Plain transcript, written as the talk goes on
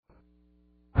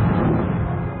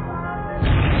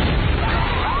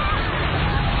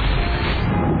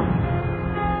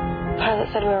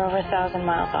said we were over 1,000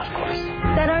 miles off course.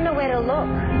 They don't know where to look.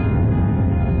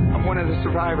 I'm one of the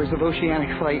survivors of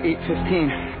Oceanic Flight 815.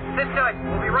 Sit tight.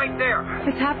 We'll be right there.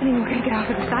 What's happening? We're going to get off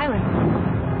of this island.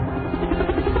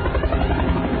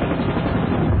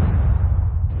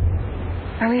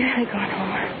 Are we really going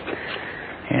home?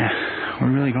 Yeah,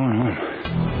 we're really going home.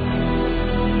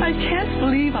 I can't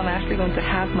believe I'm actually going to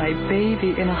have my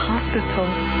baby in a hospital.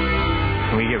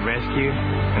 When we get rescued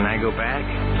and I go back,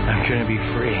 I'm going to be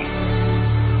free.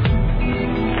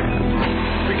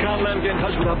 We can't let them get in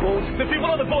touch with our boat. The people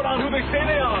on the boat aren't who they say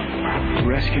they are.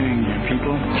 Rescuing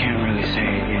people, can't really say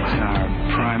it's our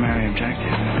primary objective.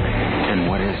 And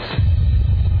what is?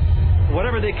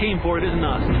 Whatever they came for, it isn't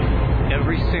us.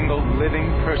 Every single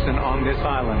living person on this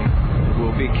island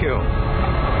will be killed.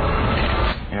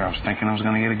 Yeah, I was thinking I was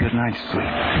going to get a good night's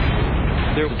sleep.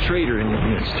 There's a traitor in your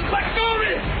midst. Let go of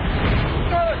me!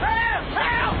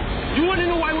 Help! You want to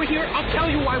know why we're here? I'll tell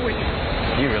you why we're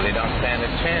here. You really don't stand a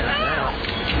chance now.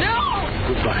 No!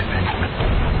 Goodbye, Benjamin.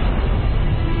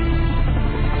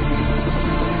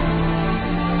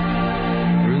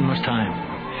 There isn't much time.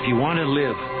 If you want to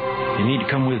live, you need to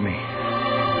come with me.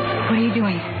 What are you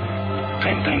doing?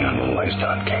 Same thing I've always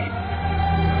done, Kate.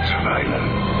 Surviving.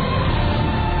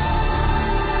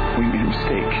 We made a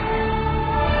mistake.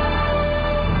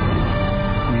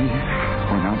 We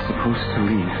were not supposed to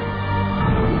leave.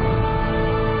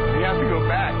 We have to go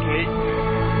back, Kate.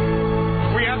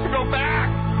 We have to go back!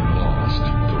 Lost,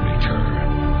 The Return.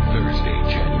 Thursday,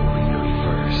 January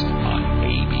 31st on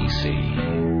ABC.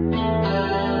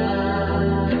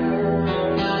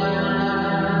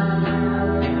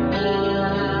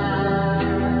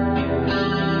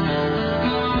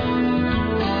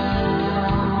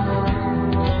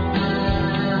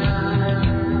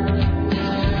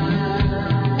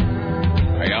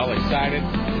 Excited?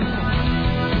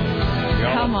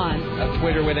 Come on. A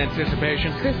Twitter with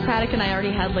anticipation. Chris Paddock and I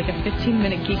already had like a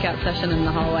 15-minute geek out session in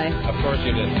the hallway. Of course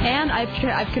you did. And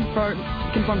I've confirmed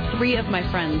 3 of my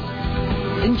friends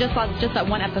in just that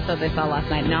one episode they saw last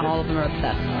night. Not all of them are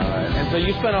obsessed. All right. And so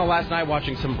you spent all last night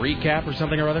watching some recap or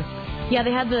something or other? Yeah,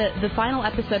 they had the final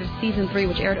episode of season 3,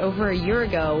 which aired over a year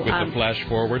ago. With the flash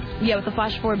forward? Yeah, with the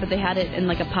flash forward, but they had it in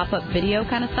like a pop-up video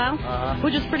kind of style,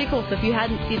 which is pretty cool. So if you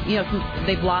hadn't seen, since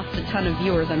they've lost a ton of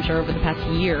viewers, I'm sure, over the past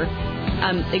year,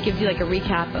 it gives you like a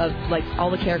recap of like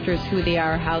all the characters, who they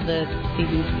are, how the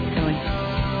season's going.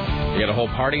 You got a whole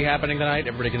party happening tonight?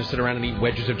 Everybody going to sit around and eat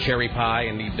wedges of cherry pie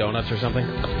and eat donuts or something?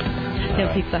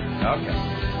 Yeah, pizza. Okay.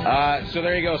 So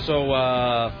there you go. So,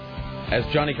 as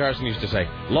Johnny Carson used to say,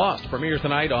 Lost premieres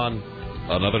tonight on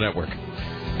another network,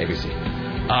 ABC.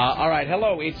 All right,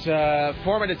 hello. It's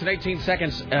 4 minutes and 18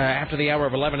 seconds after the hour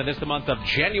of 11, and this is the month of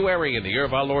January in the year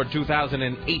of our Lord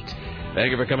 2008.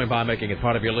 Thank you for coming by, making it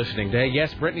part of your listening day.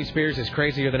 Yes, Britney Spears is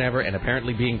crazier than ever and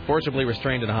apparently being forcibly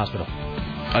restrained in a hospital.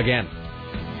 Again.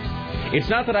 It's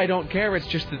not that I don't care, it's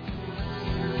just that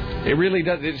it really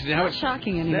does. It's not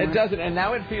shocking anymore. It doesn't, and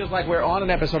now it feels like we're on an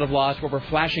episode of Lost where we're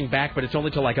flashing back, but it's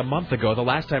only to like a month ago, the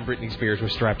last time Britney Spears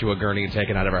was strapped to a gurney and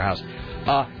taken out of her house.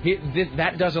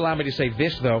 That does allow me to say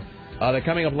this, though. That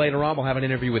coming up later on, we'll have an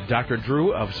interview with Dr.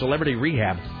 Drew of Celebrity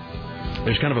Rehab.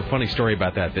 There's kind of a funny story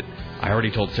about that I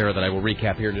already told Sarah that I will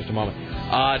recap here in just a moment.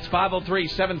 It's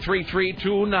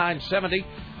 503-733-2970.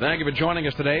 Thank you for joining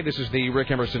us today. This is the Rick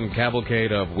Emerson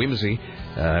Cavalcade of Whimsy.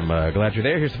 I'm glad you're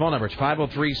there. Here's the phone number. It's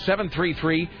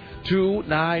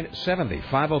 503-733-2970.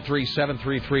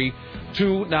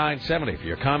 503-733-2970. For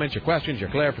your comments, your questions, your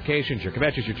clarifications, your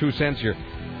kvetches, your 2 cents, your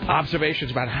observations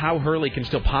about how Hurley can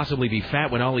still possibly be fat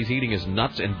when all he's eating is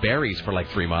nuts and berries for like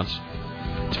 3 months.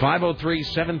 It's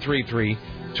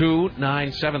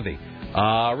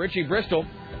 503-733-2970. Richie Bristol,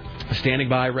 standing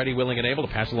by, ready, willing, and able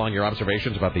to pass along your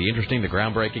observations about the interesting, the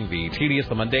groundbreaking, the tedious,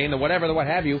 the mundane, the whatever, the what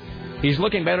have you. He's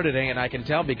looking better today, and I can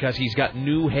tell because he's got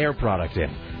new hair product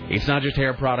in. It's not just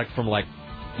hair product from, like,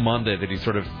 Monday that he's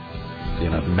sort of,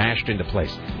 mashed into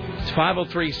place. It's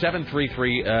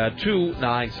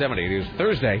 503-733-2970. It is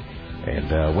Thursday, and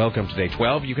welcome to Day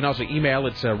 12. You can also email.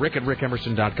 It's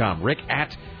rick@rickemerson.com.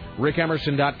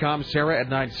 rick@rickemerson.com. Sarah at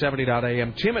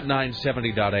 970.am. Tim at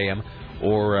 970.am.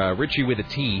 Or Richie with a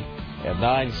T at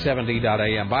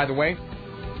 970.am. By the way,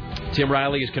 Tim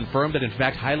Riley has confirmed that, in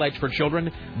fact, Highlights for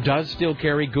Children does still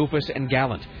carry Goofus and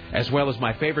Gallant, as well as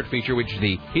my favorite feature, which is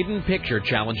the Hidden Picture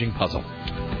Challenging Puzzle.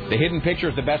 The Hidden Picture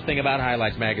is the best thing about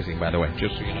Highlights magazine, by the way,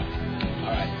 just so you know.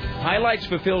 All right. Highlights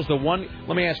fulfills the one...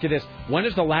 Let me ask you this. When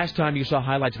is the last time you saw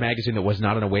Highlights magazine that was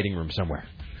not in a waiting room somewhere?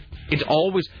 It's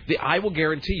always... I will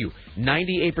guarantee you,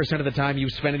 98% of the time you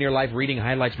spend in your life reading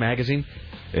Highlights magazine...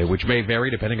 which may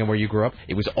vary depending on where you grew up.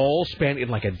 It was all spent in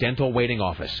like a dental waiting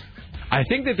office. I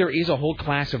think that there is a whole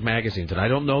class of magazines, and I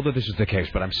don't know that this is the case,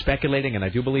 but I'm speculating, and I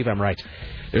do believe I'm right.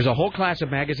 There's a whole class of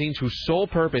magazines whose sole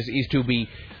purpose is to be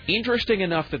interesting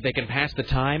enough that they can pass the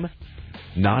time,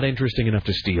 not interesting enough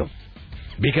to steal.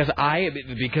 Because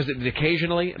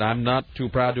occasionally, and I'm not too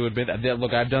proud to admit,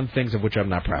 look, I've done things of which I'm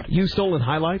not proud. You stolen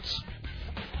highlights?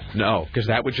 No, because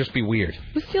that would just be weird.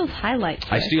 Who steals highlights?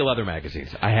 I steal other magazines.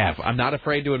 I have. I'm not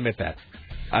afraid to admit that.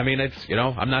 I mean, it's,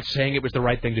 I'm not saying it was the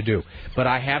right thing to do. But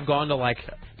I have gone to, like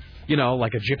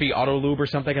a Jiffy Auto Lube or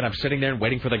something, and I'm sitting there and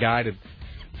waiting for the guy to,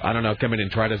 I don't know, come in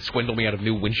and try to swindle me out of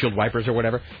new windshield wipers or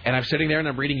whatever. And I'm sitting there and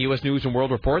I'm reading U.S. News and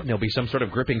World Report, and there'll be some sort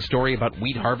of gripping story about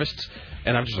wheat harvests.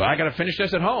 And I'm just I got to finish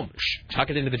this at home. Tuck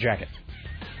it into the jacket.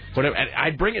 Whatever.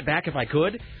 I'd bring it back if I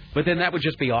could, but then that would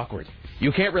just be awkward.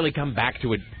 You can't really come back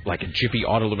to it like a Jiffy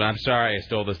Auto Lube. I'm sorry, I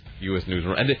stole this U.S. News.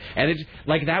 And it's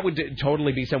like that would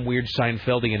totally be some weird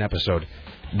Seinfeldian episode,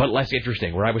 but less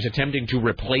interesting, where I was attempting to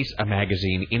replace a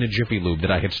magazine in a Jiffy Lube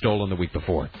that I had stolen the week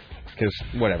before. Because,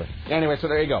 whatever. Anyway, so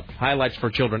there you go. Highlights for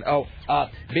children. Oh,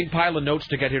 big pile of notes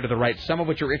to get here to the right, some of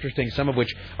which are interesting, some of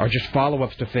which are just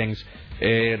follow-ups to things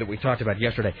that we talked about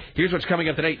yesterday. Here's what's coming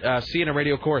up today. CNN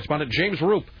radio correspondent James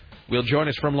Roop will join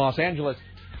us from Los Angeles.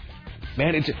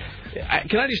 Man,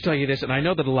 can I just tell you this? And I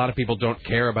know that a lot of people don't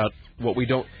care about what we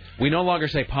don't. We no longer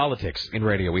say politics in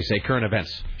radio. We say current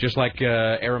events. Just like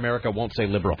Air America won't say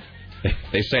liberal.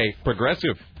 They say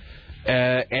progressive.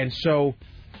 And so,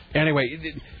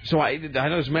 anyway, so I know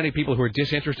there's many people who are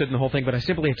disinterested in the whole thing, but I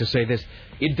simply have to say this.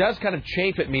 It does kind of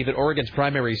chafe at me that Oregon's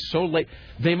primary is so late.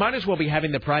 They might as well be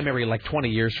having the primary like 20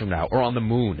 years from now or on the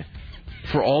moon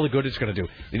for all the good it's going to do.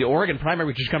 The Oregon primary,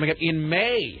 which is coming up in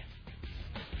May.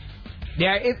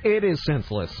 Yeah, it is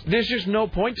senseless. There's just no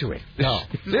point to it. No.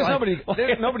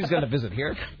 Nobody's going to visit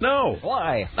here. No.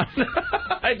 Why?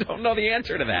 I don't know the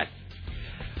answer to that.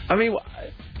 I mean,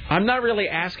 I'm not really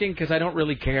asking because I don't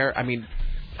really care. I mean,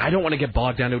 I don't want to get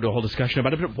bogged down into a whole discussion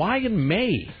about it, but why in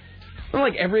May? Well,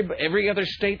 like every other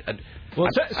state. Well,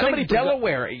 somebody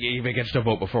Delaware even gets to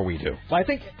vote before we do. Well, I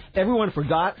think everyone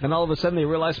forgot, and all of a sudden they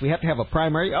realized we have to have a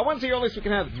primary. When's the earliest we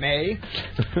can have May?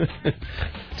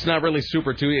 It's not really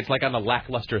super Tuesday. It's like on a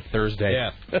lackluster Thursday.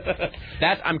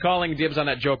 Yeah. I'm calling dibs on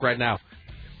that joke right now.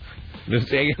 This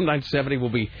AM 970 will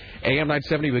be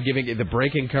giving the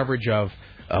breaking coverage of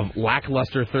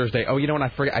lackluster Thursday. Oh, you know what?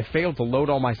 I failed to load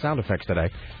all my sound effects today,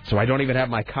 so I don't even have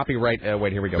my copyright.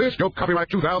 Wait, here we go. This joke copyright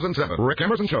 2007. Rick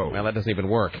Emerson Show. Well, that doesn't even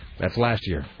work. That's last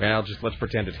year. Well, let's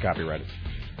pretend it's copyrighted.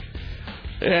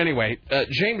 Anyway,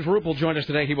 James Roop will join us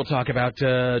today. He will talk about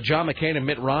John McCain and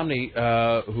Mitt Romney,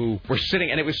 who were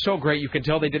sitting, and it was so great. You can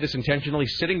tell they did this intentionally,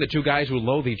 sitting the two guys who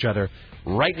loathe each other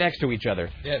right next to each other.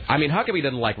 Yeah. I mean, Huckabee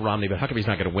doesn't like Romney, but Huckabee's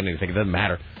not going to win anything. It doesn't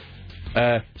matter.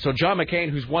 So John McCain,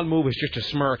 whose one move is just to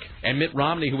smirk, and Mitt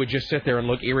Romney, who would just sit there and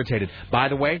look irritated. By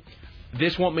the way,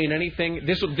 this won't mean anything.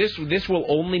 This will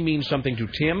only mean something to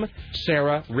Tim,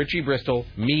 Sarah, Richie Bristol,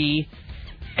 me,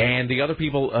 and the other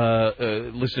people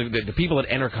listening, the people at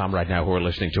Entercom right now who are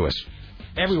listening to us.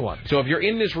 Everyone. So if you're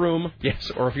in this room,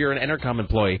 yes, or if you're an Entercom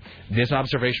employee, this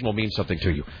observation will mean something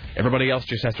to you. Everybody else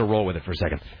just has to roll with it for a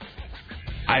second.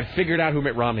 I've figured out who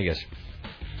Mitt Romney is.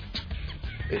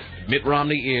 Mitt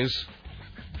Romney is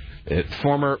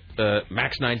former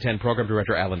Max 910 program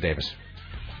director Alan Davis.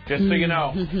 Just so you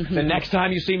know, the next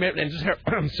time you see Mitt,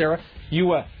 and Sarah,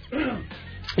 you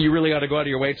really ought to go out of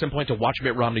your way at some point to watch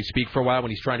Mitt Romney speak for a while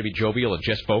when he's trying to be jovial and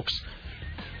just folks.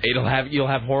 You'll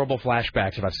have horrible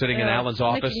flashbacks about sitting in Alan's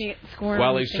office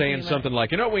while he's saying something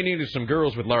like, what we need is some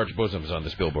girls with large bosoms on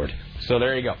this billboard. So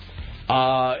there you go.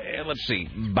 Let's see.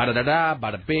 Ba-da-da-da,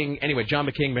 bada-bing. Anyway, John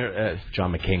McCain,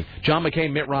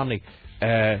 Mitt Romney,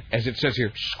 as it says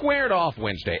here, squared off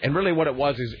Wednesday. And really what it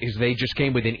was is they just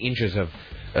came within inches of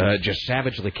just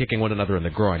savagely kicking one another in the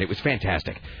groin. It was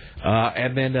fantastic.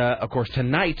 And then, of course,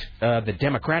 tonight, the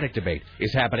Democratic debate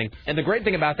is happening. And the great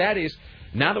thing about that is,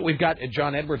 now that we've got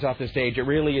John Edwards off the stage, it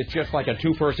really is just like a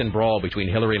two-person brawl between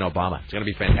Hillary and Obama. It's going to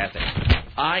be fantastic.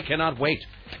 I cannot wait.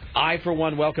 I, for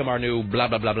one, welcome our new blah,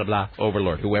 blah, blah, blah, blah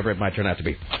overlord, whoever it might turn out to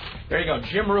be. There you go.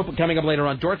 Jim Roop coming up later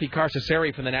on. Dorothy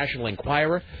Carcasseri from the National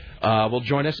Enquirer will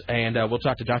join us, and we'll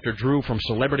talk to Dr. Drew from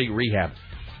Celebrity Rehab.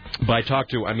 By talk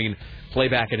to, I mean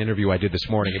playback an interview I did this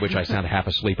morning in which I sound half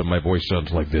asleep and my voice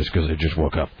sounds like this because I just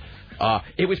woke up.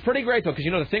 It was pretty great, though, because,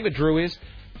 the thing with Drew is,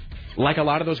 like a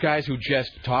lot of those guys who just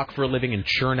talk for a living and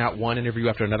churn out one interview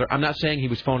after another, I'm not saying he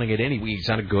was phoning it in. He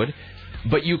sounded good.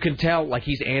 But you can tell, like,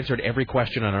 he's answered every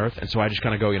question on earth. And so I just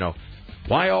kind of go,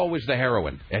 why always the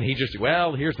heroin? And he just,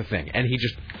 well, here's the thing. And he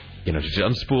just, just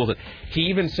unspools it. He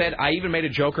even said, I even made a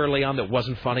joke early on that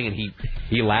wasn't funny. And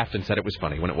he laughed and said it was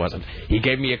funny when it wasn't. He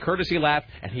gave me a courtesy laugh.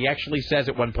 And he actually says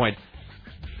at one point,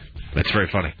 That's very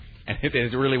funny. And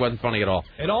it really wasn't funny at all.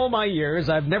 In all my years,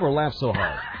 I've never laughed so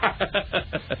hard.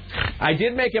 I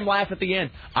did make him laugh at the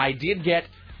end. I did get...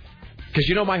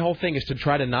 Because, my whole thing is to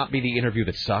try to not be the interview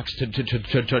that sucks,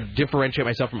 to differentiate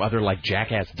myself from other,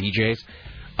 jackass DJs.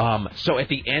 So at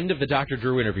the end of the Dr.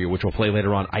 Drew interview, which we'll play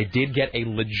later on, I did get a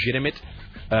legitimate,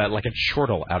 a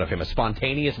chortle out of him, a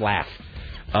spontaneous laugh.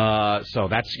 So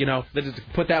that's,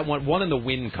 put that one in the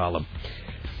win column.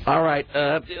 All right,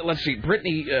 let's see.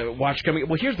 Britney watch coming.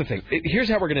 Well, here's the thing. Here's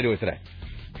how we're going to do it today.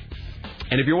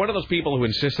 And if you're one of those people who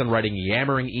insists on writing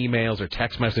yammering emails or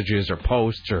text messages or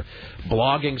posts or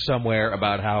blogging somewhere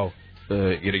about how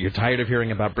you're tired of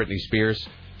hearing about Britney Spears,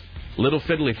 little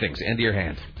fiddly things, into your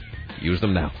hand. Use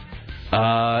them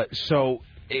now. So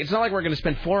it's not like we're going to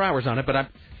spend 4 hours on it, but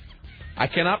I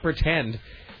cannot pretend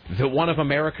that one of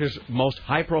America's most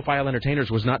high-profile entertainers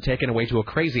was not taken away to a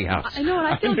crazy house. I know, and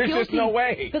I feel There's guilty. just no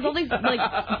way. Because all these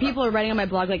people are writing on my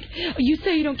blog you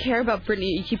say you don't care about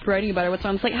Britney, you keep writing about her. What's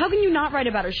wrong? It's like, how can you not write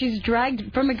about her? She's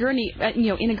dragged from a gurney,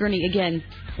 in a gurney again.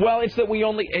 Well, it's that we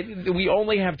only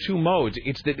have two modes.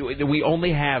 It's that we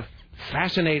only have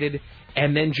fascinated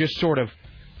and then just sort of,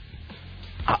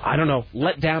 I don't know,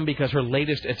 let down because her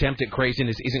latest attempt at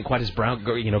craziness isn't quite as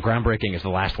groundbreaking as the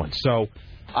last one. So,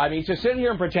 I mean, to sit here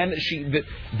and pretend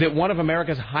that one of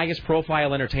America's highest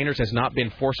profile entertainers has not been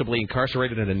forcibly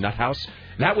incarcerated in a nut house,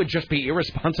 that would just be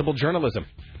irresponsible journalism.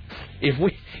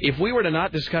 If we were to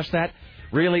not discuss that,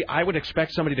 really, I would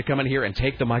expect somebody to come in here and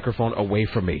take the microphone away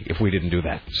from me if we didn't do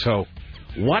that. So,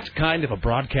 what kind of a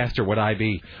broadcaster would I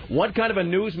be? What kind of a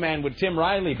newsman would Tim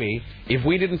Riley be if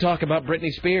we didn't talk about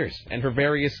Britney Spears and her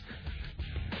various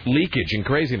leakage and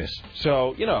craziness?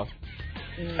 So,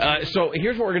 so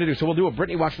here's what we're going to do. So we'll do a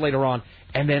Britney Watch later on,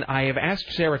 and then I have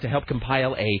asked Sarah to help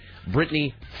compile a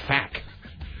Britney fact.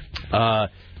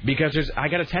 Because I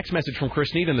got a text message from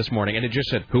Chris Needham this morning, and it just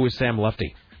said, "Who is Sam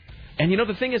Lufty?" And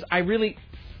the thing is, I realized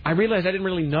I didn't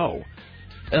really know.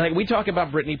 We talk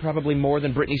about Britney probably more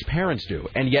than Britney's parents do,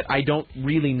 and yet I don't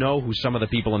really know who some of the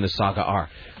people in this saga are.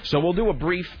 So we'll do a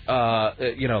brief, the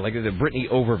Britney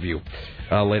overview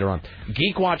later on.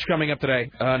 Geek Watch coming up today,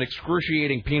 an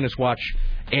excruciating penis watch,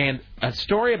 and a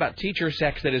story about teacher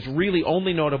sex that is really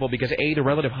only notable because, A, the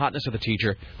relative hotness of the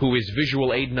teacher, who is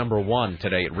visual aid number 1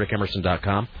 today at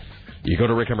rickemerson.com. You go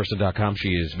to rickemerson.com.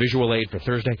 She is visual aid for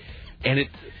Thursday. And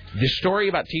the story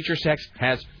about teacher sex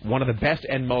has one of the best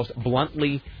and most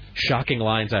bluntly shocking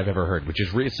lines I've ever heard, which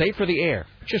is safe for the air,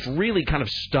 just really kind of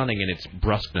stunning in its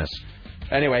brusqueness.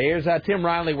 Anyway, here's Tim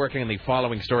Riley working on the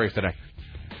following stories today.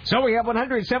 So we have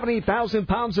 170,000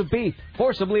 pounds of beef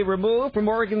forcibly removed from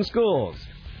Oregon schools.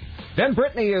 Then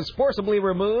Britney is forcibly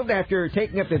removed after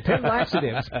taking up to 10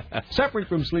 laxatives, suffering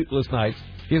from sleepless nights.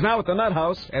 She's now at the Nut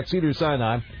House at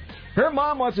Cedars-Sinai. Her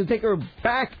mom wants to take her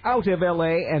back out of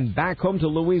L.A. and back home to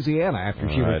Louisiana after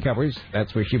she recovers.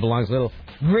 That's where she belongs. A little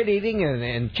grit eating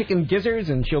and chicken gizzards,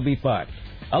 and she'll be fine.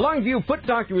 A Longview foot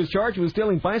doctor was charged with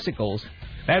stealing bicycles.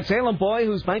 That Salem boy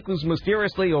whose bike was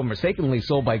mysteriously or mistakenly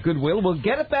sold by Goodwill will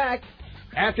get it back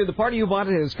after the party who bought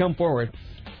it has come forward.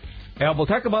 And we'll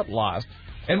talk about lost.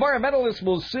 Environmentalists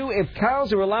will sue if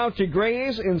cows are allowed to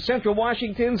graze in central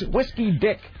Washington's Whiskey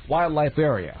Dick wildlife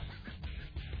area.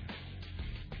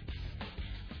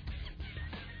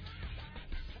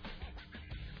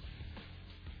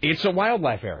 It's a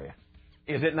wildlife area,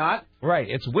 is it not? Right,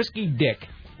 it's Whiskey Dick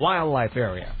wildlife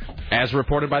area. As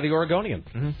reported by the Oregonian.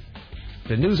 Mm-hmm.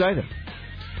 The news item.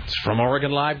 It's from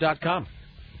OregonLive.com.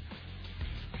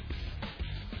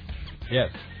 Yes.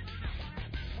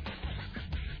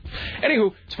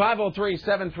 Anywho, it's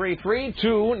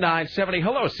 503-733-2970.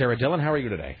 Hello, Sarah Dillon. How are you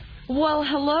today? Well,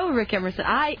 hello, Rick Emerson.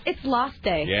 It's Lost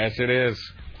Day. Yes, it is.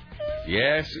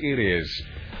 Yes, it is.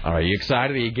 All right, you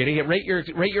excited? Are you getting it? Rate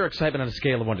your excitement on a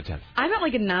scale of 1 to 10. I'm at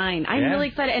like a 9. I'm really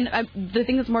excited, and the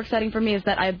thing that's more exciting for me is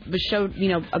that I showed,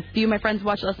 a few of my friends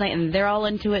watched it last night, and they're all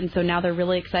into it, and so now they're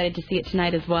really excited to see it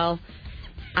tonight as well.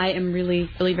 I am really,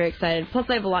 really very excited. Plus,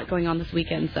 I have a lot going on this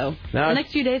weekend, so the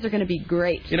next few days are going to be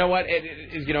great. You know what?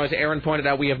 As Aaron pointed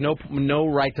out, we have no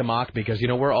right to mock because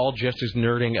we're all just as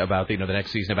nerding about the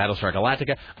next season of Battlestar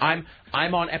Galactica. I'm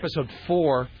on episode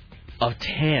 4 of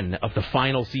 10 of the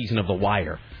final season of The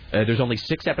Wire. There's only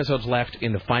 6 episodes left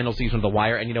in the final season of The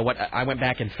Wire, and you know what? I went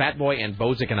back, and Fat Boy and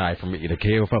Bozic and I from the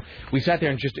KOFO, we sat there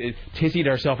and just tizzied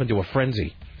ourselves into a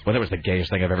frenzy Well, that was the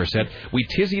gayest thing I've ever said. We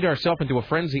tizzied ourselves into a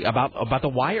frenzy about the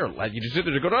wire. Like, you just sit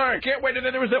there and go, I can't wait. And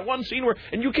then there was that one scene where,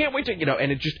 and you can't wait to,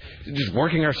 and it just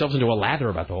working ourselves into a lather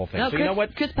about the whole thing. No, so you know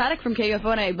what? Chris Paddock from KUFO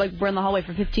and I were in the hallway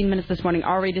for 15 minutes this morning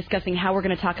already discussing how we're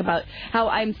going to talk about how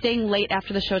I'm staying late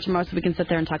after the show tomorrow so we can sit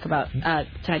there and talk about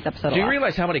tonight's episode. Do you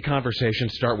realize how many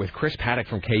conversations start with Chris Paddock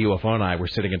from KUFO and I were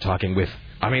sitting and talking with?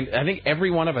 I mean, I think every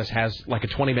one of us has like a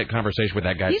 20-minute conversation with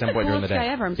that guy at some point during the day.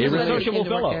 He's the coolest He's guy ever. a sociable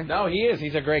fellow. No, he is.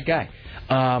 He's a great guy.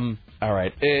 All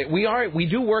right. We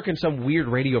do work in some weird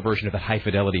radio version of the High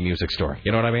Fidelity Music Store.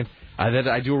 You know what I mean?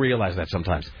 I do realize that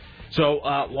sometimes. So,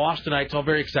 Lost tonight. It's all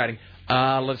very exciting.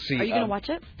 Let's see. Are you going to watch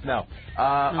it? No.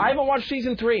 I haven't watched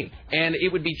Season 3, and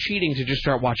it would be cheating to just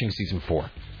start watching Season 4.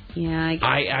 Yeah,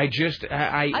 I just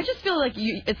feel like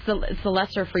it's the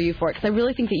lesser for you for it because I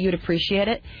really think that you'd appreciate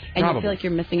it and you feel like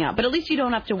you're missing out. But at least you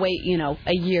don't have to wait, a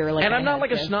year. And I'm not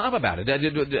like a snob about it.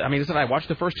 I mean, listen, I watched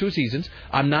the first 2 seasons.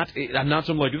 I'm not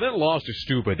some like that Lost is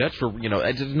stupid. That's for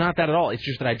It's not that at all. It's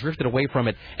just that I drifted away from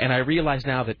it, and I realize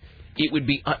now that it would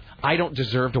be. I don't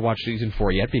deserve to watch Season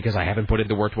 4 yet because I haven't put in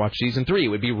the work to watch Season 3. It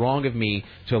would be wrong of me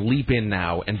to leap in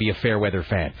now and be a fair weather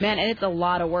fan. Man, and it's a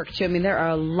lot of work too. I mean, there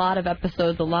are a lot of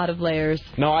episodes, a lot of layers.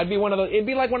 No, I'd be one of those. It'd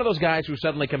be like one of those guys who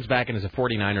suddenly comes back and is a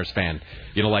 49ers fan.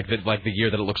 Like the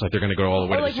year that it looks like they're going to go all the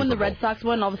way to the Super Bowl. Or like when the Red Sox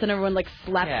won, all of a sudden everyone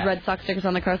slapped Red Sox stickers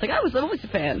on the car. It's like I was always a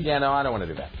fan. Yeah, no, I don't want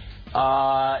to do that.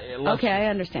 Okay, I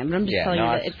understand, but I'm just telling you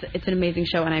that it's an amazing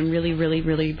show, and I'm really, really,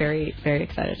 really very, very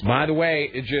excited. By the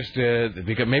way,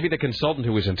 because maybe the consultant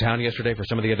who was in town yesterday for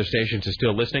some of the other stations is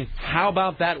still listening. How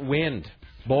about that wind?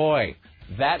 Boy,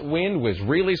 that wind was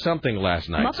really something last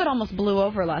night. Muppet almost blew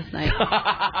over last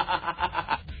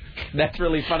night. That's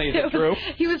really funny. Is it true?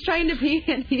 He was trying to pee,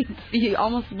 and he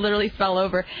almost literally fell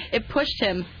over. It pushed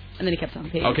him. And then he kept on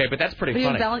peeing. Okay, but that's pretty funny.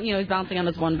 He was bouncing on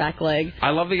his one back leg.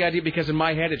 I love the idea because in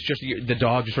my head it's just the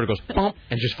dog just sort of goes bump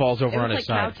and just falls over on his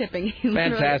side. It was like cow tipping. He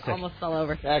Fantastic. almost fell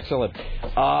over. Excellent.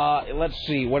 Let's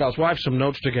see what else. Well, I have some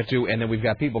notes to get to, and then we've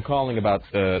got people calling about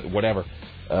whatever.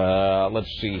 Let's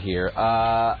see here.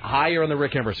 Hi, you're on the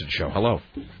Rick Emerson Show. Hello.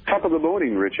 Top of the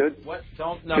morning, Richard. What?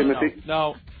 Timothy?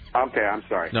 No. Okay, I'm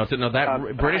sorry. No,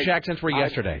 that British accents were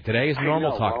yesterday. Today is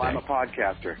normal talk day. I'm a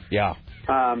podcaster. Yeah.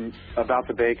 About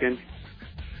the bacon,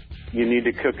 you need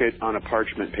to cook it on a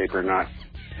parchment paper, not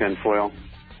tin foil.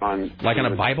 Like on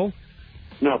a Bible?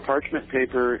 No, parchment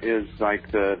paper is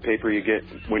like the paper you get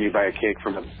when you buy a cake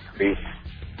from a bakery.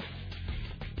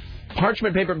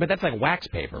 Parchment paper, but that's like wax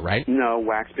paper, right? No,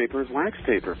 wax paper is wax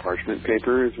paper. Parchment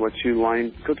paper is what you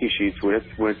line cookie sheets with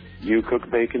when you cook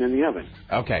bacon in the oven.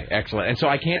 Okay, excellent. And so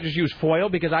I can't just use foil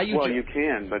because I use... Well, you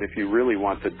can, but if you really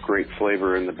want the great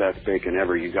flavor and the best bacon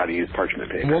ever, you got to use parchment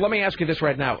paper. Well, let me ask you this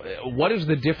right now. What is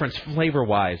the difference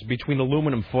flavor-wise between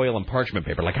aluminum foil and parchment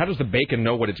paper? Like, how does the bacon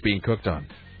know what it's being cooked on?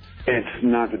 It's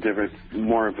not the difference.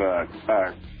 More of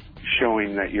a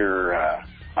showing that you're... a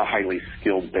highly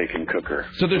skilled bacon cooker.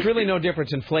 So there's really no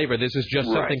difference in flavor. This is just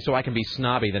something so I can be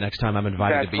snobby the next time I'm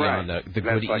invited to be on the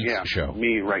Good Eats show.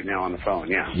 Me right now on the phone,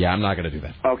 Yeah, I'm not going to do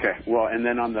that. Okay, well, and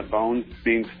then on the bones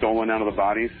being stolen out of the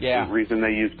bodies, the reason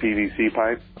they use PVC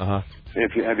pipe. Uh-huh.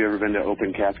 Have you ever been to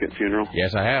open casket funeral?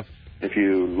 Yes, I have. If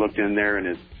you looked in there and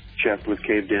his chest was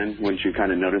caved in, wouldn't you kind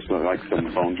of notice like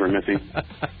some bones were missing?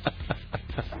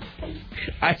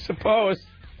 I suppose.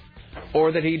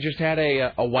 Or that he just had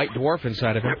a white dwarf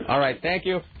inside of him. All right, thank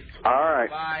you. All right.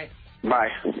 Bye. Bye.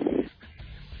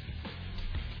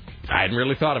 I hadn't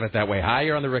really thought of it that way. Hi,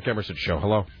 you're on the Rick Emerson Show.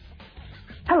 Hello.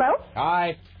 Hello?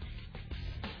 Hi.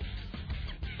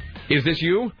 Is this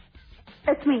you?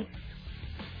 It's me.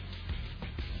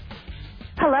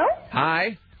 Hello?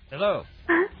 Hi. Hello.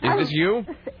 Is this you?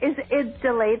 It's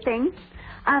delayed thing.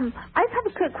 I just have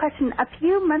a quick question. A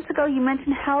few months ago, you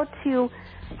mentioned how to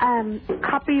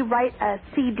copyright a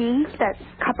CD that's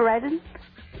copyrighted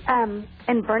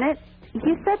and burn it.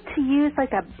 You said to use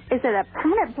is it a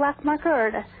permanent black marker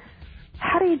or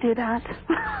how do you do that?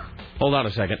 Hold on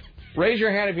a second. Raise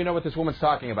your hand if you know what this woman's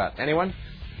talking about. Anyone?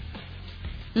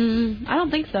 I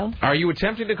don't think so. Are you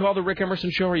attempting to call the Rick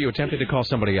Emerson Show or are you attempting to call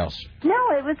somebody else? No,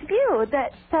 it was you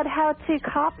that said how to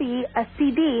copy a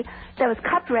CD that was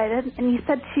copyrighted, and you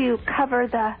said to cover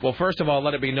the... Well, first of all,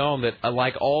 let it be known that,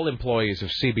 like all employees of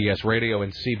CBS Radio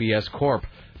and CBS Corp.,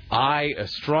 I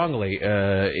strongly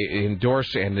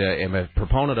endorse and am a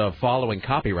proponent of following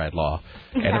copyright law.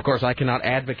 Exactly. And, of course, I cannot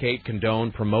advocate,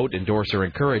 condone, promote, endorse, or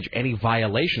encourage any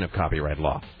violation of copyright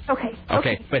law.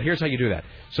 Okay. But here's how you do that.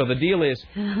 So the deal is,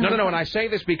 no, and I say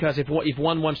this because if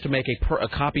one wants to make a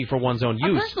copy for one's own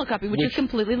use... A personal copy, which is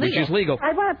completely legal. Which is legal.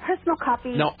 I want a personal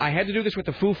copy. No, I had to do this with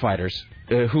the Foo Fighters,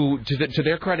 who, to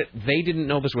their credit, they didn't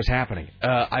know this was happening.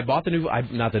 I bought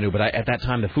at that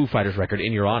time, the Foo Fighters record,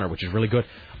 In Your Honor, which is really good.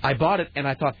 I bought it, and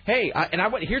I thought, hey,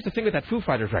 here's the thing with that Foo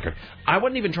Fighters record. I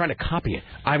wasn't even trying to copy it.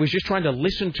 I was just trying to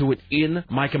listen to it in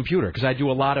my computer, because I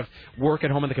do a lot of work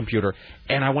at home on the computer,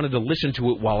 and I wanted to listen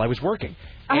to it while I was working.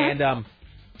 And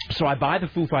so I buy the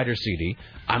Foo Fighters CD.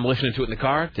 I'm listening to it in the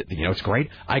car. It's great.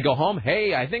 I go home.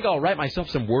 Hey, I think I'll write myself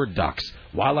some Word docs.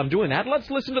 While I'm doing that, let's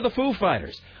listen to the Foo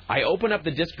Fighters. I open up the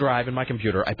disk drive in my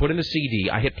computer. I put in the CD.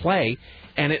 I hit play,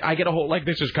 and I get a whole,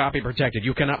 this is copy protected.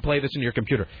 You cannot play this in your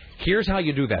computer. Here's how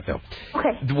you do that, though.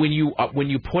 Okay. When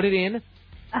you put it in,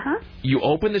 you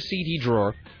open the CD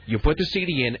drawer, you put the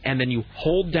CD in, and then you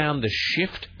hold down the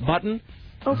Shift button.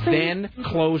 Then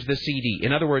close the CD.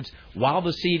 In other words, while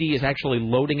the CD is actually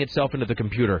loading itself into the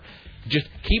computer, just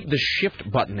keep the Shift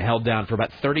button held down for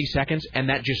about 30 seconds, and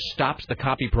that just stops the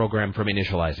copy program from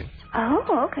initializing.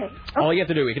 Oh, okay. All you have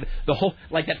to do, the whole,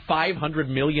 that $500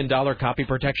 million copy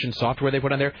protection software they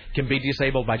put on there can be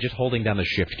disabled by just holding down the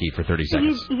Shift key for 30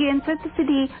 seconds. You insert the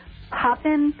CD, hop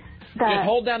in the... Just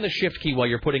hold down the Shift key while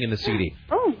you're putting in the CD.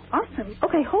 Oh, awesome.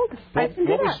 Okay, hold.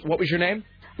 What was your name?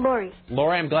 Lori.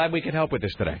 Lori, I'm glad we could help with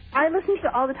this today. I listen to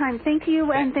it all the time. Thank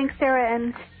you, and thanks, Sarah,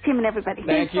 and Tim, and everybody.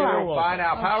 Thank you. A lot. Bye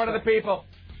now. Power to the people.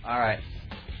 All right.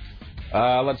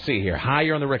 Let's see here. Hi,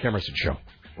 you're on the Rick Emerson Show.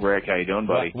 Rick, how you doing,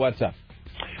 buddy? What's up?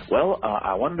 Well,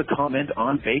 I wanted to comment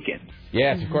on bacon.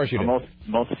 Yes, of course you do.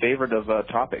 Most favorite of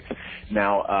topics.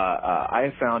 Now, I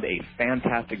have found a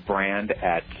fantastic brand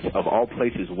of all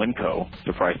places, Winco,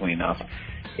 surprisingly enough.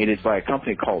 It is by a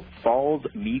company called Falls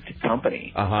Meat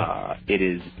Company. It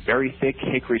is very thick,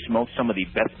 hickory smoked, some of the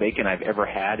best bacon I've ever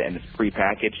had, and it's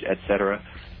prepackaged, etc.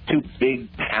 2 big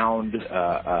pound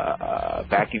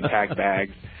vacuum packed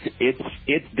bags. It's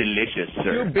delicious,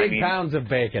 sir. 2 big pounds of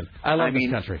bacon. I love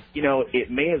this country. It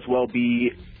may as well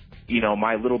be,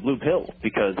 my little blue pill,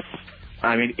 because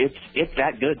it's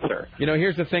that good, sir.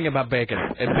 Here's the thing about bacon.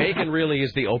 And bacon really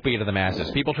is the opiate of the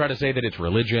masses. People try to say that it's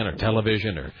religion or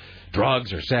television or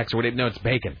drugs or sex or whatever. No, it's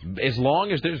bacon. As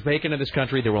long as there's bacon in this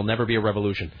country, there will never be a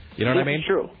revolution. You know what I mean? That's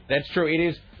true. That's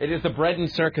true. It is the bread and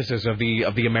circuses of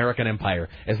the American empire.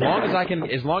 As long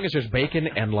as there's bacon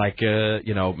and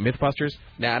Mythbusters,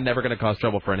 I'm never going to cause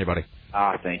trouble for anybody.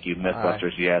 Thank you,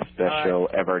 Mythbusters. Yes, best show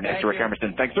ever. Next to Rick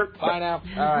Emerson. Thanks, sir. Bye now.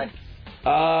 All right.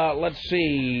 Let's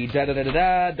see.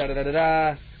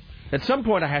 Da-da-da-da-da. At some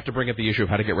point, I have to bring up the issue of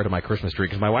how to get rid of my Christmas tree,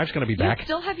 because my wife's going to be back. You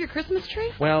still have your Christmas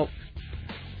tree? Well,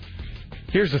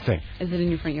 here's the thing. Is it in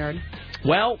your front yard?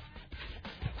 Well,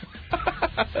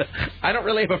 I don't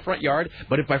really have a front yard,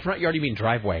 but if by front yard you mean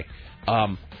driveway,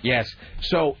 yes.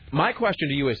 So my question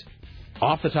to you is,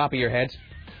 off the top of your heads,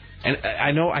 and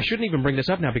I know I shouldn't even bring this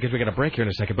up now because we got a break here in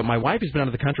a second, but my wife has been out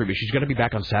of the country, but she's going to be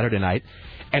back on Saturday night.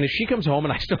 And if she comes home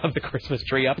and I still have the Christmas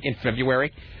tree up in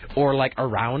February or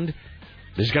around,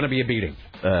 there's going to be a beating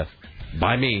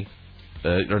by me,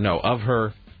 of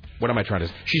her. What am I trying to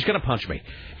say? She's going to punch me.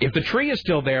 If the tree is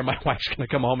still there, my wife's going to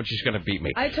come home and she's going to beat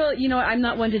me. I'm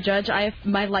not one to judge.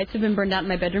 My lights have been burned out in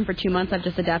my bedroom for 2 months. I've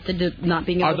just adapted to not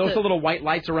being able to... Are those the little white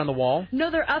lights around the wall? No,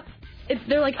 they're up.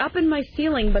 They're up in my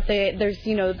ceiling, but there's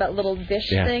that little dish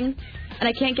thing, and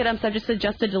I can't get them, so I've just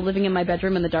adjusted to living in my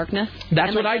bedroom in the darkness.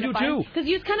 That's what I do too. Because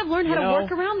you kind of learn how to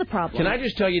work around the problem. Can I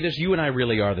just tell you this? You and I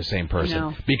really are the same person.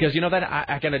 No. Because you know that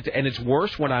and it's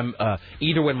worse when I'm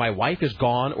either when my wife is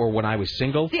gone or when I was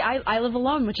single. See, I live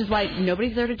alone, which is why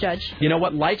nobody's there to judge. You know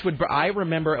what? Lights would. I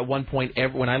remember at one point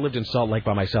when I lived in Salt Lake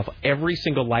by myself, every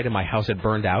single light in my house had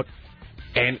burned out.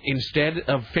 And instead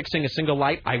of fixing a single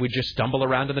light, I would just stumble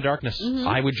around in the darkness. Mm-hmm.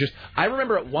 I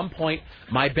remember at one point,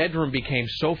 my bedroom became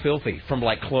so filthy from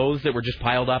clothes that were just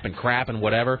piled up and crap and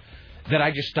whatever, that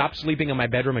I just stopped sleeping in my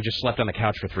bedroom and just slept on the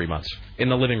couch for 3 months in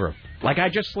the living room. I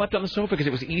just slept on the sofa because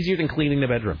it was easier than cleaning the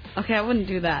bedroom. Okay, I wouldn't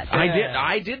do that.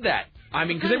 I did that.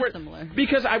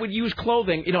 Because I would use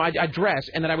clothing, I'd dress,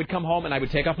 and then I would come home and I would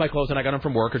take off my clothes and I got them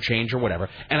from work or change or whatever,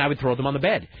 and I would throw them on the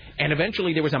bed. And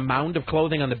eventually there was a mound of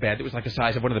clothing on the bed that was the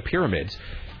size of one of the pyramids.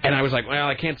 And I was like, well,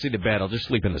 I can't see the bed. I'll just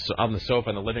sleep on the sofa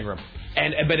in the living room.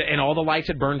 And all the lights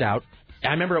had burned out. I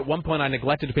remember at one point I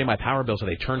neglected to pay my power bill, so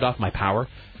they turned off my power.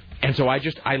 And so I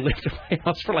lived in my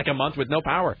house for a month with no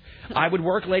power. I would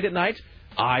work late at night.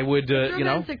 I would,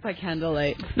 romantic by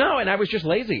candlelight. No, and I was just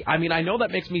lazy. I know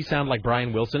that makes me sound like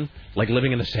Brian Wilson,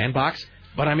 living in the sandbox.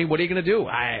 But, I mean, what are you going to do?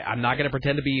 I'm not going to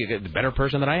pretend to be a better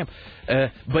person than I am.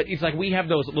 But it's like we have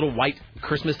those little white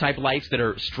Christmas-type lights that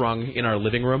are strung in our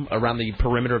living room around the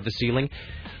perimeter of the ceiling.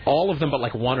 All of them but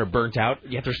like one are burnt out,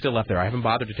 yet they're still up there. I haven't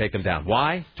bothered to take them down.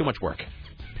 Why? Too much work.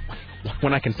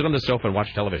 When I can sit on the sofa and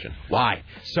watch television. Why?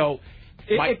 So...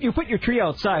 If you put your tree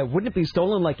outside, wouldn't it be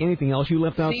stolen like anything else you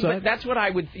left outside? See, but that's what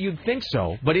you'd think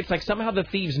so. But it's like somehow the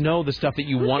thieves know the stuff that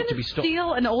you want to be stolen.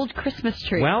 Steal an old Christmas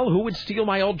tree? Well, who would steal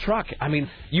my old truck? I mean,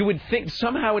 you would think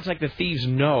somehow it's like the thieves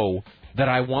know that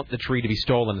I want the tree to be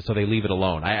stolen, so they leave it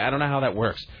alone. I don't know how that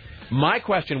works. My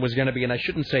question was going to be, and I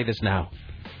shouldn't say this now.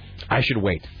 I should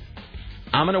wait.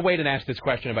 I'm going to wait and ask this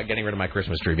question about getting rid of my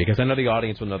Christmas tree, because I know the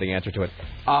audience will know the answer to it.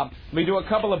 Let me do a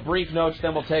couple of brief notes,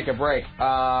 then we'll take a break.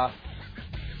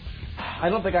 I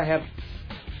don't think I have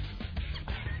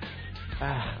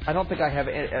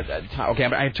okay,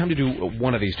 I have time to do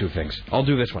one of these two things. I'll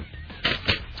do this one.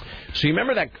 So you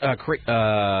remember that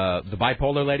the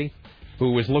bipolar lady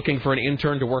who was looking for an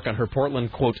intern to work on her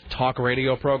Portland, quote, talk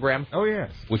radio program? Oh,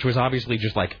 yes. Which was obviously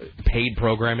just like paid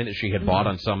programming that she had bought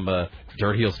on some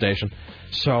dirt heel station.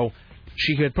 So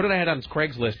she had put an ad on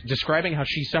Craigslist describing how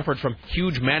she suffered from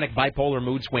huge manic bipolar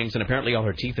mood swings, and apparently all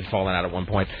her teeth had fallen out at one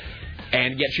point.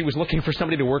 And yet she was looking for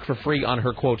somebody to work for free on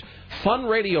her, quote, fun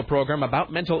radio program about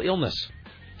mental illness.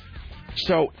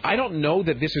 So I don't know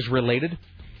that this is related,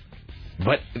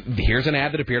 but here's an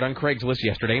ad that appeared on Craigslist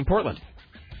yesterday in Portland.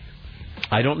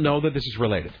 I don't know that this is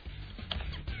related.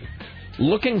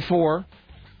 Looking for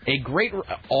a great,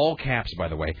 all caps, by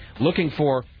the way, looking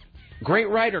for great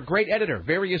writer, great editor,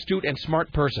 very astute and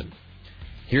smart person.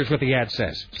 Here's what the ad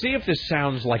says. See if this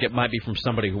sounds like it might be from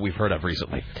somebody who we've heard of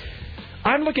recently.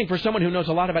 I'm looking for someone who knows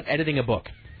a lot about editing a book.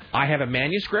 I have a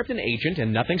manuscript, an agent,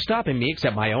 and nothing stopping me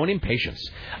except my own impatience.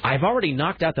 I've already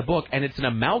knocked out the book, and it's an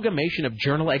amalgamation of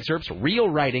journal excerpts, real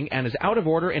writing, and is out of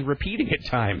order and repeating at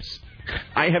times.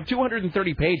 I have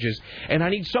 230 pages, and I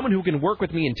need someone who can work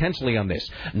with me intensely on this,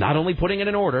 not only putting it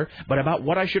in order, but about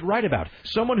what I should write about,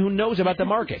 someone who knows about the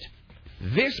market.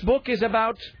 This book is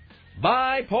about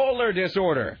bipolar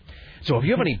disorder. So if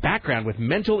you have any background with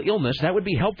mental illness, that would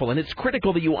be helpful, and it's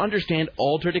critical that you understand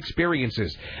altered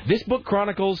experiences. This book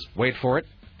chronicles, wait for it,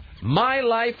 my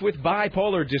life with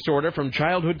bipolar disorder from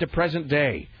childhood to present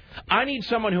day. I need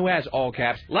someone who has, all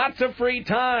caps, lots of free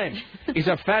time, is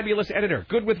a fabulous editor,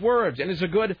 good with words, and is a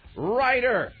good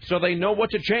writer, so they know what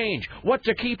to change, what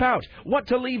to keep out, what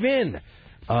to leave in.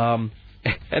 And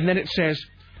then it says,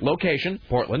 location,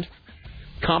 Portland,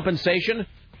 compensation,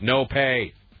 no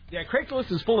pay. Yeah,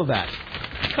 Craigslist is full of that.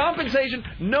 Compensation,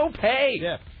 no pay.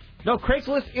 Yeah. No,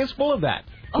 Craigslist is full of that.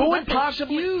 Who would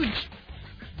possibly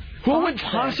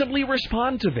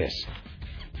respond to this?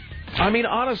 I mean,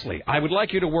 honestly, I would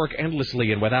like you to work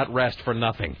endlessly and without rest for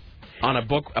nothing on a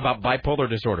book about bipolar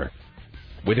disorder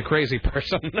with a crazy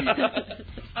person.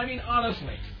 I mean,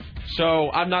 honestly.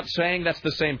 So I'm not saying that's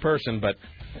the same person, but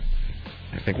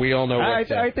I think we all know what...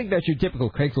 I think that's your typical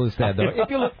Craigslist ad, though. If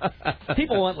you look,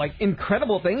 people want, like,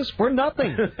 incredible things for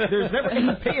nothing. There's never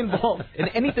any pay involved in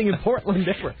anything in Portland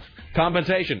ever.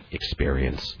 Compensation.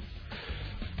 Experience.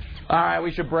 All right,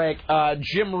 we should break.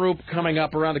 Jim Roop coming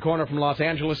up around the corner from Los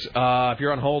Angeles. If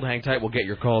you're on hold, hang tight. We'll get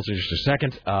your calls in just a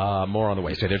second. More on the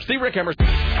way. Stay there. It's the Rick Emerson.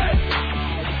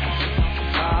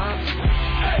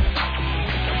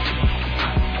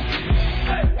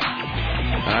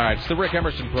 All right, it's the Rick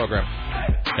Emerson program.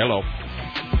 Hello.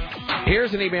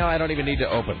 Here's an email I don't even need to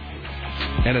open.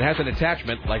 And it has an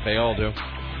attachment, like they all do.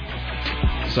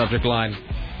 Subject line.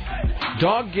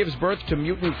 Dog gives birth to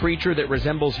mutant creature that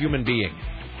resembles human being.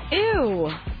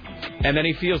 Ew. And then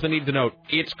he feels the need to note,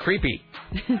 it's creepy.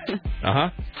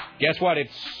 Guess what?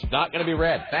 It's not going to be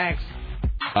read. Thanks.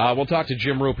 We'll talk to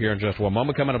Jim Roop here in just one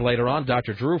moment. Coming up later on,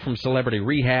 Dr. Drew from Celebrity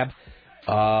Rehab.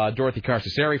 Dorothy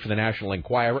Carcasseri for the National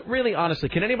Enquirer. Really, honestly,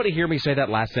 can anybody hear me say that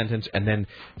last sentence and then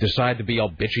decide to be all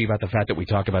bitchy about the fact that we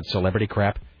talk about celebrity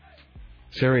crap?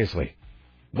 Seriously.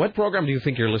 What program do you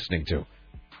think you're listening to?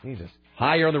 Jesus.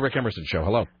 Hi, you're on the Rick Emerson Show.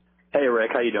 Hello. Hey,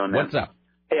 Rick. How you doing, man? What's up?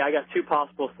 Hey, I got two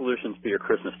possible solutions for your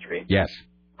Christmas tree. Yes.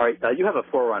 All right. You have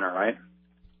a 4Runner, right?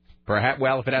 Perhaps.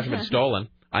 Well, if it hasn't been stolen.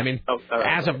 I mean,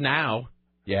 as of now,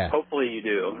 yeah. Hopefully you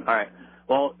do. All right.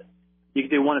 Well, you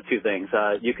could do one of two things.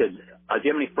 You could... do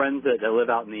you have any friends that live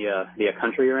out in the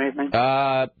country or anything?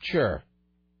 Sure.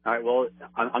 All right. Well,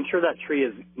 I'm sure that tree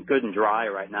is good and dry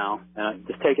right now.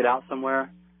 Just take it out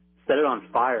somewhere, set it on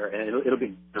fire, and it'll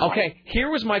be dry. Okay. Here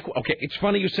was my... Okay, it's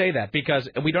funny you say that because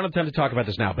we don't have time to talk about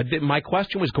this now. But my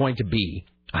question was going to be,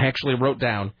 I actually wrote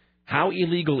down, how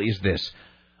illegal is this?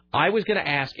 I was going to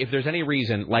ask if there's any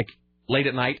reason, like late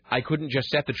at night, I couldn't just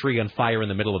set the tree on fire in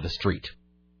the middle of the street.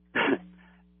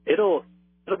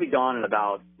 It'll be gone in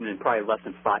about probably less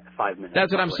than 5 minutes.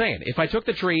 That's what I'm saying. If I took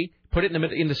the tree, put it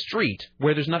in the street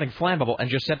where there's nothing flammable, and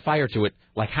just set fire to it,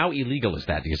 like how illegal is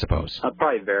that? Do you suppose?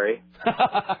 Probably very.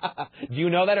 Do you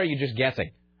know that, or are you just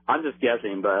guessing? I'm just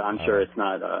guessing, but I'm sure it's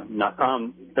not.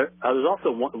 There's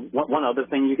also one other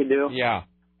thing you could do. Yeah.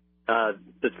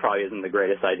 This probably isn't the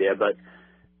greatest idea, but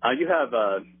you have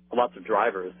lots of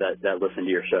drivers that listen to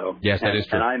your show. Yes, that is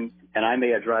true. And I'm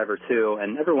a driver too.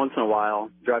 And every once in a while,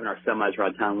 driving our semis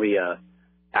around town, we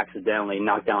accidentally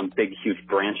knock down big, huge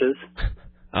branches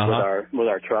with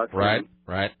our trucks. Right.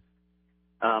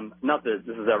 Not that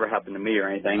this has ever happened to me or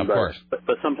anything, Of course.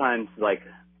 But sometimes like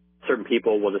certain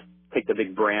people will just take the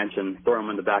big branch and throw them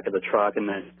in the back of the truck, and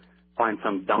then find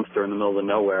some dumpster in the middle of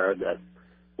nowhere that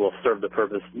will serve the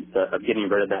purpose of getting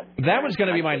rid of that. That was going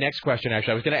to be my next question,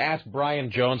 actually. I was going to ask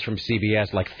Brian Jones from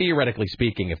CBS, like, theoretically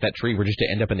speaking, if that tree were just to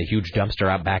end up in the huge dumpster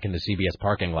out back in the CBS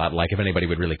parking lot, like, if anybody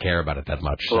would really care about it that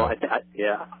much. So. Well, I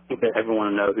think that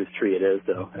everyone will know whose tree it is,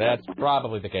 though. That's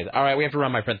probably the case. All right, we have to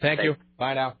run, my friend. Thank you.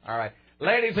 Bye now. All right.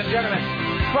 Ladies and gentlemen,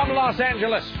 from Los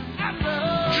Angeles,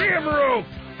 Jim Roof.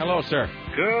 Hello, sir.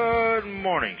 Good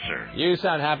morning, sir. You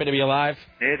sound happy to be alive.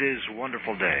 It is a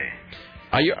wonderful day.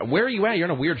 Where are you at?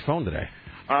 You're on a weird phone today.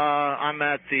 I'm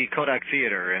at the Kodak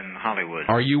Theater in Hollywood.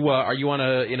 Are you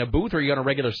in a booth, or are you on a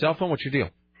regular cell phone? What's your deal?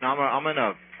 No, I'm in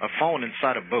a phone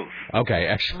inside a booth. Okay,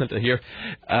 excellent to hear.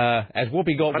 As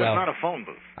Whoopi Goldberg. But it's not a phone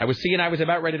booth. I was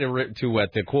about ready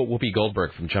to quote Whoopi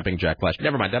Goldberg from Jumping Jack Flash.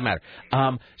 Never mind, doesn't matter.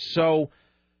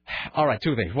 All right,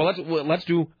 two things. Well, let's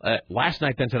do last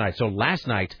night then tonight. So last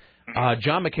night,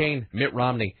 John McCain, Mitt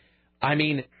Romney. I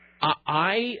mean,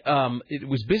 I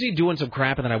was busy doing some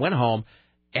crap, and then I went home,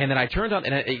 and then I turned on,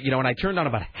 and I turned on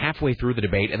about halfway through the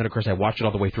debate, and then of course I watched it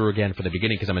all the way through again for the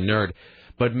beginning because I'm a nerd.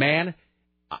 But man,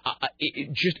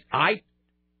 I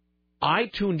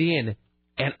tuned in,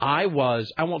 and I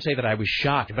won't say that I was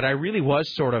shocked, but I really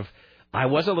was I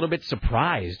was a little bit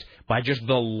surprised by just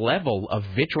the level of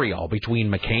vitriol between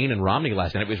McCain and Romney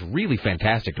last night. It was really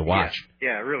fantastic to watch.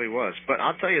 Yeah, it really was. But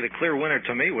I'll tell you, the clear winner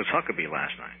to me was Huckabee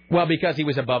last night. Well, because he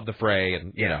was above the fray,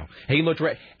 and, you know, he looked,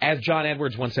 as John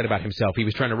Edwards once said about himself, he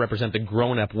was trying to represent the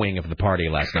grown-up wing of the party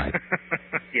last night.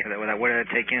 Yeah, where did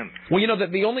that take him? Well, you know,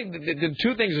 the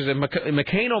two things is that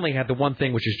McCain only had the one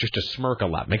thing, which is just to smirk a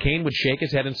lot. McCain would shake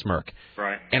his head and smirk.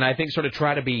 Right. And I think sort of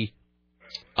try to be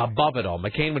above it all.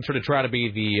 McCain would sort of try to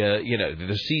be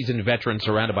the seasoned veteran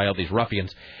surrounded by all these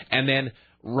ruffians. And then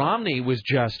Romney was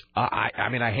just, I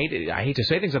mean, I hate to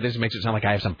say things like this. It makes it sound like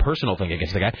I have some personal thing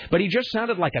against the guy. But he just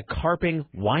sounded like a carping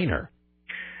whiner.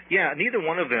 Yeah, neither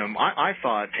one of them, I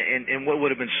thought, and what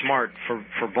would have been smart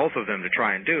for both of them to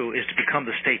try and do is to become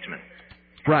the statesman.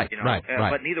 Right, you know? right.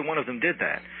 But neither one of them did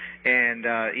that. And,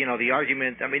 the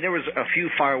argument, I mean, there was a few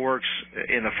fireworks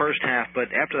in the first half, but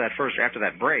after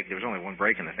that break, there was only one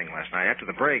break in the thing last night. After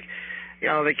the break,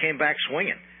 they came back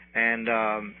swinging. And,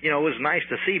 it was nice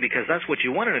to see because that's what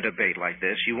you want in a debate like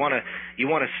this. You want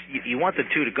the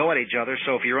two to go at each other.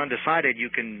 So if you're undecided, you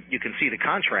can see the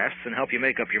contrasts and help you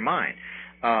make up your mind.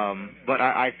 But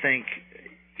I think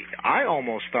I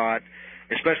almost thought,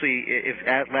 especially if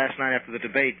last night after the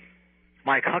debate,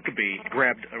 Mike Huckabee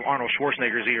grabbed Arnold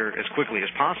Schwarzenegger's ear as quickly as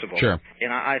possible. Sure.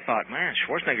 And I thought, man,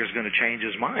 Schwarzenegger's going to change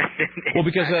his mind. Well,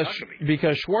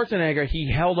 because Schwarzenegger,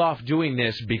 he held off doing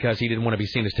this because he didn't want to be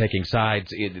seen as taking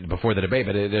sides before the debate.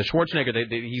 But Schwarzenegger,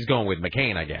 he's going with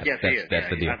McCain, I guess. Yes, that's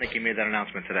the deal. I think he made that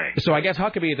announcement today. So I guess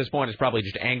Huckabee at this point is probably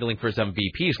just angling for some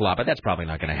VP slot, but that's probably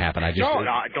not going to happen. No,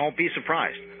 don't be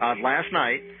surprised. Last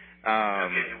night,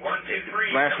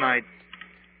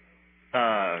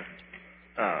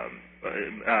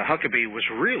 Huckabee was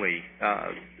really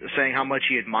saying how much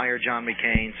he admired John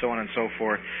McCain, so on and so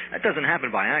forth. That doesn't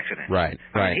happen by accident. Right.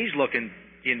 I mean, he's looking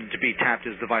to be tapped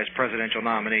as the vice presidential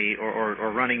nominee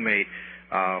or running mate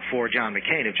for John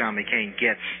McCain if John McCain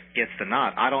gets the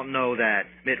nod. I don't know that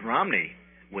Mitt Romney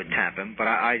would tap him, but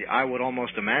I would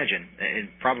almost imagine and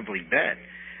probably bet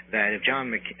that if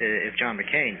John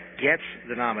McCain gets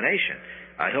the nomination,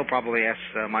 he'll probably ask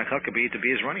Mike Huckabee to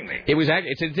be his running mate.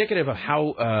 It's indicative of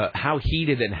how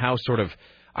heated and how sort of,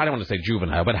 I don't want to say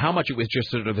juvenile, but how much it was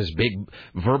just sort of this big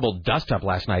verbal dust-up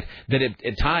last night that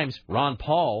at times Ron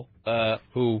Paul,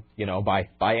 who,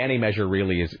 by any measure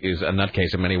really is a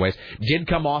nutcase in many ways, did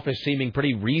come off as seeming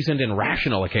pretty reasoned and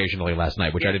rational occasionally last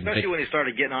night, which I didn't especially think. when he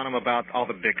started getting on him about all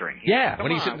the bickering. Yeah.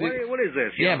 When he said, what is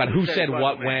this? But who said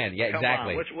what when? Yeah, Come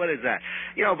exactly. On, what is that?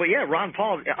 But yeah, Ron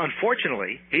Paul,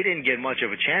 unfortunately, he didn't get much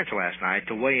of a chance last night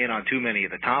to weigh in on too many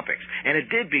of the topics. And it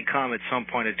did become, at some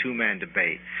point, a two-man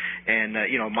debate. And,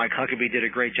 Mike Huckabee did a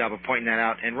great job of pointing that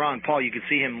out. And Ron Paul, you could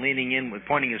see him leaning in with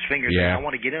pointing his fingers saying, I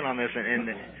want to get in on this. And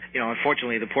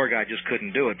unfortunately, the poor guy just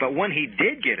couldn't do it. But when he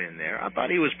did get in there, I thought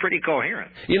he was pretty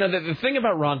coherent. The thing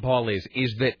about Ron Paul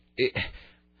is that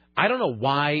I don't know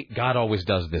why God always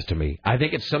does this to me. I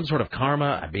think it's some sort of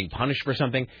karma. I'm being punished for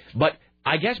something. But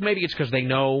I guess maybe it's because they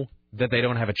know that they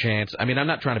don't have a chance. I mean, I'm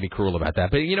not trying to be cruel about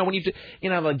that, but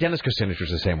when like Dennis Kucinich was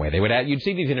the same way. You'd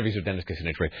see these interviews with Dennis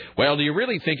Kucinich where, well, do you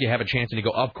really think you have a chance? And you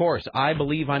go, of course, I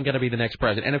believe I'm going to be the next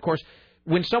president. And of course,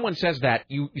 when someone says that,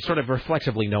 you sort of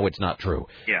reflexively know it's not true.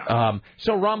 Yeah.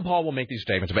 So Ron Paul will make these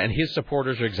statements, and his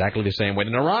supporters are exactly the same way.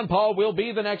 And Ron Paul will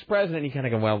be the next president. And you kind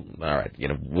of go, well, all right,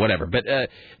 whatever. But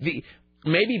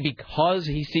maybe because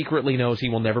he secretly knows he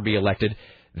will never be elected,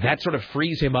 that sort of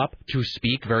frees him up to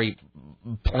speak very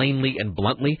plainly and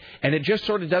bluntly. And it just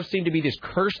sort of does seem to be this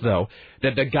curse, though,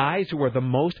 that the guys who are the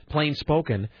most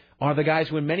plain-spoken are the guys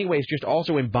who in many ways just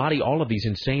also embody all of these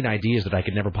insane ideas that I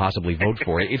could never possibly vote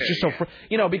for. It's just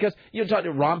so, because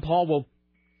Ron Paul will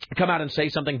come out and say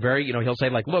something very, he'll say,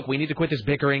 like, look, we need to quit this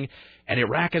bickering, and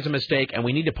Iraq is a mistake, and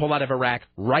we need to pull out of Iraq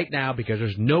right now because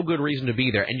there's no good reason to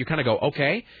be there. And you kind of go,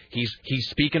 okay, he's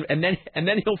speaking, and then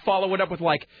he'll follow it up with,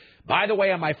 like, by the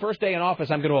way, on my first day in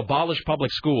office, I'm going to abolish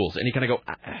public schools. And you kind of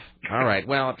go, all right,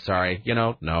 well, I'm sorry,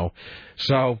 no.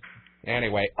 So,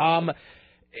 anyway, well,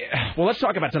 let's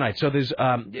talk about tonight. So there's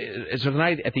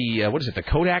tonight at the, the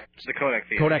Kodak? The Kodak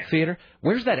Theater. Kodak Theater.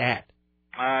 Where's that at?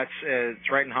 It's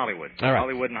right in Hollywood. All right.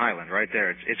 Hollywood and Highland, right there.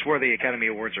 It's where the Academy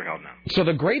Awards are held now. So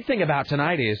the great thing about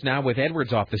tonight is now with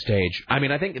Edwards off the stage, I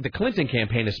mean, I think the Clinton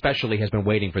campaign especially has been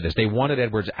waiting for this. They wanted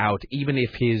Edwards out, even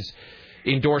if his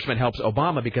endorsement helps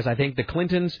Obama, because I think the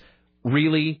Clintons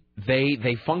really,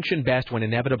 they function best when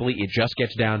inevitably it just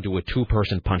gets down to a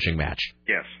two-person punching match.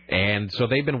 Yes. And so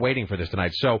they've been waiting for this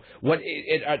tonight. So what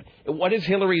is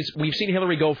Hillary's? We've seen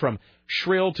Hillary go from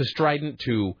shrill to strident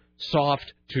to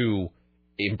soft to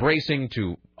embracing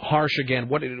to harsh again.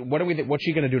 What's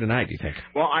she going to do tonight, do you think?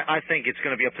 Well, I think it's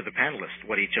going to be up to the panelists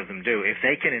what each of them do. If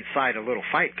they can incite a little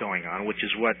fight going on, which is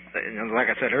what,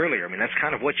 like I said earlier, I mean, that's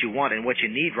kind of what you want and what you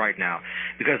need right now,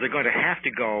 because they're going to have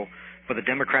to go for the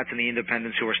Democrats and the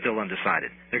independents who are still undecided.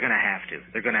 They're going to have to.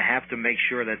 They're going to have to make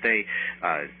sure that they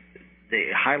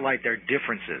highlight their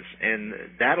differences, and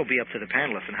that'll be up to the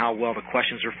panelists and how well the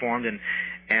questions are formed, and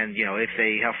if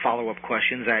they have follow-up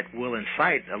questions that will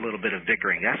incite a little bit of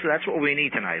bickering. That's what we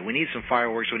need tonight. We need some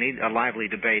fireworks. We need a lively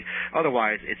debate.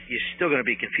 Otherwise, you're still going to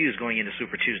be confused going into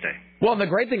Super Tuesday. Well, and the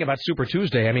great thing about Super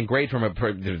Tuesday, I mean, great from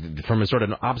a sort of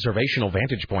an observational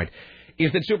vantage point,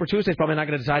 is that Super Tuesday is probably not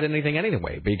going to decide anything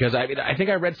anyway, because I think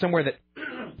I read somewhere that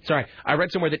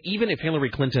even if Hillary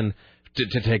Clinton,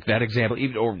 to take that example,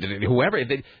 or whoever,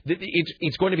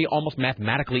 it's going to be almost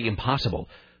mathematically impossible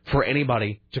for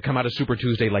anybody to come out of Super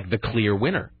Tuesday like the clear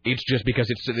winner. It's just because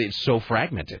it's so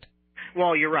fragmented.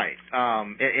 Well, you're right.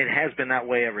 It has been that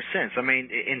way ever since. I mean,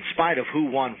 in spite of who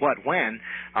won what when,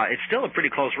 it's still a pretty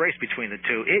close race between the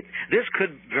two. This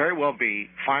could very well be,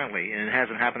 finally, and it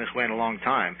hasn't happened this way in a long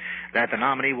time, that the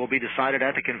nominee will be decided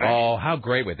at the convention. Oh, how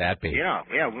great would that be? Yeah.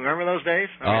 Remember those days?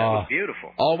 I mean, it was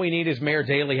beautiful. All we need is Mayor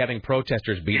Daley having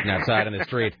protesters beaten outside on the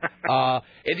street.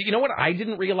 You know what I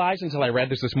didn't realize until I read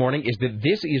this morning is that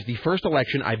this is the first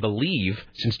election, I believe,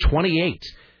 since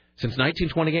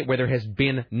 1928, where there has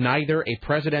been neither a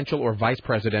presidential or vice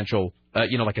presidential,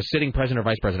 like a sitting president or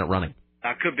vice president running.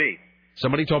 Could be.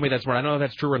 Somebody told me that's right. I don't know if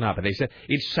that's true or not, but they said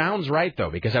it sounds right, though,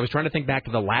 because I was trying to think back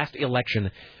to the last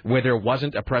election where there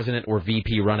wasn't a president or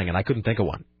VP running, and I couldn't think of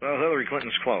one. Well, Hillary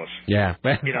Clinton's close. Yeah.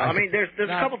 I mean, there's a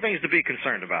couple things to be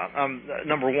concerned about.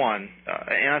 Number one,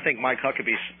 and I think Mike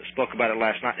Huckabee spoke about it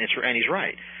last night, and he's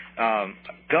right.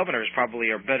 Governors probably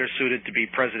are better suited to be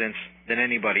presidents than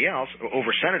anybody else,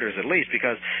 over senators at least,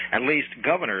 because at least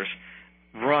governors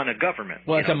run a government.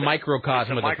 Well, it's a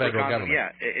microcosm of the federal government. Yeah,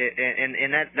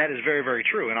 and that is very, very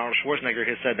true, and Arnold Schwarzenegger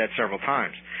has said that several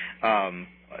times.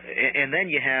 And then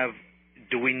you have,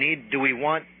 do we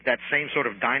want that same sort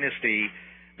of dynasty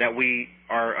that we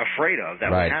are afraid of that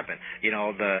would happen?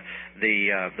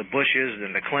 The Bushes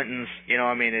and the Clintons.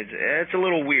 I mean, it's a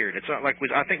little weird. It's not like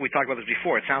I think we talked about this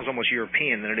before. It sounds almost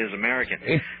European than it is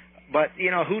American. But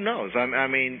who knows? I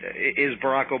mean, is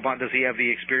Barack Obama? Does he have the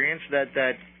experience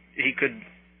that he could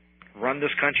run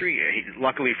this country?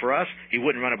 Luckily for us, he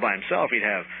wouldn't run it by himself. He'd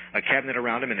have a cabinet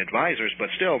around him and advisors, but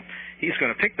still, he's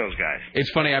going to pick those guys.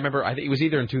 It's funny. I remember, I think it was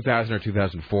either in 2000 or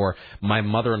 2004, my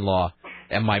mother-in-law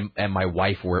and my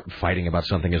wife were fighting about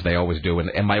something, as they always do,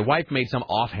 and my wife made some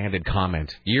offhanded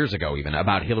comment years ago even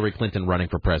about Hillary Clinton running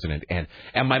for president, and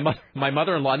my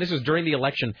mother-in-law, and this is during the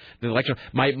election,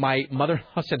 my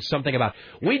mother-in-law said something about,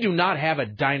 we do not have a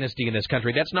dynasty in this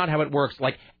country. That's not how it works.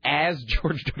 Like, as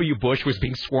George W. Bush was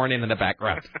being sworn in the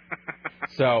background.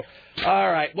 So,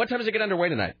 all right. What time does it get underway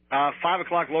tonight? 5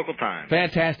 o'clock local time.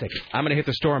 Fantastic. I'm going to hit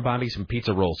the store and buy me some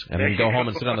pizza rolls and then go home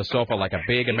and sit on the sofa like a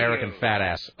big American fat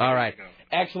ass. All right.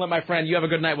 Excellent, my friend. You have a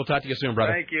good night. We'll talk to you soon,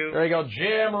 brother. Thank you. There you go.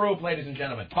 Jim Roop, ladies and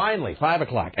gentlemen. Finally, 5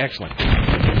 o'clock. Excellent.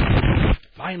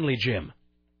 Finally, Jim.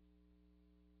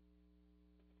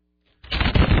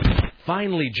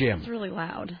 Finally, Jim. It's really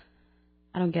loud.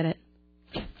 I don't get it.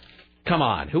 Come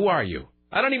on. Who are you?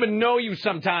 I don't even know you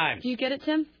sometimes. Do you get it,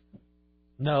 Tim?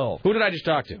 No. Who did I just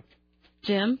talk to?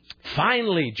 Jim?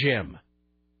 Finally, Jim.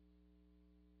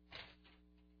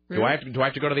 Really? Do I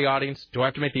have to go to the audience? Do I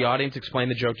have to make the audience explain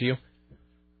the joke to you?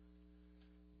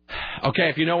 Okay,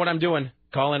 if you know what I'm doing,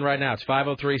 call in right now. It's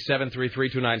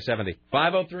 503-733-2970.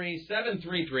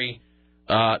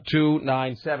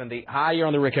 503-733-2970. Hi, you're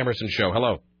on the Rick Emerson Show.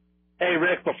 Hello. Hey,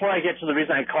 Rick, before I get to the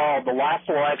reason I called, the last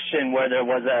election where there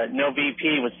was a no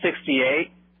VP was 68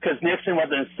 because Nixon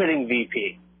wasn't a sitting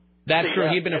VP. That's true.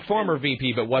 He'd been a former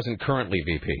VP but wasn't currently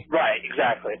VP. Right,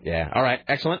 exactly. Yeah. All right.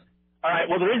 Excellent. All right.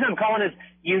 Well, the reason I'm calling is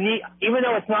you need, even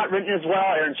though it's not written as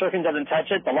well, Aaron Sorkin doesn't touch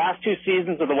it, the last 2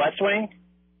 seasons of The West Wing,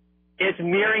 it's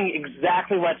mirroring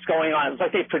exactly what's going on. It's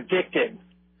like they predicted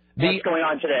what's going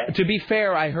on today. To be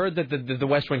fair, I heard that the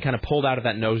West Wing kind of pulled out of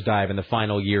that nosedive in the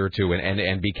final year or two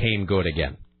and became good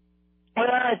again.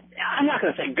 I'm not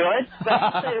going to say good, but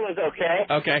I'll say it was okay.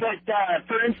 Okay. But,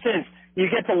 for instance, you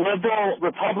get the liberal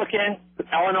Republican,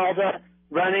 Alan Alda,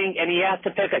 running, and he has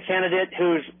to pick a candidate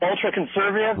who's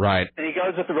ultra-conservative. Right. And he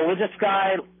goes with the religious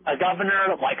guy, a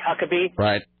governor like Huckabee.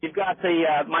 Right. You've got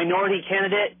the minority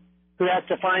candidate who has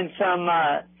to find some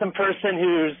person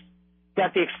who's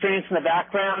got the experience in the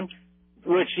background,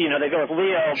 which, they go with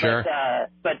Leo. Sure.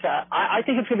 But I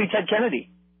think it's going to be Ted Kennedy.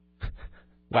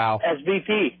 Wow. As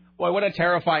VP. Boy, what a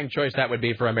terrifying choice that would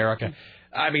be for America.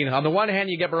 I mean, on the one hand,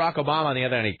 you get Barack Obama. On the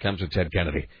other hand, he comes with Ted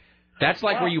Kennedy. That's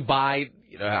like where you buy,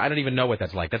 I don't even know what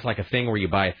that's like. That's like a thing where you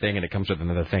buy a thing and it comes with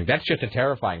another thing. That's just a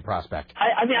terrifying prospect.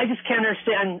 I mean, I just can't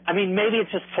understand. I mean, maybe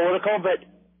it's just political, but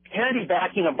Kennedy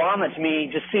backing Obama to me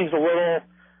just seems a little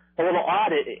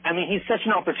odd. I mean, he's such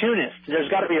an opportunist.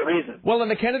 There's got to be a reason. Well, and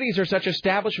the Kennedys are such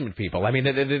establishment people. I mean,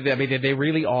 they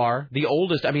really are the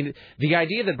oldest. I mean, the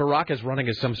idea that Barack is running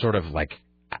as some sort of like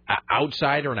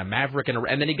outsider and a maverick,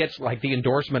 and then he gets like the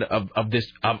endorsement of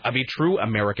a true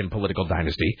American political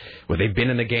dynasty where they've been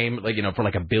in the game for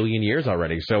like a billion years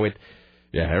already. So it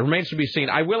remains to be seen.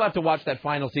 I will have to watch that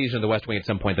final season of The West Wing at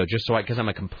some point though, just because I'm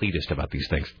a completist about these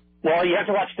things. Well, you have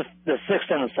to watch the 6th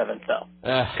and the 7th though,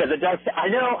 because it does. I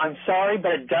know, I'm sorry,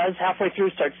 but it does halfway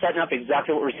through start setting up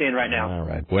exactly what we're seeing right now. All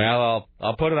right. Well,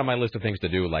 I'll put it on my list of things to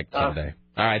do like someday.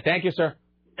 All right. Thank you, sir.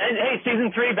 And hey,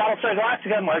 season 3, Battlestar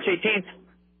Galactica, March 18th.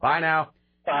 Bye now.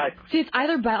 Bye. See, it's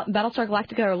either Battlestar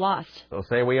Galactica or Lost. So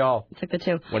say we all. It's like the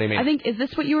two. What do you mean? I think, is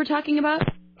this what you were talking about?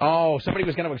 Oh, somebody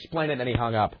was going to explain it and then he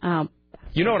hung up.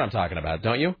 You know what I'm talking about,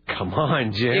 don't you? Come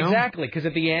on, Jim. Exactly, because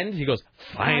at the end he goes,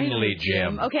 finally,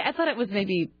 Jim. Okay, I thought it was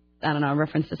maybe, I don't know, a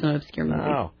reference to some obscure movie.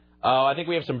 Oh, I think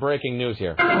we have some breaking news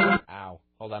here. Ow.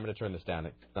 Hold on, I'm going to turn this down.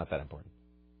 It's not that important.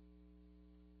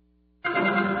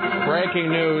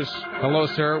 Breaking news. Hello,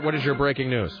 sir. What is your breaking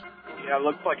news? Yeah, it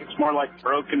looks like it's more like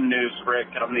broken news,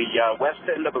 Rick. On the west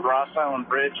end of the Ross Island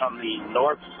Bridge on the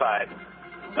north side,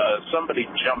 somebody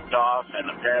jumped off and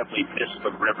apparently missed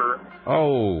the river.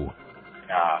 Oh.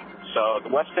 So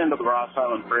the west end of the Ross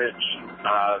Island Bridge,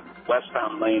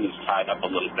 westbound lane is tied up a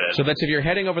little bit. So that's if you're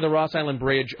heading over the Ross Island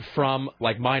Bridge from,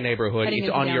 like, my neighborhood, heading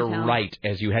it's on downtown. your right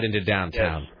as you head into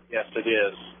downtown. Yes, it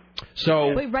is.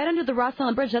 So wait, right under the Ross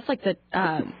Island Bridge, that's like the...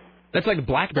 that's like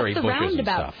blackberry bushes and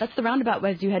stuff. That's the roundabout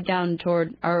as you head down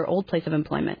toward our old place of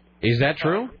employment. Is that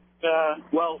true?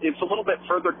 Well, it's a little bit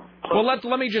further. Well,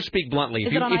 let me just speak bluntly.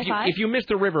 Is it on I-5? If you miss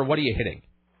the river, what are you hitting?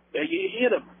 You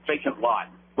hit a vacant lot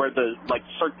where the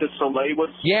Cirque du Soleil was.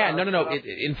 Yeah, no.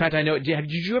 In fact, I know. Did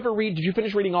you ever read? Did you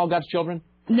finish reading All God's Children?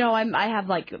 No, I have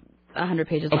like 100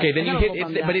 pages. Okay, left. then you hit.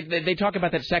 They talk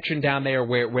about that section down there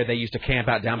where they used to camp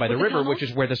out down by the river, which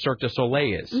is where the Cirque du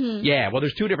Soleil is. Mm-hmm. Yeah, well,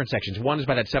 there's two different sections. One is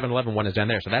by that 7-Eleven, one is down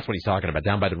there. So that's what he's talking about,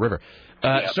 down by the river.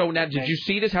 So now, did you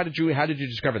see this? How did you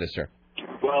discover this, sir?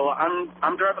 Well,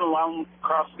 I'm driving along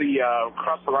across the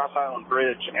Ross Island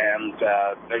Bridge, and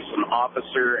there's an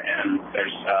officer, and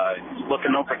he's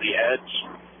looking over the edge,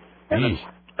 and then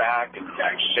back and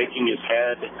shaking his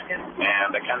head,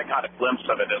 and I kind of caught a glimpse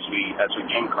of it as we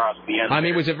came across the end. I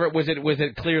mean, was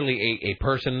it clearly a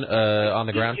person on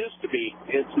the ground? It used to be.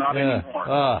 It's not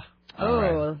anymore.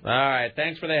 All right.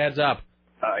 Thanks for the heads up.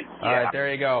 All right,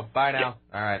 there you go. Bye now.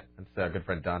 Yeah. All right, that's good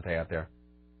friend Dante out there.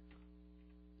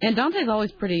 And Dante's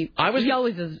always pretty... He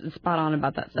always is spot on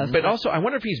about that stuff. But also, I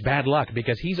wonder if he's bad luck,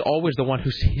 because he's always the one who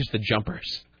sees the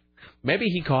jumpers. Maybe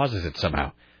he causes it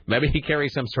somehow. Maybe he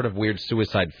carries some sort of weird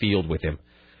suicide field with him.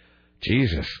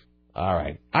 Jesus. All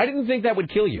right. I didn't think that would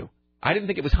kill you. I didn't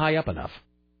think it was high up enough.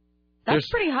 That's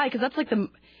pretty high, because that's like the...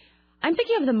 I'm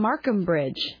thinking of the Markham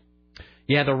Bridge.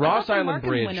 Yeah, the Ross Island Markham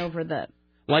Bridge. Went over the...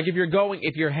 Like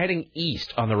if you're heading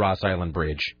east on the Ross Island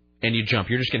Bridge and you jump,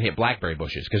 you're just going to hit blackberry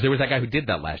bushes. Because there was that guy who did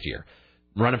that last year.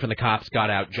 Running from the cops, got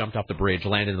out, jumped off the bridge,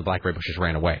 landed in the blackberry bushes,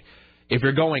 ran away. If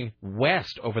you're going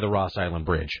west over the Ross Island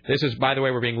Bridge, this is, by the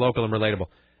way, we're being local and relatable,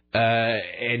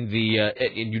 and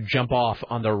you jump off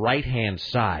on the right-hand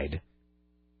side.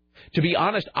 To be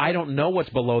honest, I don't know what's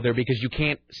below there because you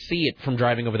can't see it from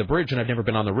driving over the bridge, and I've never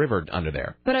been on the river under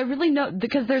there. But I really know,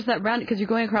 because there's that round, because you're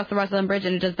going across the Ross Island Bridge,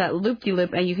 and it does that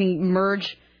loop-de-loop, and you can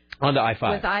merge... Onto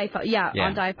I-5. With I-5, yeah,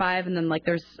 onto I-5, and then, like,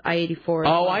 there's I-84.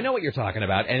 Oh, I know what you're talking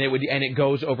about, and it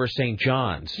goes over St.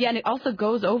 John's. Yeah, and it also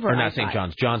goes over Or not I-5. St.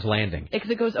 John's, John's Landing.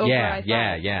 Because it goes over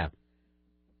I-5. Yeah.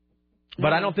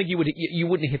 But I don't think you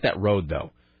wouldn't hit that road,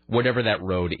 though, whatever that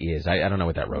road is. I don't know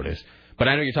what that road is. But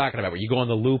I know what you're talking about, where you go on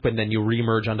the loop and then you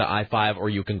remerge onto I-5, or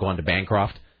you can go onto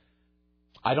Bancroft.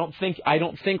 I don't think...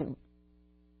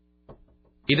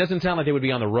 It doesn't sound like they would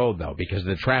be on the road, though, because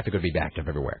the traffic would be backed up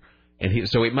everywhere. And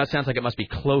so sounds like it must be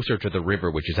closer to the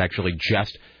river, which is actually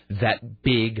just that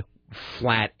big,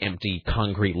 flat, empty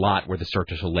concrete lot where the Cirque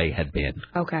du Soleil had been.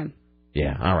 Okay.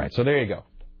 Yeah, all right. So there you go.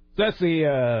 That's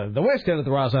the west end of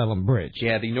the Ross Island Bridge.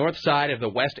 Yeah, the north side of the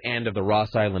west end of the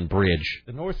Ross Island Bridge.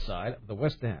 The north side of the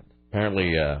west end.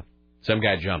 Apparently, some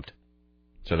guy jumped.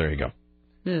 So there you go.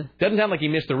 Yeah. Doesn't sound like he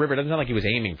missed the river. Doesn't sound like he was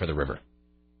aiming for the river.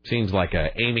 Seems like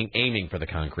aiming for the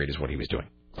concrete is what he was doing.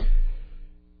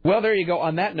 Well, there you go.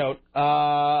 On that note,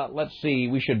 let's see.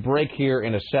 We should break here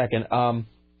in a second.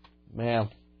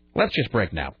 Let's just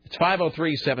break now. It's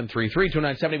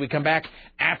 503-733-2970. We come back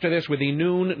after this with the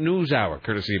noon news hour,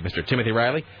 courtesy of Mr. Timothy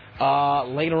Riley.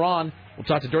 Later on, we'll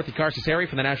talk to Dorothy Carcassari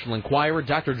from the National Enquirer,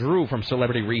 Dr. Drew from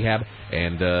Celebrity Rehab,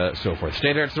 and so forth.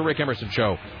 Stay there. It's the Rick Emerson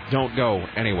Show. Don't go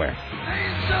anywhere.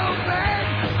 Ain't so bad,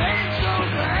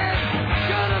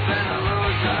 should have been a loser.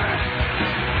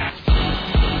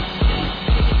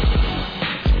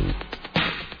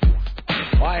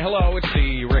 Why, hello, it's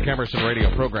the Rick Emerson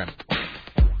radio program.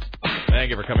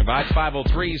 Thank you for coming by. It's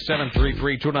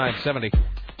 503-733-2970.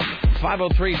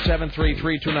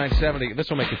 503-733-2970. This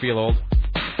will make you feel old.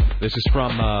 This is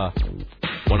from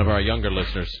one of our younger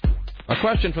listeners. A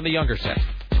question from the younger set.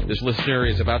 This listener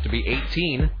is about to be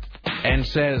 18 and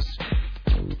says...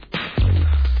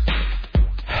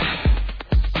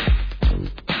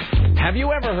 Have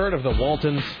you ever heard of the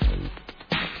Waltons?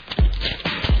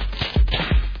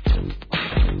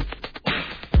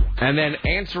 And then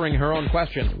answering her own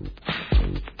question.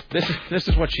 This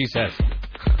is what she says.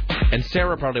 And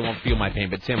Sarah probably won't feel my pain,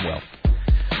 but Tim will.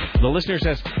 The listener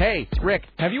says, hey, Rick,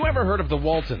 have you ever heard of the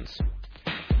Waltons?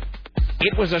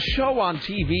 It was a show on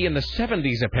TV in the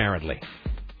 70s, apparently.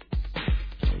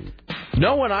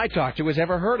 No one I talked to has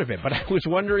ever heard of it, but I was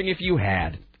wondering if you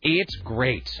had. It's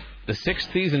great. The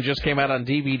 6th season just came out on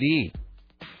DVD.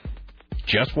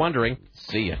 Just wondering.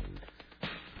 See ya.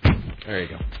 There you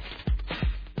go.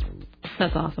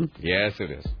 That's awesome. Yes,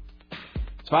 it is.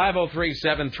 It's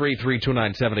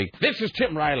 503-733-2970. This is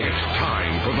Tim Riley. It's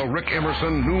time for the Rick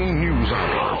Emerson Noon News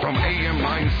Hour from AM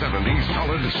 970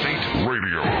 Solid State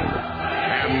Radio.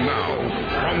 And now,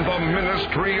 from the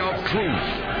Ministry of Truth,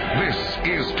 this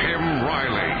is Tim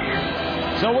Riley.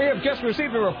 So we have just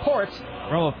received a report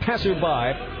from a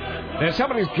passerby that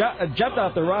somebody's jumped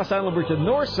off the Ross Island Bridge, the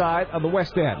north side of the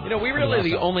west end. You know, we really are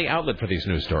the only outlet for these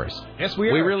news stories. Yes, we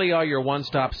are. We really are your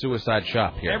one-stop suicide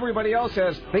shop here. Everybody else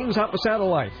has things off the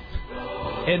satellite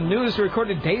and news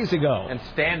recorded days ago. And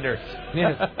standards.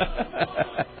 Yeah.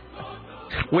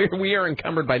 We are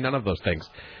encumbered by none of those things.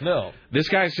 No. This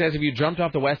guy says if you jumped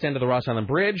off the west end of the Ross Island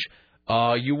Bridge,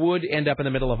 you would end up in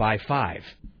the middle of I-5.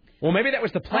 Well, maybe that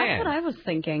was the plan. That's what I was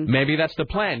thinking. Maybe that's the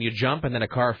plan. You jump and then a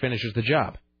car finishes the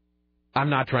job. I'm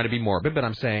not trying to be morbid, but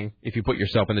I'm saying if you put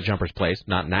yourself in the jumper's place,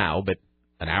 not now, but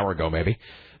an hour ago maybe,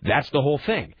 that's the whole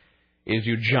thing, is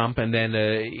you jump and then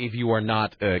if you are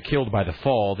not killed by the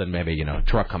fall, then maybe, a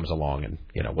truck comes along and,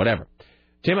 whatever.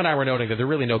 Tim and I were noting that there are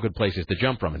really no good places to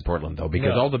jump from in Portland, though,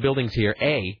 because all the buildings here,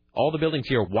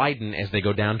 widen as they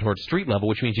go down towards street level,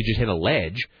 which means you just hit a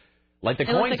ledge. Like the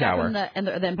Coin Tower. From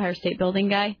the Empire State Building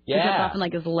guy. Yeah. He jumped off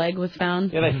and his leg was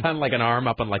found. Yeah, they found an arm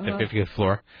up on the 50th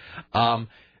floor.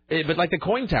 But like the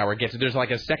Coin Tower there's like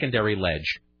a secondary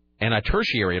ledge and a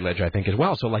tertiary ledge, I think, as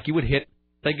well. So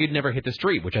you'd never hit the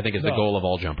street, which I think is the goal of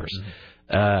all jumpers.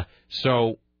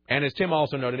 And as Tim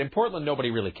also noted, in Portland,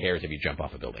 nobody really cares if you jump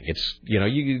off a building. It's,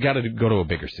 you got to go to a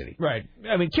bigger city. Right.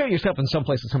 I mean, kill yourself in some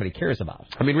place that somebody cares about.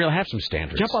 I mean, really have some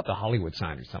standards. Jump off the Hollywood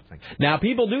sign or something. Now,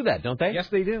 people do that, don't they? Yes,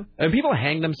 they do. And people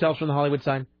hang themselves from the Hollywood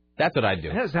sign. That's what I'd do.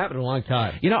 It hasn't happened in a long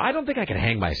time. I don't think I could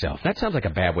hang myself. That sounds like a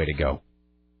bad way to go.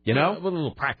 With a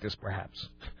little practice, perhaps.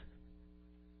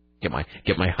 Get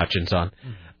my Hutchins on.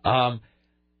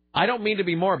 I don't mean to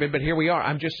be morbid, but here we are.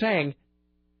 I'm just saying,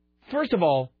 first of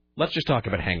all, let's just talk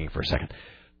about hanging for a second.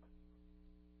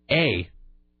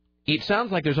 It sounds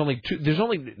like there's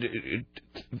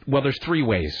three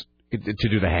ways to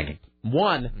do the hanging.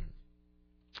 One,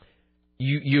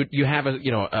 you have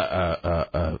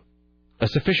a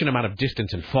sufficient amount of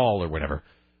distance and fall or whatever,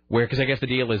 because I guess the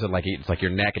deal is that it's like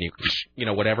your neck and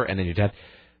you whatever, and then you're dead.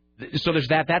 So there's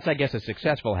that. That's, I guess, a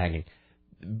successful hanging.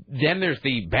 Then there's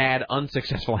the bad,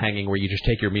 unsuccessful hanging where you just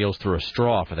take your meals through a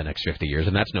straw for the next 50 years,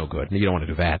 and that's no good. You don't want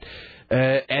to do that.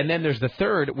 And then there's the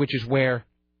third, which is where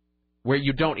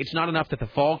you don't. It's not enough that the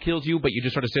fall kills you, but you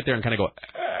just sort of sit there and kind of go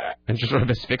and just sort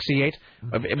of asphyxiate.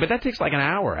 But that takes like an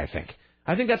hour, I think.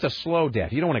 I think that's a slow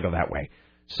death. You don't want to go that way.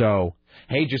 So,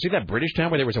 hey, did you see that British town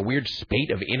where there was a weird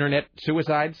spate of internet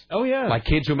suicides? Oh, yeah. Like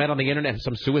kids who met on the internet and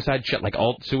some suicide shit, like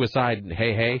alt-suicide,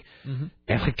 hey. Mm-hmm.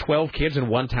 And like 12 kids in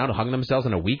one town hung themselves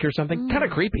in a week or something. Kind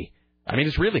of creepy. I mean,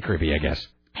 it's really creepy, I guess.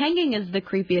 Hanging is the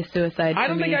creepiest suicide. I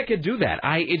don't think I could do that.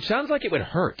 It sounds like it would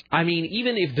hurt. I mean,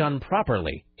 even if done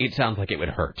properly, it sounds like it would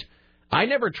hurt. I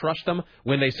never trust them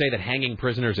when they say that hanging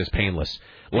prisoners is painless.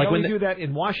 They only do that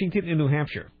in Washington and New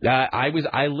Hampshire. I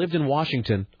lived in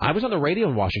Washington. I was on the radio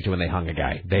in Washington when they hung a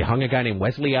guy. They hung a guy named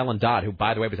Wesley Allen Dodd, who,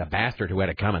 by the way, was a bastard who had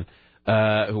it coming.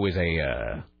 Who was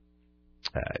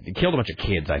he killed a bunch of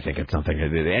kids, I think, or something.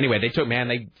 Anyway, they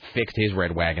fixed his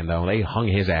red wagon, though. They hung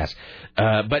his ass.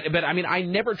 But I mean, I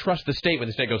never trust the state when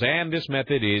the state goes, and this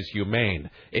method is humane.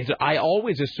 I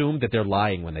always assume that they're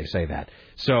lying when they say that.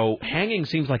 So hanging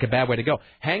seems like a bad way to go.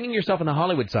 Hanging yourself on the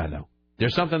Hollywood sign, though.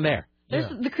 There's something there. There's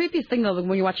the creepiest thing, though,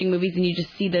 when you're watching movies and you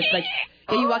just see this,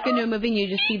 you walk into a movie and you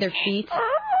just see their feet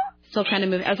still kind of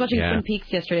moving. I was watching Twin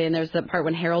Peaks yesterday, and there's the part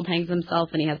when Harold hangs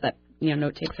himself and he has that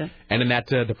note takes it. And in that,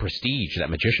 The Prestige, that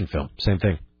magician film, same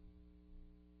thing.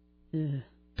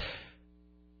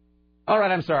 All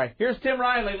right, I'm sorry. Here's Tim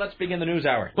Riley. Let's begin the news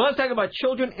hour. Well, let's talk about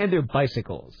children and their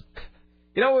bicycles.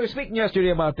 We were speaking yesterday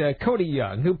about Cody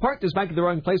Young, who parked his bike at the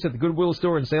wrong place at the Goodwill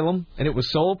store in Salem, and it was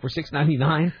sold for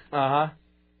 $6.99. Uh-huh.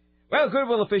 Well,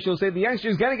 Goodwill officials say the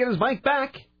youngster's got to get his bike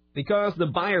back because the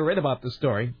buyer read about the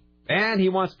story, and he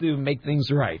wants to make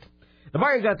things right. The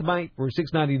buyer got the bike for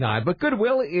 $6.99, but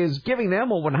Goodwill is giving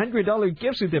them a $100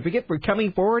 gift certificate for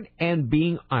coming forward and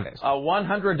being honest.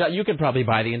 $100. You could probably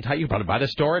buy you could probably buy the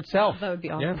store itself. That would be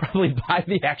awesome. Yeah, probably buy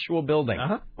the actual building.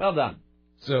 Uh-huh. Well done.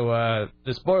 So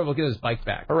this boy will get his bike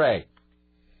back. Hooray.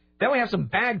 Then we have some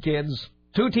bad kids.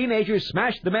 2 teenagers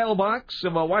smashed the mailbox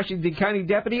of a Washington County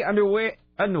deputy unaware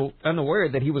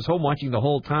that he was home watching the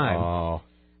whole time. Oh.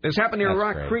 This happened near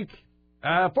Rock Creek.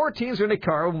 4 teens were in a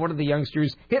car when one of the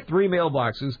youngsters hit 3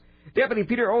 mailboxes. Deputy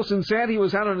Peter Olson said he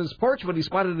was out on his porch when he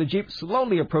spotted the Jeep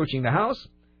slowly approaching the house.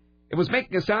 It was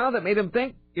making a sound that made him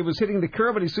think it was hitting the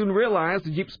curb, but he soon realized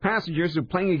the Jeep's passengers were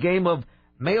playing a game of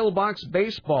mailbox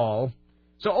baseball.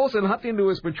 So Olson hopped into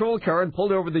his patrol car and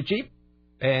pulled over the Jeep,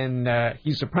 and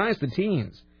he surprised the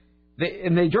teens.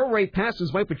 They drove right past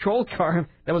his white patrol car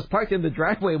that was parked in the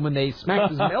driveway when they smacked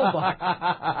his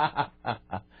mailbox.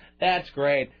 That's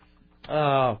great.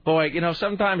 Oh, boy,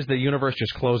 sometimes the universe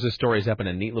just closes stories up in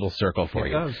a neat little circle for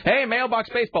you. Does. Hey, mailbox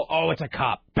baseball. Oh, it's a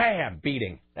cop. Bam,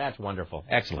 beating. That's wonderful.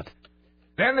 Excellent.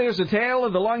 Then there's the tale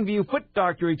of the Longview foot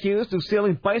doctor accused of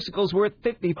stealing bicycles worth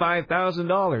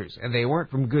 $55,000, and they weren't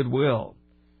from Goodwill.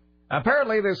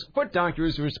 Apparently, this foot doctor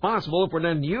is responsible for an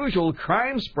unusual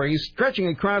crime spree stretching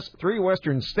across 3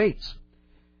 western states.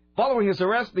 Following his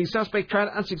arrest, the suspect tried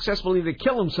unsuccessfully to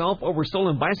kill himself over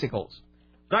stolen bicycles.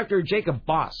 Dr. Jacob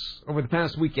Boss, over the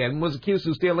past weekend, was accused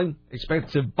of stealing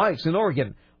expensive bikes in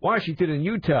Oregon, Washington, and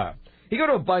Utah. He'd go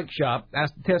to a bike shop,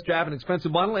 ask to test drive an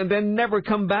expensive model, and then never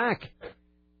come back.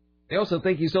 They also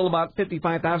think he stole about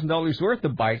 $55,000 worth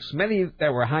of bikes, many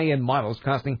that were high-end models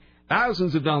costing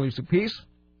thousands of dollars apiece.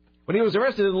 When he was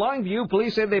arrested in Longview,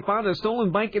 police said they found a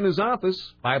stolen bike in his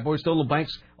office. 5 more stolen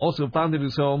bikes also found in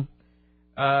his home.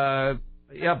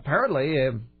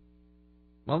 Apparently...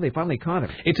 Well, they finally caught him.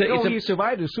 He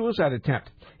survived a suicide attempt.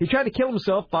 He tried to kill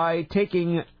himself by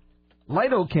taking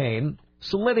lidocaine,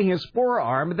 slitting his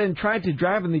forearm, and then tried to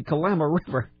drive in the Kalama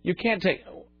River. You can't take...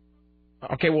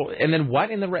 Okay, well, and then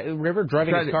what in the river?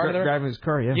 Driving his car there? Driving his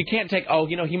car, yeah. You can't take... Oh,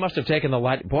 he must have taken the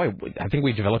light... Boy, I think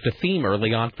we developed a theme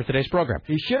early on for today's program.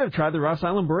 He should have tried the Ross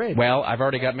Island Bridge. Well, I've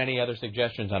already got many other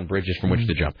suggestions on bridges from which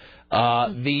to jump.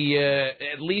 At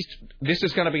least this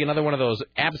is going to be another one of those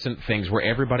absent things where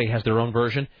everybody has their own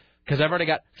version, because I've already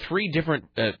got 3 different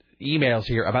emails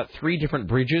here about 3 different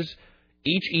bridges,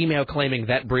 each email claiming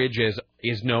that bridge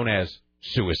is known as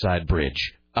Suicide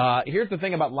Bridge. Here's the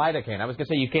thing about lidocaine. I was going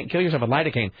to say you can't kill yourself with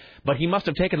lidocaine, but he must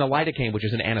have taken the lidocaine, which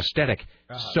is an anesthetic,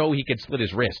 so he could slit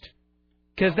his wrist.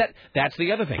 Because that's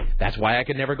the other thing. That's why I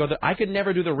could never I could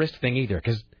never do the wrist thing either,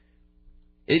 because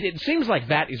it seems like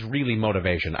that is really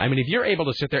motivation. I mean, if you're able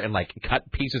to sit there and, like,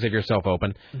 cut pieces of yourself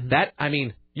open,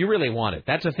 you really want it.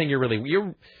 That's a thing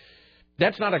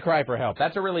that's not a cry for help.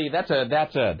 That's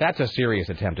a serious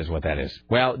attempt is what that is.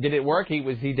 Well, did it work?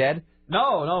 Was he dead?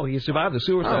 No, he survived the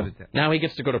suicide attempt. Now he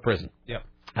gets to go to prison. Yep.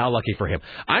 How lucky for him.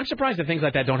 I'm surprised that things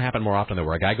like that don't happen more often than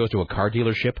where a guy goes to a car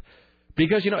dealership.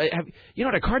 Because, at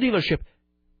a car dealership,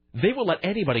 they will let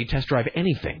anybody test drive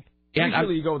anything.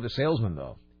 Usually you go with the salesman,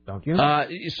 though, don't you?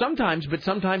 Sometimes, but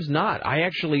sometimes not. I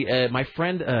actually, my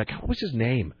friend, what was his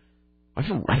name? I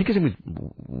think his name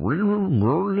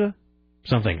was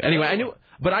something. Anyway, I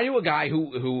knew a guy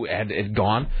who had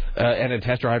gone and had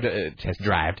test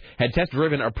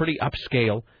driven a pretty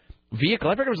upscale vehicle.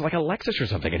 I forget it was like a Lexus or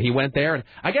something, and he went there, and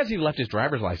I guess he left his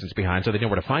driver's license behind, so they know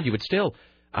where to find you. But still,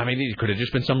 I mean, he could have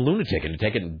just been some lunatic and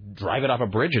take it and drive it off a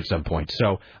bridge at some point.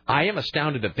 So I am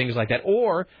astounded at things like that,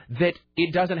 or that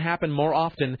it doesn't happen more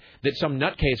often that some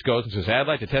nutcase goes and says, "I'd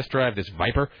like to test drive this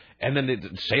Viper," and then the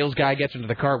sales guy gets into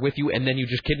the car with you, and then you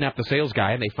just kidnap the sales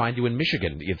guy, and they find you in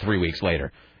Michigan 3 weeks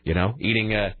later.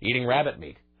 Eating rabbit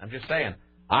meat. I'm just saying.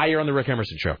 You're on the Rick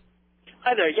Emerson Show.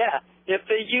 Hi there, yeah. If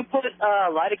you put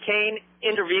lidocaine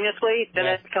intravenously, then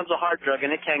it becomes a hard drug,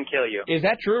 and it can kill you. Is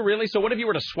that true, really? So what if you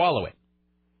were to swallow it?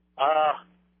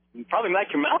 Probably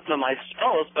make your mouth numb, I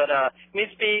suppose, but it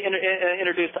needs to be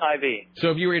introduced to IV.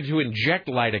 So if you were to inject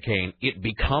lidocaine, it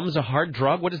becomes a hard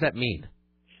drug? What does that mean?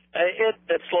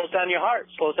 It slows down your heart,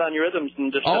 slows down your rhythms,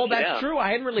 and just shuts you down. That's true.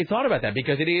 I hadn't really thought about that,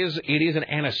 because it is an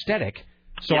anesthetic.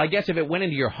 So I guess if it went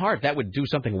into your heart, that would do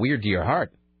something weird to your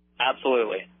heart.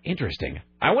 Absolutely. Interesting.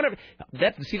 I wonder.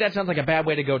 That sounds like a bad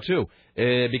way to go too,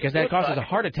 because that causes a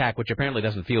heart attack, which apparently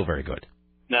doesn't feel very good.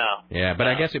 No. Yeah, but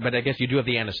I guess you do have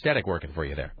the anesthetic working for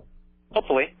you there.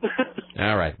 Hopefully.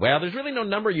 All right. Well, there's really no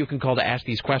number you can call to ask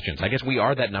these questions. I guess we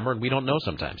are that number, and we don't know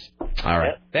sometimes. All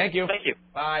right. Yeah. Thank you. Thank you.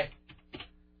 Bye.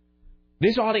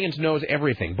 This audience knows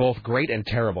everything, both great and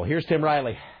terrible. Here's Tim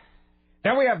Riley.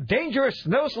 Now we have dangerous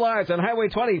snowslides on Highway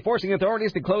 20, forcing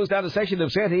authorities to close down a section of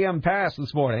Santiam Pass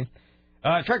this morning.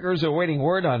 Trekkers are awaiting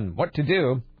word on what to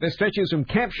do. This stretches from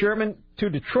Camp Sherman to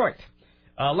Detroit.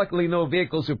 Luckily, no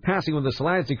vehicles were passing when the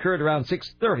slides occurred around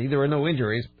 6:30. There were no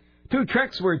injuries. 2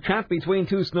 treks were trapped between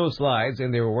 2 snowslides,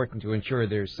 and they were working to ensure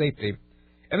their safety.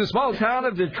 In the small town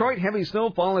of Detroit, heavy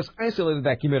snowfall has isolated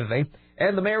that community,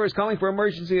 and the mayor is calling for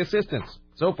emergency assistance.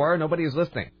 So far, nobody is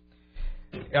listening.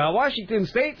 Washington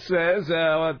State says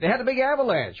they had a big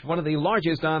avalanche, one of the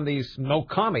largest on the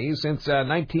Snoqualmie since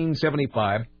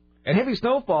 1975. And heavy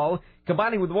snowfall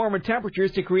combining with warmer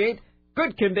temperatures to create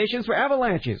good conditions for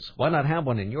avalanches. Why not have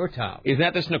one in your town? Is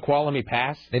that the Snoqualmie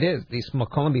Pass? It is, the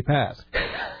Snoqualmie Pass.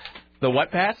 The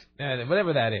what pass?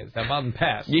 Whatever that is, the mountain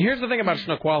pass. Here's the thing about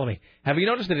Snoqualmie. Have you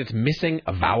noticed that it's missing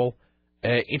a vowel?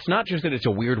 It's not just that it's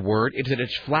a weird word, it's that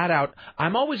it's flat out.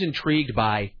 I'm always intrigued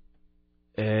by...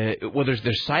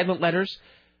 there's silent letters,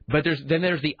 but there's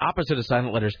the opposite of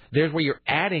silent letters. There's where you're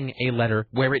adding a letter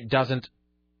where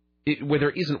where there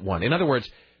isn't one. In other words,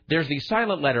 there's the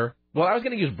silent letter. Well, I was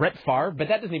going to use Brett Favre, but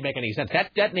that doesn't even make any sense.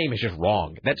 That name is just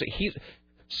wrong.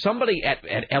 Somebody at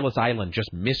Ellis Island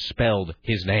just misspelled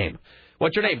his name.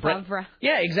 What's your name? Brett?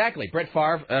 Yeah, exactly. Brett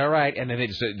Favre. All right, and then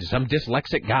some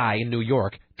dyslexic guy in New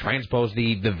York transposed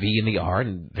the V and the R,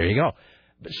 and there you go.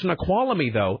 Snoqualmie,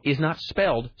 though, is not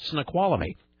spelled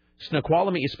Snoqualmie.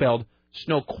 Snoqualmie is spelled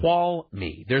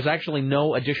Snoqualmie. There's actually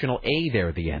no additional A there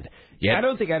at the end. Yet, I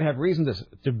don't think I'd have reason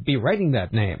to be writing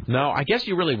that name. No, I guess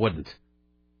you really wouldn't.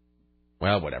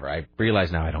 Well, whatever. I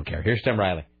realize now I don't care. Here's Tim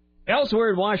Riley. Elsewhere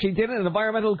in Washington, an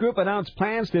environmental group announced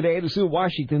plans today to sue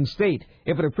Washington State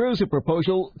if it approves a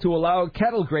proposal to allow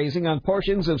cattle grazing on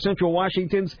portions of central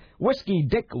Washington's Whiskey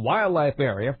Dick Wildlife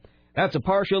Area. That's a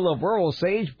partial of rural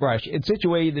sagebrush. It's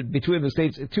situated between the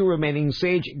state's 2 remaining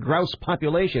sage grouse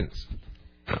populations.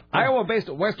 Iowa-based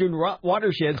Western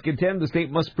Watersheds contend the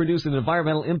state must produce an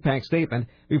environmental impact statement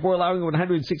before allowing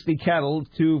 160 cattle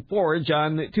to forage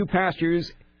on 2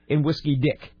 pastures in Whiskey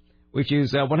Dick, which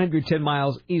is 110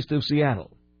 miles east of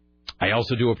Seattle. I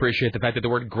also do appreciate the fact that the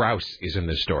word grouse is in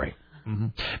this story. Mm-hmm.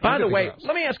 By the way,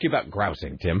 let me ask you about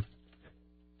grousing, Tim.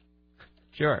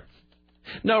 Sure.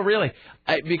 No, really.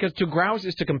 Because to grouse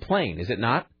is to complain, is it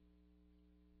not?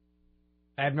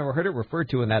 I've never heard it referred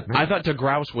to in that manner. I thought to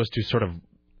grouse was to sort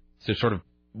of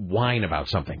whine about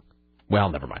something. Well,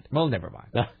 never mind.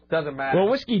 Doesn't matter. Well,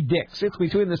 Whiskey Dick sits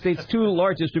between the state's two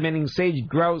largest remaining sage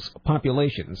grouse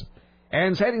populations,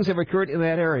 and sightings have occurred in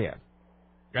that area.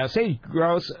 Sage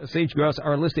grouse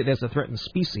are listed as a threatened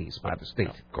species by the state.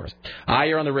 Of course. Hi,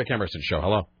 you're on the Rick Emerson Show.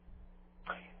 Hello.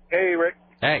 Hey, Rick.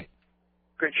 Hey.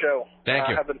 Great show. Thank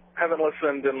you. Haven't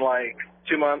listened in like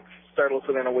 2 months. Started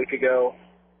listening a week ago.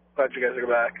 Glad you guys are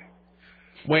back.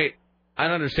 Wait, I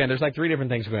don't understand. There's like 3 different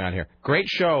things going on here. Great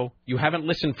show. You haven't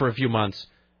listened for a few months.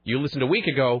 You listened a week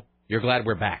ago. You're glad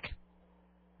we're back.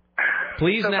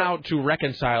 Please now to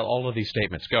reconcile all of these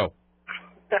statements. Go.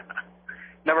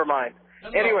 Never mind.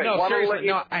 Anyway, no, seriously,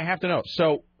 no, I have to know.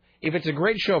 So, if it's a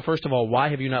great show, first of all, why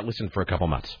have you not listened for a couple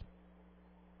months?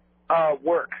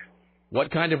 Work. What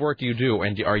kind of work do you do,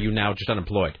 and are you now just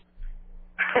unemployed?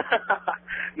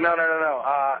 No.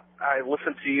 I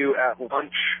listen to you at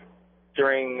lunch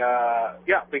during,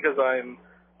 because I'm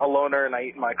a loner and I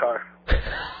eat in my car.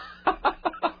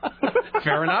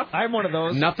 Fair enough. I'm one of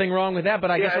those. Nothing wrong with that, but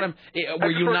I guess what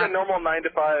were you not a normal 9 to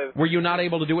 5? Were you not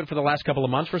able to do it for the last couple of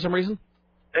months for some reason?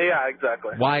 Yeah,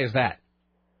 exactly. Why is that?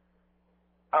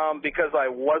 Because I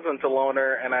wasn't a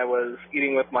loner and I was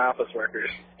eating with my office workers.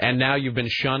 And now you've been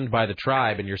shunned by the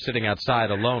tribe and you're sitting outside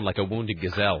alone like a wounded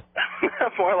gazelle.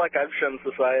 More like I've shunned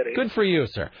society. Good for you,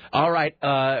 sir. All right.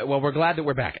 Well, we're glad that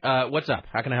we're back. What's up?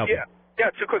 How can I help you? Yeah,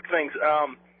 2 quick things.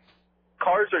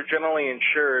 Cars are generally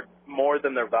insured more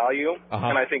than their value,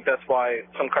 and I think that's why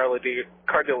some car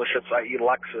dealerships, i.e.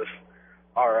 Lexus,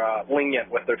 are lenient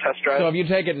with their test drives. So if you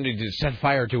take it and you just set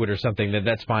fire to it or something, then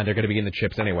that's fine. They're going to be in the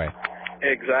chips anyway.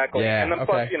 Exactly. Yeah, and then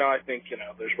plus, I think,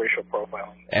 there's racial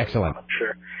profiling. Excellent.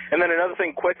 Sure. And then another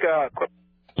thing, quick.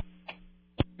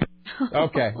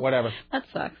 Okay, whatever. That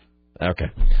sucks.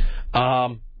 Okay.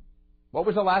 What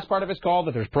was the last part of his call?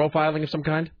 That there's profiling of some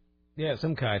kind? Yeah,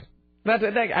 some kind.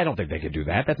 I don't think they could do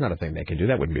that. That's not a thing they can do.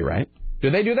 That wouldn't be right. Do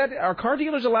they do that? Are car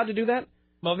dealers allowed to do that?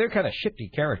 Well, they're kind of shifty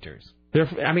characters.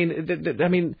 I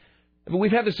mean,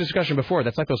 we've had this discussion before.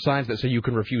 That's like those signs that say you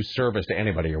can refuse service to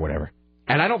anybody or whatever.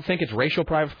 And I don't think it's racial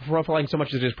profiling so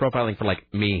much as it is profiling for, like,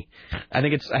 me. I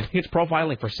think it's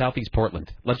profiling for Southeast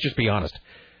Portland. Let's just be honest.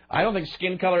 I don't think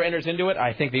skin color enters into it.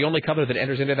 I think the only color that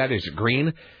enters into that is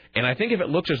green. And I think if it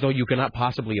looks as though you cannot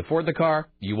possibly afford the car,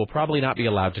 you will probably not be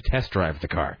allowed to test drive the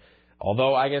car.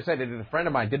 Although, like I said, a friend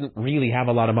of mine didn't really have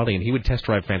a lot of money, and he would test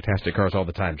drive fantastic cars all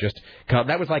the time.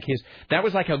 That was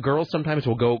like how girls sometimes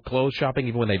will go clothes shopping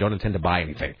even when they don't intend to buy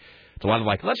anything. It's a lot of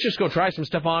like, let's just go try some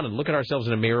stuff on and look at ourselves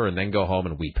in a mirror and then go home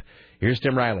and weep. Here's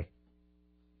Tim Riley.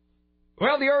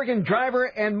 Well, the Oregon Driver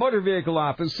and Motor Vehicle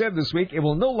Office said this week it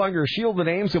will no longer shield the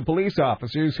names of police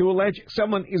officers who allege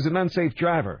someone is an unsafe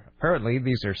driver. Apparently,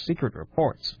 these are secret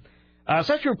reports.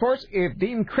 Such reports, if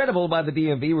deemed credible by the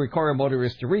DMV, require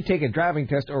motorists to retake a driving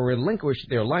test or relinquish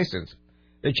their license.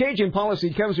 The change in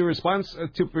policy comes in response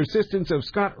to persistence of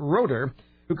Scott Roeder,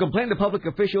 who complained to public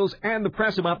officials and the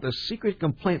press about the secret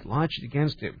complaint lodged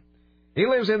against him. He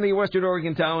lives in the western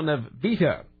Oregon town of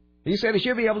Vita. He said he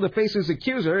should be able to face his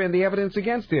accuser and the evidence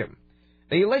against him.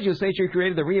 The legislature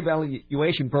created the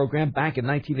reevaluation program back in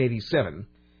 1987.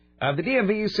 The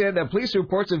DMV said that police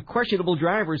reports of questionable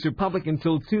drivers were public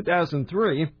until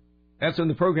 2003. That's when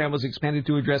the program was expanded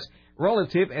to address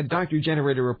relative and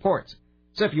doctor-generated reports.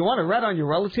 So if you want to rat on your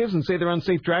relatives and say they're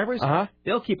unsafe drivers,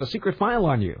 they'll keep a secret file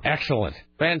on you. Excellent.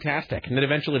 Fantastic. And then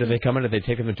eventually do they come in and they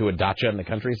take them to a dacha in the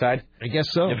countryside? I guess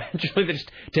so. Eventually they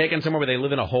just take them somewhere where they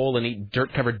live in a hole and eat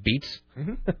dirt-covered beets?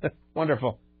 Mm-hmm.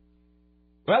 Wonderful.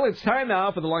 Well, it's time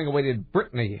now for the long-awaited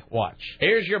Britney Watch.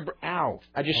 Here's your... Ow.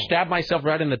 I just stabbed myself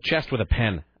right in the chest with a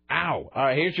pen. Ow. All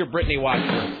right, here's your Britney Watch.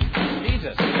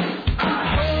 Jesus.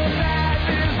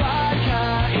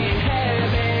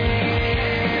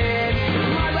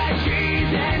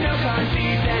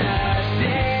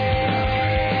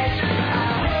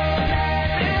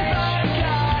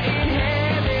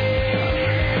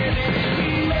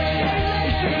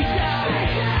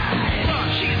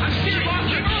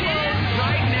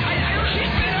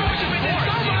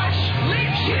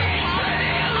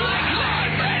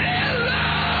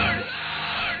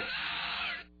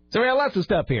 So we have lots of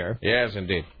stuff here. Yes,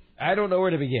 indeed. I don't know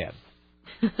where to begin.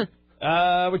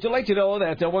 Would you like to know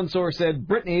that one source said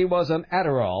Britney was on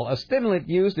Adderall, a stimulant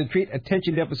used to treat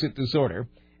attention deficit disorder,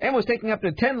 and was taking up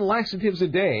to 10 laxatives a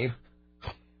day.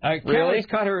 Really? Cameras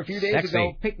caught her a few days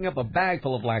ago picking up a bag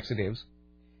full of laxatives.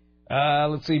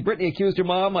 Let's see. Brittany accused her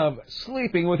mom of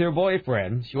sleeping with her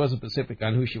boyfriend. She wasn't specific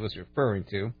on who she was referring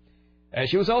to.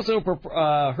 She was also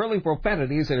hurling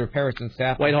profanities at her parents and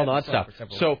staff. Wait, hold on, let's stop.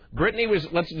 So Brittany was,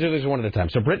 let's do this one at a time.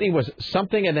 So Brittany was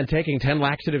something and then taking 10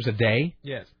 laxatives a day?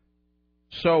 Yes.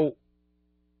 So,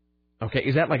 okay,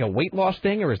 is that like a weight loss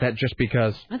thing, or is that just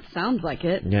because... That sounds like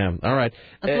it. Yeah, all right.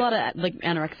 That's a lot of, like,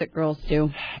 anorexic girls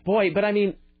do. Boy, but I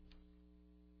mean,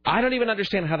 I don't even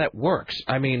understand how that works.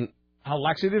 I mean... How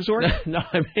laxatives work? No,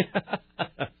 I mean...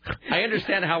 I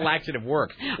understand how laxative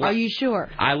works. Are you sure?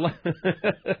 Are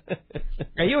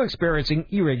you experiencing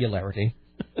irregularity?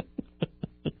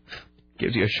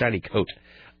 Gives you a shiny coat.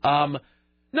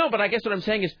 No, but I guess what I'm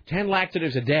saying is 10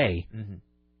 laxatives a day. Mm-hmm.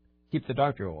 Keep the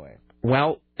doctor away.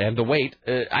 Well, and the weight.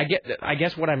 I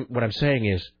guess what I'm saying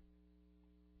is,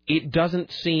 it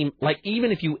doesn't seem like,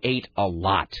 even if you ate a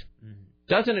lot,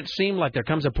 doesn't it seem like there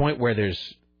comes a point where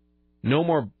there's no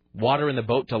more water in the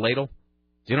boat to ladle?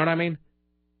 Do you know what I mean?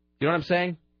 You know what I'm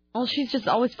saying? Well, she's just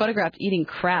always photographed eating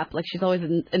crap, like she's always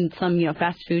in some,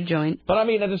 fast food joint. But I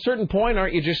mean, at a certain point,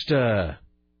 aren't you just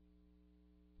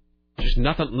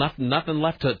nothing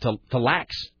left to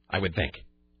lax? I would think.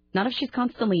 Not if she's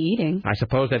constantly eating. I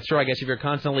suppose that's true. I guess if you're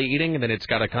constantly eating, then it's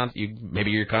got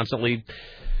maybe you're constantly.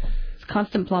 It's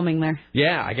constant plumbing there.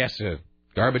 Yeah, I guess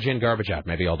garbage in, garbage out,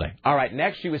 maybe all day. All right,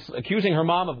 next she was accusing her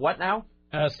mom of what now?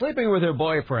 Sleeping with her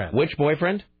boyfriend. Which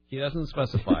boyfriend? She doesn't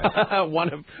specify.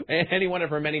 Any one of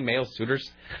her many male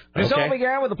suitors. This all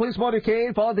began with the police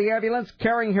motorcade followed the ambulance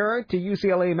carrying her to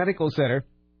UCLA Medical Center.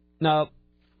 Now,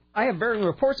 I have varying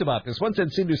reports about this. One said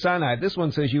Sinai. This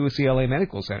one says UCLA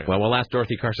Medical Center. Well, we'll ask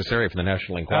Dorothy Carcassari from the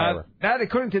National Enquirer. That,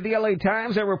 according to the LA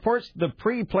Times, that reports the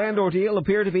pre-planned ordeal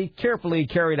appeared to be carefully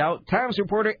carried out. Times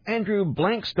reporter Andrew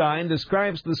Blankstein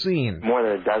describes the scene. More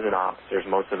than a dozen officers,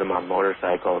 most of them on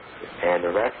motorcycles, and the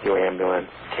rescue ambulance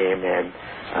came in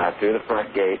through the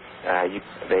front gate.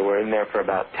 They were in there for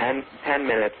about 10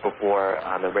 minutes before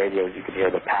on the radios you could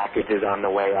hear the packages on the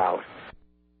way out.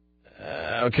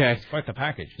 Okay. It's quite the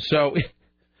package. So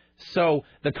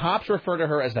the cops refer to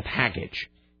her as the package.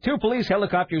 2 police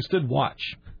helicopters stood watch.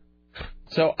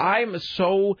 So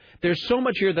there's so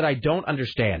much here that I don't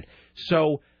understand.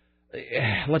 So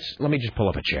let me just pull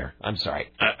up a chair. I'm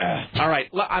sorry. All right.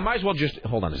 I might as well just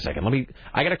hold on a second.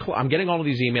 I'm getting all of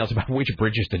these emails about which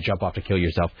bridges to jump off to kill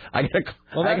yourself.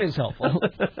 That is helpful.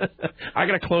 I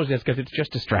got to close this because it's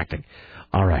just distracting.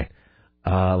 All right.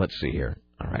 Let's see here.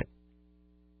 All right.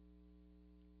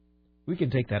 We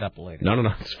can take that up later. No,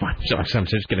 it's fine. So I'm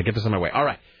just going to get this on my way. All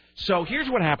right. So here's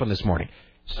what happened this morning.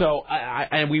 So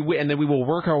then we will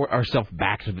work ourselves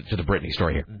back to the Brittany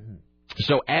story here. Mm-hmm.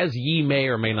 So as ye may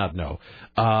or may not know,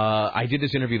 I did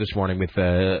this interview this morning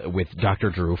with Dr.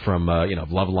 Drew from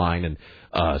Loveline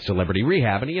and Celebrity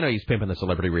Rehab, and he's pimping the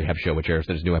Celebrity Rehab show, which airs.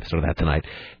 There's a new episode of that tonight,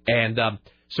 and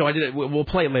so I did it. We'll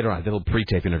play it later on. I did a little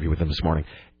pre-tape interview with him this morning,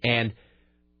 and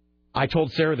I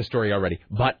told Sarah the story already,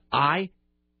 but I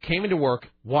came into work,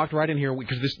 walked right in here,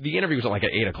 because the interview was at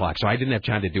 8 o'clock, so I didn't have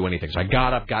time to do anything. So I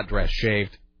got up, got dressed,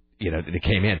 shaved, they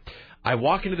came in. I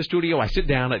walk into the studio, I sit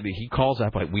down, he calls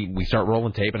up, we start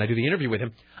rolling tape, and I do the interview with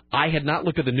him. I had not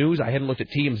looked at the news, I hadn't looked at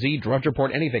TMZ, Drudge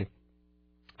Report, anything.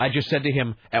 I just said to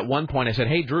him at one point, I said,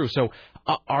 hey, Drew, so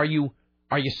are you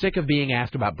sick of being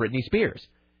asked about Britney Spears?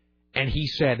 And he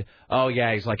said, oh,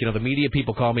 yeah, he's like, the media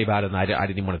people called me about it, and I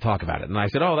didn't even want to talk about it. And I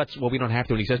said, we don't have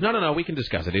to. And he says, no, we can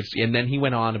discuss it. And then he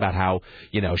went on about how,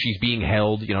 she's being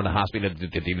held, in a hospital.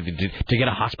 To get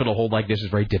a hospital hold like this is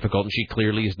very difficult, and she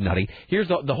clearly is nutty. Here's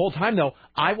the whole time, though,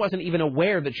 I wasn't even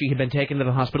aware that she had been taken to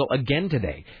the hospital again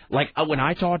today. Like, when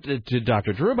I talked to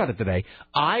Dr. Drew about it today,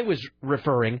 I was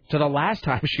referring to the last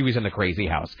time she was in the crazy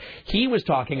house. He was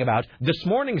talking about this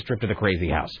morning's trip to the crazy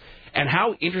house. And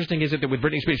how interesting is it that with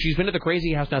Britney Spears, she's been to the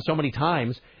crazy house now so many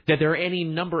times that there are any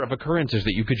number of occurrences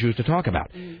that you could choose to talk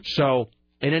about. Mm. So,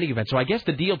 in any event, I guess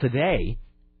the deal today,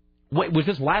 was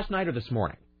this last night or this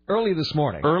morning? Early this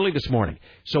morning. Early this morning.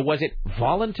 So was it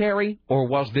voluntary, or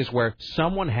was this where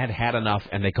someone had enough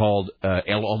and they called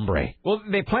El Hombre? Well,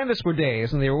 they planned this for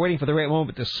days, and they were waiting for the right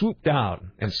moment to swoop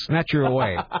down and snatch her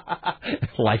away.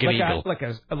 Like an eagle.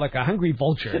 Like a hungry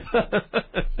vulture.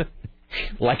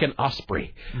 Like an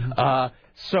osprey. Mm-hmm.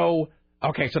 So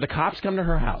the cops come to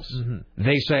her house. Mm-hmm.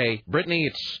 They say, Brittany,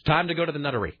 it's time to go to the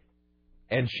nuttery.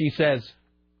 And she says,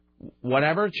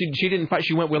 whatever. She didn't fight.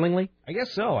 She went willingly? I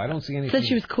guess so. I don't see anything. Said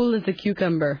she was cool as a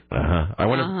cucumber. I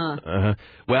wonder.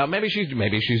 Well, maybe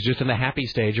she's just in the happy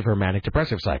stage of her manic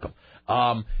depressive cycle.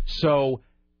 So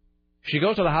she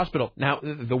goes to the hospital. Now,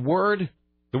 the word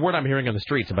I'm hearing on the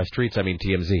streets, and by streets I mean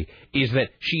TMZ, is that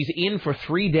she's in for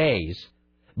 3 days.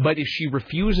 But if she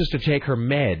refuses to take her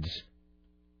meds,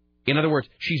 In other words,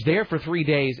 she's there for 3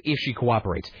 days if she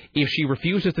cooperates. If she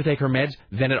refuses to take her meds,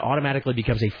 then it automatically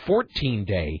becomes a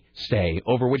 14-day stay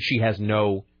over which she has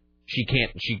she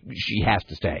has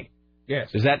to stay. Yes.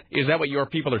 Is that what your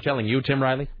people are telling you, Tim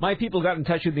Riley? My people got in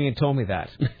touch with me and told me that.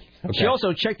 Okay. She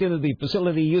also checked into the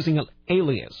facility using an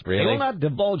alias. Really? They will not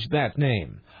divulge that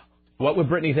name. What would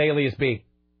Brittany's alias be?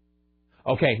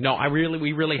 Okay, no,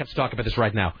 we really have to talk about this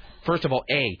right now. First of all,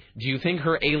 A, do you think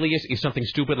her alias is something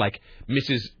stupid like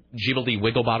Mrs. Gibbledy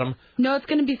Wigglebottom? No, it's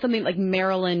going to be something like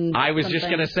Marilyn. I was just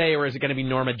going to say, or is it going to be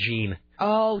Norma Jean?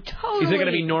 Oh, totally. Is it going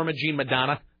to be Norma Jean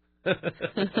Madonna?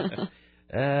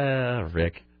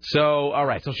 Rick. So, all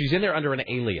right, so she's in there under an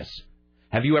alias.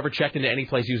 Have you ever checked into any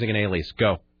place using an alias?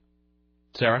 Go.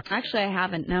 Sarah? Actually, I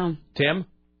haven't, no. Tim?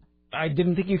 I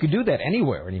didn't think you could do that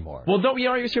anywhere anymore. Well, don't you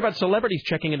always hear about celebrities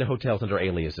checking into hotels under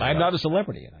aliases? I'm not a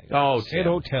celebrity. Tim.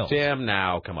 Hotels. Tim,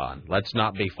 now, come on. Let's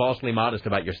not be falsely modest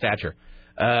about your stature.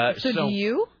 So do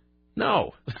you?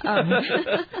 No.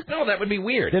 No, that would be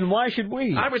weird. Then why should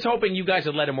we? I was hoping you guys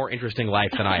had led a more interesting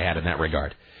life than I had in that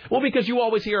regard. Well, because you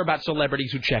always hear about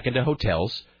celebrities who check into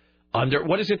hotels under...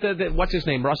 What is it? What's his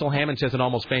name? Russell Hammond says in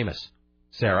Almost Famous.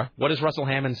 Sarah, what is Russell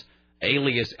Hammond's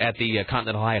alias at the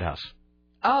Continental Hyatt House?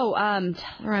 Oh,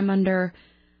 tell her I'm under...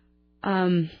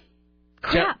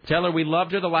 crap. Tell her we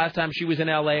loved her the last time she was in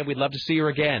L.A. and we'd love to see her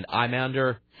again. I'm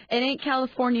under... It ain't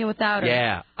California without her.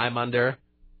 Yeah, I'm under...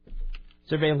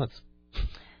 Surveillance.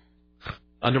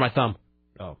 Under my thumb.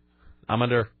 Oh. I'm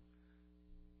under...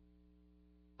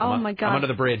 Oh, my God. I'm under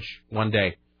the bridge one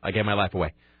day. I gave my life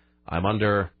away. I'm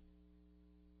under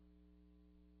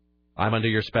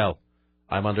your spell.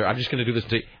 I'm just going to do this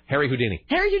to Harry Houdini.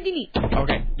 Harry Houdini.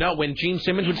 Okay. No, when Gene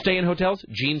Simmons would stay in hotels,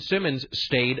 Gene Simmons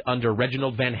stayed under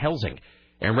Reginald Van Helsing.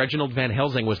 And Reginald Van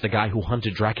Helsing was the guy who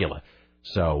hunted Dracula.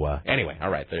 So, anyway, all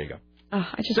right, there you go.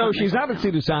 So she's not at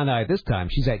Cedars-Sinai this time.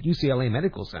 She's at UCLA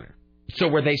Medical Center. So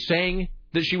were they saying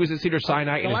that she was at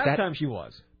Cedars-Sinai? The last time she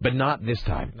was. But not this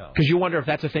time. No. Because you wonder if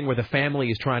that's a thing where the family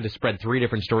is trying to spread 3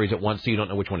 different stories at once so you don't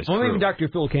know which one is true. Well, maybe Dr.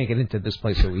 Phil can't get into this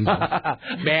place so easily.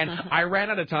 Man, I ran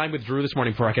out of time with Drew this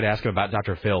morning before I could ask him about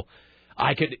Dr. Phil.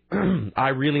 I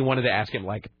really wanted to ask him,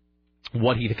 like,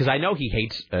 what he... Because I know he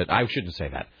hates... I shouldn't say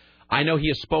that. I know he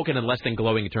has spoken in less than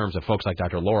glowing terms of folks like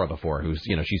Dr. Laura before, who's,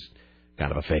 she's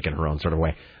kind of a fake in her own sort of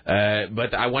way.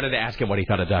 But I wanted to ask him what he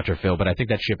thought of Dr. Phil, but I think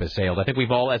that ship has sailed. I think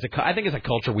we've all, as a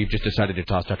culture, we've just decided to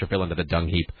toss Dr. Phil into the dung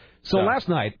heap. So last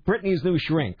night, Brittany's new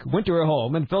shrink went to her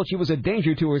home and felt she was a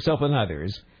danger to herself and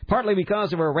others, partly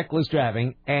because of her reckless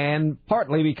driving and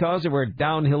partly because of her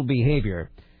downhill behavior.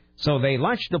 So they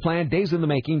launched a plan days in the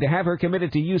making to have her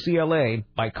committed to UCLA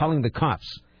by calling the cops.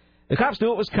 The cops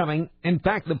knew it was coming. In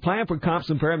fact, the plan for cops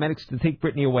and paramedics to take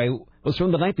Brittany away was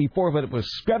from the night before, but it was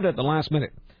scrubbed at the last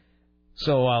minute.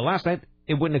 So last night,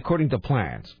 it went according to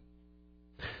plans.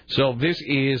 So this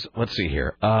is, let's see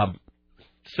here.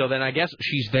 So then I guess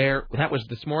she's there. That was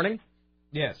this morning?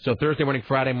 Yes. So Thursday morning,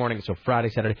 Friday morning, so Friday,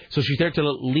 Saturday. So she's there till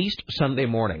at least Sunday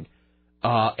morning.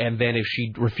 And then if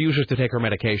she refuses to take her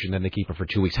medication, then they keep her for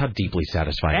 2 weeks. How deeply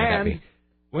satisfying would that be?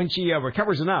 When she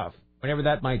recovers enough, whenever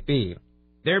that might be,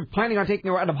 they're planning on taking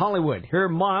her out of Hollywood. Her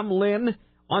mom, Lynn,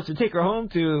 wants to take her home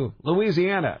to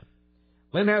Louisiana.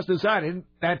 Lynn has decided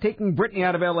that taking Brittany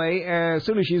out of L.A. as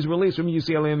soon as she's released from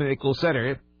UCLA Medical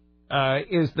Center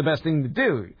is the best thing to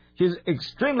do. She's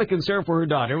extremely concerned for her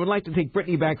daughter, would like to take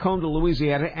Brittany back home to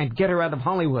Louisiana and get her out of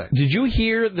Hollywood. Did you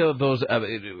hear those...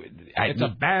 it's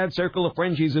a bad circle of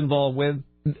friends she's involved with.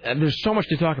 There's so much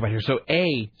to talk about here. So,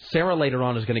 Sarah later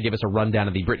on is going to give us a rundown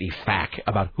of the Brittany fact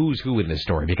about who's who in this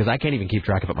story, because I can't even keep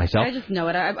track of it myself. I just know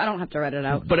it. I don't have to write it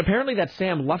out. But apparently that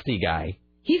Sam Lufty guy...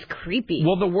 He's creepy.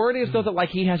 Well, the word is, though, that, like,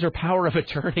 he has her power of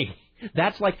attorney.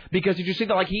 That's like... Because did you see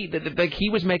that, like, he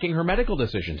was making her medical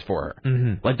decisions for her.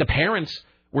 Mm-hmm. Like, the parents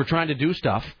were trying to do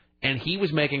stuff, and he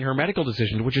was making her medical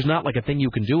decisions, which is not, like, a thing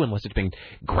you can do unless it's being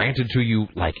granted to you,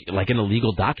 like in a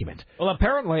legal document. Well,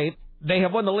 apparently... They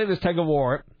have won the latest tug of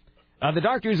war. The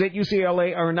doctors at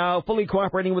UCLA are now fully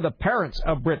cooperating with the parents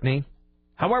of Brittany.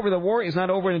 However, the war is not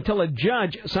over until a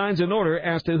judge signs an order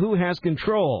as to who has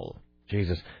control.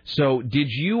 Jesus. So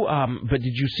did you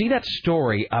see that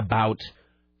story about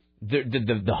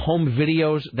the home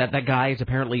videos that guy is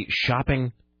apparently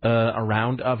shopping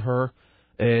around of her?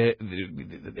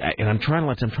 And I'm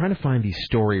trying to find the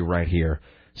story right here.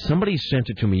 Somebody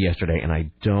sent it to me yesterday, and I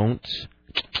don't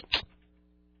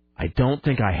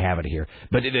think I have it here.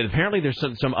 But apparently there's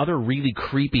some other really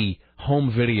creepy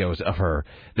home videos of her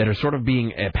that are sort of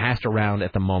being passed around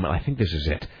at the moment. I think this is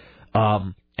it.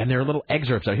 And there are little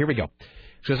excerpts. Here we go. It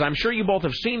says, I'm sure you both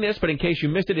have seen this, but in case you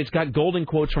missed it, it's got golden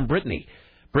quotes from Brittany.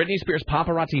 Britney Spears'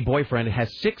 paparazzi boyfriend has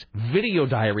 6 video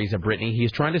diaries of Britney he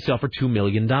is trying to sell for $2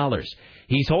 million.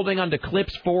 He's holding on to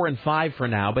clips 4 and 5 for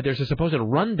now, but there's a supposed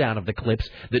rundown of the clips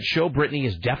that show Britney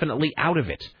is definitely out of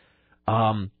it.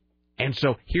 And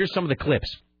so here's some of the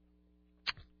clips.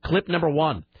 Clip number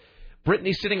 1.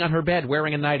 Britney sitting on her bed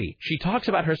wearing a nightie. She talks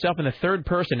about herself in the third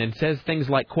person and says things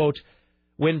like, quote,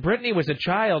 "When Britney was a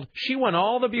child, she won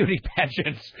all the beauty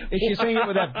pageants." Is she saying it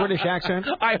with that British accent?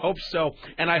 I hope so.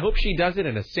 And I hope she does it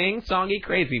in a sing-songy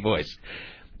crazy voice.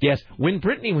 Yes, when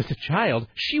Britney was a child,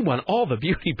 she won all the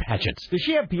beauty pageants. Does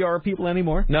she have PR people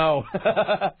anymore? No.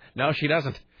 No, she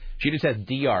doesn't. She just has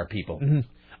DR people.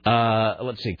 Mm-hmm.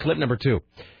 Let's see. Clip number 2.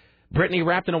 Britney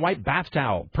wrapped in a white bath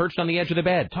towel, perched on the edge of the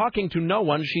bed. Talking to no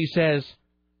one, she says,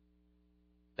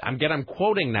 I'm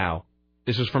quoting now.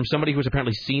 This is from somebody who's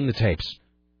apparently seen the tapes.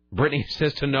 Britney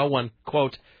says to no one,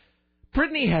 quote,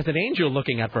 "Britney has an angel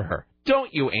looking out for her.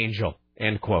 Don't you, angel?"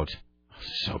 End quote. Oh, this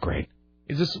is so great.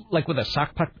 Is this like with a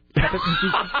sock puppet?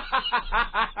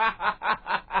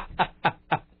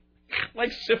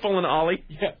 Like Syphil and Ollie?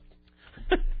 Yeah.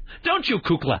 Don't you,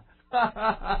 Kukla?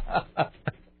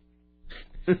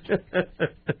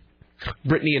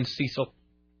 Brittany and Cecil.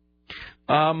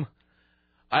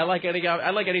 I like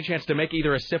any chance to make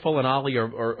either a Syphil and Ollie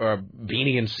or a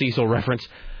Beanie and Cecil reference.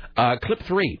 Clip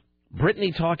 3.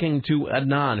 Brittany talking to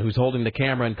Adnan, who's holding the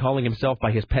camera and calling himself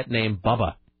by his pet name,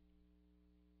 Bubba.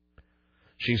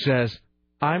 She says,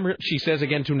 she says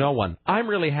again to no one, "I'm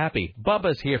really happy.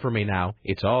 Bubba's here for me now.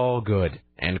 It's all good."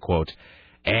 End quote.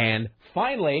 And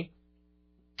finally,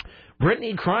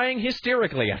 Britney crying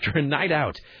hysterically after a night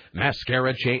out.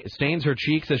 Mascara stains her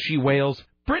cheeks as she wails,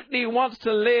 "Britney wants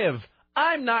to live.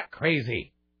 I'm not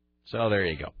crazy." So there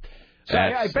you go. So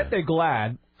I bet they're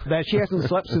glad that she hasn't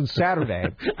slept since Saturday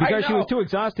because she was too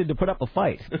exhausted to put up a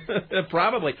fight.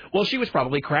 Probably. Well, she was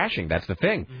probably crashing. That's the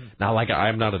thing. Now, like,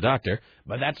 I'm not a doctor,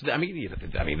 but that's the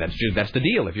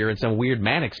deal. If you're in some weird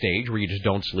manic stage where you just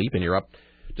don't sleep and you're up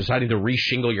deciding to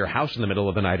re-shingle your house in the middle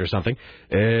of the night or something,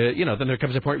 then there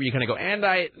comes a point where you kind of go, and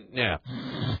then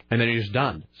you're just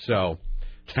done. So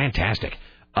it's fantastic.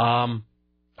 All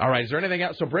right, is there anything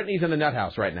else? So Brittany's in the nut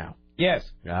house right now. Yes.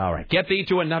 All right. Get thee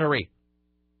to a nuttery.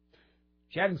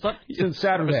 She hadn't slept since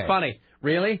Saturday. It's funny.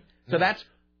 Really? So that's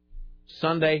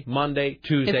Sunday, Monday,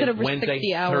 Tuesday, Wednesday,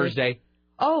 Thursday.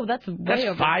 Oh, that's way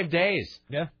over. 5 days.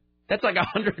 Yeah. That's like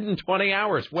 120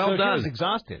 hours. Well done. She was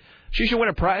exhausted. She should win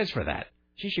a prize for that.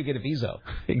 She should get a visa.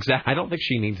 Exactly. I don't think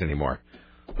she needs any more.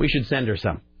 We should send her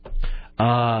some.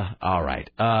 All right.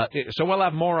 So we'll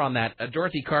have more on that.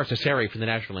 Dorothy Carcasseri from the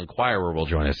National Enquirer will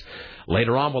join us.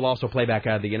 Later on, we'll also play back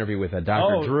the interview with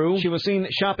Dr. Drew. She was seen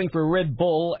shopping for Red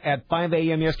Bull at 5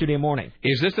 a.m. yesterday morning.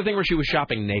 Is this the thing where she was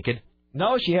shopping naked?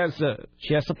 No, she has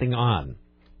something on.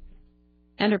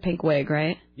 And her pink wig,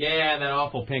 right? Yeah, that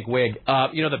awful pink wig.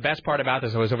 The best part about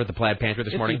this, I was over at the Plaid Pantry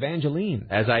this morning. Evangeline.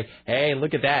 Hey,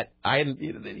 look at that.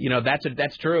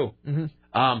 That's true.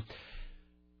 Mm-hmm.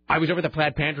 I was over at the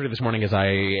Plaid Pantry this morning, as I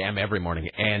am every morning,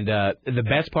 and the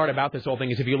best part about this whole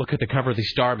thing is if you look at the cover of the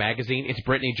Star magazine, it's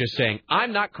Britney just saying,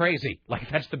 "I'm not crazy." Like,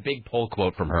 that's the big poll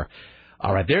quote from her.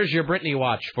 All right, there's your Britney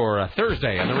Watch for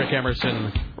Thursday on the Rick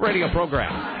Emerson radio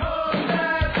program.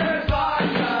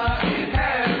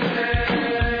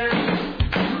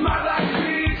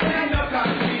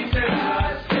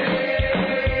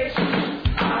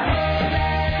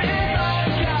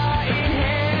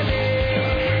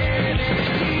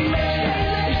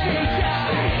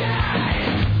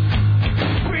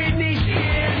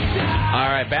 All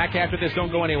right, back after this.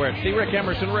 Don't go anywhere. It's the Rick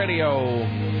Emerson radio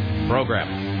program.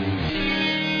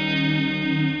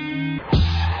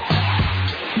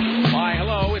 Hi,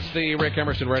 hello. It's the Rick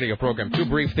Emerson radio program. 2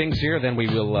 brief things here, then we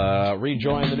will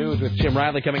rejoin the news with Tim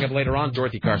Riley coming up later on.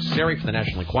 Dorothy Carcasseri from the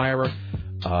National Enquirer.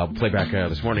 Play back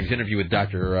this morning's interview with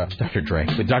Dr.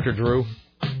 Drew.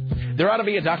 There ought to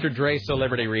be a Dr. Dre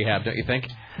celebrity rehab, don't you think?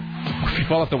 If you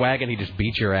fall off the wagon, he just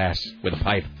beats your ass with a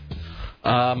pipe.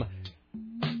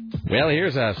 Well,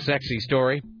 here's a sexy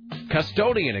story.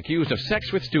 Custodian accused of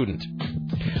sex with student.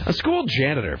 A school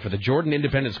janitor for the Jordan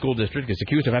Independent School District is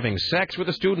accused of having sex with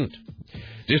a student.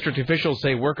 District officials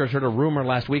say workers heard a rumor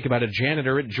last week about a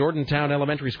janitor at Jordantown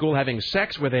Elementary School having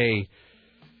sex with a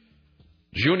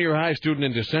junior high student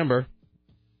in December.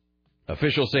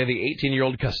 Officials say the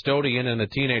 18-year-old custodian and the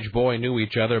teenage boy knew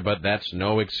each other, but that's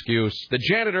no excuse. The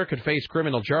janitor could face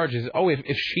criminal charges. Oh,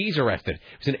 if she's arrested.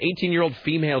 It's an 18-year-old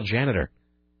female janitor.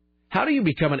 How do you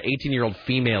become an 18-year-old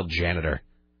female janitor?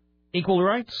 Equal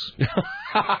rights?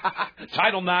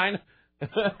 Title IX.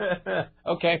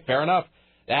 Okay, fair enough.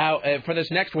 Now, for this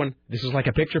next one, this is like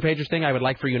a picture pages thing. I would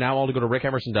like for you now all to go to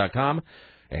rickemerson.com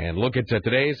and look at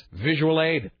today's visual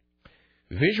aid.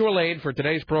 Visual aid for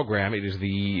today's program. It is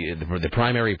the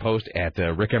primary post at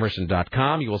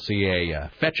rickemerson.com. You will see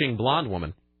a fetching blonde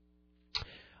woman.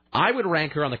 I would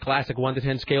rank her on the classic 1 to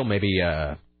 10 scale, maybe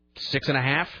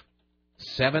 6.5,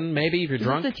 7, maybe if you're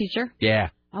drunk. Is this the teacher? Yeah.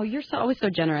 Oh, you're always so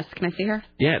generous. Can I see her?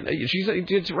 Yeah,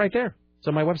 it's right there. It's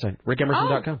on my website,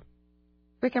 rickemerson.com.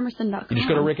 rickemerson.com. You just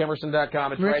go to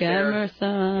rickemerson.com. It's Rick right there.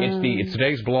 Emerson. It's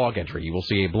today's blog entry. You will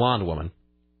see a blonde woman.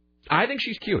 I think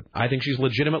she's cute. I think she's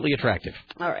legitimately attractive.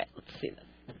 All right, let's see this.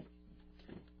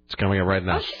 It's coming up right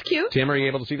now. Oh, she's cute. Tim, are you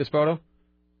able to see this photo?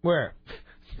 Where?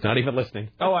 Not even listening.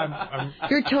 Oh, I'm...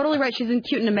 You're totally right. She's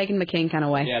cute in a Meghan McCain kind of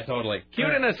way. Yeah, totally.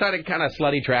 Cute in a kind of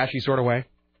slutty, trashy sort of way.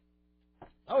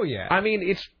 Oh, yeah. I mean,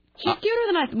 it's... She's cuter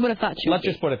than I would have thought she would Let's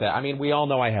just put it that. I mean, we all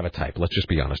know I have a type. Let's just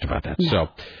be honest about that. No.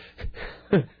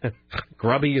 So,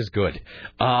 grubby is good.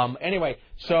 Anyway,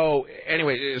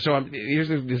 here's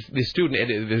this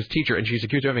student, this teacher, and she's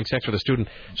accused of having sex with a student.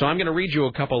 So I'm going to read you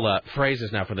a couple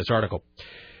phrases now from this article.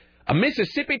 A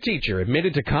Mississippi teacher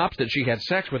admitted to cops that she had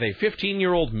sex with a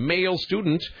 15-year-old male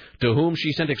student to whom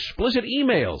she sent explicit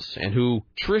emails and who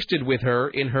trysted with her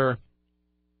in her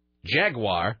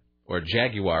Jaguar, or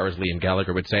Jaguar, as Liam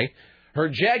Gallagher would say, her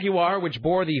Jaguar, which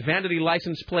bore the vanity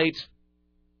license plate,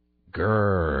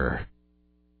 grrr.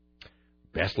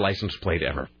 Best license plate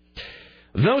ever.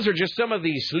 Those are just some of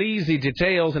the sleazy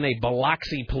details in a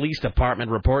Biloxi Police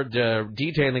Department report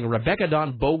detailing Rebecca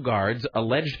Dawn Bogard's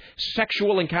alleged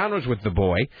sexual encounters with the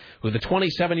boy, who the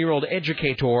 27-year-old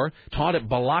educator taught at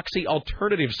Biloxi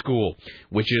Alternative School,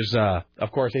 which is,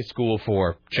 of course, a school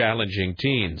for challenging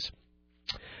teens.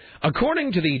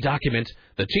 According to the document,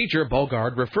 the teacher,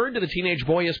 Bogard, referred to the teenage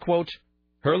boy as, quote,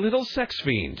 her little sex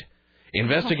fiend.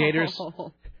 Investigators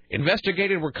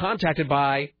were contacted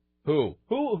by... Who?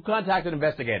 Who contacted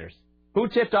investigators? Who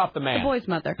tipped off the man? The boy's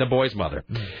mother. The boy's mother.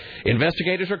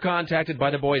 Investigators were contacted by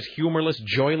the boy's humorless,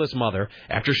 joyless mother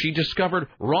after she discovered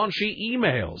raunchy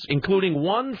emails, including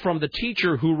one from the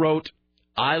teacher who wrote,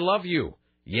 I love you.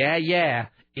 Yeah,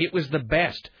 it was the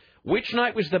best. Which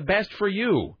night was the best for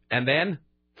you? And then,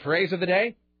 phrase of the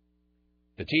day?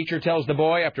 The teacher tells the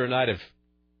boy after a night of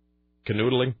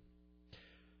canoodling,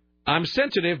 I'm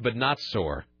sensitive but not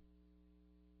sore.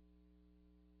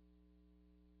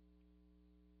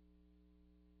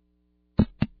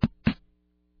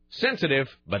 Sensitive,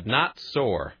 but not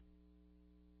sore.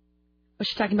 Was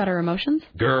she talking about her emotions?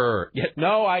 Grr. Yeah,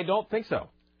 no, I don't think so.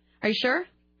 Are you sure?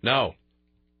 No.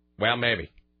 Well,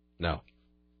 maybe. No.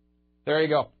 There you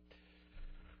go.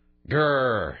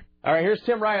 Grr. All right, here's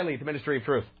Tim Riley, the Ministry of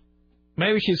Truth.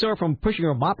 Maybe she's sore from pushing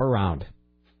her mop around.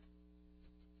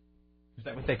 Is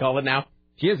that what they call it now?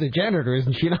 She is a janitor,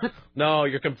 isn't she not? No,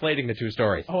 you're conflating the two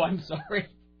stories. Oh, I'm sorry.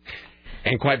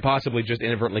 And quite possibly just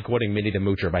inadvertently quoting Minnie the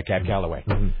Moocher by Cab Calloway.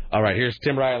 Mm-hmm. All right, here's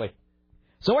Tim Riley.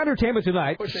 So Entertainment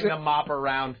Tonight... Pushing the mop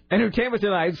around. Entertainment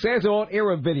Tonight says it won't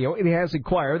air a video it has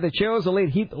acquired that shows the late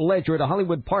Heath Ledger at a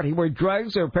Hollywood party where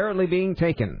drugs are apparently being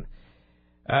taken.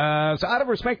 So out of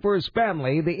respect for his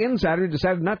family, the insider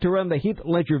decided not to run the Heath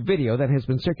Ledger video that has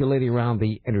been circulating around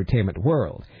the entertainment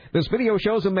world. This video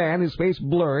shows a man, his face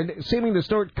blurred, seeming to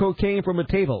snort cocaine from a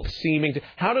table.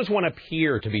 How does one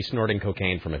appear to be snorting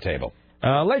cocaine from a table?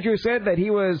 Ledger said that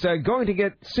he was going to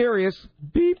get serious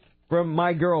beep from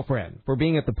my girlfriend for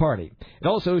being at the party. It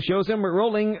also shows him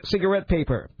rolling cigarette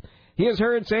paper. He is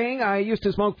heard saying, I used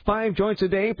to smoke 5 joints a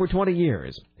day for 20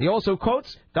 years. He also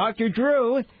quotes Dr.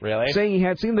 Drew saying he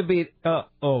had seen the video.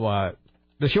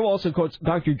 The show also quotes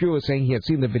Dr. Drew as saying he had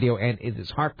seen the video and it is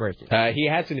heartbreaking. He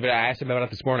has seen the video. I asked him about it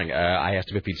this morning. I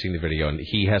asked him if he'd seen the video, and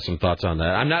he has some thoughts on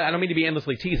that. I don't mean to be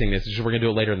endlessly teasing this. It's just we're going to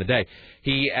do it later in the day.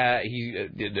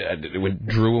 When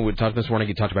Drew would talk this morning,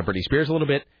 he talked about Britney Spears a little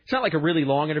bit. It's not like a really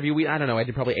long interview. I don't know. I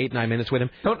did probably 8-9 minutes with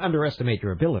him. Don't underestimate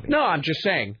your ability. No, I'm just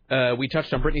saying. We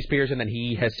touched on Britney Spears, and then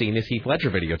he has seen this Heath Ledger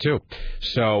video, too.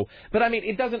 So, but I mean,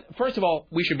 it doesn't... First of all,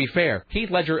 we should be fair. Heath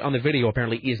Ledger on the video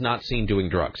apparently is not seen doing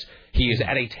drugs. He is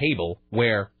at a table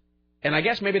where, and I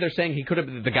guess maybe they're saying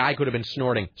the guy could have been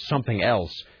snorting something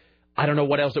else. I don't know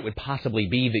what else it would possibly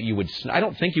be that you would. I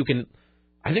don't think you can.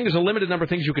 I think there's a limited number of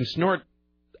things you can snort.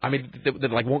 I mean,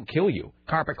 that like won't kill you.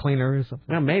 Carpet cleaner or something.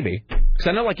 Well, maybe. Because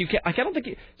I know, like you can't. I don't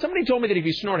think. Somebody told me that if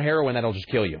you snort heroin, that'll just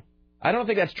kill you. I don't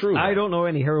think that's true. I don't know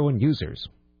any heroin users.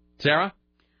 Sarah?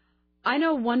 I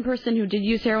know one person who did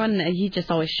use heroin, and he just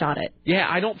always shot it. Yeah,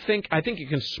 I think you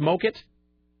can smoke it.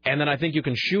 And then I think you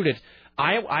can shoot it.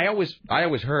 I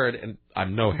always heard, and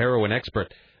I'm no heroin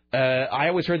expert, I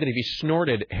always heard that if you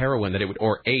snorted heroin, that it would,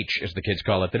 or H as the kids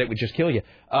call it, that it would just kill you.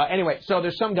 Anyway, so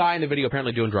there's some guy in the video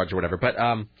apparently doing drugs or whatever. But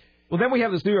well, then we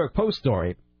have this New York Post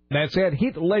story. That said,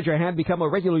 Heath Ledger had become a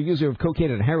regular user of cocaine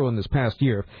and heroin this past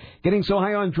year, getting so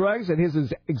high on drugs that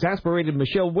his exasperated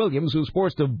Michelle Williams was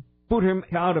forced to boot him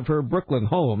out of her Brooklyn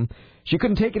home. She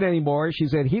couldn't take it anymore. She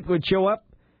said Heath would show up,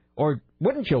 or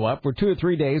wouldn't show up, for 2 or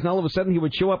 3 days, and all of a sudden he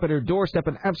would show up at her doorstep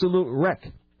an absolute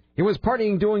wreck. He was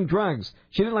partying, doing drugs.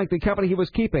 She didn't like the company he was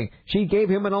keeping. She gave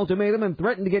him an ultimatum and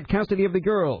threatened to get custody of the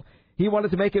girl. He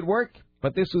wanted to make it work,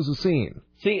 but this was a scene.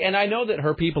 See, and I know that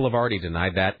her people have already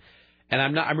denied that, and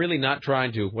I'm really not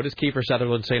trying to, what does Kiefer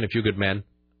Sutherland say in A Few Good Men?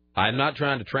 I'm not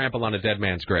trying to trample on a dead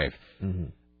man's grave. Mm-hmm.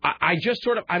 I just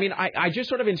sort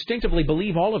of instinctively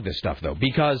believe all of this stuff, though,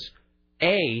 because,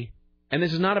 A, and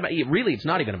this is not about, really, it's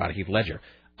not even about Heath Ledger.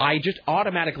 I just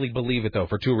automatically believe it, though,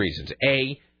 for 2 reasons.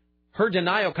 A, her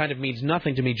denial kind of means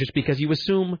nothing to me just because you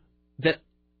assume that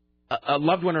a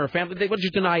loved one or a family, they would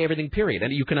just deny everything, period.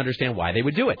 And you can understand why they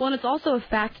would do it. Well, and it's also a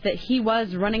fact that he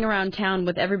was running around town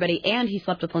with everybody, and he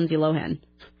slept with Lindsay Lohan.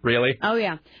 Really? Oh,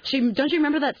 yeah. Don't you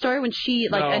remember that story when she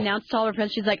announced to all her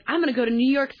friends, she's like, I'm going to go to New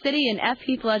York City and F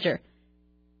Heath Ledger.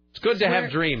 It's good to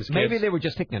have dreams, kids. Maybe they were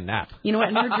just taking a nap. You know what?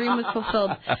 And her dream was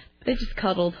fulfilled. They just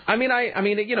cuddled. I mean,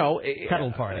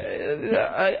 Cuddle party.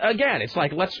 Again, it's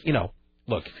like, look.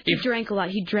 He drank a lot.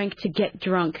 He drank to get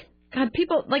drunk. God,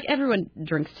 people, everyone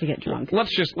drinks to get drunk.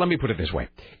 Let me put it this way.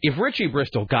 If Richie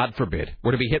Bristol, God forbid,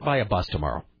 were to be hit by a bus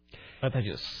tomorrow. I thought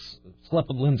you slept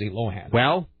with Lindsay Lohan.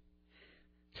 Well,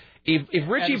 if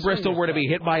Richie Bristol were to be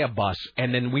hit by a bus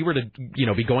and then we were to,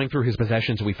 be going through his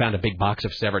possessions and we found a big box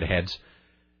of severed heads,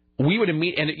 we would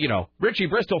Richie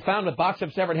Bristol found a box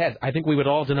of severed heads. I think we would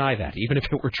all deny that, even if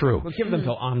it were true. We'll give them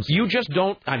till arms. You just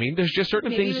don't, there's just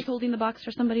certain Maybe things. he was holding the box for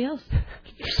somebody else.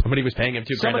 Somebody was paying him $2,000 a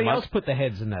month. Somebody else put the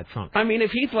heads in that trunk.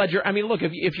 If Heath Ledger, look,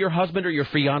 if your husband or your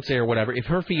fiancé or whatever, if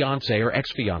her fiancé or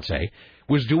ex-fiancé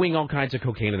was doing all kinds of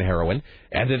cocaine and heroin,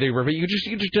 and that you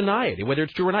just deny it, whether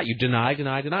it's true or not. You deny.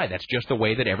 That's just the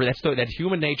way that's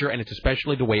human nature, and it's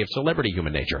especially the way of celebrity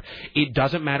human nature. It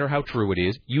doesn't matter how true it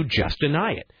is. You just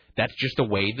deny it. That's just the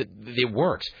way that it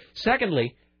works.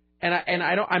 Secondly,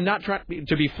 I'm not trying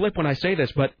to be flip when I say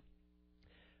this, but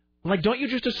don't you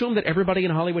just assume that everybody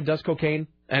in Hollywood does cocaine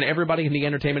and everybody in the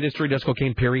entertainment industry does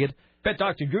cocaine? Period. Bet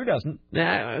Dr. Drew doesn't.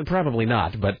 Nah, probably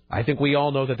not. But I think we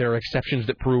all know that there are exceptions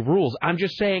that prove rules. I'm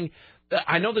just saying.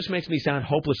 I know this makes me sound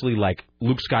hopelessly like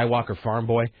Luke Skywalker farm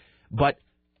boy, but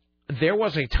there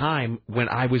was a time when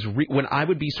I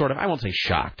would be sort of, I won't say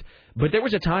shocked, but there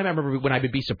was a time I remember when I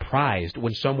would be surprised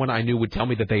when someone I knew would tell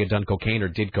me that they had done cocaine or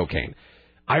did cocaine.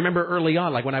 I remember early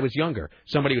on, when I was younger,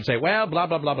 somebody would say, well, blah,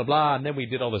 blah, blah, blah, blah, and then we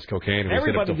did all this cocaine. And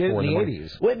everybody did it in the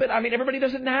 80s. Well, but, everybody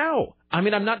does it now. I'm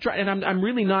not trying, and I'm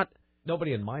really not.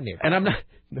 Nobody in my neighborhood. And I'm not.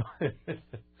 No.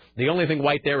 The only thing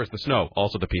white there is the snow,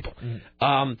 also the people.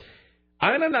 I'm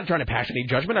not trying to pass any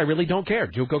judgment. I really don't care.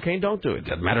 Do cocaine, don't do it.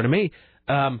 Doesn't matter to me.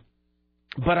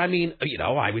 But I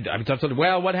would tell something.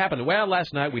 Well, what happened? Well,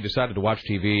 last night we decided to watch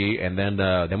TV, and then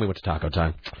we went to Taco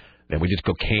Time. Then we did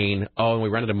cocaine. Oh, and we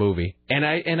rented a movie. And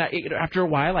I after a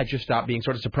while, I just stopped being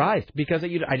sort of surprised because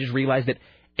I just realized that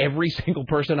every single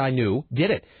person I knew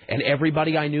did it, and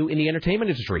everybody I knew in the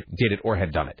entertainment industry did it or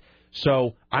had done it.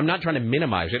 So I'm not trying to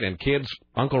minimize it. And kids,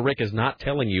 Uncle Rick is not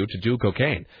telling you to do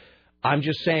cocaine. I'm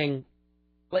just saying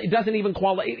it doesn't even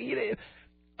qualify.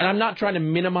 And I'm not trying to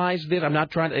minimize this. I'm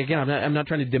not trying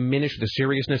to diminish the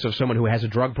seriousness of someone who has a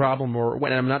drug problem,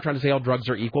 and I'm not trying to say all drugs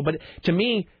are equal. But to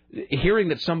me, hearing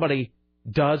that somebody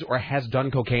does or has done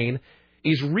cocaine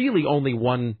is really only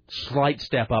one slight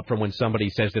step up from when somebody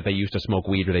says that they used to smoke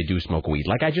weed or they do smoke weed.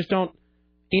 I just don't.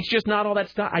 It's just not all that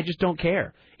stuff. I just don't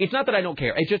care. It's not that I don't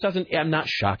care. It just doesn't. I'm not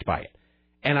shocked by it,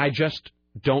 and I just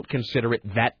don't consider it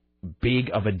that big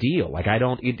of a deal. I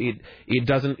don't. It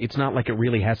doesn't. It's not like it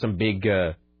really has some big.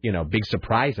 Big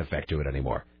surprise effect to it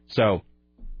anymore. So,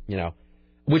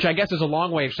 which I guess is a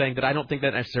long way of saying that I don't think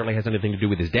that necessarily has anything to do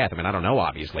with his death. I don't know,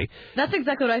 obviously. That's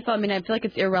exactly what I thought. I feel like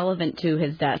it's irrelevant to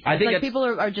his death. I think people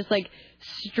are just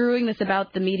strewing this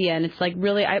about the media, and it's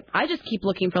really, I just keep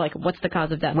looking for what's the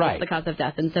cause of death? Right. What's the cause of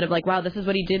death? Instead of wow, this is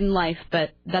what he did in life, but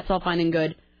that's all fine and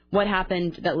good. What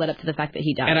happened that led up to the fact that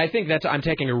he died? And I think I'm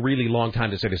taking a really long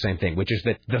time to say the same thing, which is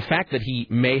that the fact that he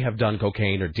may have done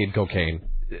cocaine or did cocaine,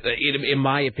 in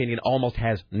my opinion, almost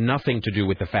has nothing to do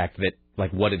with the fact that,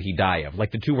 what did he die of?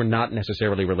 The two were not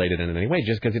necessarily related in any way,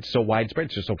 just because it's so widespread,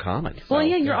 it's just so common. Well,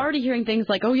 you're already hearing things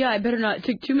like, oh, yeah, I better not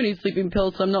take too many sleeping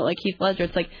pills so I'm not like Heath Ledger.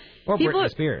 It's or Britney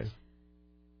Spears.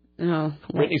 No.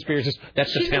 Britney Spears,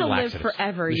 that's the 10 laxatives. She's going to live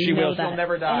forever, She will. She'll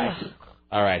never die. Ugh.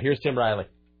 All right, here's Tim Riley.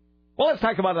 Well, let's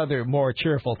talk about other more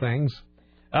cheerful things.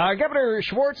 Governor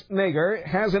Schwarzenegger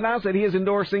has announced that he is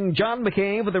endorsing John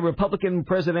McCain for the Republican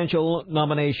presidential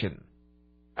nomination.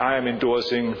 I am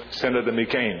endorsing Senator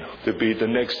McCain to be the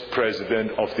next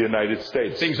president of the United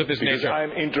States. Things of this because nature. I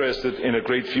am interested in a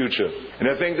great future. And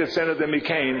I think that Senator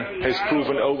McCain has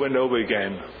proven over and over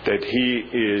again that he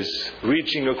is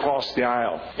reaching across the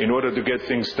aisle in order to get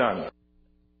things done.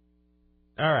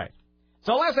 All right.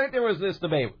 So last night there was this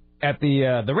debate at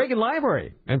the Reagan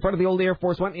Library in front of the old Air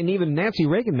Force One, and even Nancy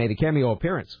Reagan made a cameo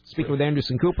appearance, speaking with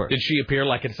Anderson Cooper. Did she appear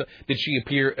like in a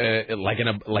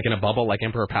bubble, like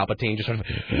Emperor Palpatine, just sort of?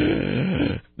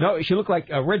 No, she looked like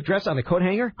a red dress on a coat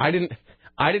hanger. I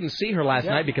didn't see her last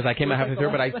night because I came out halfway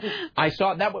through, but I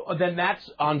saw that. Then that's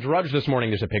on Drudge this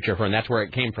morning. There's a picture of her, and that's where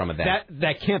it came from.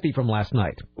 That can't be from last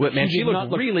night. Well, man, she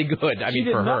looked really good. I mean, she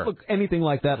did for not her, look anything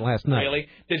like that last night. Really?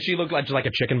 Did she look like just like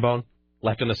a chicken bone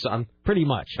left in the sun? Pretty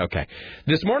much. Okay.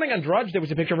 This morning on Drudge, there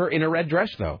was a picture of her in a red dress,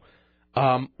 though,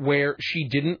 where she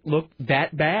didn't look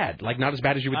that bad, like not as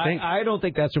bad as you would think. I don't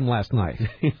think that's from last night.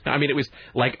 I mean, it was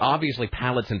like obviously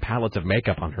pallets and pallets of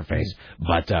makeup on her face,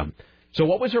 but. So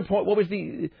what was her point?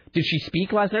 Did she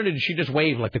speak last night, or did she just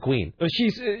wave like the Queen?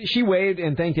 She waved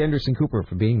and thanked Anderson Cooper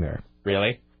for being there.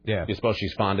 Really? Yeah. You suppose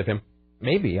she's fond of him?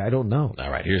 Maybe. I don't know. All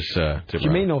right, here's... she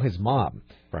may know his mom.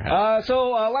 Perhaps. So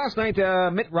last night,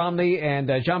 Mitt Romney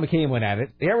and John McCain went at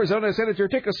it. The Arizona senator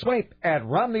took a swipe at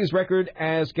Romney's record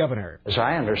as governor. As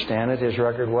I understand it, his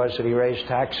record was that he raised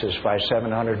taxes by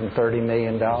 $730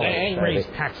 million.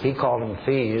 Raised taxes. He called them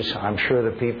fees. I'm sure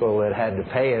the people that had to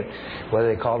pay it,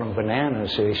 whether they called them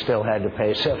bananas, he still had to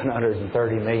pay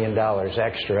 $730 million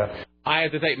extra. I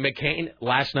have to say, McCain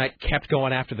last night kept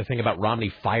going after the thing about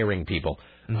Romney firing people.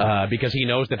 Because he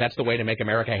knows that that's the way to make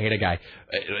America hate a guy.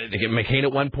 McCain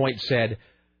at one point said...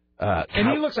 and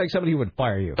he looks like somebody who would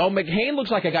fire you. Oh, McCain looks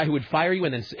like a guy who would fire you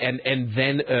and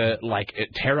then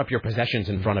tear up your possessions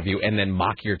in front of you and then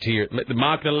mock your tears,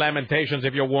 mock the lamentations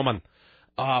of your woman.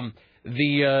 Sorry,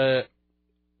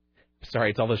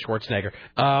 it's all the Schwarzenegger.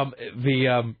 I'm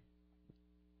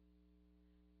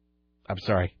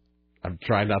sorry. I'm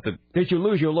trying not to... Did you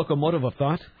lose your locomotive of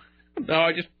thought? No,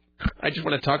 I just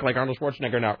want to talk like Arnold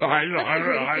Schwarzenegger now. That's the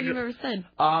greatest thing you've ever said.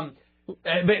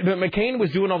 But McCain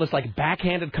was doing all this like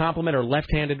backhanded compliment or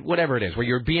left-handed, whatever it is, where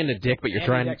you're being a dick, but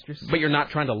you're not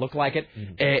trying to look like it.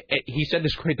 He said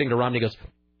this great thing to Romney. He goes,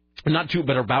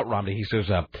 but about Romney. He says,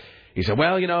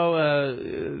 well,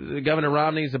 Governor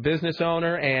Romney's a business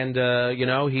owner, and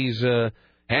he's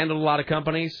handled a lot of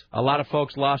companies. A lot of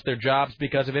folks lost their jobs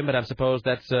because of him, but I suppose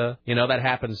that's that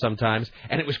happens sometimes.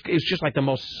 And it was just like the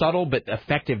most subtle but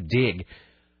effective dig.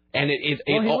 And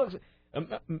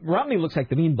Romney looks like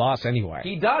the mean boss anyway.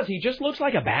 He does. He just looks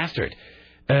like a bastard.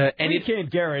 And it can't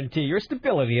guarantee your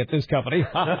stability at this company.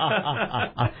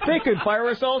 They could fire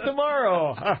us all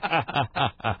tomorrow.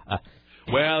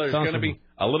 Well, there's going to be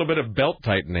a little bit of belt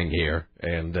tightening here,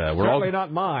 and we're certainly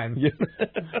not mine.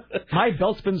 My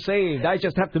belt's been saved. I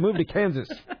just have to move to Kansas.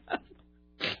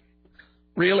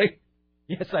 Really?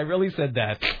 Yes, I really said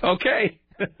that. Okay.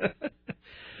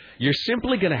 You're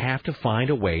simply going to have to find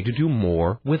a way to do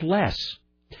more with less.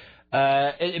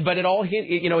 But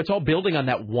it's all building on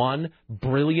that one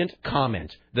brilliant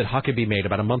comment that Huckabee made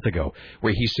about a month ago,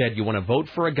 where he said you want to vote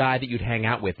for a guy that you'd hang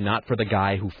out with, not for the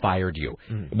guy who fired you,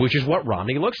 which is what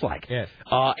Romney looks like. Yes.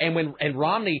 And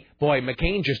Romney,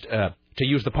 McCain just, to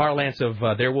use the parlance of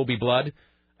There Will Be Blood,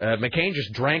 McCain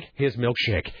just drank his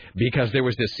milkshake, because there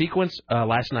was this sequence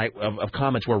last night of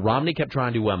comments where Romney kept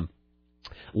trying to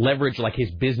leverage like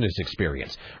his business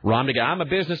experience. Romney, I'm a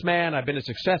businessman. I've been a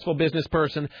successful business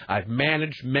person. I've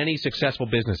managed many successful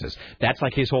businesses. That's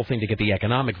like his whole thing to get the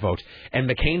economic vote. And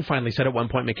McCain finally said at one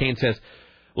point, McCain says,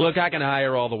 look, I can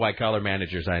hire all the white-collar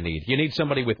managers I need. You need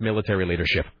somebody with military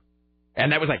leadership.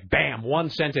 And that was like, bam, one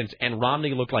sentence, and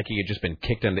Romney looked like he had just been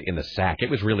kicked in the sack. It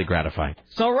was really gratifying.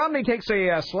 So Romney takes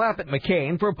a slap at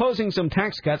McCain for opposing some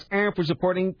tax cuts and for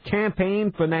supporting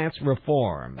campaign finance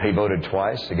reform. He voted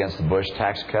twice against the Bush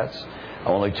tax cuts.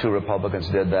 Only 2 Republicans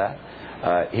did that.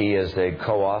 He is a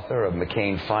co-author of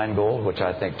McCain-Feingold, which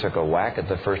I think took a whack at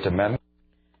the First Amendment.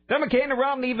 Then McCain and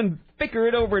Romney even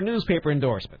bickered over newspaper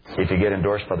endorsements. If you get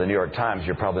endorsed by the New York Times,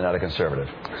 you're probably not a conservative.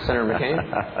 Senator McCain?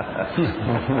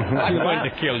 I'm going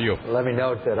to kill you. Let me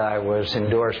note that I was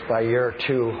endorsed by your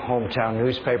 2 hometown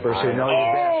newspapers who know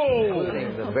you best,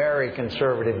 including the very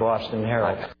conservative Boston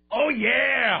Herald. Oh,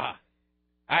 yeah!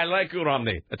 I like you,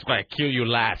 Romney. That's why I kill you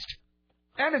last.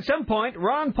 And at some point,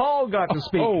 Ron Paul got to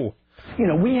speak.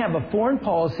 We have a foreign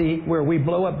policy where we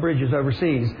blow up bridges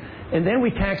overseas. and then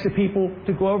we tax the people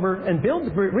to go over and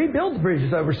rebuild the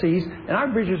bridges overseas, and our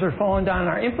bridges are falling down, and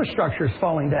our infrastructure is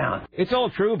falling down. It's all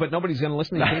true, but nobody's going to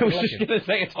listen to you. I was just going to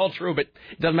say it's all true, but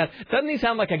it doesn't matter. Doesn't he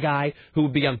sound like a guy who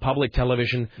would be on public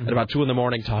television at about 2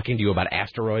 a.m. talking to you about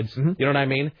asteroids? You know what I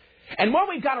mean? And what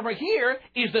we've got over here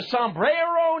is the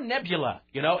Sombrero Nebula,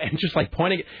 and just like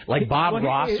pointing, like Bob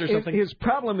Ross or something. His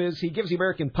problem is he gives the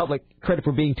American public credit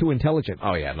for being too intelligent.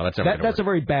 Oh, yeah, no, that's a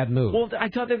very bad move. Well, I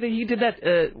thought that he did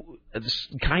that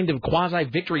kind of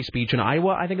quasi-victory speech in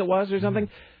Iowa, I think it was, or something.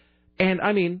 And,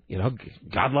 I mean,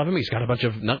 God love him. He's got a bunch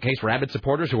of nutcase rabbit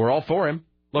supporters who are all for him.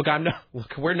 Look,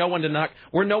 we're no one to knock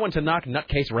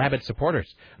nutcase rabbit supporters.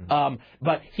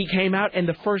 But he came out, and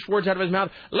the first words out of his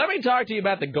mouth, let me talk to you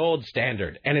about the gold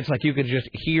standard. And it's like you could just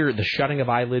hear the shutting of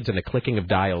eyelids and the clicking of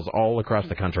dials all across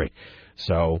the country.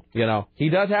 So, he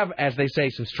does have, as they say,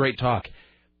 some straight talk.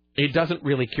 It doesn't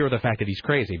really cure the fact that he's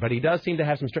crazy, but he does seem to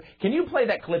have some straight... Can you play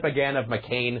that clip again of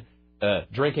McCain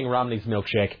drinking Romney's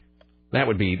milkshake? That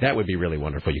would be really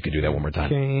wonderful. You could do that one more time.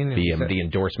 The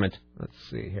endorsement. Let's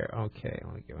see here. Okay.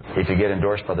 Let me give it. If you get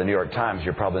endorsed by the New York Times,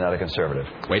 you're probably not a conservative.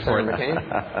 Wait for it.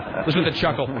 McCain. Listen to the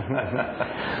chuckle.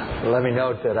 Let me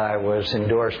note that I was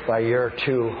endorsed by your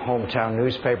 2 hometown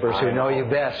newspapers who know you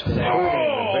best, including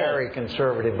the very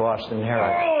conservative Boston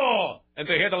Herald. And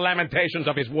to hear the lamentations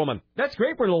of his woman. That's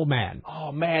great for an old man.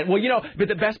 Oh, man. Well, but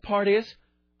the best part is,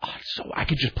 I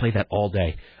could just play that all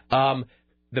day.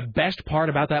 The best part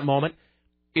about that moment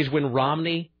is when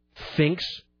Romney thinks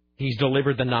he's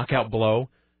delivered the knockout blow,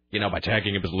 by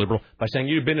tagging him as liberal, by saying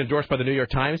you've been endorsed by the New York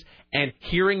Times, and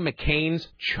hearing McCain's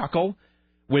chuckle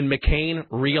when McCain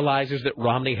realizes that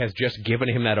Romney has just given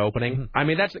him that opening. I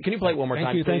mean, can you play it one more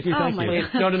time? Thank you.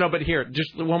 No, but here,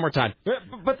 just one more time.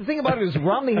 But the thing about it is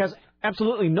Romney has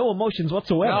absolutely no emotions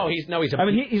whatsoever. He's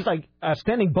like a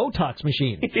standing Botox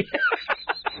machine.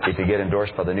 If you get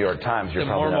endorsed by the New York Times, you're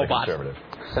probably not a conservative.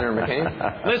 Senator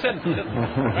McCain? Listen.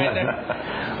 Right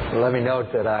there. Let me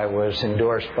note that I was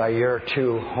endorsed by your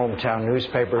 2 hometown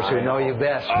newspapers who know you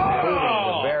best, including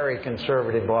the very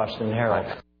conservative Boston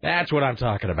Herald. That's what I'm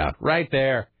talking about. Right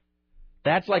there.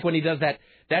 That's like when he does that.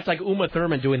 That's like Uma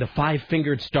Thurman doing the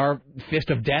 5-fingered star fist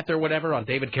of death or whatever on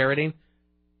David Carradine.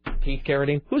 Keith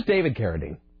Carradine. Who's David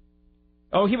Carradine?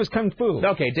 Oh, he was Kung Fu.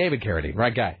 Okay, David Carradine.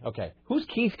 Right guy. Okay. Who's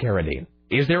Keith Carradine?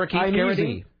 Is there a Keith Carradine?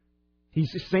 Easy.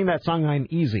 He's sang that song, I'm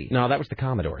Easy. No, that was the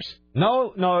Commodores.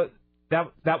 No,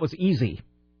 that was Easy,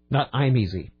 not I'm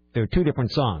Easy. They're 2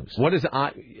 different songs.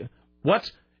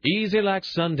 What's Easy Like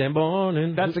Sunday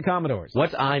Morning? That's the Commodores.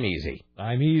 What's I'm Easy?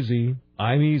 I'm Easy.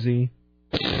 I'm Easy.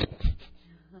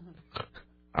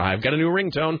 I've got a new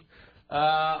ringtone.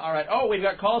 All right. Oh, we've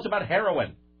got calls about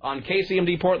heroin on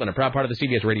KCMD Portland, a proud part of the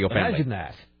CBS radio family. Imagine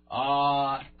that.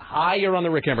 Hi, you're on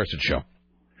the Rick Emerson Show.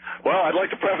 Well, I'd like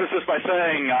to preface this by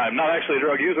saying I'm not actually a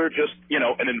drug user, just,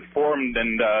 an informed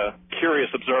and curious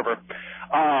observer.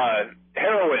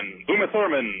 Heroin, Uma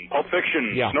Thurman, Pulp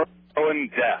Fiction, heroin,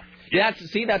 death.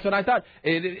 That's what I thought.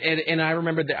 And I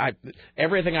remember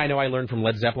everything I know I learned from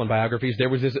Led Zeppelin biographies. There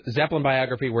was this Zeppelin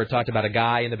biography where it talked about a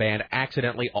guy in the band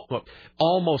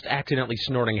almost accidentally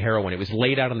snorting heroin. It was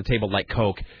laid out on the table like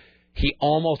Coke. He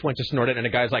almost went to snort it, and a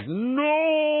guy's like,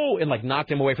 no, and knocked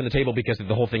him away from the table because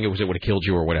the whole thing it would have killed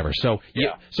you or whatever. So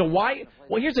why?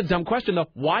 Well, here's a dumb question though.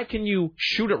 Why can you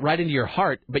shoot it right into your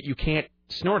heart, but you can't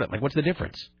snort it? What's the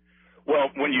difference? Well,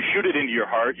 when you shoot it into your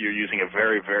heart, you're using a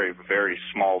very, very, very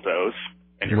small dose,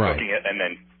 and you're cooking it and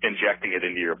then injecting it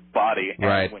into your body.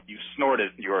 And when you snort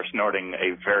it, you are snorting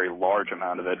a very large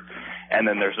amount of it. And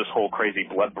then there's this whole crazy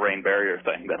blood-brain barrier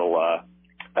thing that'll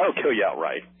kill you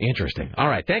outright. Interesting. All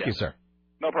right. Thank you, sir.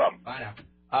 No problem. Bye now.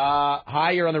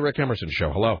 Hi, you're on the Rick Emerson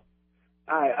Show. Hello.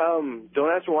 Hi. Don't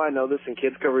ask me why I know this and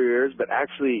kids cover your ears, but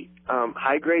actually,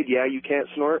 high grade, you can't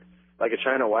snort like a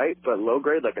China White, but low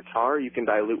grade, like a tar, you can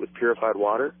dilute with purified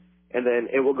water, and then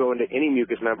it will go into any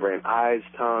mucous membrane, eyes,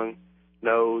 tongue,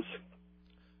 nose.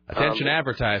 Attention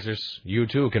advertisers, you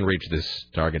too can reach this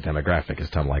target demographic,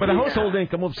 as Tom likes. But a household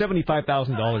income of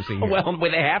 $75,000 a year. Well,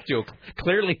 they have to.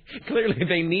 Clearly,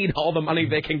 they need all the money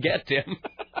they can get, Tim.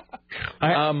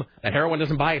 The heroin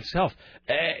doesn't buy itself.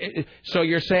 So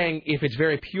you're saying if it's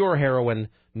very pure heroin,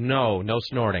 no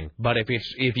snorting. But if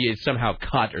it's somehow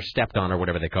cut or stepped on or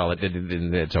whatever they call it,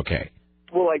 then it's okay.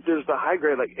 Well, there's the high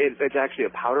grade, it's actually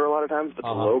a powder a lot of times, but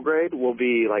the low grade will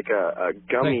be like a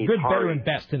gummy. Good, better, and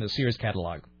best in the Sears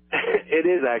catalog. It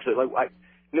is actually. I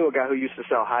knew a guy who used to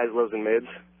sell highs, lows, and mids,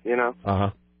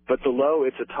 But the low,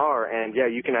 it's a tar, and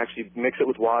you can actually mix it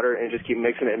with water and just keep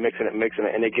mixing it, and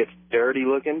it gets dirty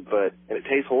looking, and it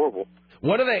tastes horrible.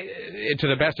 What do they, to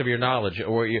the best of your knowledge,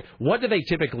 what do they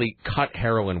typically cut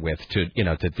heroin with to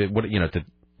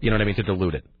You know what I mean? To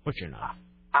dilute it. But you're not.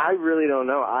 I really don't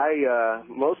know. I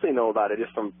mostly know about it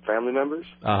just from family members.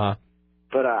 Uh-huh.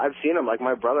 But I've seen him, like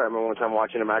my brother, I remember one time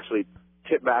watching him actually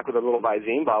tip back with a little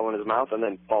Visine bottle in his mouth and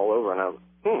then fall over, and I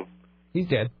was, He's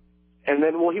dead. And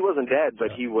then, well, he wasn't dead,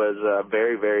 but he was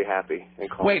very, very happy and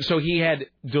calm. Wait, so he had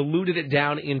diluted it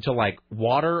down into, like,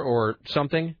 water or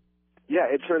something? Yeah,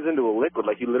 it turns into a liquid.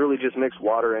 Like, you literally just mix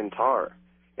water and tar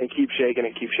and keep shaking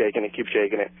it, keep shaking it, keep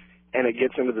shaking it. And it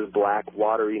gets into this black,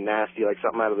 watery, nasty, like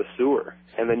something out of the sewer.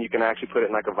 And then you can actually put it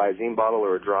in like a Visine bottle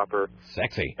or a dropper.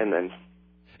 Sexy. And then...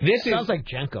 This sounds like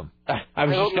Jenkum. I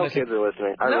hope no kids are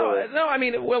listening. No, I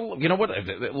mean, well, you know what?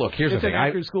 Look, here's the thing. I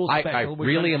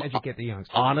really am educate the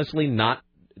youngsters. Honestly not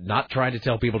trying to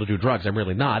tell people to do drugs. I'm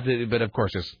really not. But, of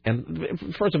course,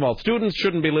 first of all, students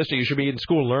shouldn't be listening. You should be in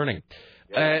school learning.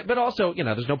 But also, you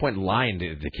know, there's no point in lying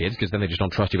to the kids because then they just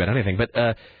don't trust you about anything.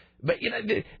 But you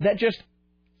know, that just...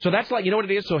 So that's like, you know what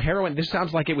it is? So heroin, this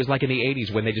sounds like it was like in the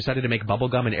 80s when they decided to make bubble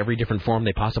gum in every different form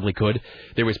they possibly could.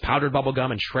 There was powdered bubble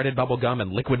gum and shredded bubble gum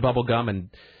and liquid bubble gum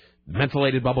and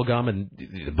mentholated bubble gum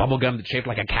and bubble gum that's shaped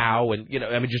like a cow and, you know,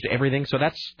 I mean, just everything. So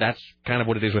that's kind of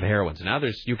what it is with heroin. So now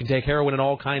you can take heroin in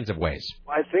all kinds of ways.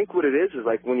 I think what it is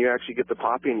like when you actually get the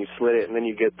poppy and you slit it and then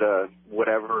you get the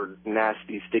whatever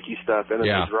nasty, sticky stuff and then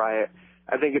you dry it.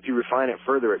 I think if you refine it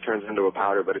further, it turns into a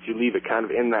powder. But if you leave it kind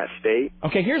of in that state...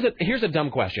 Okay, here's a dumb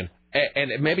question.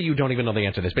 And maybe you don't even know the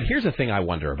answer to this, but here's the thing I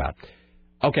wonder about.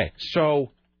 Okay,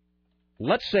 so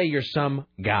let's say you're some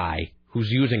guy who's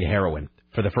using heroin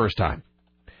for the first time.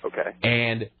 Okay.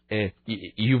 And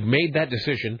you've made that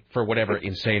decision for whatever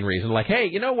insane reason. Like, hey,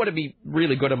 you know what would be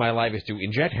really good in my life is to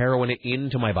inject heroin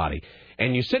into my body.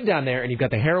 And you sit down there and you've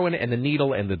got the heroin and the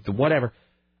needle and the whatever...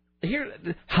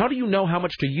 How do you know how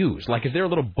much to use? Like, is there a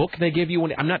little book they give you?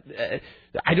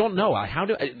 I don't know.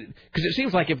 Because it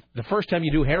seems like if the first time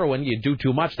you do heroin, you do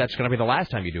too much, that's going to be the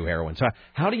last time you do heroin. So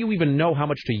how do you even know how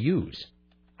much to use?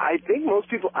 I think most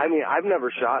people, I mean, I've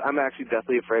never shot. I'm actually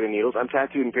deathly afraid of needles. I'm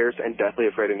tattooed and pierced and deathly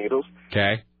afraid of needles.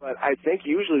 Okay. But I think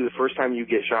usually the first time you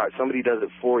get shot, somebody does it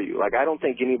for you. Like, I don't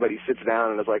think anybody sits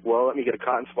down and is like, well, let me get a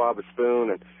cotton swab, a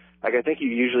spoon, and... Like, I think you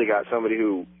usually got somebody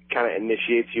who kind of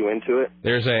initiates you into it.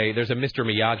 There's a Mr.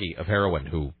 Miyagi of heroin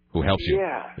who helps you.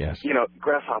 Yeah. Yes. You know,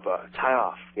 grasshopper, tie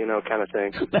off, you know, kind of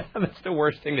thing. That's the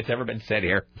worst thing that's ever been said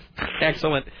here.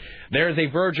 Excellent. There's a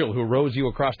Virgil who rows you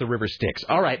across the river Styx.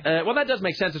 All right. Well, that does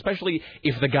make sense, especially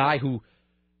if the guy who...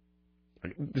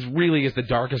 This really is the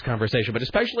darkest conversation, but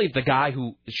especially if the guy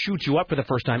who shoots you up for the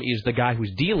first time is the guy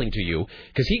who's dealing to you,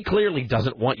 because he clearly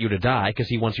doesn't want you to die because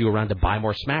he wants you around to buy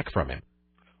more smack from him.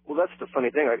 Well, that's the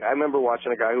funny thing. Like, I remember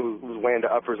watching a guy who was way into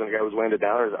uppers and a guy who was way into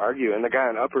downers argue, and the guy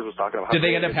in uppers was talking about... Did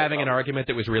they end up having an argument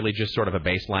that was really just sort of a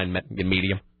baseline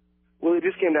medium? Well, it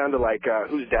just came down to, like,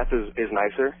 whose death is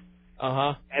nicer.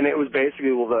 Uh-huh. And it was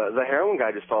basically, well, the heroin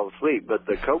guy just falls asleep, but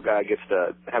the coke guy gets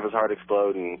to have his heart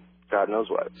explode and God knows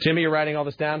what. Timmy, you're writing all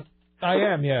this down? I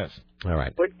am, yes. All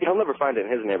right. But he'll never find it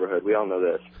in his neighborhood. We all know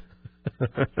this.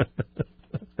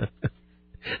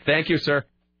 Thank you, sir.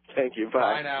 Thank you.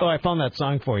 Bye. Oh, I found that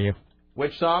song for you.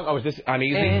 Which song? Oh, is this I'm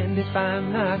Easy? And if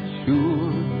I'm not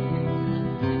sure,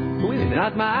 who is it?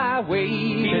 Not my way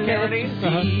to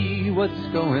see what's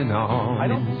going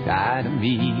on inside of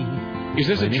me. Is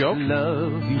this a joke?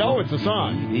 No, it's a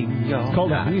song. It's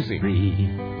called I'm Easy.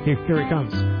 Here it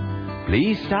comes.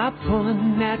 Please stop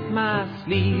pulling at my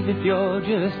sleeve if you're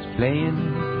just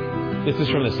playing. This is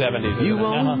from the 70s. You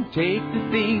won't take the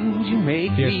things you make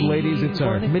Yes, me ladies, it's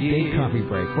our midday coffee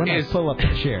break. Why not pull up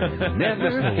the chair?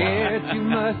 Never cared too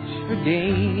much for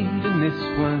games, and this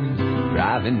one's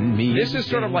driving me. This is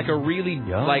sort of like a really,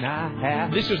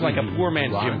 this is like a poor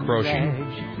man's Jim Croce.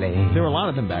 There were a lot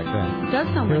of them back then. It does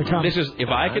sound like that. This is If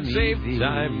I Could Save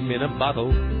Time in a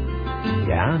Bottle.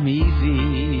 Yeah, I'm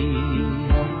easy.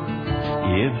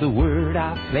 Give the word,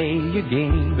 I'll play your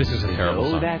game. This is a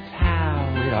terrible song. That's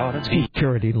how it ought to be.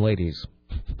 Carradine, ladies.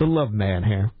 The love man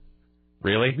here.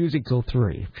 Really? Music till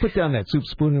 3. Put down that soup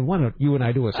spoon and why don't you and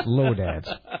I do a slow dance?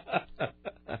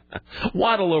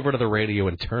 Waddle over to the radio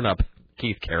and turn up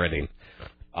Keith Carradine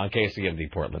on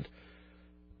KCMD Portland.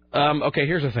 Okay,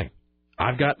 here's the thing.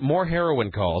 I've got more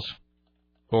heroin calls,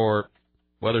 well,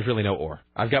 there's really no or.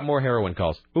 I've got more heroin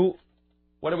calls. Ooh,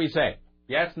 what do we say?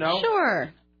 Yes, no?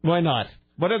 Sure. Why not?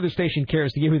 What other station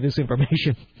cares to give you this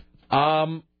information?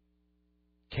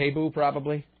 K-Boo,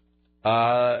 probably.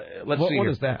 Let's see. What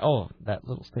is that? Oh, that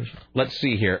little station. Let's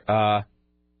see here.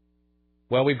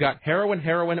 Well, we've got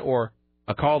heroin, or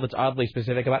a call that's oddly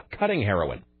specific about cutting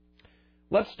heroin.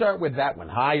 Let's start with that one.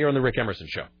 Hi, you're on the Rick Emerson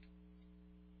Show.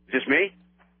 Is this me?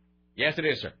 Yes, it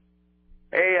is, sir.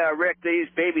 Hey, Rick, they use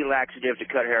baby laxative to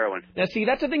cut heroin. Now, see,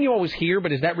 that's the thing you always hear,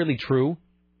 but is that really true?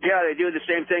 Yeah, they do the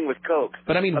same thing with Coke.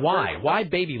 But, I mean, why? Why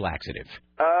baby laxative?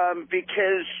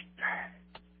 Because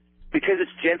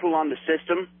it's gentle on the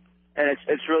system, and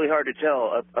it's really hard to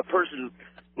tell. A person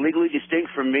legally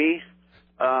distinct from me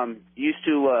used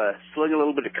to sling a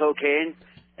little bit of cocaine,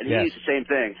 and he used the same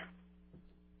thing.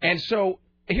 And so,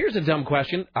 here's a dumb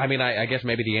question. I mean, I guess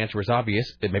maybe the answer is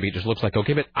obvious. Maybe it just looks like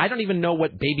okay, but I don't even know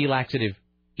what baby laxative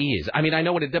is. I mean, I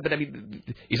know what it does, but I mean,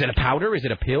 is it a powder? Is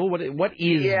it a pill? What is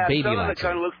baby laxative? Some of it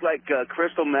kind of looks like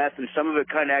crystal meth, and some of it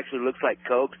kind of actually looks like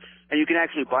Coke, and you can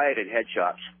actually buy it in head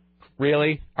shops.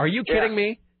 Really? Are you kidding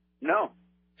me? No.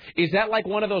 Is that like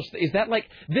one of those? Is that like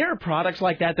there are products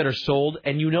like that are sold,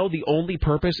 and you know the only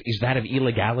purpose is that of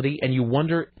illegality, and you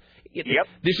wonder. Yep.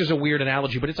 This is a weird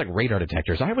analogy, but it's like radar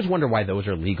detectors. I always wonder why those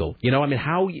are legal. You know, I mean,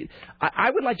 I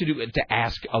would like to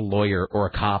ask a lawyer or a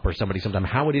cop or somebody sometime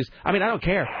how it is. I mean, I don't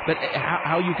care, but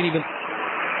how you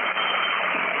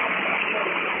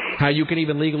can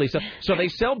even legally sell. So they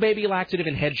sell baby laxative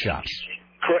in head shops.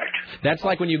 Correct. That's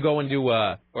like when you go into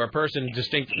or a person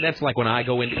distinct. That's like when I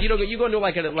go into you go into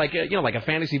like a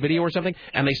fantasy video or something,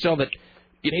 and they sell that.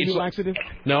 Baby laxative?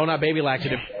 No, not baby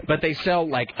laxative, but they sell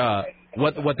like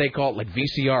what they call like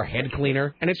VCR head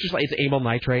cleaner, and it's just like it's amyl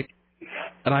nitrate.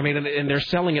 And I mean, and they're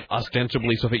selling it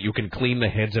ostensibly so that you can clean the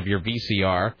heads of your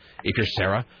VCR if you're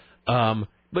Sarah.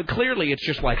 But clearly, it's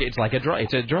just like a drug.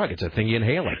 It's a drug. It's a thing you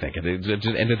inhale, I think. And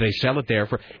they sell it there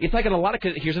for. It's like in a lot of.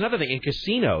 Here's another thing in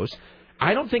casinos.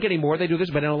 I don't think anymore they do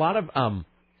this, but in a lot of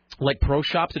like pro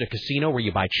shops at a casino where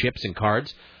you buy chips and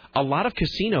cards, a lot of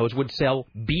casinos would sell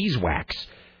beeswax.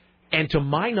 And to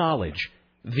my knowledge,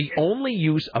 the only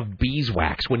use of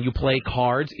beeswax when you play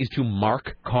cards is to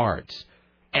mark cards.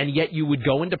 And yet you would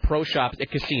go into pro shops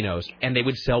at casinos and they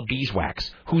would sell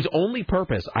beeswax, whose only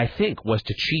purpose, I think, was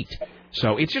to cheat.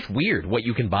 So it's just weird what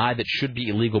you can buy that should be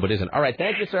illegal but isn't. All right,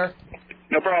 thank you, sir.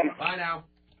 No problem. Bye now.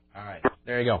 All right,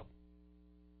 there you go.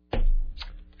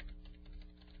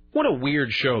 What a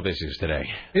weird show this is today.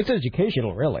 It's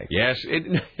educational, really. Yes,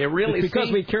 it really is. It's because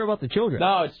we care about the children.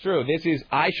 No, it's true. This is.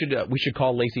 We should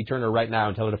call Lacey Turner right now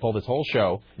and tell her to pull this whole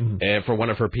show for one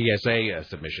of her PSA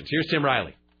submissions. Here's Tim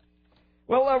Riley.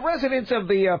 Well, residents of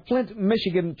the Flint,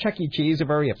 Michigan Chuck E. Cheese are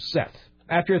very upset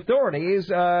after authorities,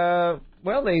 they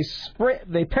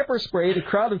pepper sprayed a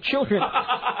crowd of children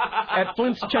at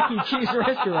Flint's Chuck E. Cheese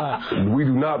restaurant. We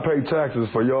do not pay taxes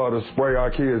for y'all to spray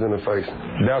our kids in the face.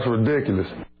 That's ridiculous.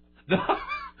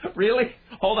 Really?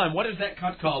 Hold on. What is that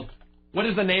cut called? What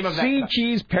is the name of that? C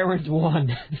Cheese Parent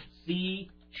 1. C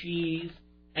Cheese.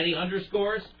 Any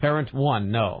underscores? Parent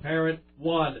 1, no. Parent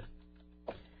 1.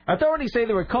 Authorities say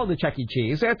they were called to Chuck E.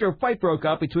 Cheese after a fight broke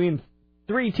up between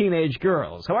 3 teenage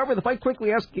girls. However, the fight quickly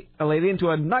escalated into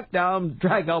a knockdown,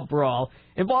 drag-out brawl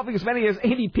involving as many as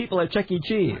 80 people at Chuck E.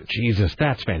 Cheese. Jesus,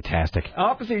 that's fantastic.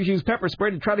 Officers used pepper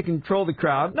spray to try to control the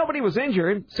crowd. Nobody was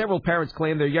injured. Several parents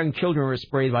claimed their young children were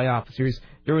sprayed by officers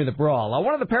during the brawl.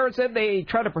 One of the parents said they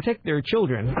tried to protect their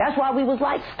children. That's why we was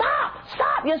like,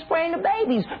 stop, you're spraying the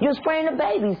babies. You're spraying the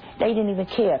babies. They didn't even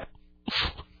care.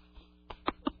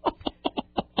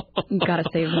 You gotta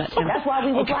save that, Tim. That's why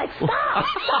we was like, stop,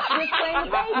 you're spraying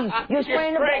the babies. You're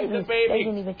spraying the babies. They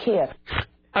didn't even care.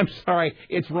 I'm sorry,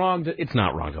 it's wrong. It's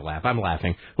not wrong to laugh. I'm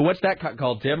laughing. What's that cut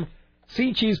called, Tim?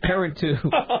 C Cheese Parent 2.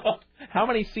 How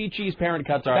many C Cheese Parent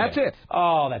cuts are there? That's it.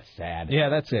 Oh, that's sad. Yeah,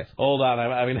 that's it. Hold on.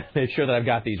 I mean, make sure that I've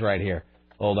got these right here.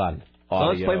 Hold on. So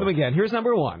let's play them again. Here's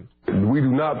number 1. We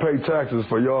do not pay taxes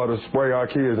for y'all to spray our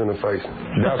kids in the face.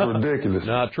 That's ridiculous.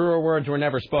 No, truer words were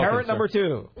never spoken. Parent number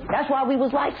 2. That's why we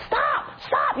was like,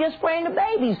 stop, you're spraying the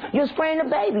babies. You're spraying the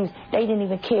babies. They didn't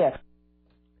even care.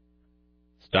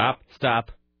 Stop.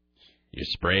 You're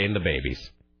spraying the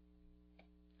babies.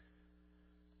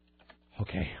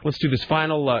 Okay, let's do this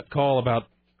final call about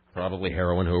probably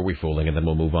heroin. Who are we fooling? And then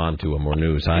we'll move on to more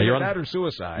news. Either that or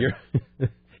suicide.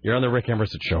 You're on the Rick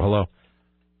Emerson Show. Hello.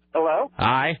 Hello?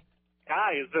 Hi.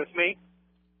 Hi, is this me?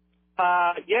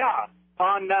 Yeah.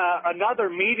 On another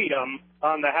medium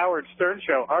on the Howard Stern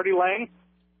Show, Artie Lang,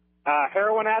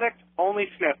 heroin addict, only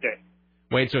sniffed it.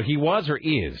 Wait, so he was or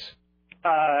is?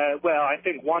 Well, I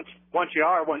think once you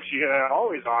are, once you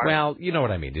always are. Well, you know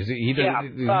what I mean.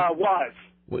 Was.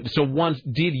 So once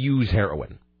did use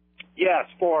heroin? Yes,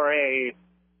 for a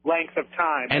length of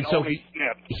time. And so only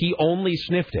sniffed. He only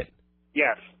sniffed it?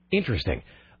 Yes. Interesting.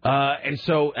 And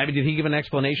so, I mean, did he give an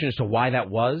explanation as to why that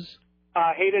was?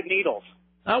 Hated needles.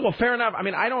 Oh, well, fair enough. I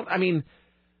mean,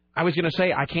 I was going to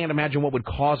say, I can't imagine what would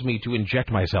cause me to inject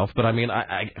myself, but I mean,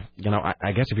 I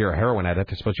guess if you're a heroin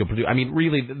addict, I suppose you'll produce. I mean,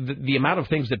 really, the amount of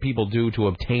things that people do to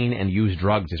obtain and use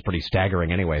drugs is pretty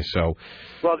staggering anyway, so.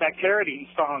 Well, that Carradine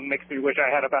song makes me wish I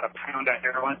had about a pound of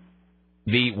heroin.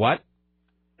 The what?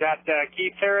 That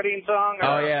Keith Carradine song?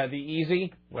 Oh, yeah, the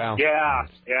Easy? Well. Yeah.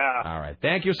 All right.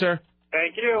 Thank you, sir.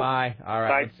 Thank you. Bye. All right,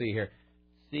 Bye. Let's see here.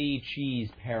 Sea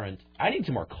cheese parent. I need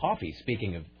some more coffee,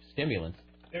 speaking of stimulants.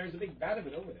 There's a big vat of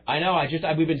it over there. I know.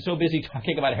 We've been so busy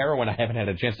talking about heroin, I haven't had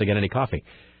a chance to get any coffee.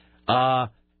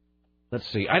 Let's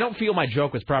see. I don't feel my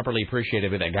joke was properly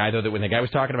appreciated with that guy, though, that when the guy was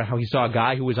talking about how he saw a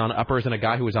guy who was on uppers and a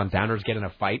guy who was on downers get in a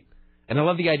fight. And I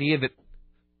love the idea that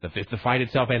the fight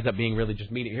itself ends up being really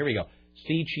just meeting. Here we go.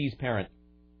 Sea cheese parent.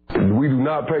 We do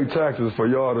not pay taxes for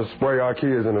y'all to spray our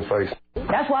kids in the face.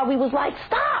 That's why we was like,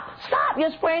 stop,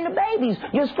 you're spraying the babies.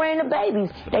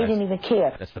 They didn't even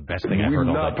care. That's the best thing I've heard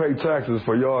all day. We do not pay taxes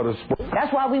for y'all to spray.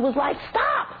 That's why we was like,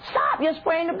 stop, you're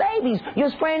spraying the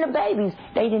babies.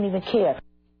 They didn't even care.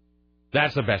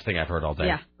 That's the best thing I've heard all day.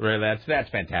 Yeah. Really, that's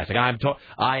fantastic.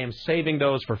 I am saving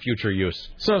those for future use.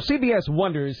 So CBS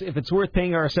wonders if it's worth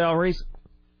paying our salaries.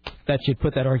 That should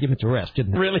put that argument to rest,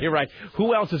 shouldn't it? Really, right.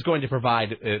 Who else is going to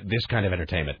provide this kind of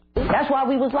entertainment? That's why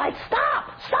we was like,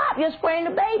 stop, you're spraying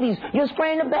the babies.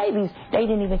 They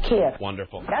didn't even care.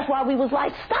 Wonderful. That's why we was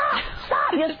like, stop,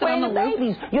 you're spraying the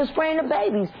babies.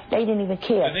 They didn't even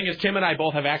care. The thing is, Tim and I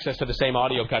both have access to the same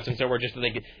audio cuts, and so we're just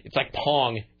thinking, it's like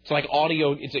Pong. It's like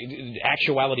audio, it's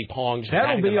actuality Pong.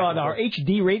 That'll be on our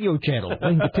HD radio channel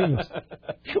when it continues.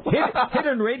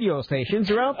 Hidden radio stations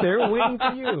are out there waiting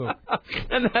for you.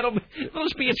 And that'll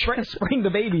just be a Spring the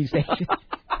baby station.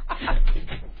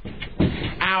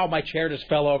 Ow, my chair just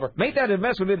fell over. Make that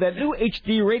investment in that new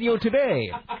HD radio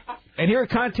today. And hear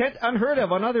content unheard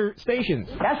of on other stations.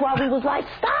 That's why we was like,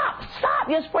 stop,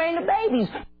 you're spraying the babies.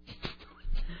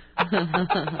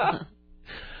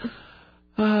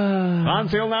 On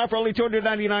sale now for only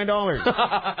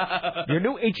 $299. Your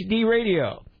new HD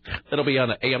radio. It'll be on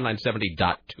the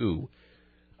AM970.2.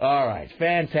 All right,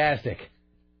 fantastic.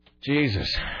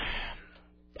 Jesus.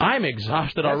 I'm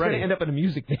exhausted already. That's going to end up in a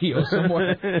music video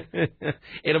somewhere.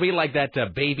 It'll be like that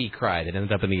baby cry that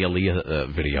ended up in the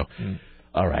Aaliyah video.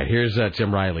 All right, here's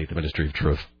Tim Riley, the Ministry of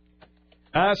Truth.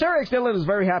 Sarah X. Dillon is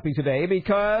very happy today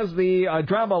because the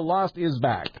drama Lost is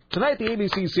back. Tonight, the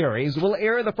ABC series will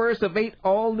air the first of 8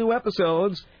 all-new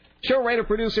episodes. Show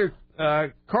writer-producer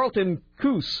Carlton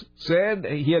Coos said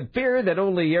he had feared that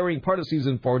only airing part of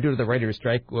Season 4 due to the writer's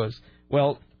strike was,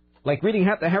 well, like reading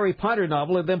half the Harry Potter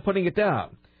novel and then putting it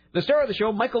down. The star of the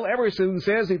show, Michael Emerson,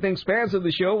 says he thinks fans of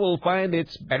the show will find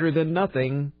it's better than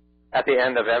nothing. At the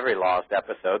end of every Lost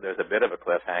episode, there's a bit of a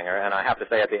cliffhanger, and I have to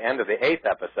say at the end of the 8th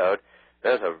episode,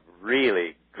 there's a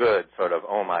really good sort of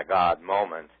oh my God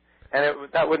moment. And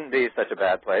that wouldn't be such a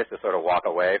bad place to sort of walk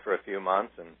away for a few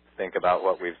months and think about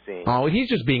what we've seen. Oh, he's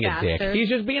just being a dick. He's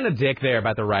just being a dick there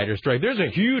about the writer's strike. There's a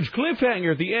huge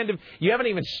cliffhanger at the end of... You haven't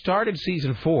even started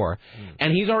Season 4,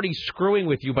 and he's already screwing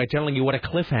with you by telling you what a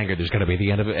cliffhanger there's going to be at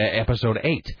the end of Episode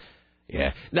 8.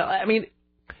 Yeah. Now, I mean,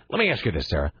 let me ask you this,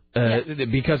 Sarah,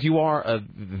 because you are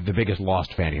the biggest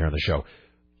Lost fan here on the show.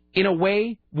 In a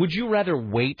way, would you rather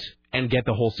wait and get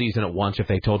the whole season at once if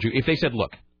they told you... If they said,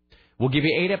 look... We'll give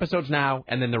you 8 episodes now,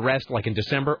 and then the rest, like in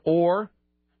December, or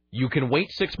you can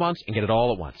wait 6 months and get it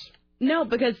all at once. No,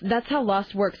 because that's how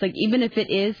Lost works. Like, even if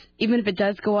it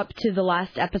does go up to the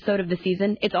last episode of the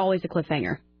season, it's always a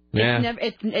cliffhanger. Yeah.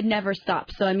 It never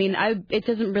stops. So, I mean, it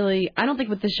doesn't really... I don't think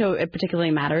with the show it particularly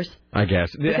matters. I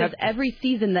guess. Because every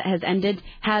season that has ended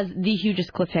has the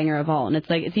hugest cliffhanger of all. And it's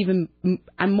like,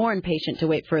 I'm more impatient to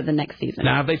wait for the next season.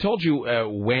 Now, have they told you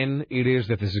when it is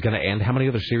that this is going to end? How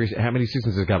many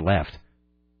seasons has it got left?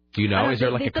 Do you know? Is there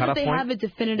like a cutoff point? They have a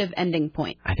definitive ending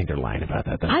point. I think they're lying about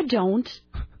that, though. I don't.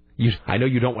 I know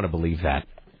you don't want to believe that.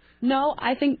 No,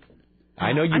 I think...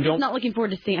 I know you I'm don't. just not looking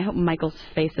forward to seeing. I hope Michael's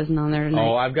face isn't on there tonight.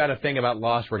 Oh, I've got a thing about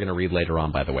Lost we're going to read later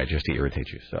on, by the way, just to irritate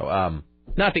you. So,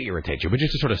 not to irritate you, but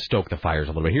just to sort of stoke the fires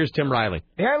a little bit. Here's Tim Riley.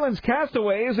 The island's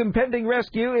castaways' impending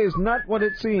rescue is not what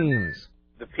it seems.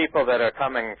 The people that are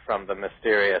coming from the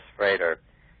mysterious freighter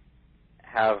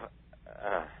have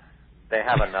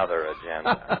another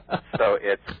agenda. So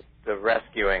it's the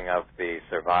rescuing of the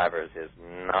survivors is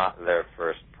not their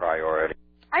first priority.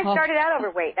 I started out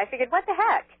overweight. I figured, what the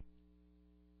heck?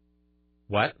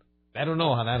 What? I don't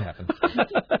know how that happened.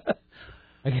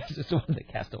 I guess it's one of the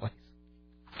castaways.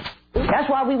 That's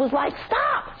why we was like,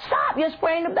 stop, you're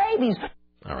spraying the babies.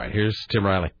 All right, here's Tim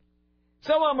Riley.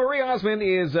 So Marie Osmond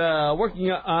is working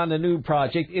on a new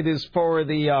project. It is for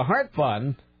the Heart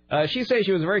Fund. She says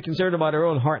she was very concerned about her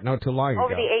own heart not too long ago.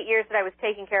 Over the 8 years that I was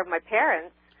taking care of my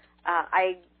parents,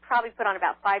 I probably put on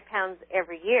about 5 pounds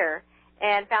every year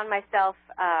and found myself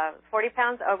 40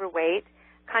 pounds overweight,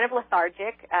 kind of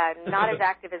lethargic, not as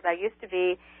active as I used to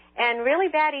be, and really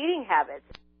bad eating habits.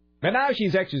 But now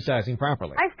she's exercising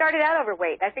properly. I started out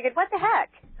overweight. I figured, what the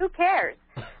heck? Who cares?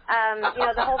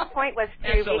 The whole point was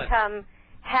to become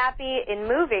happy in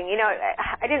moving.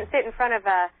 I didn't sit in front of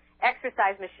a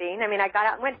exercise machine. I mean, I got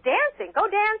out and went dancing. Go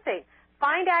dancing.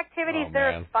 Find activities that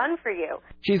are fun for you.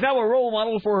 She's now a role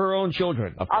model for her own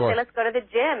children. Of course. Okay, let's go to the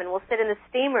gym and we'll sit in the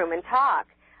steam room and talk.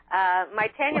 My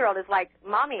 10-year-old is like,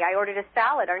 Mommy, I ordered a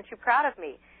salad. Aren't you proud of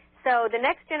me? So the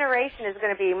next generation is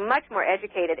going to be much more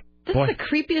educated. This is the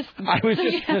creepiest I was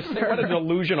just going to say, what a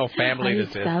delusional family this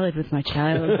is. I ate salad with my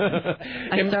child.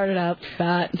 I started out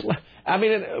fat. I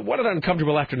mean, what an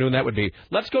uncomfortable afternoon that would be.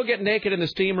 Let's go get naked in the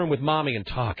steam room with Mommy and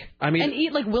talk. And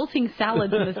eat, like, wilting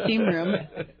salads in the steam room.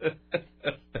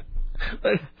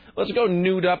 Let's go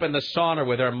nude up in the sauna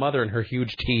with our mother and her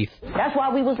huge teeth. That's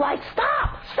why we was like,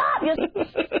 stop.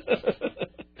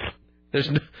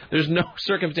 There's no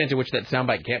circumstance in which that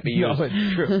soundbite can't be used. No,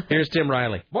 it's true. Here's Tim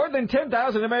Riley. More than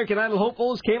 10,000 American Idol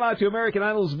hopefuls came out to American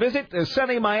Idol's visit to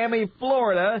sunny Miami,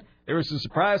 Florida. There was a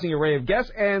surprising array of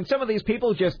guests, and some of these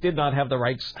people just did not have the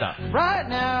right stuff. Right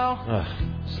now,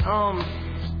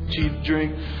 cheap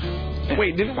drink.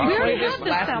 Wait, didn't we play this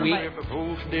last week?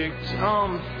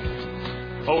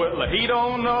 He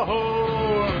don't know.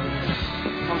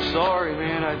 I'm sorry,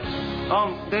 man.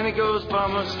 Then it goes, but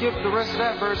I'm going to skip the rest of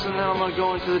that verse, and then I'm going to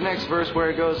go into the next verse where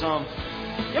it goes, you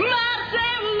might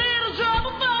save a little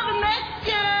trouble for the next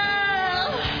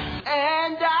girl,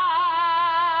 and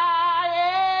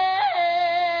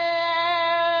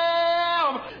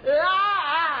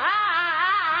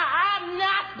I'm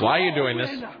not. Why are you doing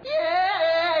this? Yeah.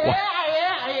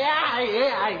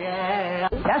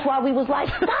 That's why we was like,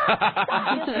 stop.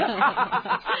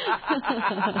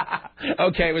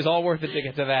 Okay, it was all worth it to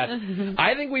get to that.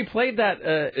 I think we played that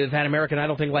American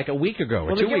Idol thing like a week ago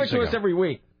or 2 weeks ago. They give it to us every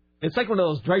week. It's like one of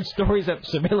those bright stories that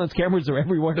surveillance cameras are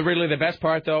everywhere. The best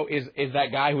part, though, is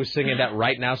that guy who's singing that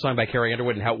Right Now song by Carrie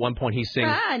Underwood, and how at one point he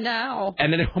sings... no.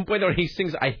 And then at one point, though, he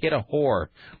sings I Hit a Whore,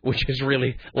 which is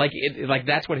really... Like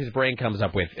that's what his brain comes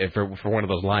up with for one of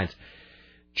those lines.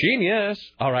 Genius.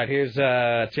 All right, here's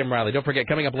Tim Riley. Don't forget,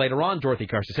 coming up later on, Dorothy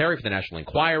Carcassari for the National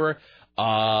Enquirer.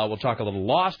 We'll talk a little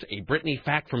Lost, a Britney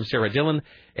fact from Sarah Dillon,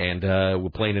 and we'll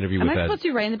play an interview with... Am I supposed to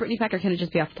be writing the Britney fact, or can it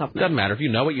just be off the top of my head? Doesn't matter. If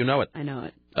you know it, you know it. I know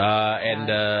it.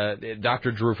 And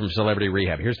Dr. Drew from Celebrity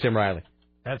Rehab. Here's Tim Riley.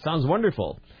 That sounds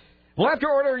wonderful. Well, after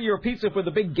ordering your pizza for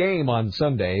the big game on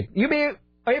Sunday, you'll be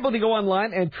able to go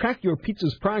online and track your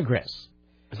pizza's progress.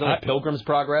 Is that a Pilgrim's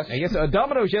Progress? Yes,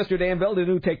 Domino's yesterday unveiled a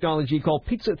new technology called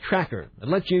Pizza Tracker. It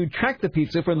lets you track the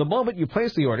pizza from the moment you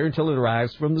place the order until it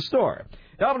arrives from the store.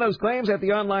 Domino's claims that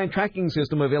the online tracking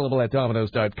system available at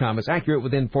Domino's.com is accurate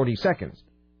within 40 seconds.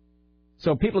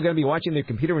 So people are going to be watching their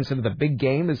computer instead of the big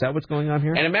game? Is that what's going on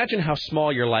here? And imagine how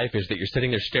small your life is that you're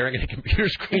sitting there staring at a computer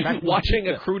screen watching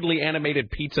a crudely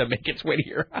animated pizza make its way to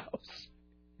your house.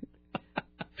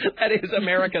 That is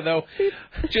America, though.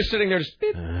 Just sitting there just...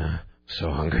 so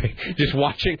hungry. Just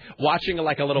watching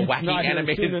like a little wacky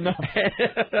animated...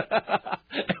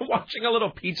 watching a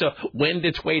little pizza wend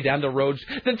its way down the road.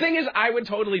 The thing is, I would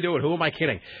totally do it. Who am I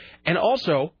kidding? And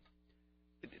also,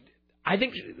 I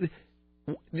think...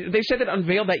 They said that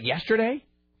unveiled that yesterday?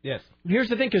 Yes. Here's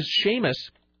the thing, because Seamus,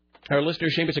 our listener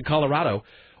Seamus in Colorado,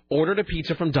 ordered a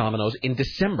pizza from Domino's in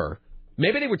December.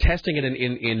 Maybe they were testing it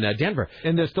in Denver.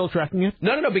 And they're still tracking it?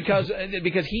 No, because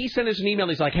he sent us an email.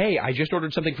 He's like, hey, I just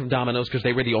ordered something from Domino's because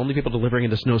they were the only people delivering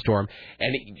in the snowstorm.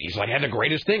 And he's like, I had the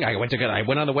greatest thing. I went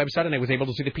on the website and I was able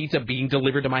to see the pizza being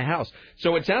delivered to my house.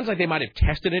 So it sounds like they might have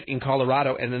tested it in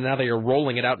Colorado and then now they are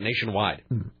rolling it out nationwide.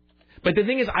 But the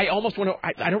thing is, I almost want to...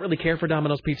 I don't really care for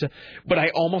Domino's Pizza, but I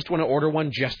almost want to order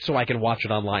one just so I can watch it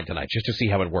online tonight, just to see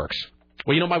how it works.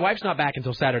 Well, my wife's not back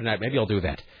until Saturday night. Maybe I'll do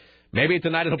that. Maybe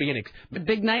tonight it'll be a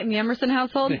big night in the Emerson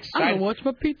household. I'm going to watch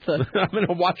my pizza. I'm going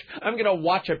to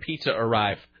watch a pizza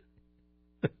arrive.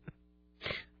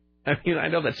 I mean, I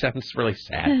know that sounds really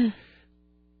sad.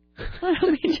 I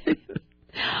don't mean to.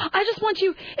 I just want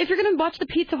you... If you're going to watch the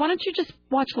pizza, why don't you just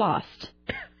watch Lost?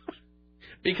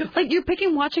 Because you're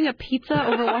picking watching a pizza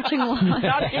over watching Lost.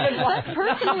 Not even that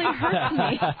personally hurts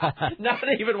me. Not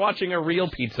even watching a real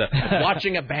pizza.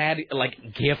 Watching a bad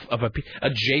GIF of a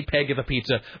JPEG of a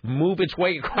pizza move its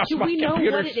way across my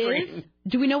computer screen.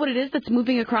 Do we know what it is that's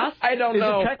moving across? I don't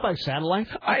know. Is it tracked by satellite?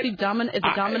 Is it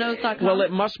Domino's.com? Well, it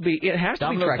must be. It has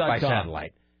to be tracked by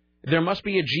satellite. There must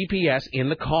be a GPS in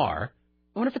the car.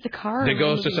 I wonder if it's a car that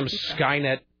goes to some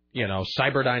Skynet,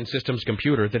 Cyberdyne Systems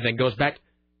computer that then goes back.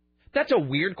 That's a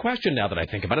weird question now that I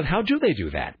think about it. How do they do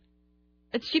that?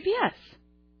 It's GPS.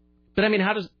 But, I mean,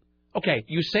 how does... Okay,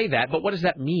 you say that, but what does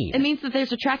that mean? It means that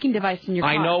there's a tracking device in your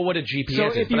car. I know what a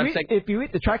GPS is, but I'm saying... if you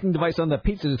eat the tracking device on the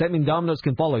pizza, does that mean Domino's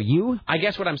can follow you? I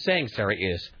guess what I'm saying, Sarah,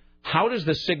 is how does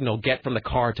the signal get from the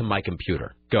car to my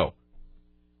computer? Go.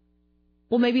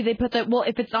 Well, maybe they put that... Well,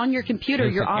 if it's on your computer,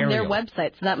 you're on their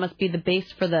website, so that must be the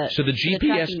base for the... So the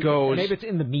GPS goes... Maybe it's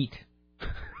in the meat.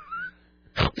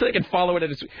 So they can follow it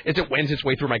as it wends its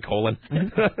way through my colon.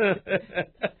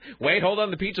 Wait, hold on.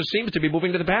 The pizza seems to be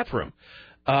moving to the bathroom.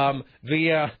 So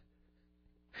you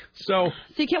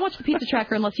can't watch the pizza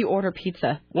tracker unless you order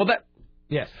pizza. Well,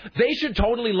 yes. They should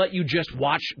totally let you just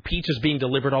watch pizzas being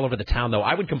delivered all over the town, though.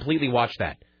 I would completely watch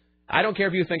that. I don't care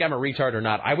if you think I'm a retard or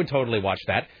not. I would totally watch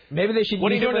that. Maybe they should...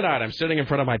 What are you doing tonight? I'm sitting in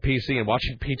front of my PC and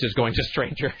watching pizzas going to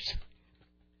strangers.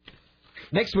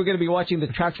 Next, we're going to be watching the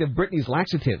track of Britney's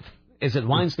laxative as it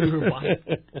winds through her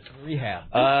rehab.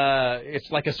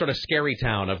 It's like a sort of scary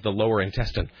town of the lower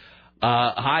intestine.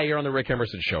 Hi, you're on the Rick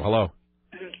Emerson Show. Hello.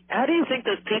 How do you think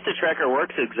this pizza tracker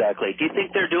works exactly? Do you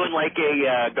think they're doing like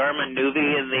a Garmin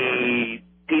Nuvi in the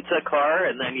pizza car,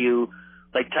 and then you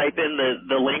like type in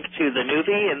the link to the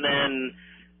Nuvi, and then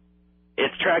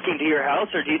it's tracking to your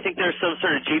house? Or do you think there's some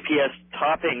sort of GPS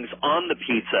toppings on the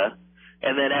pizza,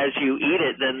 and then as you eat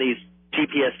it, then these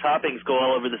GPS toppings go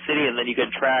all over the city, and then you can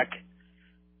track,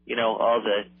 all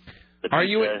the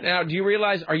pizza. Now, do you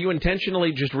realize, are you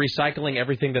intentionally just recycling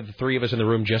everything that the three of us in the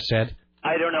room just said?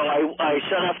 I don't know. I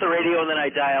shut off the radio and then I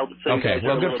dialed. So okay,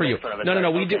 well, good for you.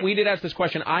 No. We did ask this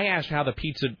question. I asked how the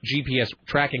pizza GPS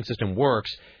tracking system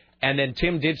works, and then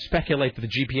Tim did speculate that the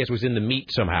GPS was in the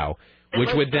meat somehow,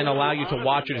 which would then allow you to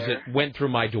watch it as it went through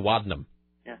my duodenum.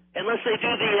 Yeah. Unless they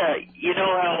do the,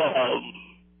 how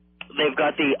they've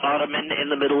got the ottoman in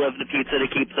the middle of the pizza to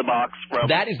keep the box from...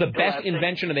 That is the best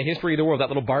invention in the history of the world, that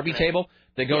little Barbie table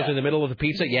that goes in the middle of the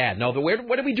pizza. Yeah, no, but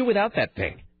what do we do without that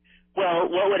thing? Well,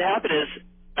 what would happen is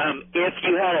if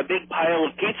you had a big pile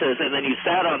of pizzas and then you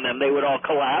sat on them, they would all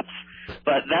collapse.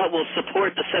 But that will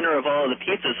support the center of all of the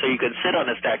pizzas, so you could sit on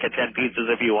a stack of 10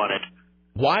 pizzas if you wanted.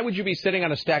 Why would you be sitting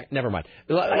on a stack? Never mind.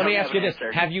 Let me ask you this: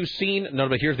 have you seen? No,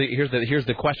 but here's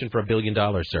the question for $1 billion,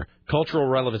 sir. Cultural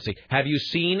relevancy. Have you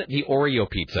seen the Oreo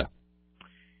pizza?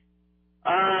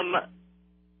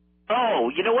 Oh,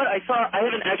 you know what? I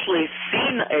haven't actually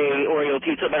seen a Oreo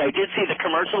pizza, but I did see the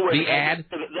commercial where the ad,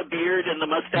 the beard and the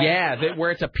mustache. Yeah,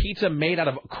 where it's a pizza made out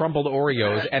of crumbled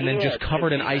Oreos and then just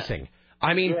covered in icing.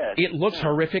 I mean, it looks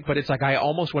horrific, but it's like I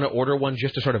almost want to order one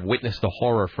just to sort of witness the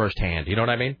horror firsthand. You know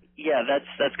what I mean? Yeah,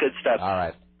 that's good stuff. All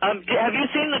right. Have you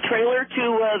seen the trailer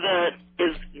to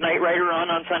is Knight Rider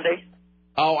on Sunday?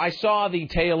 Oh, I saw the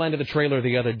tail end of the trailer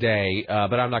the other day,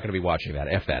 but I'm not going to be watching that.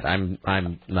 F that. I'm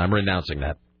renouncing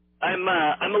that. I'm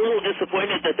a little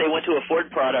disappointed that they went to a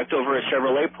Ford product over a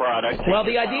Chevrolet product. Well,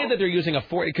 the idea that they're using a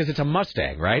Ford because it's a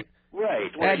Mustang, right?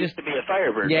 Right. Well, it used to be a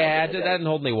Firebird. Yeah, that doesn't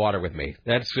hold any water with me.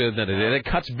 It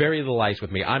cuts very little ice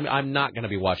with me. I'm not going to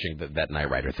be watching that Knight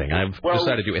Rider thing. I've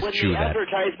decided to eschew that. When the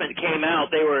advertisement came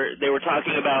out, they were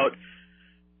talking about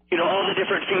all the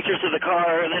different features of the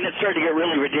car, and then it started to get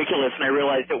really ridiculous, and I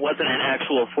realized it wasn't an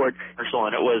actual Ford commercial,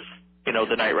 and it was the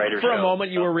Knight Rider. For a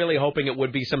moment, you were really hoping it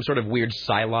would be some sort of weird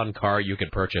Cylon car you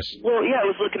could purchase. Well, yeah, I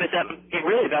was looking at that.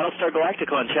 Really, Battlestar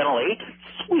Galactica on Channel 8.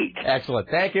 Sweet. Excellent.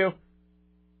 Thank you.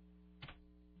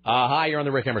 Hi, you're on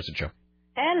the Rick Emerson Show.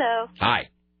 Hello. Hi.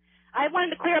 I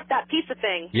wanted to clear up that pizza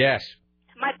thing. Yes.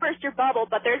 Might burst your bubble,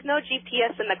 but there's no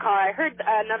GPS in the car. I heard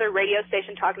another radio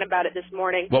station talking about it this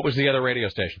morning. What was the other radio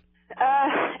station?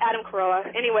 Adam Carolla.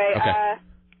 Anyway,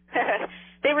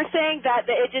 they were saying that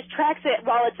it just tracks it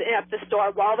while it's at the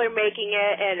store, while they're making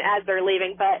it and as they're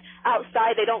leaving, but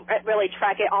outside they don't really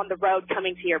track it on the road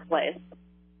coming to your place.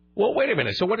 Well, wait a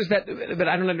minute. So what does that? But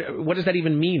I don't know. What does that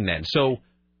even mean then? So.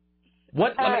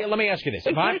 What? Let me ask you this.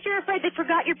 If you're afraid they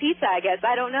forgot your pizza, I guess.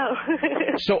 I don't know.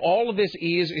 So all of this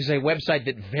is a website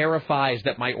that verifies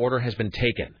that my order has been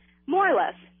taken? More or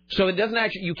less. So it doesn't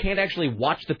actually. You can't actually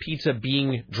watch the pizza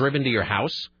being driven to your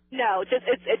house? No, just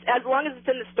it's as long as it's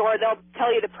in the store, they'll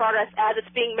tell you the progress as it's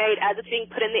being made, as it's being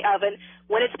put in the oven,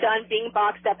 when it's done, being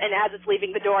boxed up, and as it's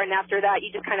leaving the door. And after that,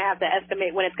 you just kind of have to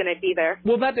estimate when it's going to be there.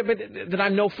 Well, that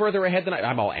I'm no further ahead than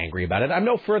I'm all angry about it. I'm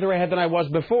no further ahead than I was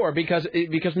before because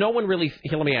no one really.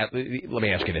 Here, let me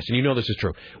ask you this, and you know this is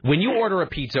true. When you order a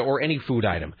pizza or any food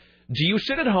item, do you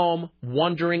sit at home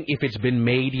wondering if it's been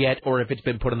made yet or if it's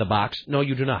been put in the box? No,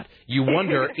 you do not. You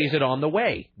wonder, is it on the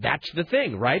way? That's the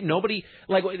thing, right? Nobody,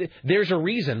 there's a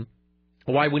reason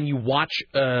why when you watch,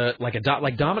 like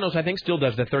Domino's, I think, still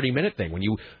does the 30-minute thing.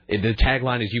 The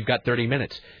tagline is, you've got 30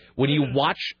 minutes. When you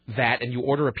watch that and you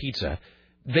order a pizza,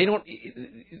 they don't.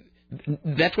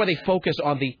 That's why they focus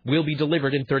on the will be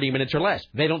delivered in 30 minutes or less.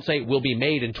 They don't say will be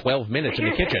made in 12 minutes in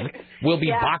the kitchen. Will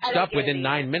be boxed up within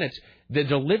 9 minutes. The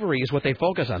delivery is what they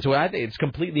focus on. So I think it's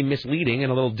completely misleading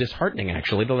and a little disheartening,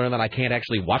 actually, to learn that I can't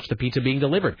actually watch the pizza being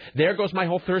delivered. There goes my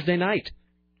whole Thursday night.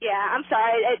 Yeah, I'm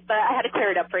sorry, but I had to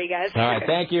clear it up for you guys. All right,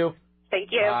 thank you. Thank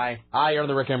you. Bye. Hi, you're on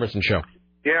the Rick Emerson Show.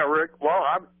 Yeah, Rick. Well,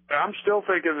 I'm still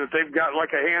thinking that they've got like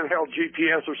a handheld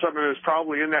GPS or something that's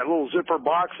probably in that little zipper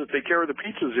box that they carry the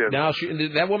pizzas in. Now,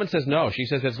 that woman says no. She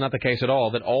says that's not the case at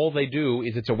all, that all they do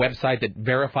is it's a website that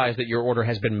verifies that your order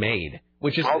has been made,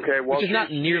 which is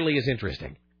not nearly as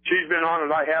interesting. She's been on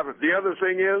it. I haven't. The other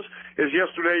thing is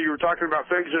yesterday you were talking about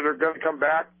things that are going to come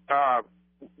back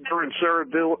during Sarah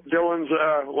Dillon's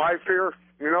life here,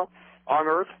 on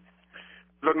Earth.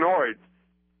 The Noid.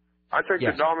 I think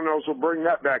the Domino's will bring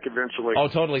that back eventually. Oh,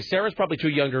 totally. Sarah's probably too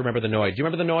young to remember the Noid. Do you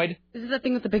remember the Noid? This is the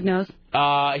thing with the big nose?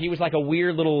 He was like a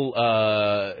weird little,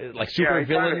 super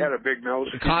villain. He had a big nose.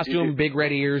 Costume, big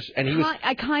red ears, and he was...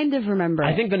 I kind of remember.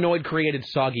 I think the Noid created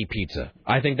soggy pizza.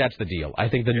 I think that's the deal. I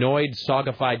think the Noid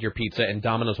sogified your pizza, and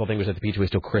Domino's whole thing was that the pizza was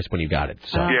still crisp when you got it.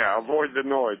 So. Yeah, avoid the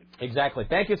Noid. Exactly.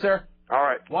 Thank you, sir. All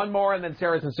right. One more, and then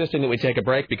Sarah's insisting that we take a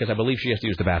break because I believe she has to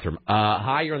use the bathroom.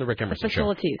 Hi, you're on the Rick Emerson Show. Oh,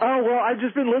 well, I've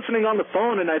just been listening on the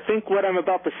phone, and I think what I'm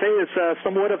about to say is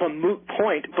somewhat of a moot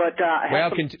point, but...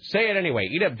 say it anyway.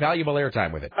 You'd have valuable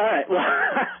airtime with it. All right. Well,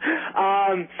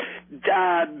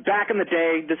 back in the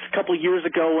day, this a couple of years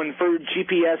ago, when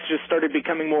GPS just started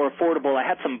becoming more affordable, I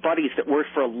had some buddies that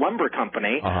worked for a lumber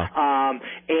company, and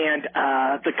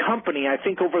the company, I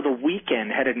think over the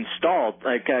weekend, had installed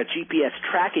like GPS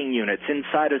tracking units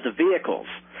inside of the vehicles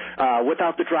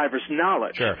without the driver's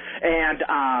knowledge. Sure. And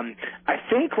I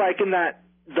think like in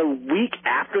the week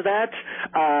after that,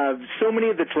 so many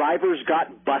of the drivers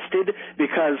got busted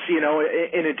because,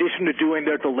 in addition to doing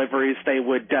their deliveries, they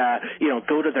would,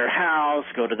 go to their house,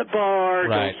 go to the bar,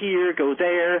 go here, go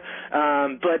there.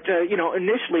 But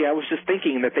initially I was just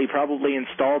thinking that they probably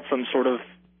installed some sort of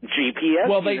GPS.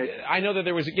 Well, I know that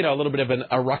there was, a little bit of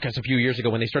a ruckus a few years ago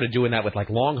when they started doing that with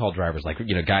like long haul drivers, like,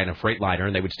 guy in a Freightliner,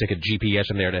 and they would stick a GPS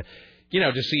in there to,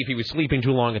 to see if he was sleeping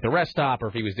too long at the rest stop or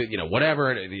if he was,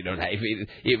 whatever,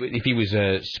 if he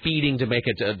was speeding to make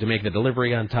the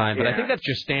delivery on time. But I think that's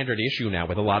just standard issue now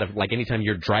with a lot of, like, anytime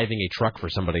you're driving a truck for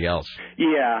somebody else.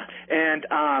 Yeah. And,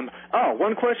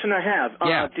 one question I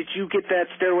have. Did you get that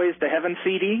Stairways to Heaven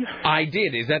CD? I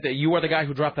did. Is that you are the guy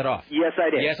who dropped that off? Yes, I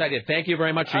did. Yes, I did. Thank you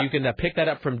very much. So you can pick that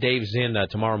up from Dave Zinn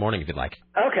tomorrow morning if you'd like.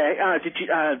 Okay. Did you?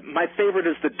 My favorite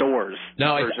is the Doors.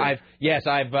 No,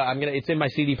 it's in my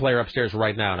CD player upstairs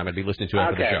right now, and I'm going to be listening to it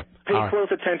after the show. Pay close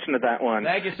attention to that one.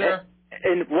 Thank you, sir.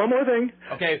 And one more thing.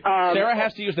 Okay. Sarah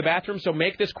has to use the bathroom, so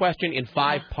make this question in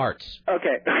 5 parts.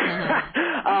 Okay.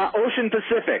 Ocean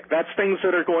Pacific. That's things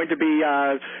that are going to be,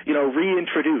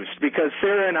 reintroduced because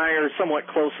Sarah and I are somewhat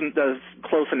close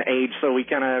in age, so we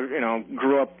kind of,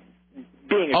 grew up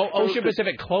being Ocean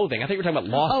Pacific clothing. I think you were talking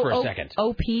about Lost for a second.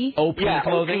 OP? OP yeah,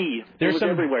 clothing. OP. There's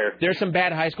everywhere. There's some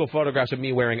bad high school photographs of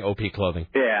me wearing OP clothing.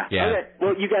 Yeah. Okay.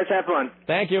 Well, you guys have fun.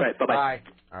 Thank you. All right, bye-bye. Bye.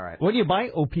 All right. Where do you buy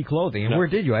OP clothing, and where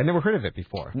did you? I never heard of it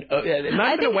before. It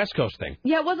might have been a West Coast thing.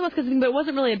 Yeah, it was a West Coast thing, but it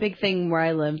wasn't really a big thing where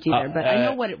I lived either. But I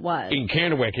know what it was. In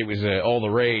Kennewick, it was all the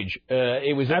rage.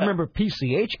 It was. I remember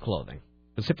PCH clothing,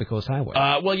 Pacific Coast Highway.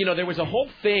 There was a whole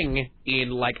thing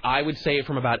in, like, I would say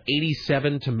from about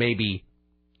 87 to maybe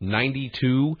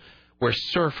 92, where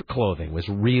surf clothing was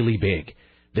really big.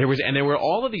 There were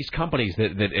all of these companies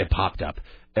that it popped up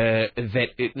that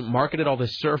it marketed all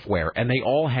this surf wear, and they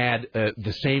all had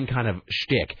the same kind of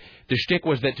shtick. The shtick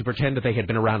was that to pretend that they had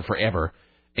been around forever,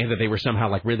 and that they were somehow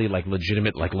like really like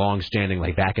legitimate, like long-standing,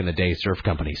 like back in the day surf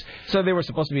companies. So they were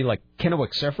supposed to be like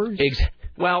Kennewick surfers?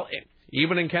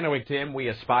 Even in Kennewick, Tim, we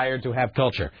aspired to have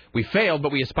culture. We failed,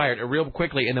 but we aspired. Real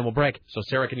quickly, and then we'll break so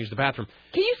Sarah can use the bathroom.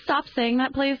 Can you stop saying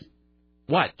that, please?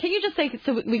 What? Can you just say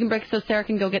so we can break so Sarah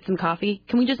can go get some coffee?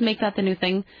 Can we just make that the new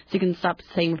thing so you can stop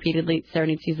saying repeatedly Sarah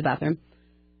needs to use the bathroom?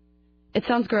 It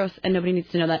sounds gross, and nobody needs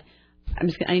to know that. I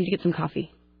need to get some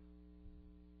coffee.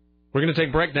 We're going to take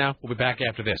a break now. We'll be back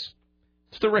after this.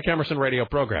 It's the Rick Emerson radio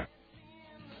program.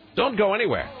 Don't go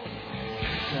anywhere.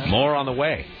 More on the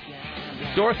way.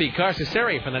 Dorothy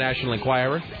Carcasseri from the National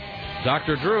Enquirer,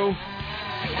 Dr. Drew,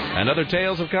 and other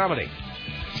tales of comedy.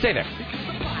 Stay there.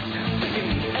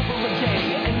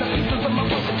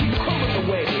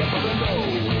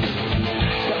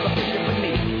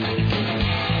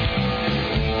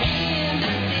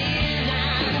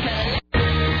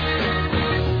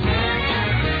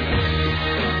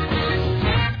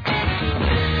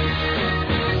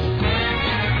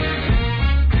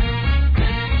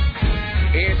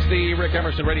 Rick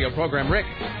Emerson radio program. Rick,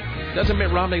 doesn't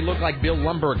Mitt Romney look like Bill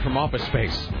Lumbergh from Office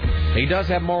Space? He does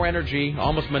have more energy,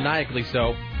 almost maniacally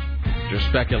so. Just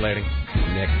speculating,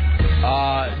 Nick.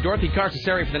 Dorothy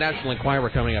Carcasseri for the National Enquirer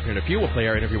coming up here in a few. We'll play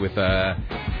our interview with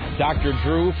Dr.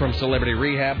 Drew from Celebrity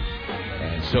Rehab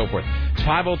and so forth. It's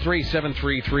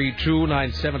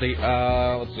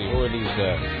 503-733-2970. Let's see, who are these?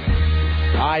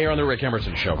 Hi, you're on the Rick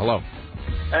Emerson Show. Hello.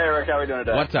 Hey, Rick, how are we doing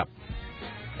today? What's up?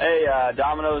 Hey,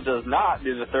 Domino's does not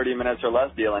do the 30 minutes or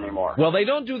less deal anymore. Well, they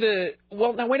don't do the...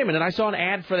 Well, now, wait a minute. I saw an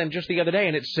ad for them just the other day,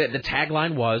 and it said the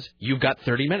tagline was, "You've got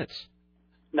 30 minutes."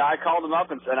 No, I called them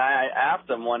up and I asked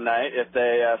them one night if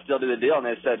they still do the deal, and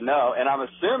they said no. And I'm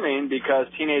assuming because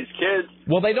teenage kids...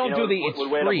 Well, they don't do the... It's would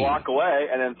wait free. a block away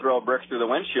and then throw bricks through the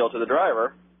windshield to the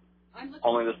driver.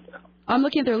 I'm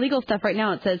looking at their legal stuff right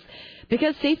now. It says,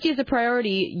 because safety is a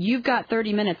priority, you've got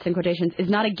 30 minutes, in quotations, is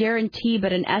not a guarantee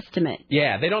but an estimate.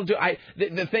 Yeah, they don't do...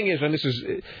 The thing is, and this is...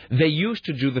 They used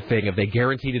to do the thing of they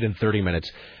guaranteed it in 30 minutes,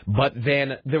 but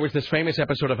then there was this famous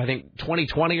episode of, I think,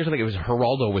 2020 or something. It was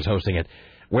Geraldo was hosting it,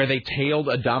 where they tailed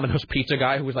a Domino's pizza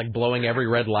guy who was, like, blowing every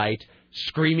red light,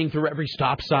 screaming through every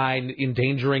stop sign,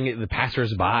 endangering the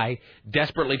passers-by,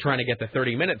 desperately trying to get the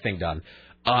 30-minute thing done.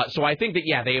 So I think that,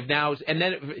 yeah, they have now... And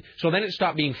then it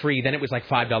stopped being free. Then it was like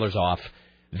 $5 off.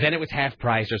 Then it was half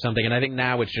price or something. And I think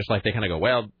now it's just like they kind of go,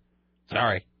 well,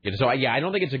 sorry. So, yeah, I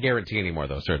don't think it's a guarantee anymore,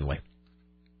 though, certainly.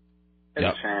 It's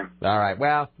a shame. All right.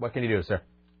 Well, what can you do, sir?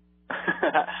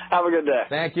 Have a good day.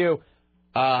 Thank you.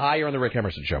 Hi, you're on the Rick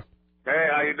Emerson Show. Hey,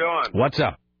 how you doing? What's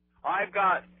up? I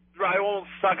won't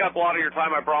suck up a lot of your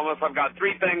time, I promise. I've got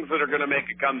 3 things that are going to make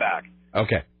a comeback.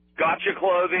 Okay. Gotcha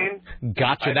clothing.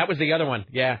 Gotcha. That was the other one.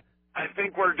 Yeah. I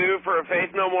think we're due for a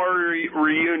Faith No More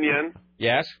reunion.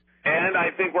 Yes. And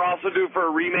I think we're also due for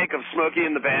a remake of Smokey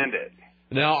and the Bandit.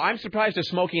 No, I'm surprised a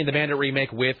Smokey and the Bandit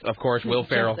remake with, of course, Will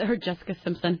Ferrell. Or Jessica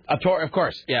Simpson. Of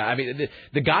course. Yeah, I mean,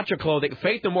 the gotcha clothing.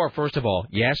 Faith No More, first of all,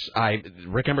 yes.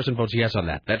 Rick Emerson votes yes on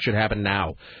that. That should happen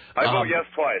now. I vote yes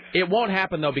twice. It won't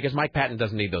happen, though, because Mike Patton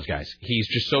doesn't need those guys. He's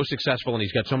just so successful, and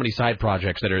he's got so many side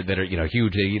projects that are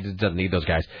huge. He doesn't need those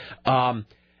guys. And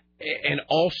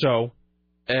also...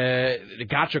 the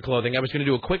gotcha clothing. I was going to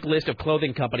do a quick list of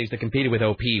clothing companies that competed with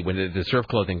OP when the surf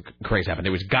clothing craze happened.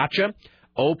 There was Gotcha,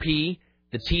 OP,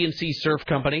 the TNC Surf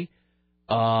Company.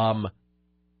 TNC,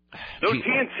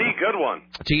 good one.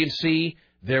 TNC.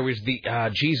 There was the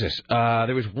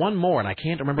there was one more, and I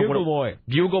can't remember Bugle Boy.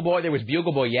 Bugle Boy. There was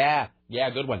Bugle Boy. Yeah,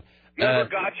 good one. Gotcha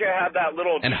had that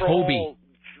little and troll, Hobie.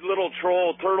 Little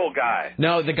troll turtle guy.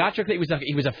 No, the Gotcha. He was a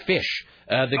fish.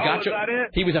 Gotcha. Was that it?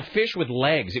 He was a fish with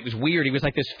legs. It was weird. He was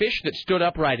like this fish that stood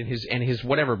upright, and his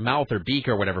whatever mouth or beak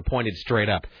or whatever pointed straight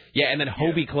up. Yeah, and then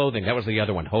Hobie clothing. That was the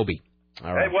other one. Hobie.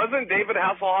 All right. Hey, wasn't David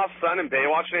Hasselhoff's son in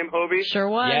Baywatch named Hobie? Sure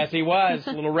was. Yes, he was.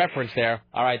 A little reference there.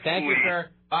 All right, thank you, sir.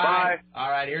 Bye.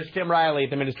 All right, here's Tim Riley at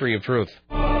the Ministry of Truth.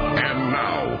 And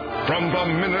now, from the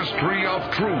Ministry of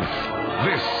Truth,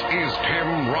 this is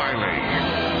Tim Riley.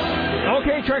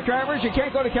 Okay, truck drivers, you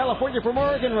can't go to California from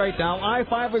Oregon right now.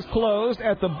 I-5 is closed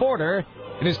at the border.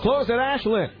 It is closed at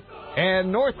Ashland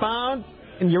and northbound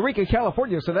in Eureka,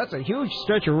 California. So that's a huge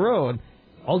stretch of road,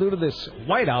 all due to this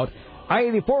whiteout.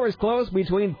 I-84 is closed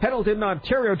between Pendleton and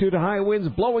Ontario due to high winds,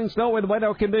 blowing snow, and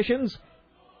whiteout conditions.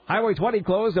 Highway 20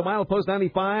 closed at milepost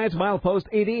 95, milepost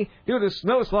 80 due to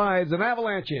snow slides and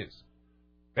avalanches.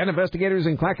 And investigators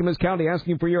in Clackamas County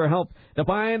asking for your help to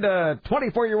find a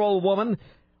 24-year-old woman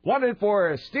wanted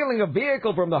for stealing a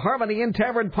vehicle from the Harmony Inn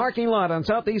Tavern parking lot on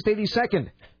Southeast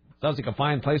 82nd. Sounds like a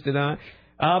fine place to die.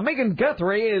 Megan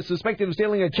Guthrie is suspected of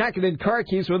stealing a jacket and car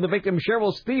keys from the victim,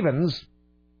 Cheryl Stevens.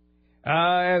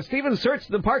 As Stevens searched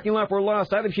the parking lot for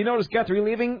lost items, she noticed Guthrie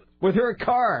leaving with her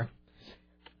car.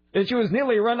 And she was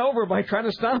nearly run over by trying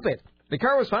to stop it. The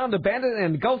car was found abandoned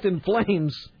and engulfed in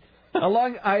flames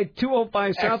along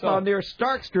I-205 southbound near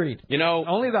Stark Street. You know,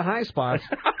 only the high spots.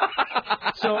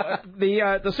 So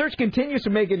the search continues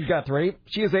for Megan Guthrie.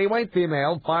 She is a white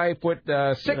female,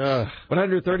 5'6",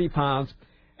 130 pounds.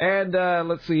 And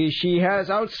let's see, she has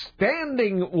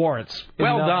outstanding warrants.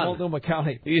 Well done. Multnomah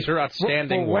County. These are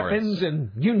outstanding for warrants. Weapons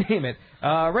and you name it.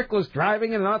 Reckless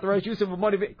driving and unauthorized use of a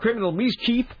criminal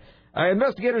mischief.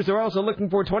 Investigators are also looking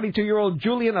for 22-year-old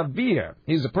Julian Avia.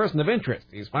 He's a person of interest.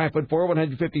 He's 5'4",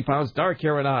 150 pounds, dark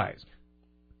hair and eyes.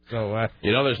 So,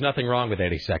 there's nothing wrong with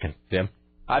 82nd, Tim.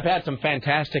 I've had some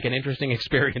fantastic and interesting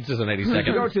experiences on 82nd. Did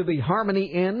you go to the Harmony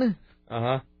Inn?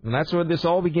 Uh-huh. And that's where this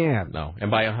all began. No. And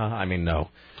by I mean no.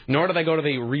 Nor did I go to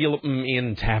the Real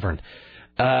Inn Tavern.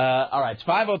 All right. It's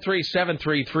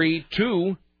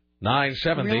 503-733-2970.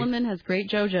 970. Reelman has great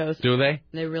JoJo's. Do they?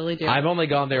 They really do. I've only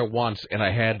gone there once, and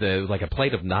I had like a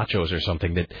plate of nachos or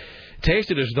something that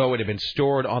tasted as though it had been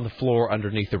stored on the floor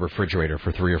underneath the refrigerator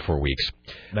for 3 or 4 weeks.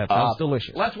 That sounds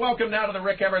delicious. Let's welcome now to the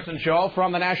Rick Emerson Show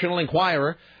from the National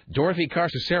Enquirer, Dorothy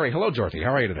Carcasseri. Hello, Dorothy.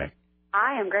 How are you today?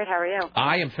 I am great. How are you?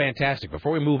 I am fantastic.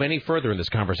 Before we move any further in this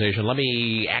conversation, let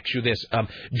me ask you this.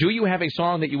 Do you have a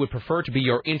song that you would prefer to be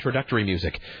your introductory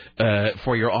music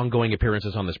for your ongoing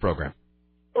appearances on this program?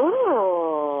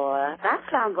 Ooh, that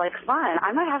sounds like fun.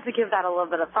 I might have to give that a little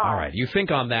bit of thought. All right. You think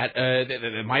on that.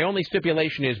 My only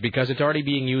stipulation is because it's already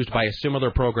being used by a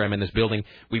similar program in this building,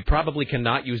 we probably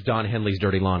cannot use Don Henley's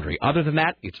Dirty Laundry. Other than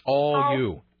that, it's all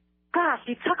you. Gosh,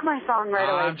 you took my song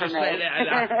right away from me.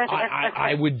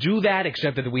 I would do that,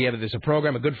 except that there's a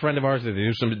program, a good friend of ours,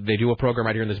 they do a program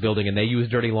right here in this building, and they use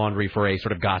Dirty Laundry for a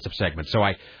sort of gossip segment. So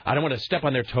I don't want to step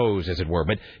on their toes, as it were.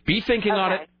 But be thinking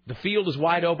on it. The field is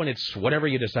wide open. It's whatever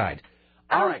you decide.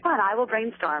 All right. Fun. I will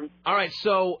brainstorm. All right.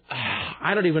 So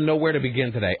I don't even know where to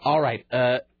begin today. All right.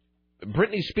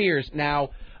 Britney Spears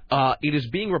now. It is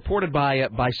being reported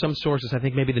by some sources. I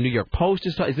think maybe the New York Post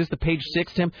is this the page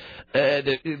 6, Tim?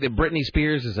 The Britney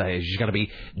Spears is she's going to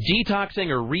be detoxing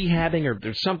or rehabbing or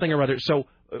there's something or other. So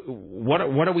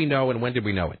what do we know and when did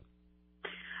we know it?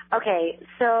 Okay,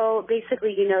 so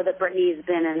basically you know that Britney's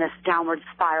been in this downward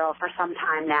spiral for some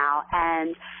time now,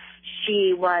 and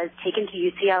she was taken to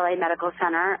UCLA Medical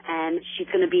Center, and she's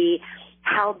going to be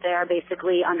held there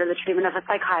basically under the treatment of a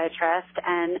psychiatrist,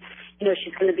 and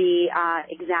she's going to be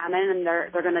examined, and they're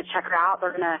going to check her out.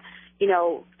 They're going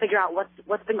to figure out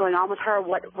what's been going on with her.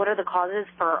 What are the causes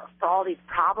for all these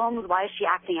problems? Why is she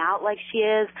acting out like she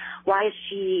is? Why is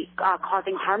she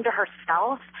causing harm to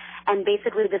herself? And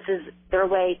basically this is their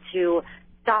way to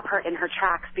stop her in her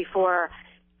tracks before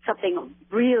something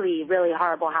really, really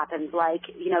horrible happens, like,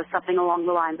 something along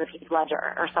the lines of Heath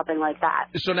Ledger or something like that.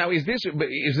 So now is this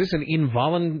an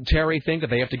involuntary thing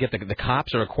that they have to get the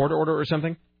cops or a court order or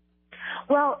something?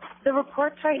 Well, the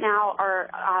reports right now are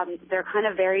they're kind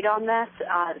of varied on this.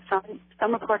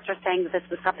 Some reports are saying that this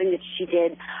was something that she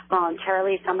did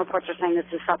voluntarily. Some reports are saying this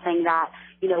is something that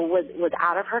was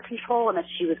out of her control and that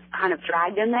she was kind of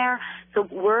dragged in there. So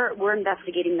we're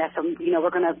investigating this, and we're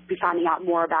going to be finding out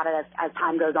more about it as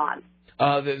time goes on.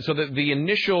 So the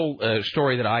initial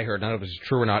story that I heard, I don't know if this is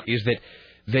true or not, is that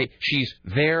she's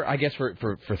there, I guess,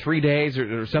 for 3 days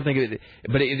or something,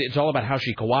 but it's all about how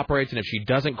she cooperates, and if she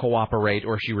doesn't cooperate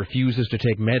or she refuses to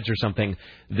take meds or something,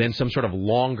 then some sort of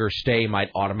longer stay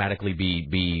might automatically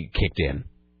be kicked in.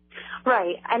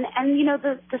 Right, and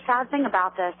the sad thing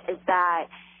about this is that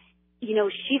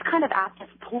she's kind of at this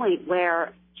point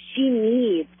where she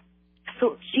needs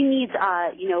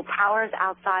powers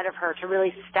outside of her to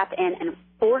really step in and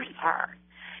force her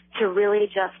to really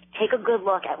just take a good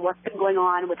look at what's been going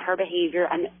on with her behavior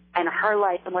and her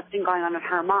life and what's been going on in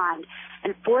her mind,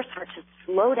 and force her to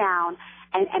slow down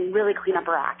and really clean up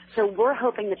her act. So we're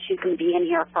hoping that she's going to be in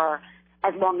here for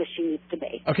as long as she needs to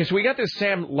be. Okay, so we got this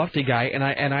Sam Lufty guy, and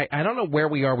I don't know where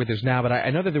we are with this now, but I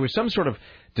know that there was some sort of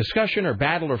discussion or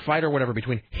battle or fight or whatever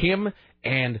between him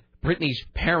and Britney's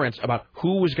parents about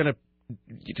who was going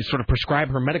to sort of prescribe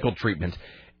her medical treatment.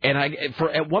 And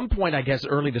at one point, I guess,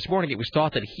 early this morning, it was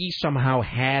thought that he somehow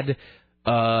had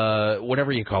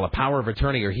whatever you call a power of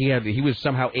attorney, or he was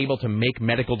somehow able to make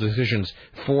medical decisions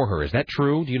for her. Is that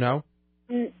true? Do you know?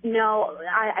 No,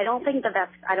 I don't think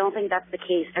that's the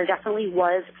case. There definitely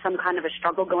was some kind of a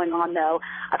struggle going on, though,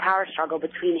 a power struggle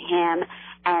between him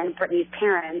and Britney's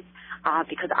parents.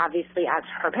 Because obviously as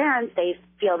her parents, they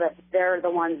feel that they're the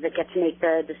ones that get to make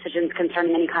the decisions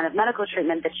concerning any kind of medical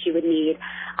treatment that she would need.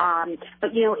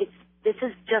 But this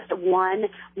is just one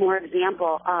more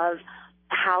example of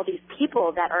how these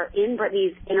people that are in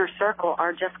Britney's inner circle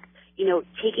are just,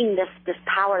 taking this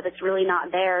power that's really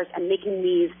not theirs and making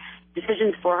these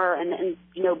decisions for her and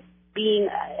being,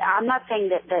 I'm not saying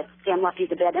that Sam Lufty's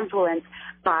a bad influence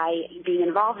by being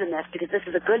involved in this, because this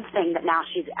is a good thing that now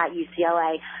she's at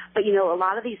UCLA. But, a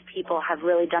lot of these people have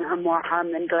really done her more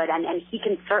harm than good, and he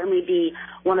can certainly be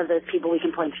one of those people we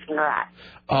can point the finger at.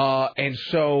 And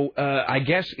so I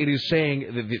guess it is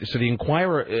saying, so the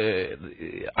Enquirer,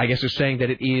 I guess, is saying that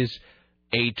it is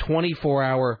a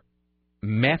 24-hour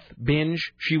meth binge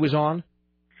she was on?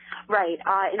 Right.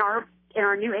 In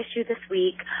our new issue this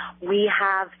week, we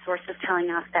have sources telling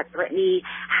us that Britney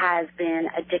has been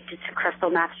addicted to crystal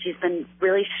meth. She's been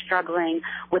really struggling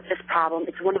with this problem.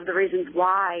 It's one of the reasons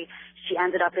why she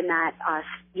ended up in that,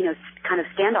 kind of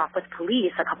standoff with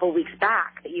police a couple of weeks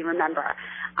back that you remember.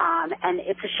 And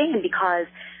it's a shame because,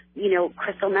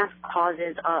 crystal meth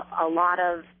causes a lot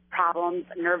of problems,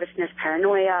 nervousness,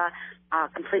 paranoia,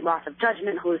 complete loss of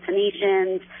judgment,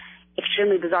 hallucinations,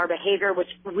 extremely bizarre behavior, which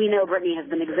we know Brittany has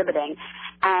been exhibiting.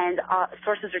 And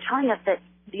sources are telling us that,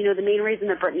 you know, the main reason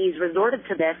that Brittany's resorted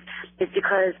to this is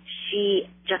because she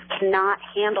just cannot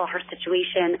handle her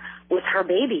situation with her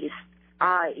babies.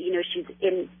 You know,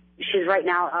 she's right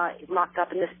now locked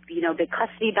up in this, you know, big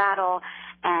custody battle,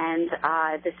 and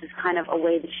this is kind of a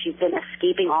way that she's been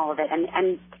escaping all of it.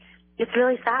 And it's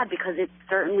really sad because it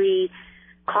certainly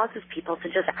causes people to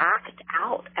just act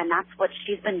out, and that's what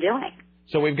she's been doing.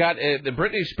 So we've got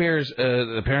Britney Spears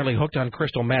apparently hooked on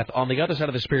crystal meth. On the other side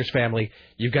of the Spears family,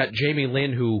 you've got Jamie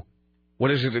Lynn, who,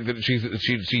 what is it?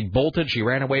 She bolted. She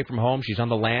ran away from home. She's on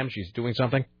the lam. She's doing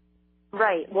something.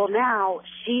 Right. Well, now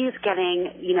she's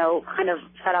getting, you know, kind of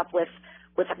fed up with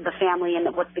the family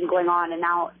and what's been going on, and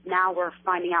now we're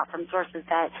finding out from sources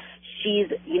that she's,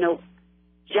 you know,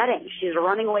 jetting. She's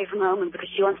running away from home because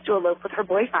she wants to elope with her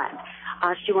boyfriend.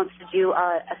 She wants to do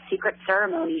a secret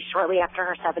ceremony shortly after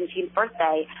her 17th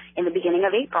birthday in the beginning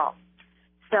of April.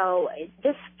 So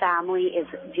this family is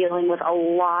dealing with a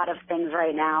lot of things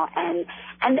right now, and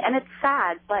it's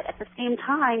sad. But at the same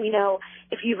time, you know,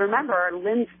 if you remember,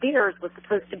 Lynn Spears was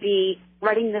supposed to be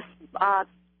writing this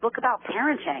book about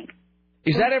parenting.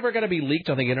 Is that ever going to be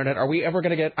leaked on the internet? Are we ever going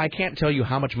to get? I can't tell you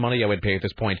how much money I would pay at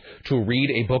this point to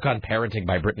read a book on parenting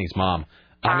by Brittany's mom.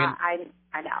 I mean,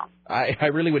 I know. I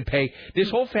really would pay. This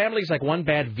whole family's like one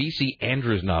bad V.C.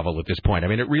 Andrews novel at this point. I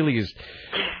mean, it really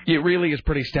is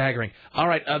pretty staggering. All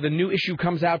right, the new issue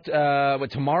comes out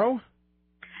tomorrow?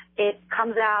 It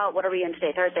comes out, what are we in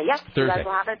today, Thursday? Yes, Thursday. You guys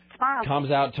will have it tomorrow.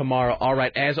 Comes out tomorrow. All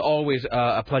right, as always,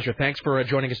 a pleasure. Thanks for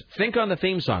joining us. Think on the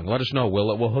theme song. Let us know.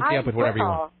 We'll hook you up with whatever you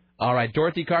want. All right,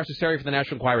 Dorothy Carcassari for the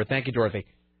National Enquirer. Thank you, Dorothy.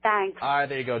 Thanks. All right,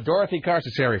 there you go. Dorothy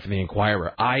Carcassari from the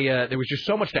Enquirer. There was just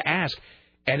so much to ask.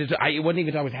 And it wasn't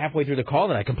even I was halfway through the call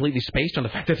that I completely spaced on the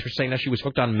fact that they're saying that she was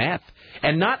hooked on meth.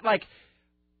 And not like...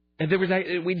 And there was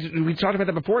we talked about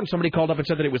that before, and somebody called up and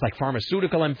said that it was like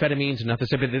pharmaceutical amphetamines and nothing.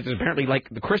 But it's apparently like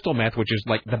the crystal meth, which is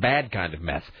like the bad kind of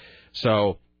meth.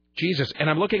 So, Jesus. And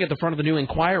I'm looking at the front of the new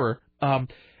Enquirer, and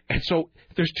so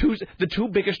there's the two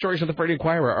biggest stories on the front of the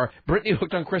Enquirer are Brittany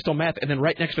hooked on crystal meth, and then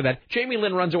right next to that, Jamie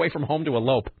Lynn runs away from home to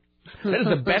elope. That is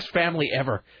the best family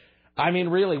ever. I mean,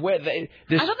 really, I thought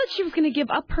that she was going to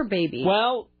give up her baby.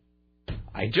 Well,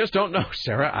 I just don't know,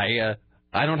 Sarah.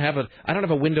 I don't have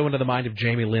a window into the mind of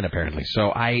Jamie Lynn, apparently.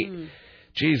 So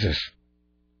Jesus.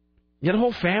 Yeah, the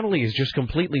whole family is just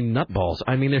completely nutballs.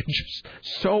 I mean, they're just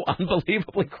so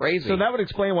unbelievably crazy. So that would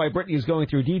explain why Brittany is going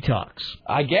through detox.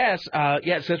 I guess.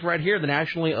 Yeah, it says right here, the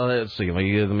nationally... let's see, let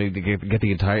me get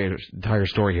the entire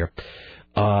story here.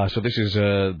 So this is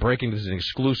breaking. This is an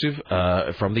exclusive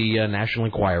from the National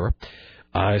Enquirer.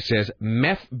 It says,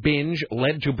 meth binge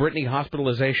led to Britney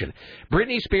hospitalization.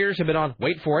 Britney Spears had been on,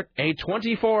 wait for it, a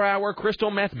 24-hour crystal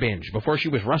meth binge before she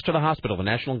was rushed to the hospital. The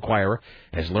National Enquirer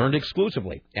has learned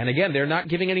exclusively. And again, they're not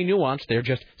giving any nuance. They're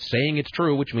just saying it's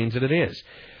true, which means that it is.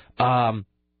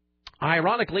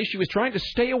 Ironically, she was trying to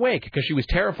stay awake because she was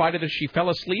terrified that if she fell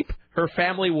asleep, her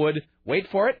family would, wait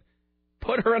for it,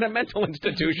 put her in a mental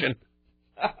institution.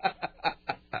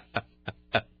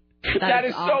 That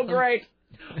is awesome. So great.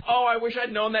 Oh, I wish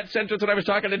I'd known that sentence when I was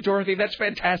talking to Dorothy. That's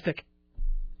fantastic.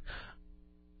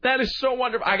 That is so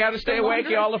wonderful. I got to stay awake,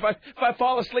 y'all. If I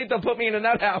fall asleep, they'll put me in a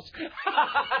nut house.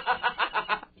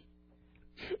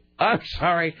 I'm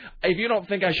sorry. If you don't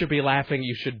think I should be laughing,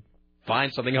 you should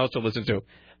find something else to listen to.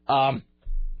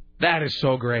 That is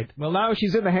so great. Well, now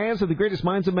she's in the hands of the greatest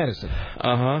minds of medicine.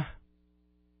 Uh-huh.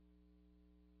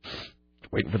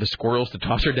 Waiting for the squirrels to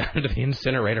toss her down into the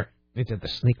incinerator. Into the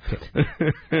snake pit.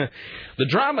 The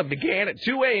drama began at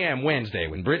 2 a.m. Wednesday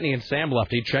when Brittany and Sam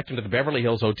Lufty checked into the Beverly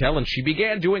Hills Hotel and she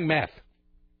began doing meth.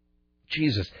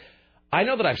 Jesus. I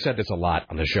know that I've said this a lot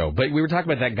on the show, but we were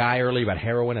talking about that guy earlier about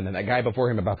heroin and then that guy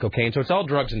before him about cocaine, so it's all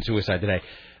drugs and suicide today.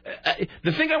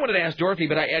 The thing I wanted to ask Dorothy,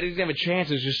 but I didn't have a chance,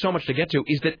 there's just so much to get to,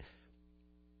 is that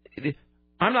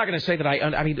I'm not going to say that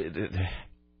I mean,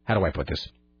 how do I put this?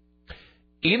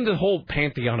 In the whole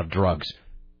pantheon of drugs,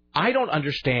 I don't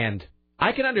understand.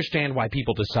 I can understand why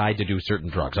people decide to do certain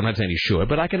drugs. I'm not saying you should,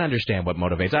 but I can understand what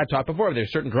motivates. I've talked before.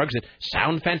 There's certain drugs that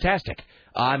sound fantastic.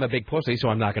 I'm a big pussy, so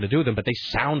I'm not going to do them, but they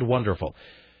sound wonderful.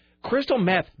 Crystal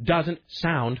meth doesn't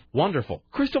sound wonderful.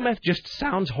 Crystal meth just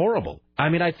sounds horrible. I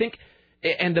mean, I think,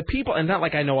 and the people, and not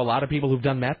like I know a lot of people who've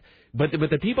done meth, but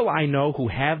the people I know who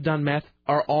have done meth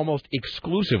are almost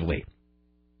exclusively,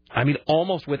 I mean,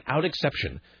 almost without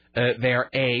exception, they are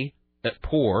A,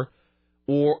 poor,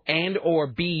 or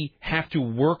B, have to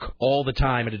work all the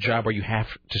time at a job where you have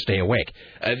to stay awake.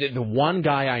 The one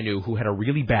guy I knew who had a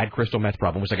really bad crystal meth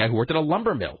problem was a guy who worked at a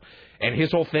lumber mill. And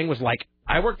his whole thing was like,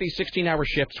 I work these 16-hour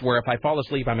shifts where if I fall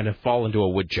asleep, I'm going to fall into a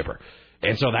wood chipper.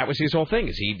 And so that was his whole thing.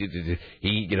 Is he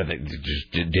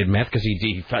just did meth because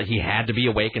he felt he had to be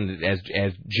awake. And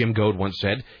as Jim Goad once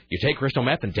said, you take crystal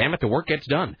meth and damn it, the work gets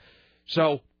done.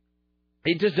 So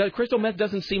crystal meth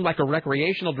doesn't seem like a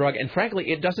recreational drug, and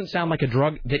frankly, it doesn't sound like a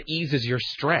drug that eases your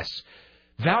stress.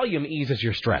 Valium eases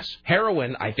your stress.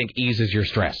 Heroin, I think, eases your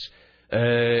stress.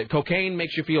 Cocaine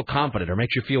makes you feel confident or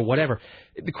makes you feel whatever.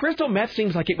 The crystal meth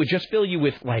seems like it would just fill you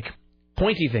with, like,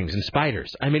 pointy things and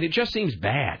spiders. I mean, it just seems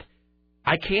bad.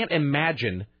 I can't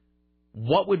imagine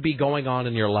what would be going on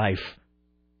in your life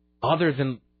other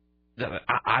than,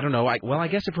 I don't know. I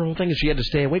guess if her whole thing is she had to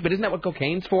stay awake, but isn't that what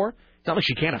cocaine's for? It's not like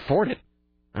she can't afford it.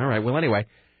 All right, well, anyway.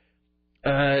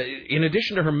 In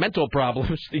addition to her mental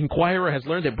problems, the Inquirer has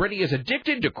learned that Brittany is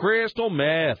addicted to crystal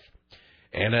meth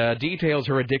and details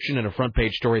her addiction in a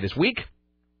front-page story this week.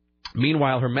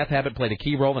 Meanwhile, her meth habit played a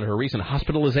key role in her recent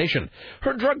hospitalization.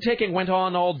 Her drug-taking went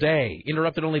on all day,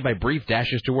 interrupted only by brief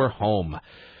dashes to her home.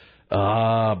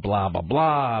 Blah, blah,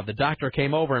 blah. The doctor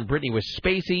came over and Brittany was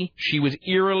spacey. She was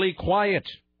eerily quiet.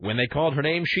 When they called her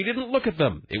name, she didn't look at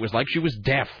them. It was like she was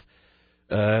deaf.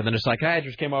 Then a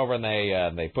psychiatrist came over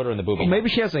and they put her in the booby. Well, maybe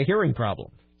she has a hearing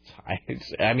problem.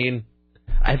 I mean,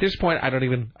 at this point,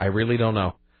 I really don't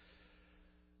know.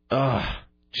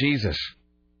 Jesus.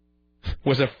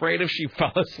 Was afraid if she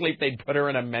fell asleep, they'd put her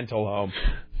in a mental home.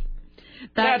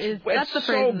 That's the phrase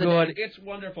so of the good. day. It's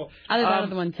wonderful. That was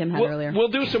the one Tim had earlier. We'll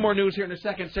do some more news here in a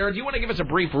second. Sarah, do you want to give us a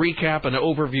brief recap, an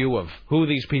overview of who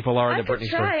these people are in the Britney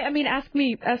story? I mean, ask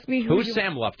me Who's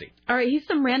Sam Lufty? All right, he's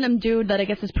some random dude that I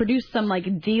guess has produced some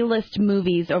like D-list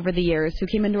movies over the years. Who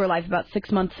came into her life about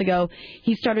 6 months ago.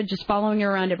 He started just following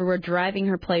her around everywhere, driving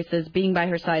her places, being by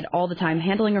her side all the time,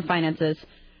 handling her finances.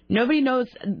 Nobody knows.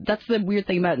 That's the weird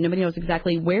thing about it. Nobody knows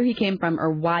exactly where he came from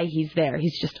or why he's there.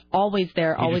 He's just always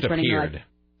there, always running her life.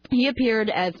 He appeared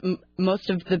as most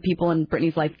of the people in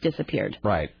Britney's life disappeared.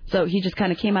 Right. So he just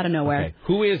kind of came out of nowhere. Okay.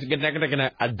 Who is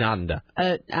Adnanda?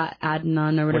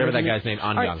 Adnan or whatever that guy's name.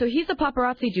 All right, so he's a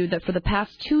paparazzi dude that for the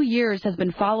past 2 years has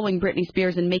been following Britney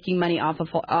Spears and making money off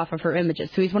of her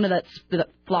images. So he's one of that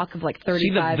flock of like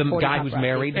 35, the 40 guy paparazzi. who's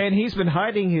married? And he's been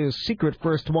hiding his secret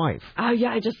first wife. Oh,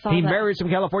 yeah, I just saw that. He married some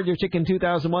California chick in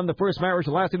 2001. The first marriage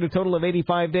lasted a total of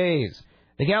 85 days.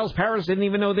 The gal's parents didn't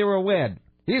even know they were wed.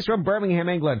 He's from Birmingham,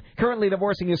 England, currently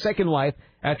divorcing his second wife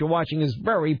after watching his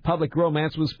very public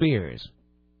romance with Spears.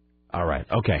 All right,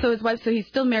 okay. So his wife, so he's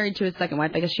still married to his second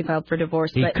wife. I guess she filed for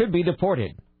divorce. He could be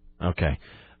deported. Okay.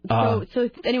 So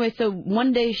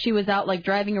one day she was out like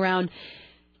driving around.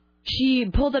 She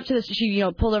pulled up to this. She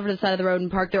pulled over to the side of the road and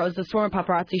parked there. It was a swarm of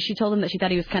paparazzi. She told him that she thought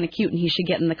he was kind of cute and he should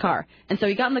get in the car. And so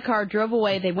he got in the car, drove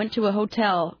away. They went to a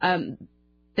hotel.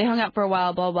 They hung out for a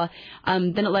while, blah, blah.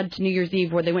 Then it led to New Year's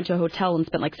Eve where they went to a hotel and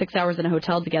spent like 6 hours in a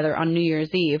hotel together on New Year's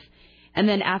Eve. And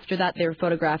then after that, they were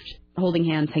photographed holding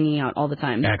hands, hanging out all the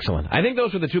time. Excellent. I think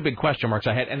those were the two big question marks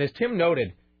I had. And as Tim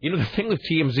noted, the thing with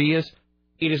TMZ is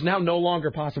it is now no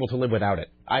longer possible to live without it.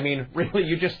 I mean, really,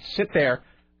 you just sit there.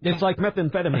 It's like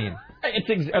methamphetamine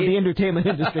of the entertainment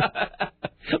industry.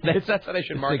 That's how they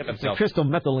should market themselves. It's crystal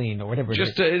methylene or whatever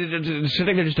just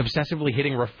sitting there just obsessively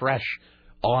hitting refresh.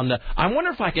 I wonder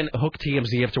if I can hook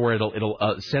TMZ up to where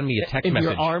it'll send me a text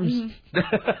message. In your arms?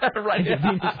 Right.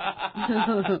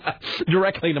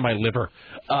 Directly into my liver.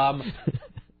 Now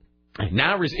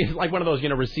it's like one of those,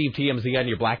 receive TMZ on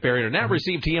your BlackBerry, or now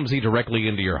receive TMZ directly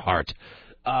into your heart.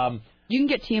 You can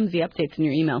get TMZ updates in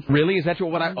your email. Really? Is that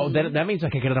what I... Oh, that means I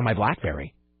can get it on my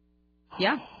BlackBerry.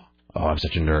 Yeah. Oh, I'm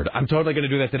such a nerd. I'm totally going to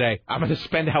do that today. I'm going to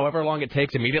spend however long it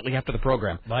takes immediately after the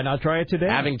program. Why not try it today?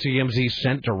 Having TMZ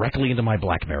sent directly into my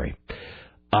BlackBerry.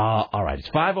 All right. It's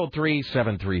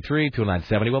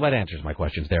 503-733-2970. Well, that answers my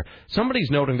questions there.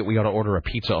 Somebody's noting that we ought to order a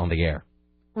pizza on the air.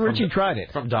 Richie tried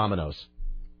it. From Domino's.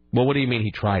 Well, what do you mean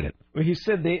he tried it? Well, he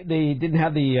said they didn't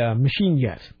have the machine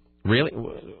yet. Really?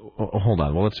 Hold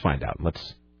on. Well, let's find out. Oh,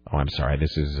 I'm sorry.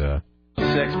 This is...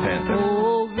 Sex Panther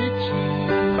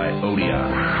by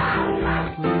Odeon.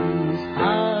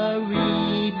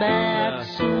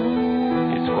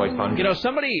 It's quite fun.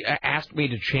 Somebody asked me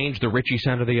to change the Richie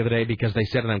Center the other day because they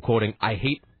said, and I'm quoting, I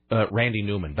hate Randy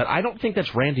Newman. But I don't think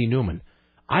that's Randy Newman.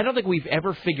 I don't think we've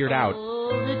ever figured out.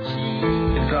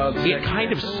 It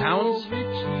kind of sounds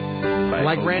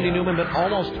like Randy Newman, but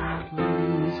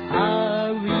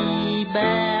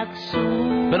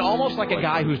almost like a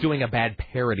guy who's doing a bad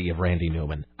parody of Randy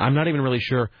Newman. I'm not even really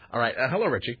sure. All right. Hello,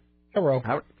 Richie. Hello.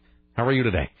 How are you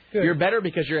today? Good. You're better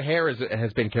because your hair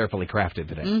has been carefully crafted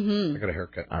today. Mm-hmm. I got a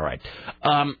haircut. All right.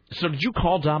 So did you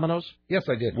call Domino's? Yes,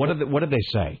 I did. What did they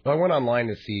say? Well, I went online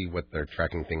to see what their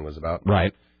tracking thing was about.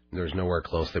 Right. There's nowhere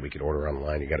close that we could order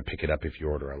online. You got to pick it up if you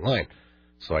order online.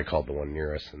 So I called the one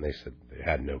near us, and they said they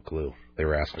had no clue. They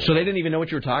were asking. So they didn't even know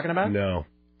what you were talking about? No.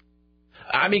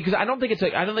 I mean, because I don't think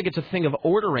it's a thing of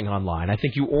ordering online. I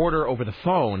think you order over the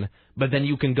phone, but then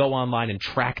you can go online and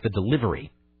track the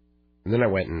delivery. And then I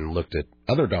went and looked at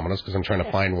other Domino's because I'm trying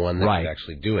to find one that could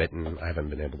actually do it, and I haven't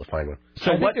been able to find one.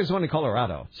 So I think there's one in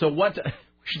Colorado. So what? We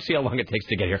should see how long it takes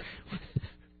to get here.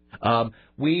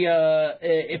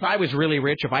 If I was really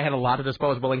rich, if I had a lot of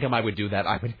disposable income, I would do that.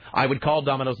 I would call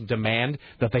Domino's and demand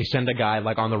that they send a guy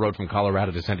like on the road from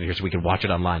Colorado to send it here so we could watch it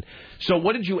online. So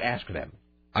what did you ask them?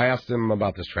 I asked them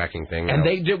about this tracking thing. And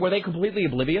were they completely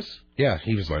oblivious? Yeah,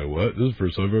 he was like, "What? This is the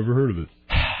first time I've ever heard of it."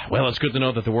 Well, it's good to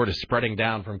know that the word is spreading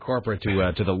down from corporate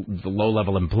to the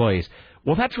low-level employees.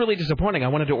 Well, that's really disappointing. I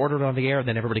wanted to order it on the air, and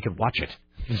then everybody could watch it.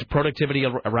 This productivity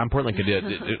around Portland could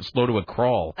slow to a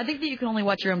crawl. I think that you can only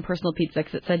watch your own personal pizza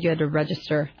because it said you had to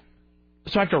register.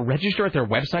 So I have to register at their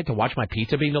website to watch my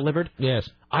pizza being delivered? Yes.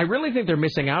 I really think they're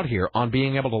missing out here on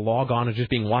being able to log on and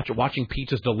just watching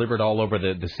pizzas delivered all over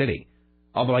the city.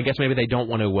 Although I guess maybe they don't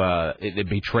want to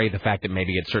betray the fact that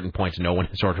maybe at certain points no one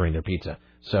is ordering their pizza.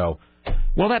 So,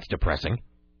 well, that's depressing.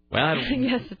 Well,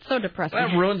 yes, it's so depressing.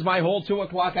 That ruins my whole 2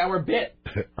 o'clock hour bit.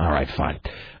 All right, fine. We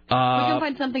can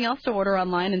find something else to order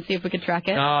online and see if we can track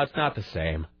it. No, it's not the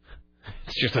same.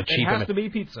 It's just a cheap. It has to be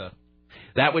pizza.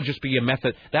 That would just be a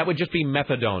method. That would just be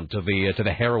methadone to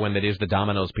the heroin that is the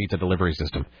Domino's pizza delivery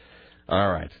system. All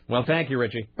right. Well, thank you,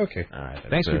 Richie. Okay. All right.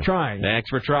 Thanks for trying. Thanks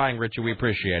for trying, Richie. We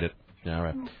appreciate it. All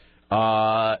right.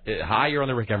 Hi, you're on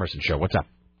the Rick Emerson Show. What's up?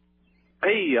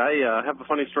 Hey, I have a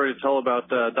funny story to tell about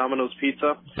Domino's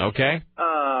Pizza. Okay.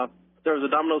 There was a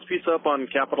Domino's Pizza up on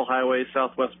Capitol Highway,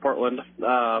 southwest Portland.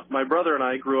 My brother and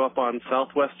I grew up on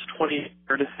Southwest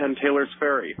 23rd and Taylor's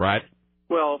Ferry. Right.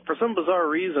 Well, for some bizarre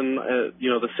reason,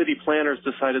 the city planners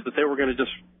decided that they were going to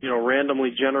just,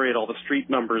 randomly generate all the street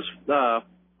numbers off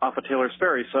of Taylor's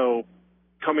Ferry. So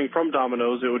coming from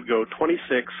Domino's, it would go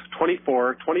 26,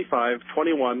 24, 25,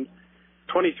 21,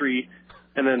 23,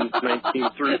 and then 19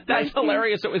 through 19. That's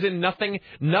hilarious. It was in nothing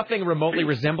remotely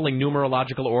resembling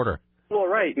numerological order. Well,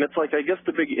 right, and it's like, I guess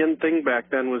the big in thing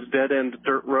back then was dead-end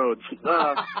dirt roads.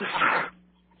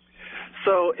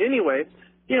 So anyway,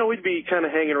 we'd be kind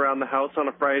of hanging around the house on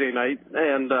a Friday night,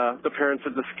 and the parents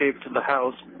had escaped to the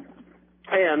house.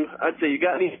 And I'd say, "You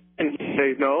got any?" And he'd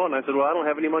say, "No." And I said, "Well, I don't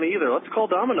have any money either. Let's call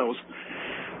Domino's."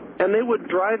 And they would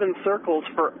drive in circles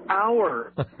for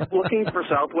hours looking for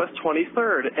Southwest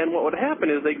 23rd. And what would happen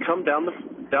is they'd come down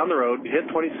the road, hit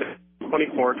 26,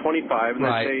 24, 25, and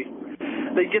right.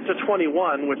 they'd get to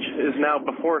 21, which is now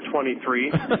before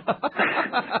 23.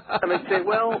 And they'd say,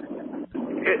 "Well,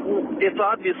 it's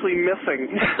obviously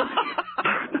missing."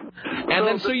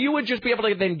 And so you would just be able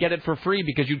to then get it for free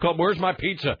because you'd call, "Where's my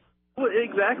pizza?" Well,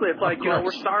 exactly. It's like,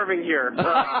 we're starving here.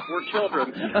 We're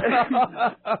children.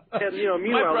 And, meanwhile,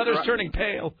 my brother's turning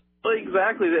pale. Well,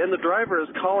 exactly. And the driver is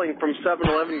calling from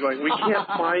 7-Eleven going, "We can't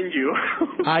find you."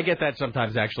 I get that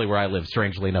sometimes, actually, where I live,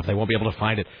 strangely enough. They won't be able to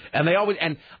find it. And I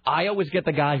always get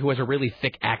the guy who has a really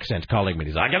thick accent calling me.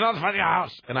 He's like, "I cannot find your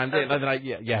house."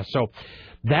 And so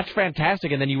that's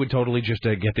fantastic. And then you would totally just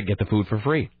get the food for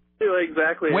free.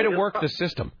 Exactly. Way to work the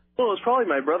system. Well, it was probably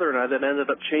my brother and I that ended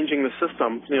up changing the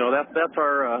system. That's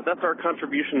our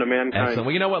contribution to mankind. Excellent.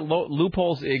 Well, you know what?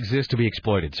 Loopholes exist to be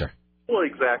exploited, sir. Well,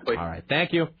 exactly. All right.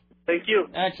 Thank you. Thank you.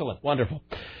 Excellent. Wonderful.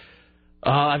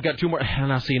 I've got 2 more.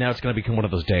 Now, see, now it's going to become one of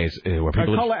those days where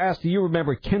people... Our caller asked, do you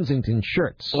remember Kensington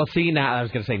shirts? Well, see, now I was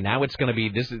going to say, now it's going to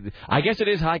be... I guess it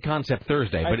is High Concept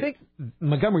Thursday. I think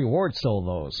Montgomery Ward sold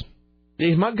those.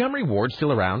 Is Montgomery Ward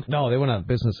still around? No, they went out of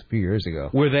business a few years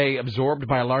ago. Were they absorbed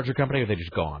by a larger company, or are they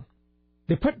just gone?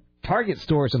 They put Target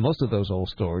stores in most of those old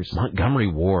stores. Montgomery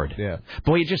Ward. Yeah.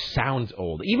 Boy, it just sounds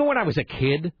old. Even when I was a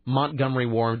kid, Montgomery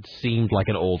Ward seemed like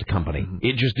an old company. Mm-hmm.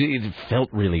 It felt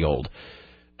really old.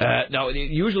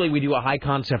 Usually we do a High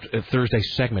Concept Thursday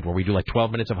segment where we do like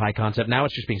 12 minutes of High Concept. Now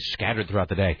it's just being scattered throughout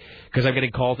the day because I'm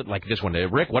getting calls like this one.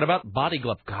 Rick, what about Body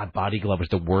Glove? God, Body Glove is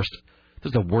the worst. This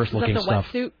is the worst looking stuff. Was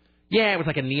that the wetsuit? Yeah, it was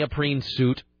like a neoprene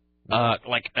suit.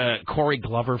 Corey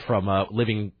Glover from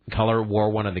Living Color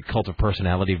wore one in the Cult of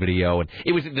Personality video, and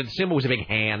the symbol was a big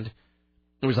hand.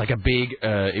 It was like a big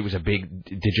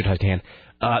digitized hand.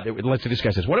 Let's see. This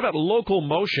guy says, "What about Local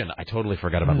Motion?" I totally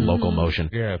forgot about Local Motion.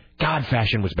 Yeah. God,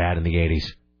 fashion was bad in the 80s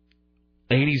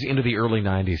into the early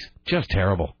 90s. Just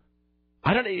terrible.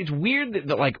 It's weird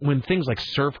that when things like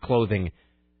surf clothing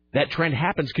that trend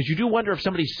happens, because you do wonder if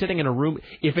somebody's sitting in a room,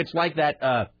 if it's like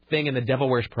that thing in The Devil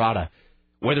Wears Prada,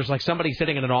 where there's like somebody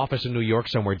sitting in an office in New York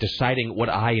somewhere deciding what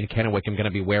I in Kennewick am going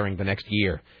to be wearing the next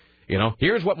year. You know,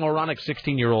 here's what moronic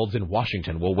 16-year-olds in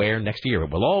Washington will wear next year. It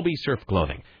will all be surf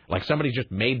clothing. Like somebody just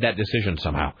made that decision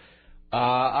somehow.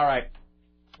 All right.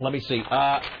 Let me see.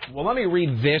 Well, let me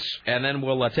read this, and then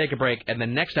we'll take a break. And the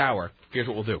next hour, here's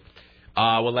what we'll do.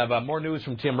 We'll have more news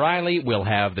from Tim Riley. We'll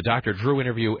have the Dr. Drew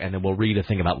interview, and then we'll read a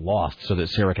thing about Lost so that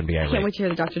Sarah can be irate. Can't wait to hear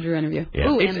the Dr. Drew interview. Yeah.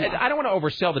 Ooh, I don't want to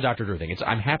oversell the Dr. Drew thing.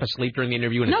 I'm half asleep during the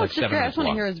interview, and no, it's like 7 great. minutes I just want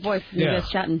long. to hear his voice. You guys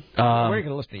chatting. We're going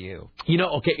to listen to you. You know,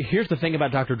 okay, here's the thing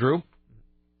about Dr. Drew.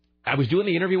 I was doing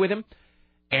the interview with him,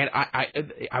 and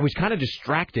I was kind of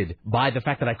distracted by the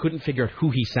fact that I couldn't figure out who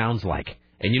he sounds like.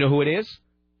 And you know who it is?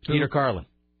 Peter Carlin.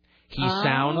 He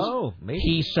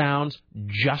sounds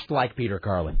just like Peter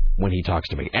Carlin when he talks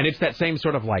to me. And it's that same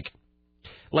sort of like,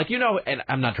 you know, and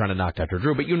I'm not trying to knock Dr.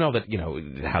 Drew, but you know that, you know,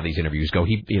 how these interviews go.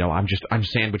 I'm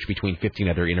sandwiched between 15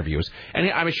 other interviews.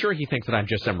 And I'm sure he thinks that I'm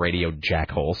just some radio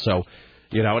jackhole. So,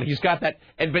 you know, and he's got that.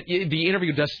 But the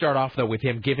interview does start off, though, with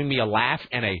him giving me a laugh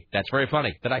and that's very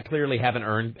funny, that I clearly haven't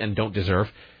earned and don't deserve.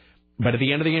 But at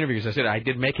the end of the interview, as I said, I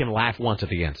did make him laugh once at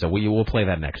the end. So we'll play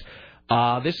that next.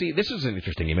 This is an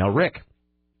interesting email. Rick,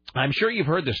 I'm sure you've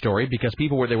heard this story because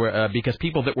people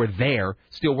that were there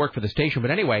still work for the station.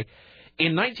 But anyway,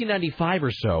 in 1995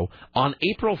 or so, on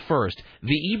April 1st,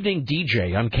 the evening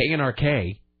DJ on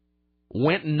KNRK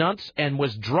went nuts and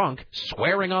was drunk,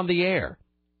 swearing on the air.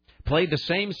 Played the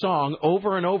same song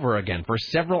over and over again for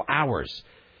several hours.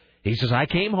 He says, I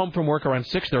came home from work around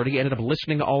 6:30, ended up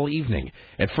listening all evening.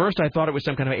 At first, I thought it was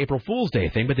some kind of April Fool's Day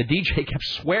thing, but the DJ kept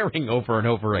swearing over and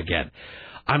over again.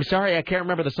 I'm sorry, I can't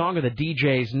remember the song or the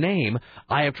DJ's name.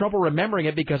 I have trouble remembering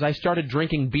it because I started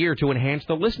drinking beer to enhance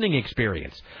the listening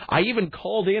experience. I even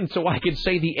called in so I could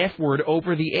say the F word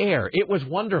over the air. It was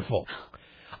wonderful.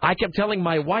 I kept telling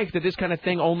my wife that this kind of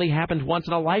thing only happened once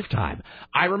in a lifetime.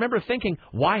 I remember thinking,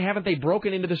 why haven't they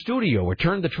broken into the studio or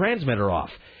turned the transmitter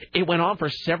off? It went on for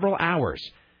several hours.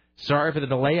 Sorry for the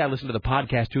delay. I listened to the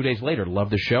podcast 2 days later.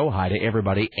 Love the show. Hi to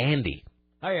everybody. Andy.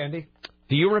 Hi, Andy.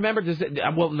 Do you remember this?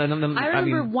 Well, I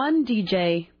remember one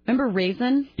DJ. Remember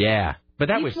Raisin? Yeah. But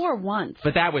that he swore once.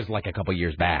 But that was like a couple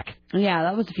years back. Yeah,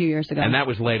 that was a few years ago. And that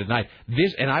was late at night.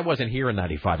 And I wasn't here in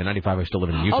 95. In 95, I was still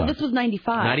living in Utah. Oh, this was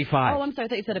 95. 95. Oh, I'm sorry. I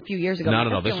thought you said a few years ago. No.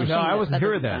 I wasn't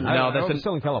here then. I was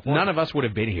still in California. None of us would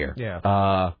have been here.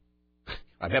 Yeah.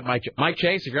 I bet Mike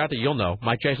Chase, if you're out there, you'll know.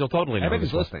 Mike Chase will totally know. I bet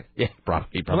he's listening. Yeah,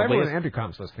 probably. Well, everyone at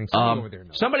Entercom's listening. Over there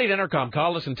knows. Somebody at Entercom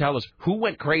call us and tell us who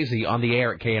went crazy on the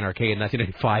air at KNRK in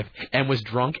 1985 and was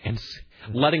drunk and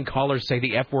letting callers say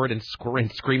the F word and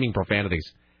screaming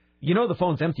profanities. You know the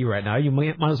phone's empty right now. You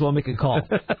might as well make a call.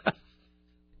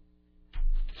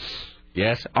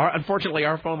 Yes. Unfortunately,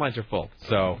 our phone lines are full.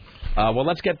 So, well,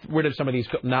 let's get rid of some of these.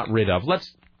 Not rid of.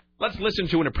 Let's listen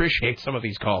to and appreciate some of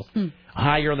these calls.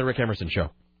 Hi, you're on the Rick Emerson Show.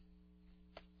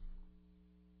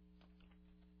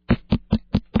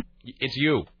 It's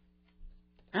you.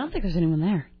 I don't think there's anyone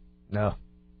there. No.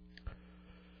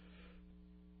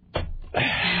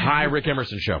 Hi, Rick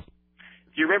Emerson Show. Do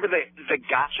you remember the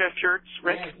gotcha shirts,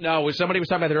 Rick? No, somebody was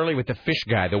talking about that earlier with the fish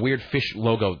guy, the weird fish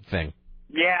logo thing.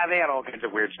 Yeah, they had all kinds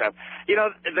of weird stuff. You know,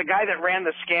 the guy that ran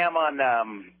the scam on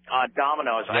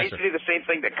Domino's, I used to do the same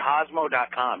thing to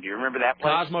Cosmo.com. Do you remember that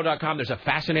place? Cosmo.com. There's a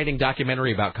fascinating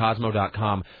documentary about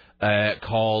Cosmo.com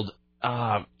called,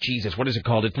 Jesus, what is it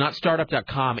called? It's not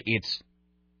Startup.com. It's,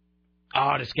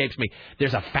 it escapes me.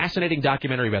 There's a fascinating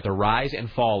documentary about the rise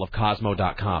and fall of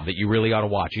Cosmo.com that you really ought to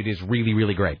watch. It is really,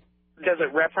 really great. Does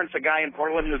it reference a guy in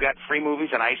Portland who got free movies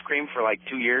and ice cream for like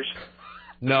 2 years?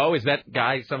 No, is that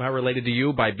guy somehow related to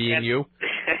you by being you?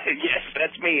 Yes,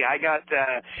 that's me. I got...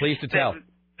 Pleased to tell.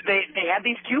 They had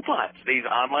these coupons, these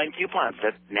online coupons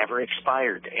that never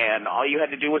expired, and all you had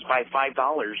to do was buy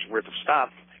 $5 worth of stuff,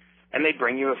 and they'd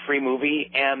bring you a free movie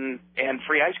and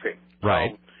free ice cream.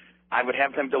 Right. So I would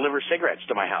have them deliver cigarettes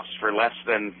to my house for less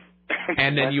than...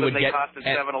 And then you would get,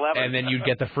 and then you'd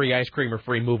get the free ice cream or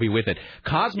free movie with it.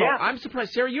 Cosmo, yeah. I'm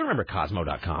surprised, Sarah, you remember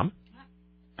Cosmo.com.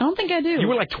 I don't think I do. You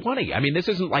were like 20. I mean, this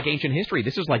isn't like ancient history.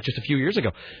 This is like just a few years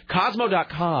ago.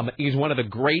 Cosmo.com is one of the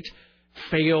great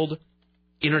failed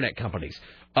internet companies.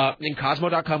 And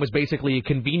Cosmo.com was basically a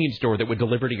convenience store that would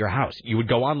deliver to your house. You would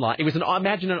go online. It was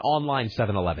imagine an online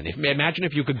 7-Eleven. Imagine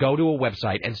if you could go to a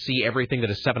website and see everything that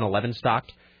a 7-Eleven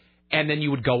stocked. And then you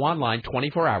would go online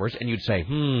 24 hours and you'd say,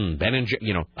 Ben and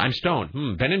I'm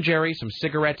stoned. Ben and Jerry, some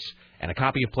cigarettes, and a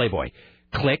copy of Playboy.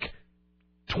 Click.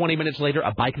 20 minutes later,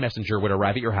 a bike messenger would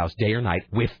arrive at your house day or night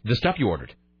with the stuff you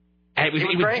ordered.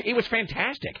 And it was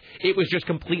fantastic. It was just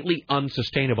completely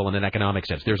unsustainable in an economic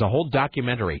sense. There's a whole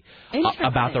documentary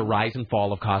about the rise and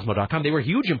fall of Cosmo.com. They were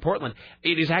huge in Portland.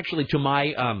 It is actually to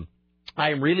my...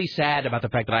 I am really sad about the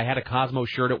fact that I had a Cosmo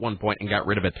shirt at one point and got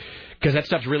rid of it, because that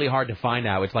stuff's really hard to find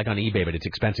now. It's like on eBay, but it's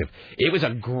expensive. It was a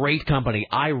great company.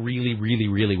 I really, really,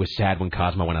 really was sad when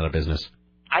Cosmo went out of business.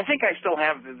 I think I still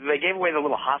have. They gave away the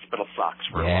little hospital socks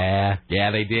for a while.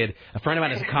 Yeah, they did. A friend of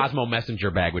mine has a Cosmo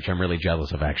Messenger bag, which I'm really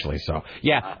jealous of, actually. So,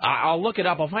 yeah, I'll look it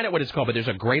up. I'll find out what it's called. But there's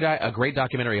a great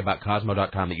documentary about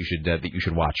Cosmo.com that you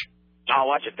should watch. I'll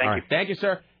watch it. Thank you. Thank you,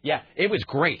 sir. Yeah, it was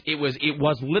great. It was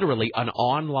literally an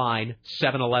online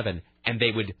 7-Eleven, and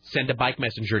they would send a bike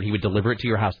messenger, and he would deliver it to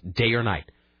your house day or night.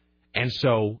 And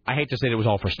so I hate to say that it was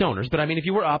all for stoners, but I mean, if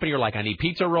you were up and you're like, I need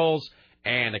pizza rolls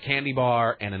and a candy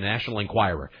bar and a National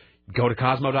Enquirer, go to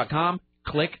Cosmo.com,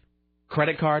 click,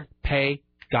 credit card, pay,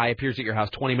 guy appears at your house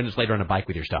 20 minutes later on a bike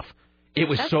with your stuff. It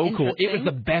was so cool. It was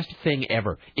the best thing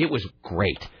ever. It was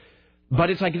great. But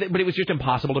it was just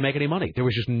impossible to make any money. There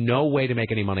was just no way to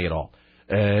make any money at all.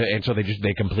 And so they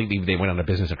went out of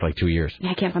business after like 2 years.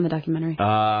 Yeah, I can't find the documentary.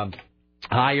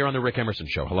 Hi, you're on the Rick Emerson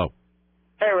Show. Hello.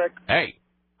 Hey, Rick. Hey.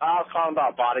 I was calling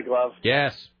about body gloves.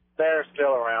 Yes. They're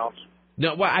still around.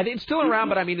 No, well, it's still around,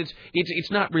 but I mean,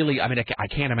 it's not really. I mean, I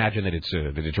can't imagine that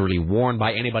it's really worn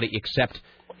by anybody except.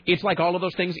 It's like all of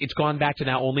those things. It's gone back to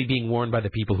now only being worn by the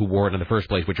people who wore it in the first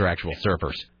place, which are actual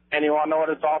surfers. And you want to know what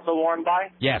it's also worn by?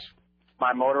 Yes.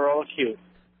 My Motorola Q.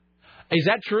 Is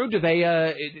that true? Do they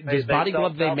this body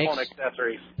glove they make?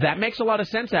 Accessories. That makes a lot of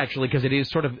sense actually, because it is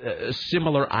sort of a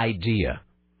similar idea.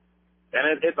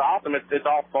 And it's awesome. It's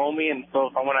all foamy, and so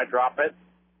when I drop it,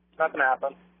 nothing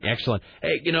happens. Excellent.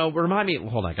 Hey, remind me.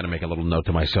 Hold on, I got to make a little note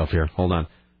to myself here. Hold on.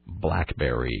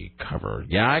 BlackBerry cover.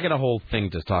 Yeah, I got a whole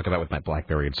thing to talk about with my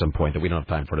BlackBerry at some point that we don't have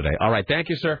time for today. All right, thank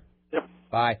you, sir. Yep.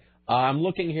 Bye. I'm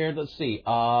looking here. Let's see.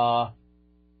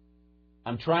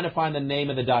 I'm trying to find the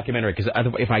name of the documentary, because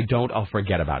if I don't, I'll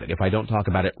forget about it. If I don't talk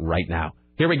about it right now.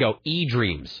 Here we go.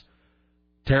 E-Dreams.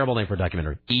 Terrible name for a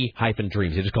documentary.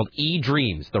 E-Dreams. It is called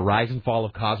E-Dreams, The Rise and Fall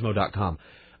of Cosmo.com.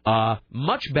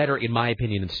 Much better, in my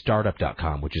opinion, than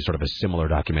Startup.com, which is sort of a similar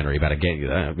documentary about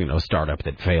a startup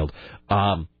that failed.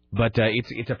 But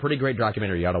it's a pretty great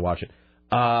documentary. You ought to watch it.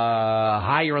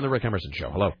 Hi, you're on the Rick Emerson Show.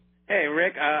 Hello. Hey,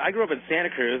 Rick, I grew up in Santa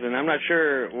Cruz, and I'm not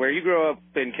sure where you grew up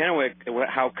in Kennewick,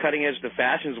 how cutting-edge the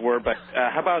fashions were, but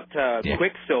how about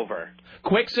Quicksilver?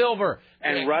 Quicksilver.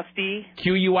 And Rusty.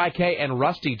 Q-U-I-K, and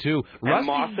Rusty, too. And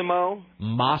Mossimo.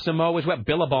 Mossimo is what?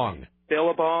 Billabong.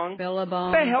 Billabong.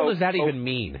 Billabong. What the hell does that even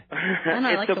mean?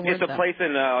 It's a place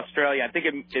in Australia. I think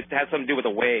it has something to do with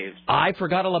the waves. I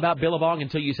forgot all about Billabong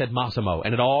until you said Mossimo,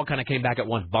 and it all kind of came back at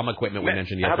once. Bum equipment we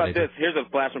mentioned yesterday. How about this? Here's a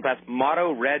blast from past.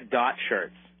 Motto red dot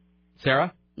shirts.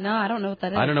 Sarah? No, I don't know what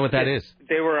that is. I don't know what that is.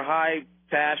 They were high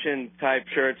fashion type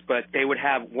shirts, but they would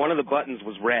have one of the buttons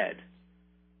was red.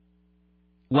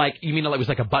 Like, you mean it was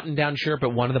like a button-down shirt,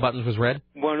 but one of the buttons was red?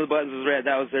 One of the buttons was red.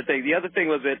 That was their thing. The other thing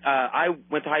was that I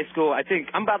went to high school. I think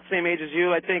I'm about the same age as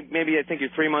you. I think you're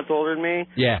 3 months older than me.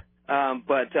 Yeah.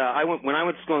 But when I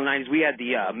went to school in the 90s, we had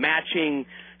the matching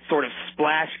sort of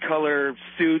splash color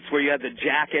suits where you had the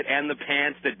jacket and the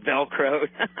pants that Velcroed.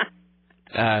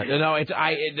 Now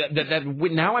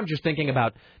I'm just thinking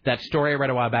about that story I read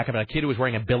a while back about a kid who was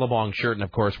wearing a Billabong shirt and,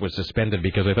 of course, was suspended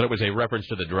because they thought it was a reference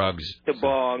to the drugs. The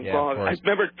bong. I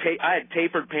remember I had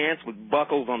tapered pants with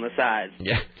buckles on the sides.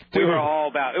 Yeah. It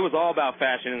was all about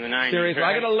fashion in the 90s. Seriously,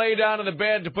 right? I got to lay down in the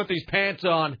bed to put these pants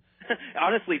on.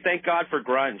 Honestly, thank God for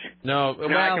grunge. No,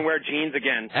 now I can wear jeans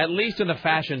again. At least in the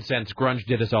fashion sense, grunge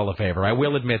did us all a favor. I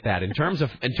will admit that. In terms of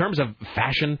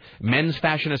fashion, men's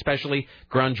fashion especially,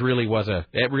 grunge really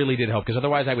did help, because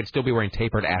otherwise I would still be wearing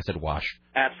tapered acid wash.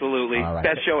 Absolutely. All right.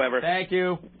 Best show ever. Thank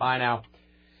you. Bye now.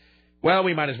 Well,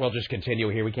 we might as well just continue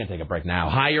here. We can't take a break now.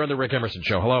 Hi, you're on the Rick Emerson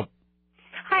Show. Hello.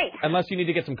 Hi. Unless you need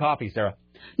to get some coffee, Sarah.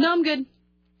 No, I'm good.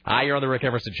 Hi, you're on the Rick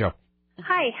Emerson Show.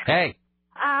 Hi. Hey.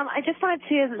 I just wanted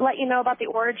to let you know about the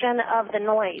origin of the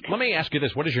Noid. Let me ask you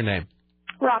this. What is your name?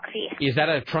 Roxy. Is that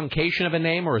a truncation of a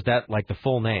name, or is that like the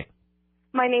full name?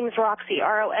 My name is Roxy,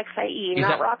 R-O-X-I-E.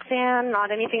 Not Roxanne,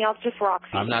 not anything else, just Roxy.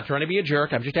 I'm not trying to be a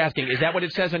jerk. I'm just asking. Is that what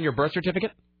it says on your birth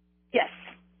certificate? Yes.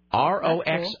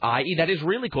 R-O-X-I-E. That is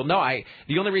really cool. No,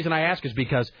 the only reason I ask is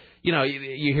because,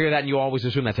 you hear that and you always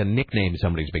assume that's a nickname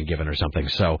somebody's been given or something.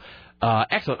 So,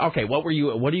 excellent. Okay, what are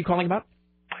you calling about?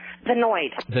 The Noid.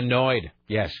 The Noid,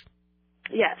 yes.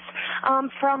 Yes.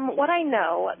 From what I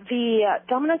know, the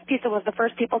Domino's Pizza was the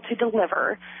first people to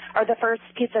deliver, or the first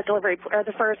pizza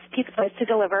place to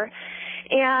deliver.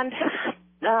 And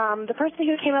the person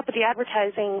who came up with the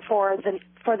advertising for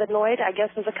the Noid, I guess,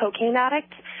 was a cocaine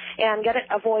addict. And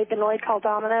avoid the Noid, call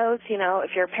Domino's. You know,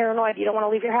 if you're paranoid, you don't want to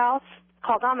leave your house,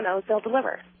 call Domino's. They'll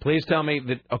deliver. Please tell me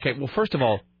that. Okay, well, first of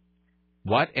all,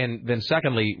 what? And then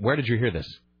secondly, where did you hear this?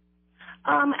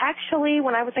 Actually,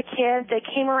 when I was a kid, they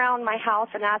came around my house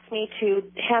and asked me to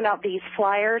hand out these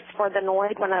flyers for the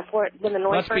Noid when the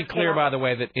Noid Let's first be clear, came by out. the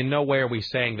way, that in no way are we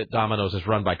saying that Domino's is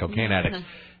run by cocaine addicts.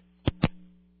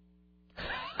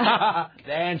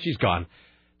 And she's gone.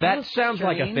 That sounds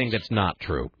strange. like a thing that's not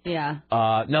true. Yeah.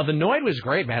 Now, the Noid was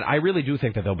great, man. I really do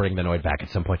think that they'll bring the Noid back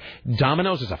at some point.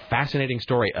 Domino's is a fascinating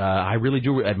story. I really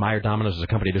do admire Domino's as a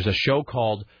company. There's a show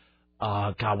called,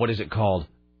 God, what is it called?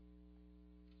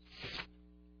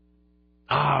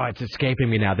 Oh, it's escaping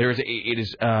me now.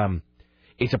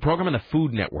 It's a program on the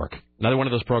Food Network. Another one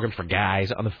of those programs for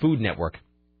guys on the Food Network.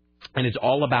 And it's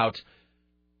all about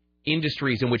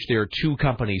industries in which there are two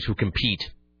companies who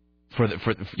compete for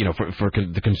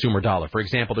the consumer dollar. For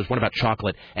example, there's one about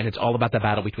chocolate, and it's all about the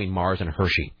battle between Mars and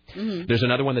Hershey. Mm-hmm. There's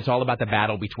another one that's all about the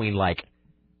battle between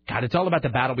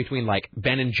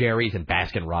Ben and Jerry's and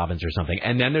Baskin Robbins or something.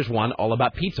 And then there's one all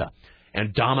about pizza.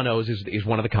 And Domino's is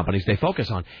one of the companies they focus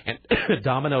on. And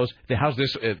Domino's, how's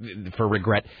this for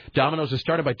regret? Domino's is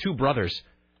started by two brothers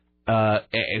who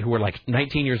are like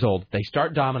 19 years old. They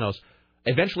start Domino's.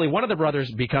 Eventually, one of the brothers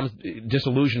becomes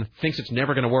disillusioned, thinks it's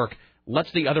never going to work,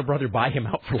 lets the other brother buy him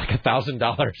out for like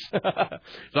 $1,000.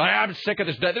 So I'm sick of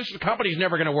this. This company's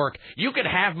never going to work. You can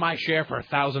have my share for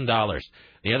 $1,000.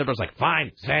 The other brother's like,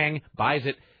 fine, zang, buys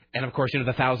it. And, of course, the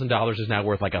 $1,000 is now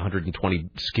worth like $120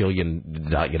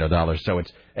 skillion, dollars. So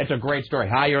it's a great story.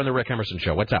 Hi, you're on the Rick Emerson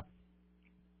Show. What's up?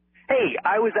 Hey,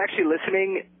 I was actually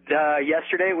listening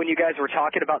yesterday when you guys were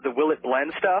talking about the Will It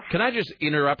Blend stuff. Can I just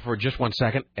interrupt for just 1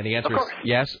 second? And the answer is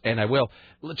yes, and I will.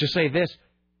 Let's just say this.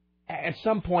 At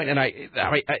some point, and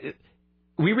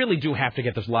we really do have to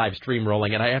get this live stream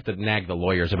rolling, and I have to nag the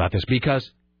lawyers about this because...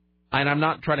 And I'm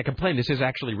not trying to complain. This is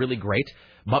actually really great.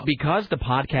 But because the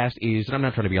podcast is, and I'm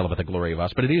not trying to be all about the glory of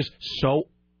us, but it is so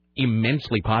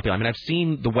immensely popular. I mean, I've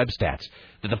seen the web stats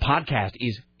that the podcast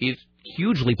is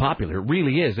hugely popular. It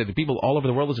really is. That people all over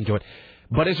the world listen to it.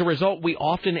 But as a result, we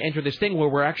often enter this thing where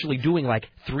we're actually doing like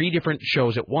 3 different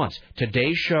shows at once.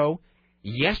 Today's show,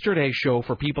 yesterday's show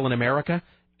for people in America,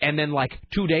 and then like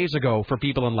 2 days ago for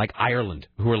people in like Ireland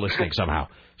who are listening somehow.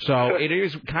 So it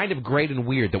is kind of great and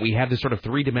weird that we have this sort of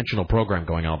 3-dimensional program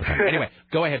going on all the time. Anyway,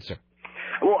 go ahead, sir.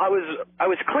 Well, I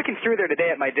was clicking through there today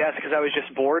at my desk because I was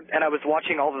just bored, and I was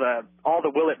watching all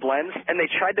the Will It Blends, and they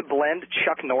tried to blend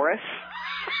Chuck Norris.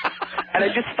 And I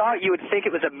just thought you would think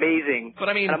it was amazing. But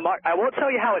I mean, I won't tell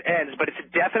you how it ends, but it's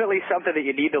definitely something that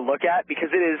you need to look at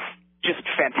because it is just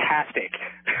fantastic.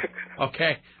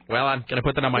 Okay. Well, I'm going to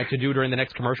put that on my to-do during the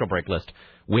next commercial break list.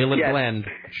 Will It Blend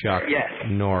Chuck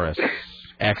Norris.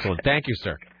 Excellent. Thank you,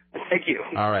 sir. Thank you.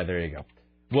 All right, there you go.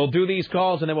 We'll do these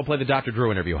calls, and then we'll play the Dr. Drew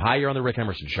interview. Hi, you're on the Rick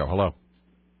Emerson Show. Hello.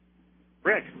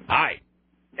 Rick. Hi.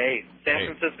 Hey,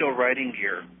 San Francisco riding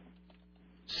gear.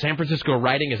 San Francisco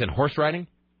riding as in horse riding?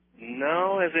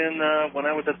 No, as in when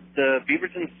I was at the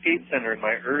Beaverton Skate Center in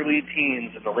my early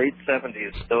teens in the late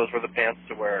 70s, those were the pants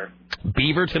to wear.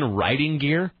 Beaverton riding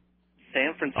gear?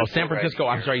 San Francisco. Oh, San Francisco.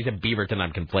 I'm sorry, you said Beaverton.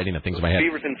 I'm conflating the things in my head.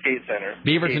 Beaverton Skate Center.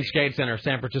 Beaverton Skate Center,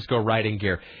 San Francisco riding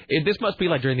gear. This must be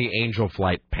like during the Angel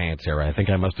Flight pants era. I think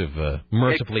I must have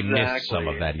mercifully missed some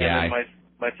of that. Yeah. And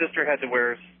my sister had to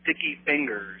wear sticky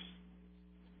fingers.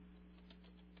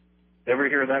 Ever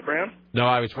hear of that brand? No,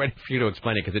 I was waiting for you to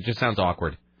explain it because it just sounds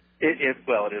awkward. It is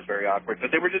very awkward.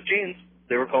 But they were just jeans.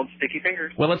 They were called sticky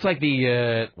fingers. Well, it's like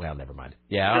the, well, never mind.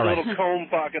 Yeah, all right. A little comb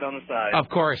pocket on the side. Of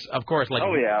course. Like,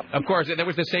 oh, yeah. Of course. There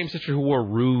was the same sister who wore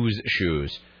Ruse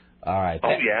shoes. All right. Oh,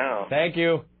 yeah. Thank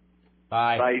you.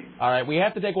 Bye. Bye. All right. We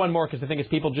have to take one more because the thing is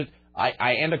people just,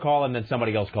 I end a call and then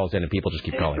somebody else calls in and people just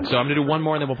keep calling. So I'm going to do one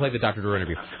more and then we'll play the Dr. Drew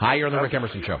interview. Hi, you're on the Rick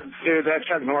Emerson Show. Dude, that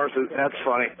Chuck Norris, that's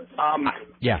funny.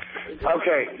 Yeah.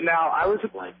 Okay, now I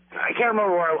can't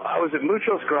remember where I was at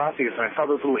Muchos Gracias and I saw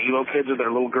those little emo kids with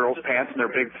their little girls' pants and their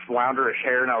big flounderish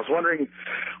hair, and I was wondering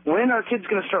when are kids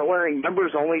going to start wearing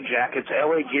members-only jackets,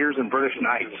 LA Gears, and British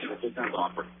Knights?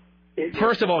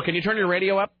 First of all, can you turn your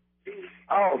radio up?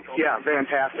 Oh, yeah,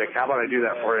 fantastic. How about I do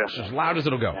that for you? It's as loud as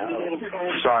it'll go.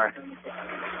 Sorry.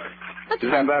 Is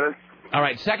that better? All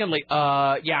right. Secondly,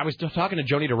 I was just talking to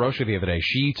Joni DeRocha the other day.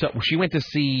 She went to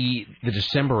see the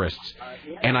Decemberists,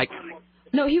 and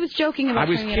No, he was joking about. I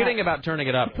was kidding about turning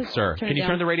it up, sir. Can you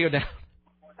turn the radio down?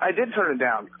 I did turn it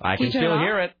down. I can still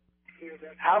hear it.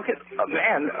 How could...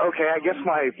 man, okay, I guess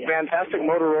my fantastic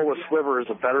Motorola Sliver is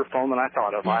a better phone than I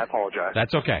thought of. I apologize.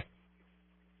 That's okay.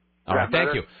 All right,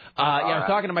 thank you. I was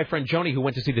talking to my friend Joni, who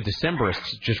went to see the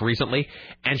Decemberists just recently,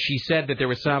 and she said that there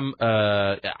was some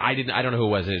I don't know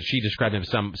who it was. She described them as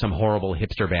some horrible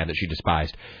hipster band that she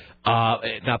despised.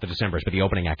 Not the Decemberists, but the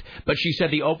opening act. But she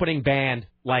said the opening band,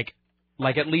 like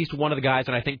at least one of the guys,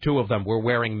 and I think two of them, were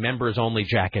wearing members-only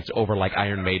jackets over, like,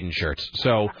 Iron Maiden shirts.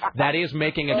 So that is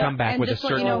making a comeback with a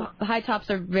certain... And just let you know, the high tops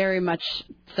are very much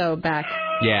so back.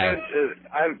 Yeah.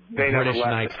 They never British left,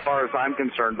 Knights. as far as I'm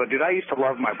concerned. But, dude, I used to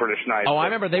love my British Knights. Oh, I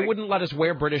remember they wouldn't let us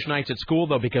wear British Knights at school,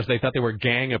 though, because they thought they were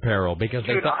gang apparel. Because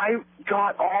they Dude, thought... I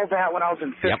got all that when I was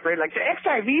in fifth grade. Like, the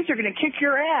XIVs are going to kick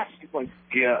your ass. It's like,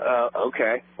 yeah,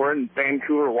 okay. We're in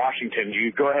Vancouver, Washington.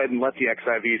 You go ahead and let the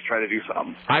XIVs try to do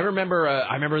something. I remember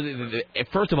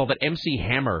first of all, that MC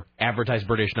Hammer advertised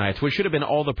British Knights, which should have been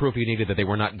all the proof you needed that they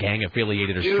were not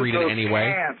gang-affiliated or street in any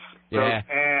way. Yeah.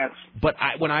 But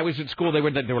when I was at school, they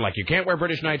were like, you can't wear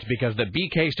British Knights because the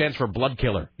BK stands for blood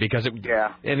killer. Because and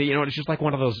it's just like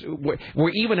one of those where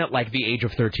even at like the age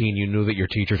of 13, you knew that your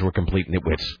teachers were complete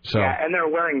nitwits. So yeah, and they're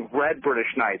wearing red British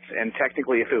Knights, and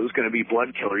technically, if it was going to be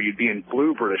blood killer, you'd be in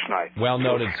blue British Knights. Well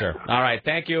noted, sir. All right,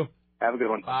 thank you. Have a good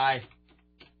one. Bye.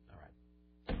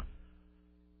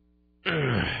 All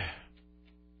right.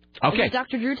 Okay. Is it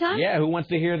Dr. Drew time? Yeah, who wants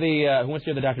to hear the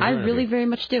Dr. Drew I interview? really very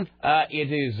much do.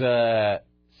 It is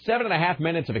 7.5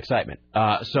 minutes of excitement.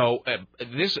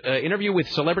 This interview with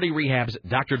Celebrity Rehab's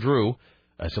Dr. Drew,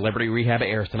 Celebrity Rehab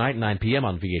airs tonight at 9 p.m.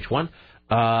 on VH1.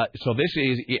 So this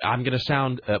is, I'm going to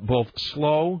sound both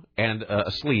slow and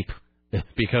asleep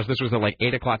because this was at like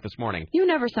 8 o'clock this morning. You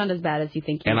never sound as bad as you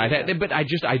think you do. But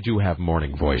I do have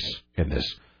morning voice in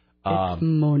this. It's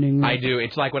morning. I do.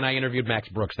 It's like when I interviewed Max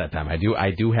Brooks that time.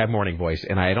 I do have morning voice,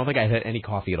 and I don't think I had any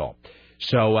coffee at all.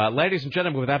 So, ladies and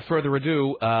gentlemen, without further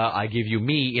ado, I give you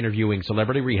me interviewing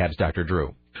Celebrity Rehab's Dr.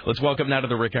 Drew. Let's welcome now to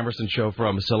the Rick Emerson Show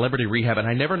from Celebrity Rehab, and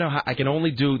I never know how I can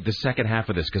only do the second half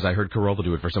of this because I heard Corolla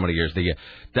do it for so many years. The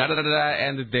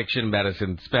and addiction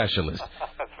medicine specialist.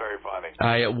 That's very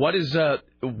funny. What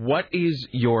is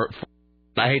your?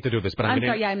 I hate to do this, but I'm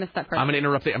sorry. Yeah, I missed that part. I'm going to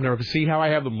interrupt. I'm going to see how I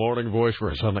have the morning voice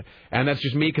for something, and that's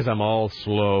just me because I'm all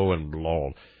slow and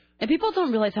long. And people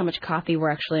don't realize how much coffee we're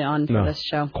actually on for this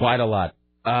show. Quite a lot.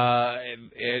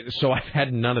 So I've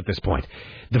had none at this point.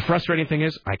 The frustrating thing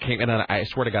is, I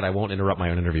swear to God, I won't interrupt my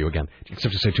own interview again,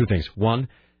 except to say two things. One,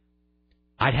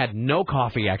 I'd had no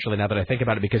coffee, actually, now that I think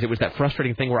about it, because it was that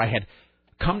frustrating thing where I had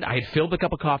filled the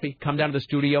cup of coffee, come down to the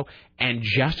studio, and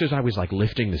just as I was like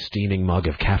lifting the steaming mug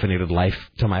of caffeinated life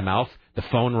to my mouth, the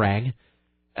phone rang.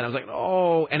 And I was like,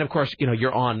 oh, and of course,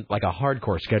 you're on like a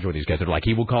hardcore schedule with these guys. They're like,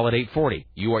 he will call at 8:40.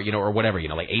 You are, or whatever,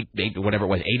 like 8, whatever it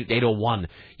was, 8:01.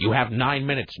 You have 9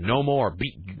 minutes, no more.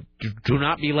 Do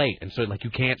not be late. And so like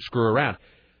you can't screw around.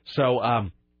 So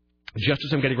just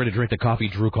as I'm getting ready to drink the coffee,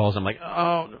 Drew calls. I'm like,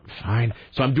 oh, fine.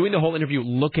 So I'm doing the whole interview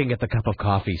looking at the cup of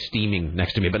coffee steaming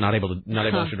next to me, but not able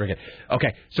to drink it.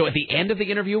 Okay. So at the end of the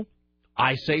interview,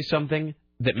 I say something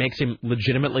that makes him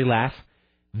legitimately laugh.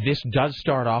 This does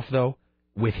start off though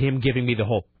with him giving me the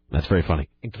whole, that's very funny.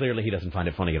 And clearly he doesn't find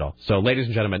it funny at all. So, ladies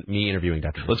and gentlemen, me interviewing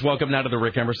Dr. Let's welcome now to the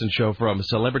Rick Emerson Show from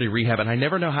Celebrity Rehab. And I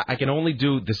never know how, I can only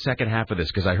do the second half of this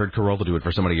because I heard Corolla do it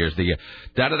for so many years. The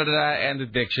and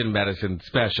addiction medicine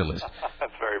specialist.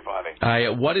 That's very funny.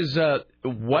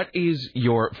 What is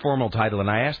your formal title? And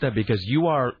I ask that because you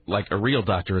are like a real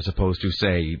doctor as opposed to,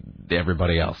 say,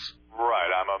 everybody else.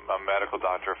 Right. I'm a medical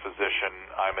doctor, a physician.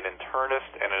 I'm an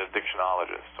internist and an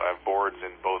addictionologist. So I have boards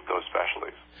in both those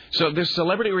specialties. So this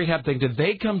Celebrity Rehab thing, did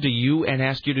they come to you and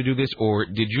ask you to do this, or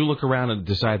did you look around and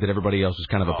decide that everybody else was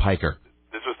kind of a piker?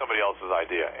 This was somebody else's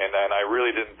idea, and I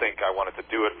really didn't think I wanted to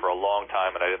do it for a long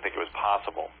time, and I didn't think it was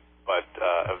possible. But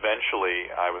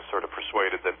eventually I was sort of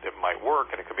persuaded that it might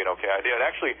work and it could be an okay idea. It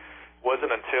actually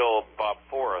wasn't until Bob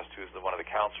Forrest, who's one of the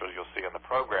counselors you'll see in the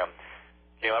program,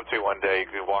 came up to me one day,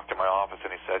 he walked in my office,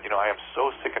 and he said, I am so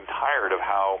sick and tired of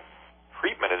how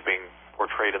treatment is being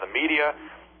portrayed in the media,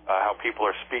 how people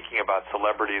are speaking about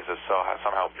celebrities as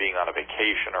somehow being on a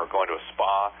vacation or going to a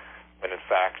spa, when in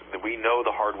fact we know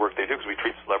the hard work they do because we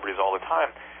treat celebrities all the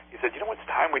time. He said, it's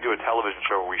time we do a television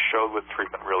show where we show what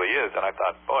treatment really is. And I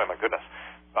thought, boy, my goodness,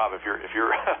 Bob, if you're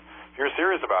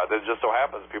serious about it, it just so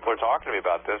happens people are talking to me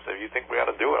about this. If you think we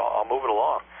ought to do it, I'll move it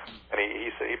along. And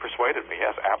he persuaded me.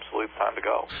 Yes, absolutely, it's time to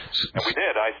go. And we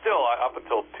did. I still, up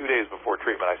until 2 days before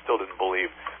treatment, I still didn't believe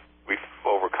we've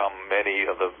overcome many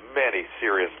of the many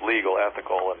serious legal,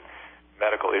 ethical, and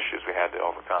medical issues we had to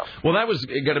overcome. Well, that was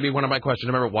going to be one of my questions.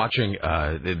 I remember watching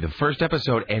the first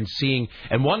episode and seeing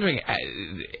and wondering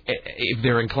if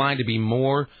they're inclined to be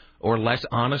more or less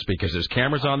honest because there's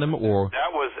cameras on them, or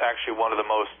that was actually one of the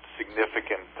most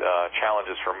significant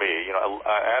challenges for me. You know,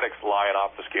 addicts lie and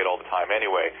obfuscate all the time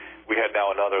anyway. We had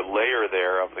now another layer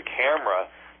there of the camera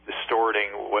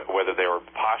distorting whether they were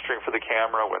posturing for the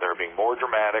camera, whether they were being more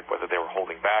dramatic, whether they were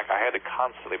holding back. I had to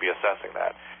constantly be assessing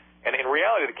that. And in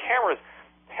reality, the cameras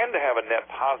tend to have a net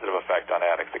positive effect on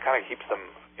addicts. It kind of keeps them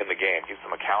in the game, keeps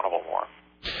them accountable more.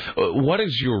 What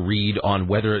is your read on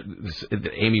whether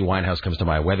Amy Winehouse comes to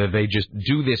mind, whether they just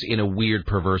do this in a weird,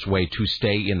 perverse way to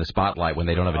stay in the spotlight when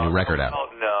they don't have a new record out?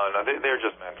 No, they're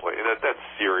just mentally. That's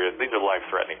serious. These are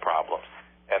life-threatening problems.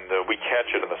 And we catch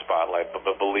it in the spotlight, but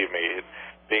believe me,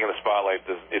 being in the spotlight,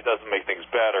 it doesn't make things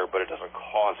better, but it doesn't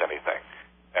cause anything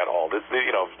at all.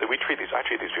 I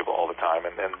treat these people all the time,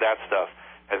 and that stuff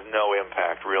has no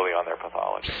impact really on their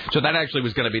pathology. So that actually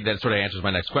was going to be, that sort of answers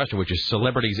my next question, which is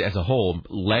celebrities as a whole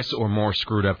less or more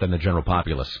screwed up than the general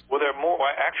populace? Well, they're more,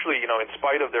 actually, you know, in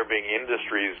spite of there being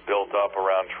industries built up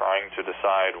around trying to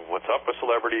decide what's up with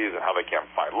celebrities and how they can't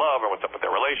find love or what's up with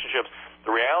their relationships,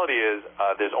 the reality is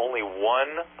there's only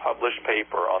one published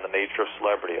paper on the nature of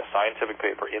celebrity, a scientific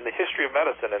paper in the history of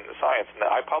medicine and science, and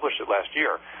I published it last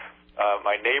year.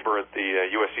 My neighbor at the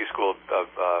USC School of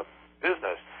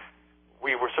Business,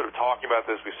 we were sort of talking about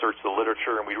this. We searched the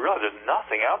literature, and we realized there's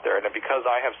nothing out there. And because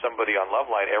I have somebody on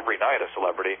Loveline every night, a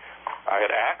celebrity, I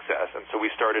had access. And so we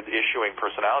started issuing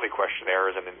personality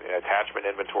questionnaires and attachment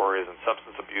inventories and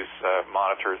substance abuse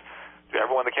monitors to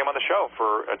everyone that came on the show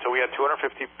until we had 250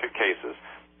 cases.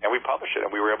 And we published it, and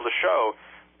we were able to show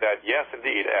that, yes,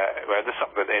 indeed, this is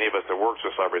something that any of us that works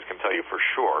with celebrities can tell you for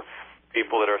sure,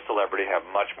 people that are a celebrity have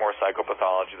much more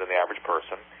psychopathology than the average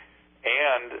person.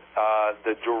 And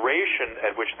the duration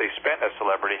at which they spent as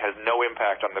celebrity has no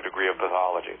impact on the degree of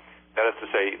pathology. That is to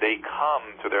say, they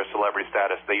come to their celebrity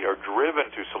status. They are driven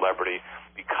to celebrity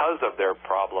because of their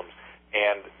problems,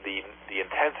 and the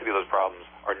intensity of those problems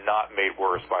are not made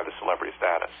worse by the celebrity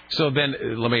status. So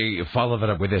then, let me follow that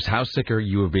up with this. How sick are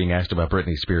you of being asked about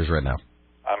Britney Spears right now?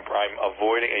 I'm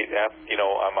avoiding it. You know,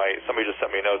 somebody just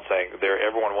sent me a note saying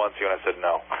everyone wants you, and I said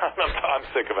no. I'm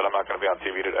sick of it. I'm not going to be on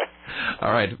TV today.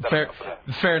 All right,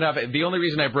 fair enough. The only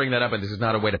reason I bring that up, and this is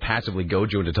not a way to passively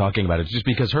goad you into talking about it, is just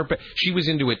because she was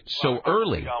into it so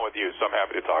early. I'm on with you, so I'm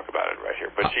happy to talk about it right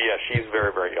here. But she's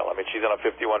very, very ill. I mean, she's on a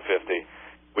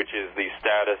 5150, which is the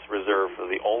status reserved for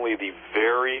only the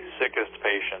very sickest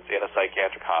patients in a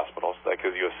psychiatric hospital. So that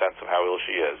gives you a sense of how ill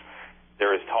she is.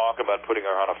 There is talk about putting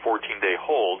her on a 14-day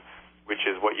hold, which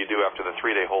is what you do after the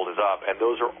 3-day hold is up, and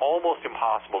those are almost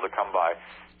impossible to come by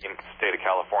in the state of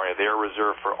California. They are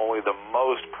reserved for only the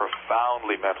most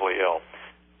profoundly mentally ill.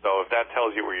 So if that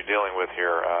tells you what you're dealing with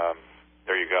here,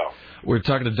 there you go. We're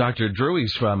talking to Dr. Drew.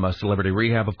 He's from Celebrity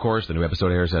Rehab, of course. The new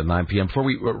episode airs at 9 p.m. Before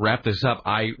we wrap this up,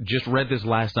 I just read this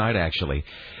last night, actually,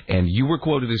 and you were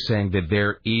quoted as saying that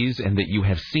there is and that you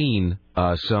have seen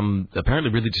some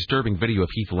apparently really disturbing video of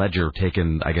Heath Ledger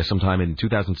taken, I guess, sometime in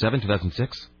 2007,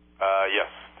 2006? Yes.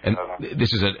 And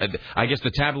this is I guess the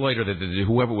tabloid or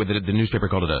whoever with the newspaper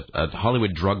called it a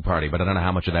Hollywood drug party, but I don't know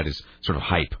how much of that is sort of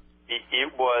hype. It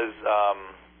was,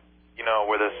 you know,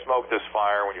 where there's smoke, there's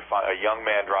fire. When you find a young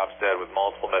man drops dead with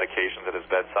multiple medications at his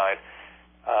bedside,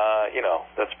 you know,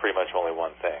 that's pretty much only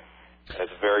one thing. And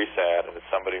it's very sad, and it's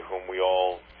somebody whom we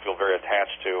all feel very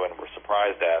attached to and we're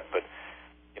surprised at, but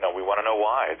you know, we want to know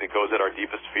why. It goes at our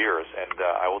deepest fears, and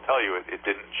I will tell you, it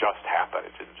didn't just happen.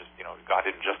 It didn't just, you know, God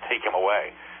didn't just take him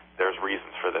away. There's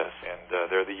reasons for this,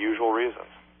 and they're the usual reasons.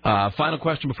 Final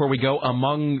question before we go.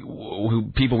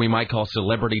 Among people we might call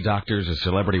celebrity doctors or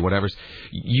celebrity whatevers,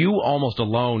 you almost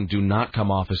alone do not come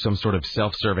off as some sort of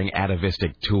self-serving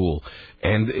atavistic tool.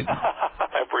 And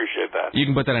I appreciate that. You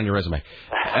can put that on your resume.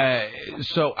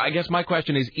 So I guess my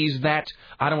question is that,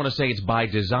 I don't want to say it's by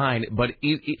design, but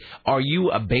are you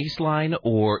a baseline,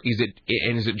 or is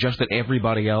it just that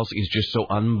everybody else is just so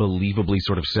unbelievably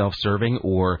sort of self-serving,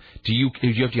 or do you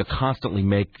have to constantly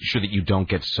make sure that you don't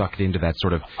get sucked into that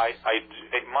sort of...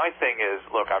 My thing is,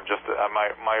 look, I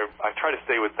try to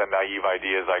stay with the naive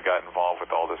ideas I got involved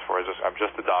with all this for. I'm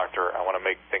just a doctor. I want to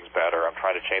make things better. I'm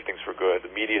trying to change things for good.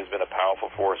 The media has been a powerful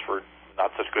force for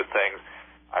not such good things.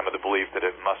 I'm of the belief that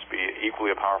it must be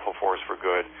equally a powerful force for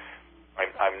good.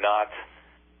 I'm not,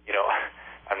 you know,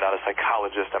 I'm not a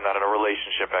psychologist. I'm not a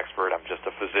relationship expert. I'm just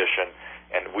a physician,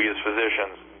 and we as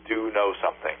physicians do know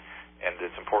something, and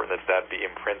it's important that be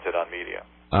imprinted on media.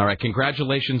 All right,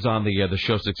 congratulations on the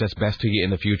show's success. Best to you in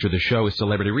the future. The show is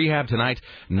Celebrity Rehab tonight,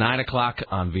 9 o'clock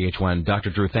on VH1. Dr.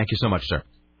 Drew, thank you so much, sir.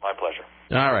 My pleasure.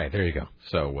 All right, there you go.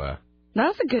 So that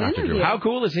was a good Dr. interview. Drew. How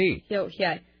cool is he?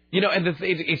 Yeah. You know, and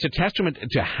it's a testament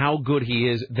to how good he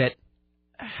is that,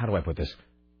 how do I put this?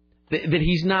 that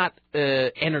he's not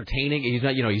entertaining. He's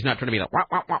not, he's not trying to be like, wah,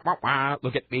 wah, wah, wah, wah,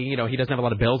 look at me. He doesn't have a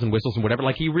lot of bells and whistles and whatever.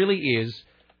 Like, he really is.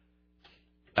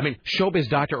 I mean, showbiz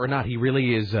doctor or not, he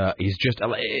really is. He's just.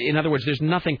 In other words, there's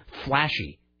nothing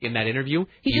flashy in that interview.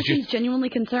 He's genuinely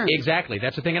concerned. Exactly.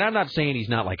 That's the thing. And I'm not saying he's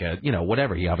not like a,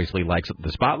 whatever. He obviously likes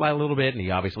the spotlight a little bit, and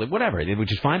he obviously, whatever,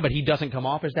 which is fine, but he doesn't come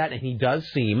off as that, and he does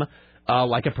seem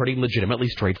like a pretty legitimately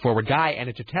straightforward guy, and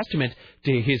it's a testament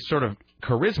to his sort of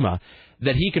charisma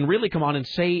that he can really come on and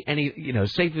say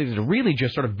say things that are really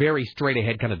just sort of very straight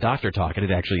ahead kind of doctor talk, and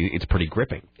it's pretty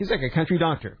gripping. He's like a country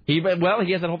doctor. He has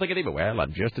that whole thing of, well,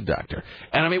 I'm just a doctor.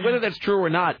 And I mean, whether that's true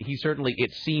or not,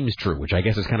 it seems true, which I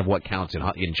guess is kind of what counts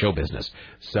in show business.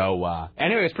 So,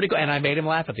 anyway, it's pretty cool. And I made him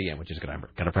laugh at the end, which is good. I'm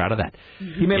kind of proud of that.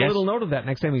 He made a little note of that.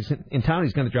 Next time he's in town,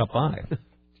 he's going to drop by.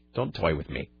 Don't toy with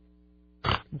me.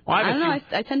 I don't know.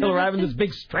 I tend to arrive in this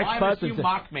big stretch bus. You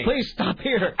mock me? Please stop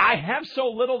here. I have so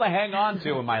little to hang on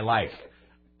to in my life.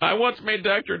 I once made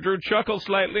Dr. Drew chuckle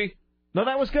slightly. No,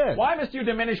 that was good. Why must you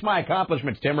diminish my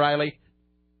accomplishments, Tim Riley?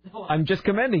 I'm just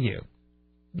commending you.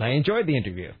 I enjoyed the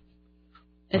interview.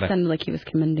 It sounded like he was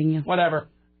commending you. Whatever.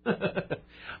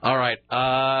 All right.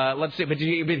 Let's see. But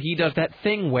he does that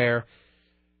thing where...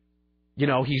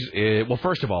 he's well.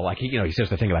 First of all, like he says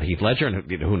the thing about Heath Ledger,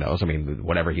 and who knows? I mean,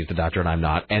 whatever. He's the doctor, and I'm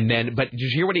not. And then, but did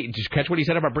you catch what he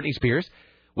said about Britney Spears?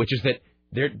 Which is that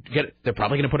they're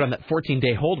probably going to put on that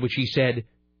 14-day hold. Which he said,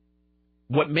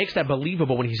 what makes that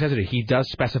believable when he says it, he does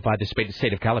specify the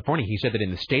state of California. He said that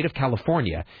in the state of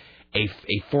California, a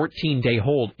 14-day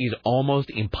hold is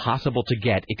almost impossible to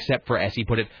get, except for, as he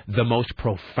put it, the most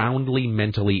profoundly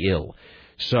mentally ill.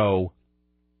 So.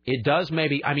 It does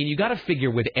maybe, I mean, you got to figure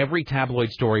with every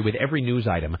tabloid story, with every news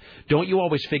item, don't you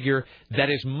always figure that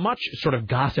as much sort of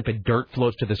gossip and dirt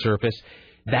floats to the surface,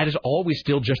 that is always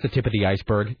still just the tip of the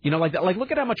iceberg? Like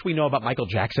look at how much we know about Michael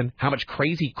Jackson, how much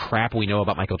crazy crap we know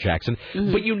about Michael Jackson,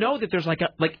 but that there's like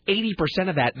 80%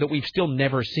 of that we've still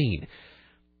never seen.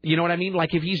 You know what I mean?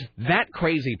 Like if he's that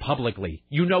crazy publicly,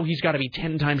 he's got to be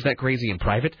 10 times that crazy in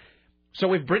private.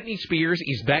 So if Britney Spears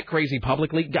is that crazy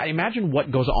publicly, imagine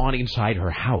what goes on inside her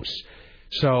house.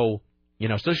 So,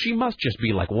 so she must just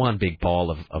be like one big ball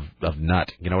of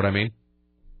nut. You know what I mean?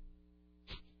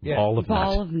 Yeah. Ball of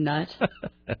nut.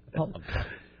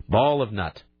 Ball of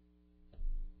nut.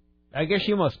 I guess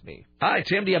you must be. Hi,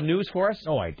 Tim. Do you have news for us?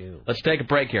 Oh, I do. Let's take a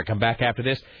break here. Come back after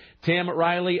this. Tim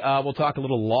Riley, we'll talk a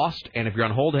little Lost. And if you're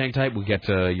on hold, hang tight. We'll get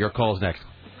your calls next.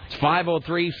 It's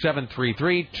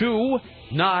 503-733-2970.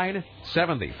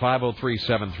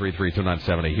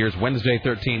 503-733-2970. Here's Wednesday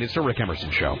 13. It's the Rick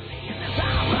Emerson Show.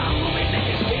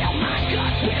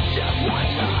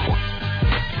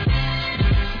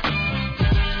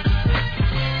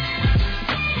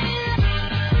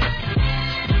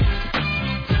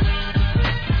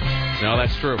 No,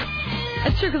 that's true.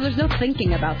 That's true, because there's no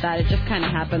thinking about that. It just kind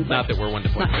of happens. Not that we're one to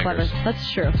point fingers. Clever.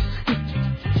 That's true.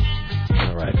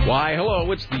 All right. Why,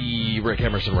 hello, it's the Rick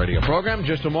Emerson radio program.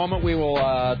 Just a moment, we will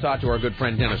talk to our good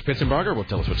friend Dennis Pitzenbarger. Will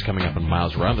tell us what's coming up in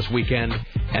Miles Around this weekend.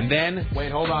 And then,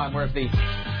 wait, hold on, where's the...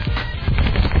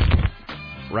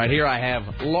 Right here I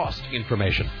have Lost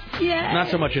information. Yeah.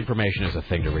 Not so much information as a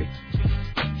thing to read.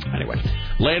 Anyway,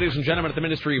 ladies and gentlemen at the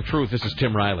Ministry of Truth, this is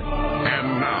Tim Riley.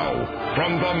 And now,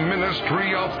 from the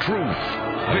Ministry of Truth,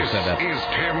 this is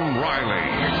Tim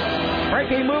Riley.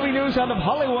 Breaking movie news out of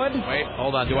Hollywood. Wait,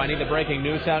 hold on. Do I need the breaking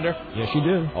news sounder? Yes, you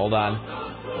do. Hold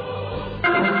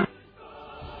on.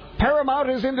 Paramount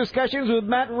is in discussions with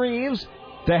Matt Reeves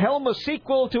to helm a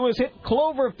sequel to his hit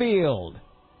Cloverfield,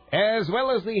 as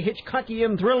well as the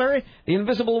Hitchcockian thriller The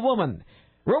Invisible Woman.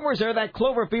 Rumors are that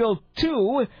Cloverfield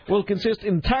 2 will consist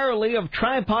entirely of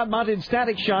tripod-mounted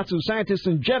static shots of scientists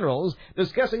and generals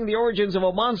discussing the origins of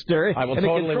a monster. I will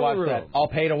totally watch that. I'll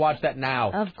pay to watch that now.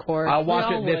 Of course. I'll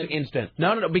watch it this instant.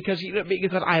 No, because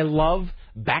I love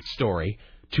backstory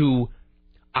to...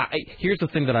 here's the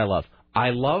thing that I love. I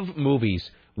love movies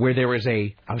where there is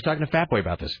a... I was talking to Fatboy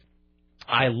about this.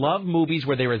 I love movies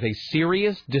where there is a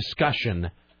serious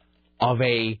discussion of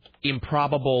a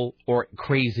improbable or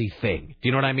crazy thing. Do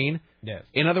you know what I mean? Yes.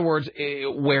 In other words,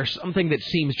 where something that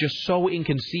seems just so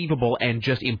inconceivable and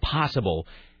just impossible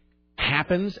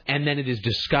happens, and then it is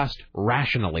discussed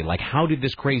rationally. Like, how did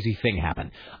this crazy thing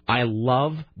happen? I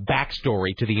love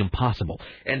backstory to the impossible.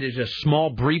 And there's a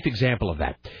small, brief example of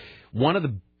that. One of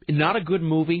the, not a good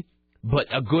movie, but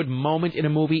a good moment in a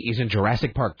movie is in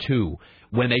Jurassic Park 2,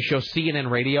 when they show CNN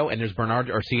radio and there's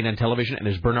or CNN television, and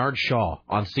there's Bernard Shaw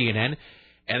on CNN,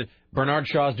 and Bernard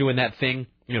Shaw's doing that thing,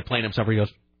 playing himself where he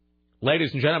goes,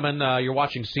 ladies and gentlemen, you're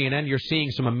watching CNN, you're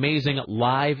seeing some amazing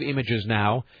live images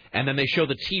now, and then they show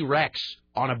the T-Rex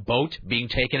on a boat being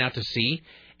taken out to sea,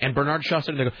 And Bernard Shaw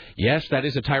said, yes, that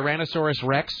is a Tyrannosaurus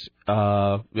Rex,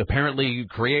 apparently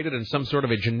created in some sort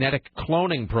of a genetic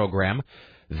cloning program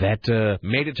that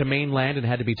made it to mainland and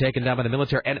had to be taken down by the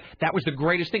military. And that was the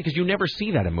greatest thing, because you never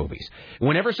see that in movies.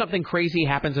 Whenever something crazy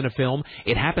happens in a film,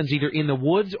 it happens either in the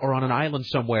woods or on an island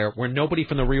somewhere where nobody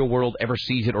from the real world ever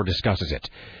sees it or discusses it.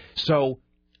 So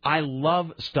I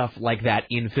love stuff like that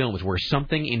in films where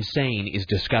something insane is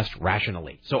discussed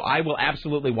rationally. So I will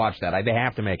absolutely watch that. They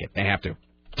have to make it. They have to.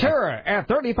 Terror at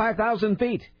 35,000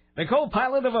 feet. The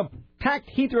co-pilot of a packed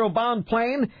Heathrow-bound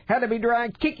plane had to be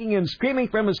dragged kicking and screaming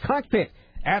from his cockpit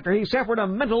after he suffered a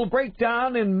mental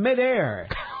breakdown in midair.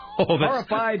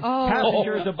 Horrified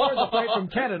passengers aboard the flight from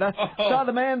Canada saw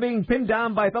the man being pinned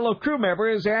down by fellow crew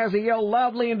members as he yelled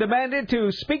loudly and demanded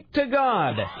to speak to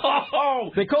God.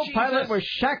 The co-pilot was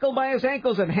shackled by his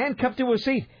ankles and handcuffed to a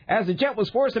seat as the jet was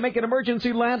forced to make an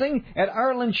emergency landing at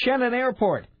Ireland's Shannon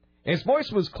Airport. His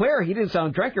voice was clear. He didn't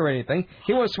sound drunk or anything.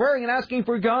 He was swearing and asking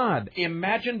for God.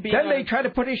 Imagine being Then they tried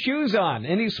to put his shoes on,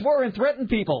 and he swore and threatened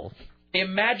people.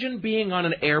 Imagine being on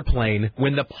an airplane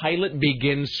when the pilot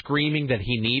begins screaming that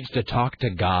he needs to talk to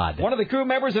God. One of the crew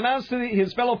members announced to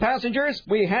his fellow passengers,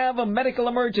 "We have a medical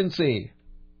emergency."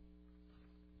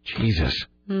 Jesus.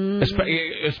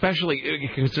 Especially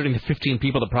considering the 15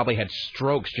 people that probably had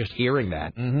strokes just hearing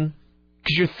that. Mm-hmm.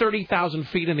 Because you're 30,000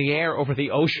 feet in the air over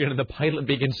the ocean and the pilot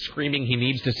begins screaming he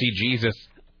needs to see Jesus.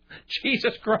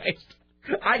 Jesus Christ.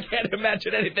 I can't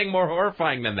imagine anything more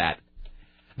horrifying than that.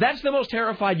 That's the most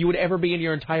terrified you would ever be in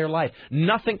your entire life.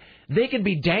 Nothing. They could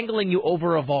be dangling you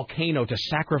over a volcano to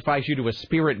sacrifice you to a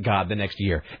spirit god the next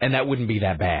year, and that wouldn't be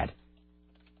that bad.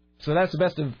 So that's the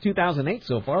best of 2008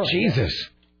 so far. Jesus.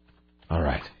 All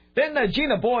right. Then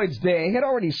Gina Boyd's day had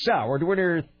already soured when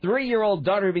her 3-year-old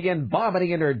daughter began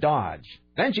vomiting in her Dodge.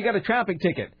 Then she got a traffic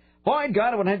ticket. Boyd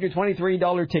got a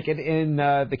 $123 ticket in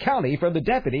the county from the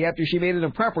deputy after she made an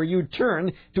improper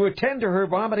U-turn to attend to her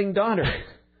vomiting daughter.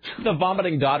 The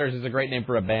Vomiting Daughters is a great name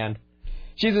for a band.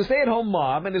 She's a stay-at-home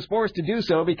mom and is forced to do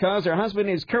so because her husband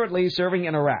is currently serving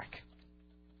in Iraq.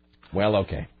 Well,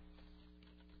 okay.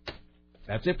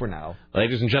 That's it for now.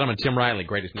 Ladies and gentlemen, Tim Riley,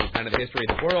 greatest newsman in the history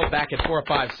of the world, back at 4,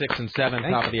 5, 6, and 7,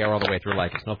 top of the hour all the way through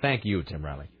like us. No, thank you, Tim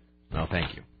Riley. No,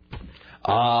 thank you.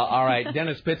 All right,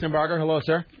 Dennis Pitzenbarger, hello,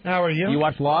 sir. How are you? You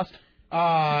watch Lost? No,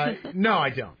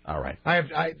 I don't. All right.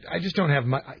 I just don't have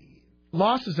much.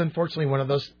 Lost is unfortunately one of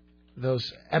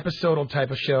those episodal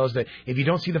type of shows that if you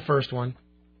don't see the first one,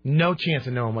 no chance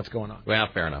of knowing what's going on. Well,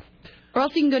 fair enough. Or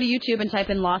else you can go to YouTube and type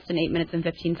in Lost in 8 minutes and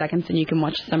 15 seconds, and you can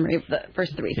watch a summary of the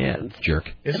first 3 seasons. Jerk.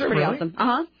 Is It's it pretty really? awesome.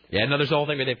 Uh-huh. Yeah, no, there's the whole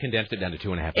thing where they've condensed it down to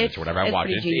 2.5 minutes or whatever. I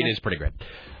watched it. It is pretty good.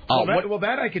 Well,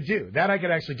 that I could do. That I could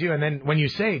actually do. And then when you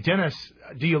say, Dennis,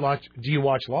 do you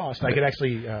watch Lost? I could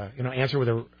actually answer with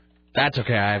a. That's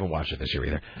okay. I haven't watched it this year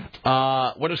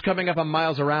either. What is coming up on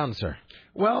Miles Around, sir?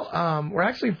 Well, we're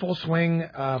actually in full swing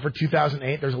for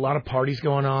 2008. There's a lot of parties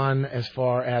going on as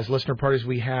far as listener parties.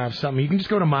 We have something. You can just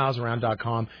go to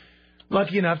milesaround.com.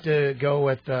 Lucky enough to go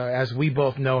with, as we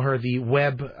both know her, the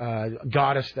web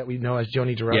goddess that we know as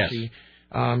Joni DeRoshi.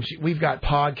 Yes. We've got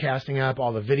podcasting up,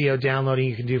 all the video downloading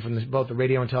you can do from both the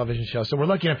radio and television show. So we're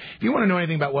lucky enough. If you want to know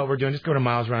anything about what we're doing, just go to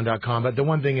milesaround.com. But the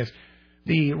one thing is,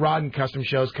 the Rod and Custom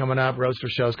shows coming up, Roadster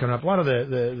shows coming up. A lot of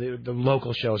the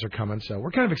local shows are coming, so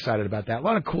we're kind of excited about that. A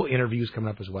lot of cool interviews coming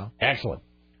up as well. Excellent.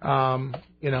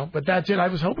 But that's it. I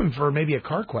was hoping for maybe a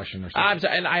car question or something. I'm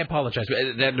sorry, and I apologize.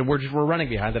 We're running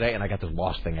behind today, and I got this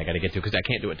Lost thing I got to get to because I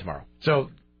can't do it tomorrow.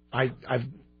 So I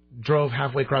drove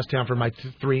halfway across town for my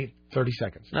 30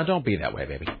 seconds. Now, don't be that way,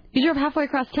 baby. You drove halfway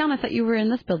across town. I thought you were in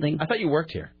this building. I thought you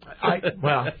worked here.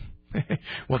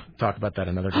 We'll talk about that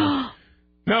another time.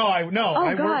 No.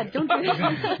 Oh, God, don't do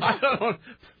that.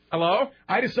 Hello?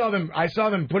 I just saw them. I saw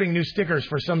them putting new stickers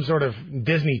for some sort of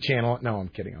Disney Channel. No, I'm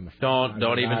kidding. On the phone.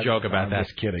 Don't even joke about that. I'm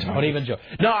just kidding. Don't even joke.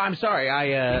 No, I'm sorry.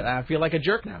 I feel like a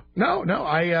jerk now. No.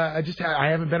 I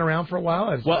haven't been around for a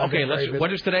while. What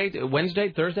is today?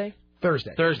 Wednesday? Thursday?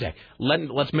 Thursday.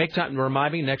 Let's make time.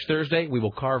 Remind me next Thursday. We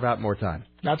will carve out more time.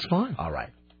 That's fine. All right.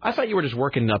 I thought you were just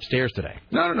working upstairs today.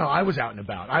 No. I was out and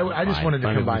about. I just wanted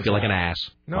to come by. I feel like an ass.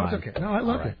 No, it's okay. No, I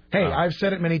love it. Hey, I've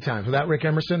said it many times. Without Rick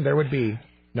Emerson, there would be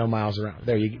no Miles Around.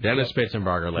 There you go. Dennis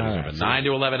Pitzenbarger, ladies and gentlemen. 9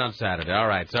 to 11 on Saturday. All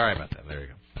right. Sorry about that. There you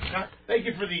go. Thank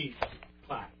you for the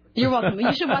clap. You're welcome.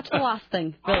 You should watch the Lost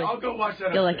thing. Really. I'll go watch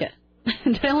that. You'll like it.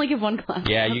 Did I only give one clap?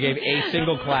 Yeah, you gave a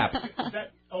single clap. Is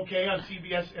that okay on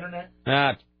CBS Internet?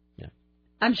 Yeah.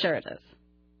 I'm sure it is.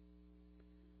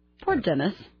 Poor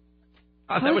Dennis.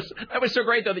 That was so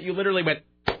great, though, that you literally went...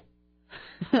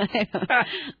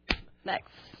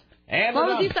 Next. And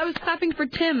well, I was clapping for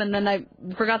Tim, and then I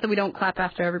forgot that we don't clap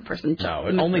after every person. No,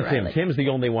 only Tim. Tim's the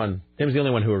only one. Tim's the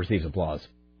only one who receives applause.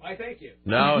 Why, thank you.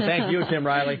 No, thank you, Tim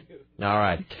Riley. All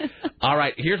right. All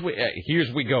right, here's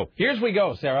we go. Here's we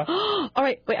go, Sarah. All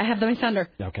right, wait, I have my sounder.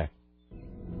 Okay.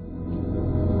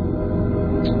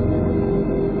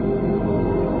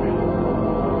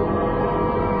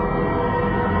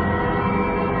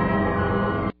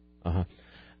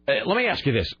 Let me ask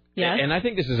you this. Yes? And I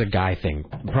think this is a guy thing,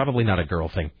 probably not a girl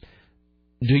thing.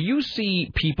 Do you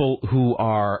see people who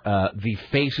are the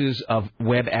faces of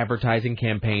web advertising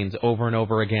campaigns over and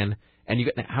over again?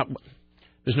 And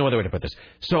there's no other way to put this.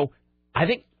 So I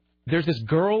think there's this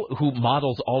girl who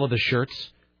models all of the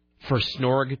shirts for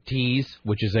Snorg Tees,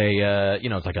 which is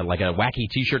it's like a wacky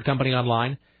T-shirt company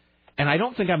online. And I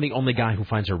don't think I'm the only guy who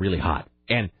finds her really hot.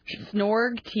 And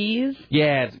Snorg Tees?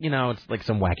 Yeah, it's like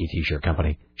some wacky T-shirt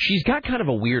company. She's got kind of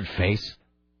a weird face,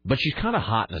 but she's kind of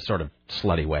hot in a sort of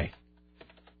slutty way.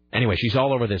 Anyway, she's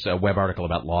all over this web article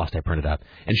about Lost I printed out,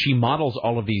 and she models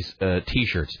all of these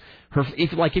T-shirts.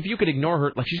 If you could ignore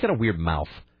her, she's got a weird mouth.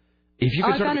 If you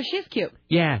could I found her. She's cute.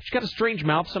 Yeah, she's got a strange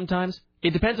mouth sometimes.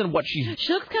 It depends on what she's...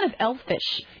 She looks kind of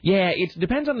elfish. Yeah, it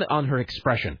depends on her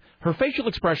expression. Her facial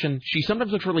expression, she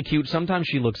sometimes looks really cute. Sometimes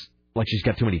she looks like she's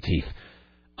got too many teeth.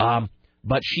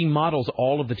 But she models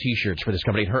all of the T-shirts for this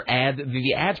company.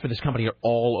 The ads for this company are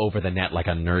all over the net, like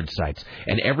on nerd sites.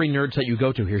 And every nerd site you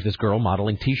go to, here's this girl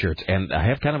modeling T-shirts, and I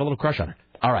have kind of a little crush on her.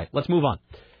 All right, let's move on.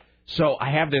 So I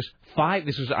have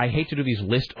I hate to do these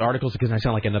list articles because I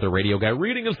sound like another radio guy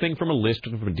reading a thing from a list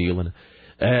from a deal.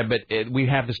 But we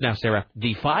have this now, Sarah.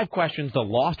 The 5 questions the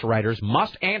Lost writers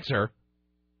must answer,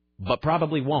 but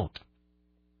probably won't.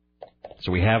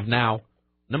 So we have now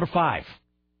number 5.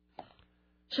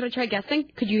 Should I try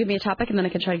guessing? Could you give me a topic and then I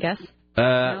can try to guess?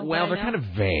 Well, they're kind of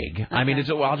vague. Okay. I mean,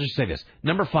 I'll just say this.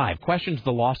 Number 5, questions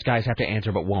the Lost guys have to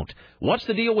answer but won't. What's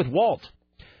the deal with Walt?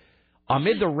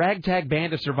 Amid the ragtag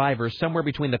band of survivors, somewhere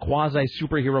between the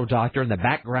quasi-superhero doctor and the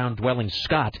background-dwelling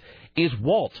Scott, is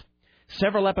Walt.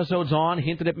 Several episodes on,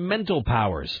 hinted at mental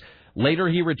powers. Later,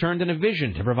 he returned in a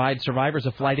vision to provide survivors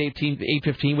of Flight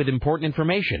 815 with important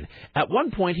information. At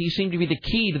one point, he seemed to be the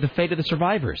key to the fate of the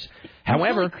survivors.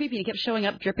 However, really creepy. He kept showing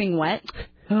up dripping wet.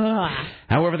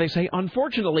 However, they say,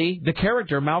 unfortunately, the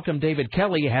character Malcolm David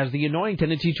Kelly has the annoying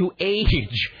tendency to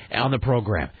age on the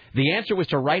program. The answer was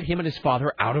to write him and his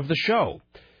father out of the show.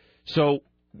 So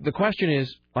the question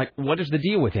is, what is the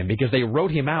deal with him? Because they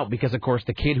wrote him out because, of course,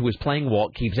 the kid who is playing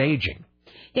Walt keeps aging.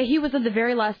 Yeah, he was in the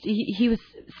very last... He was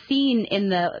seen in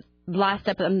the last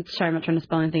episode... I'm sorry, I'm not trying to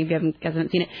spoil anything if you guys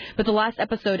haven't seen it. But the last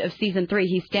episode of Season 3,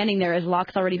 he's standing there as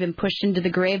Locke's already been pushed into the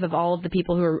grave of all of the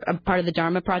people who were a part of the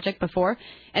Dharma Project before.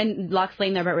 And Locke's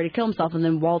laying there about ready to kill himself. And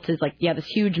then Walt is this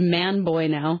huge man boy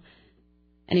now.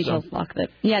 And he tells Locke that...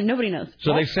 Yeah, nobody knows.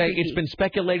 So they say it's been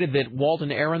speculated that Walt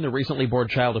and Aaron, the recently born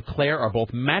child of Claire, are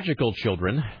both magical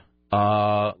children.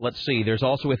 Let's see. There's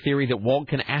also a theory that Walt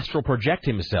can astral project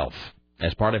himself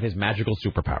as part of his magical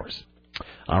superpowers.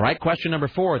 All right, question number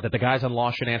 4 that the guys on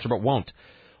Lost should answer but won't.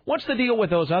 What's the deal with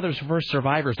those other first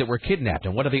survivors that were kidnapped,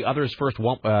 and what do the others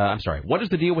what is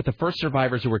the deal with the first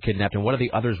survivors who were kidnapped, and what do the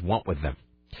others want with them?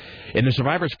 In the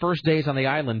survivors' first days on the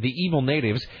island, the evil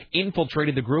natives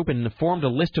infiltrated the group and formed a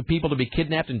list of people to be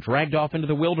kidnapped and dragged off into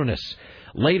the wilderness.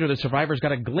 Later, the survivors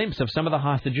got a glimpse of some of the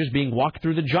hostages being walked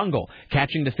through the jungle,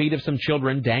 catching the feet of some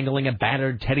children dangling a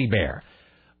battered teddy bear.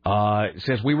 It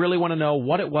says, we really want to know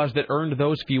what it was that earned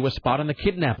those few a spot on the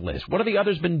kidnap list. What have the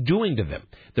others been doing to them?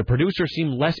 The producers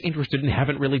seem less interested and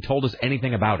haven't really told us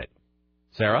anything about it.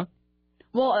 Sarah?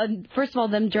 Well, first of all,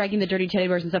 them dragging the dirty teddy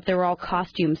bears and stuff, they were all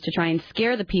costumes to try and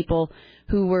scare the people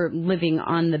who were living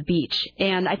on the beach.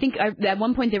 And I think at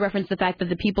one point they referenced the fact that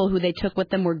the people who they took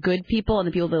with them were good people and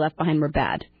the people they left behind were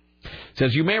bad.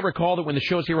 Says, you may recall that when the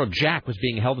show's hero Jack was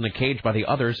being held in a cage by the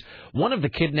others, one of the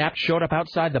kidnapped showed up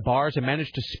outside the bars and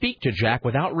managed to speak to Jack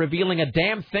without revealing a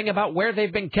damn thing about where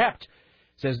they've been kept.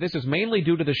 Says this is mainly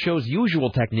due to the show's usual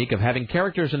technique of having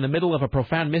characters in the middle of a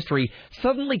profound mystery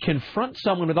suddenly confront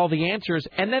someone with all the answers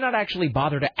and then not actually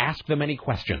bother to ask them any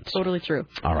questions. Totally true.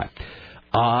 All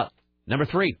right. Number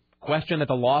 3, question that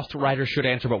the Lost writers should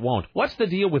answer but won't. What's the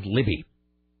deal with Libby?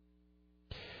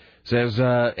 Says,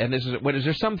 and this is, is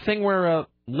there something where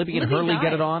Libby and Hurley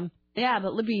get it on? Yeah,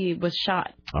 but Libby was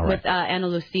shot with Ana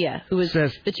Lucia, who was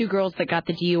the 2 girls that got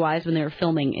the DUIs when they were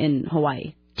filming in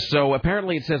Hawaii. So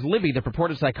apparently it says Libby, the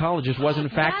purported psychologist, was in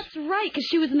fact... That's right, because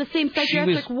she was in the same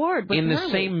psychiatric ward with in Hurley.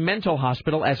 The same mental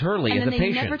hospital as Hurley as the patient.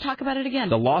 And they never talk about it again.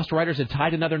 The Lost writers had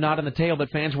tied another knot in the tail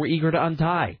that fans were eager to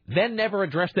untie, then never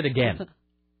addressed it again.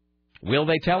 Will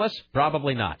they tell us?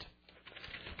 Probably not.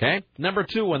 Okay? Number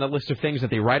 2 on the list of things that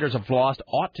the writers of Lost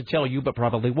ought to tell you but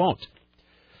probably won't.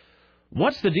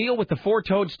 What's the deal with the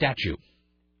four-toed statue?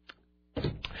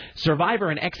 Survivor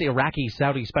and ex-Iraqi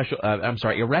Saudi special...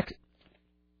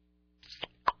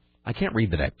 I can't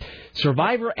read today.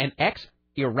 Survivor and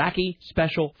ex-Iraqi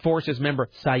Special Forces member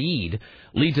Saeed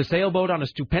leads a sailboat on a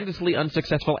stupendously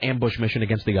unsuccessful ambush mission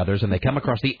against the others, and they come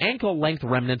across the ankle-length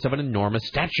remnants of an enormous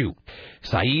statue.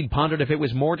 Saeed pondered if it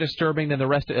was more disturbing than the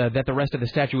rest that the rest of the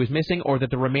statue was missing, or that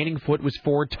the remaining foot was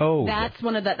four-toed. That's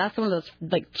one of those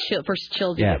like first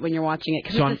chills you get when you're watching it,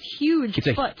 because So it's this huge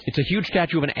foot. It's a huge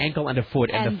statue of an ankle and a foot,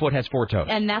 and the foot has four toes.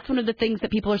 And that's one of the things that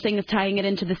people are saying is tying it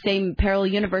into the same parallel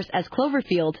universe as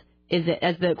Cloverfield.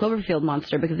 As the Cloverfield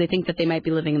monster, because they think that they might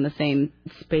be living in the same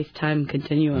space-time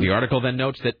continuum. The article then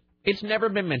notes that it's never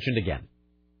been mentioned again.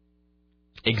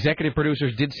 Executive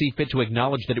producers did see fit to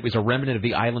acknowledge that it was a remnant of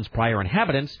the island's prior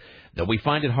inhabitants, though we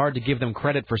find it hard to give them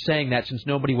credit for saying that, since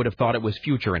nobody would have thought it was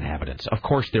future inhabitants. Of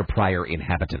course, they're prior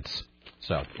inhabitants.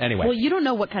 So, anyway. Well, you don't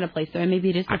know what kind of place they're in.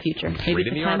 Maybe it is the future. Maybe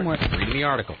it's a time warp. Reading the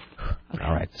article. Okay.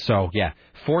 All right. So, yeah.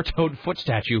 Four-toed foot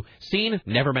statue. Seen,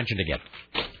 never mentioned again.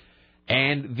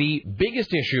 And the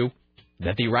biggest issue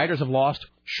that the writers of Lost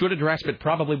should address but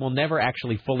probably will never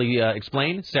actually fully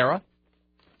explain, Sarah,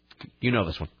 you know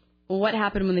this one. What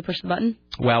happened when they pushed the button?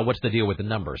 Well, what's the deal with the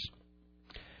numbers?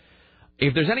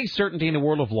 If there's any certainty in the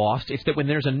world of Lost, it's that when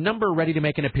there's a number ready to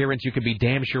make an appearance, you can be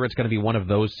damn sure it's going to be one of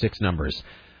those 6 numbers.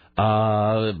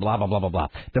 Blah, blah, blah, blah, blah.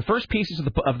 The first pieces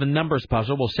of the numbers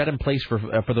puzzle will set in place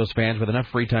for those fans with enough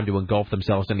free time to engulf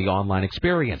themselves in the online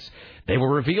experience. They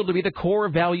were revealed to be the core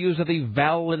values of the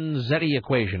Valenzetti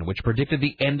equation, which predicted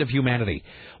the end of humanity.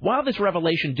 While this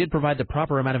revelation did provide the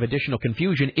proper amount of additional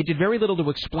confusion, it did very little to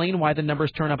explain why the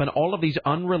numbers turn up in all of these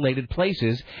unrelated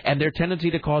places and their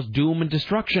tendency to cause doom and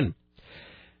destruction.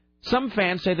 Some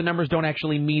fans say the numbers don't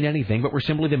actually mean anything, but were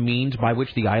simply the means by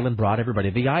which the island brought everybody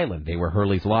to the island. They were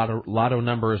Hurley's lotto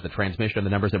numbers, the transmission of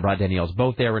the numbers that brought Danielle's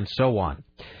boat there, and so on.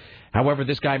 However,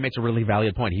 this guy makes a really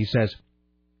valid point. He says,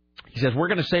 we're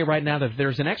going to say right now that if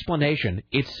there's an explanation,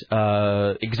 it's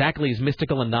exactly as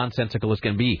mystical and nonsensical as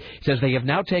can be. He says they have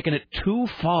now taken it too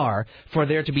far for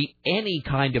there to be any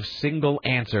kind of single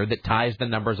answer that ties the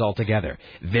numbers all together.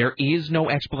 There is no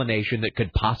explanation that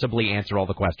could possibly answer all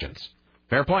the questions.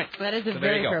 Fair point. That is a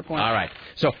very fair point. All right.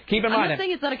 So keep in mind. I'm not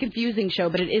saying it's not a confusing show,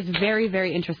 but it is very,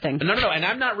 very interesting. No. And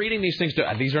I'm not reading these things.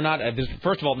 These are not.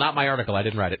 First of all, not my article. I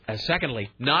didn't write it. Secondly,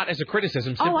 not as a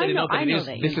criticism. Simply to note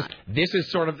that this is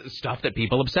sort of stuff that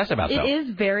people obsess about. It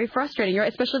is very frustrating,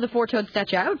 especially the four-toed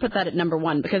statue. I would put that at number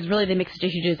 1 because really they make such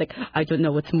issues. It's like, I don't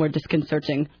know what's more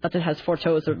disconcerting, that it has 4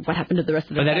 toes or what happened to the rest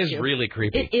of the statue. That is really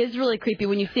creepy. It is really creepy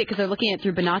when you see it because they're looking at it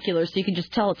through binoculars, so you can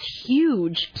just tell it's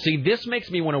huge. See, this makes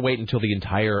me want to wait until the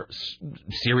entire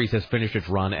series has finished its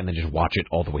run and then just watch it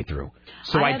all the way through.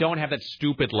 So I don't have that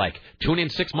stupid, tune in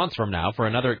 6 months from now for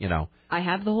another, I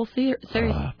have the whole series.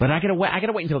 But I gotta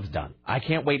wait until it's done. I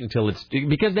can't wait until it's,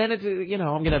 because then it's,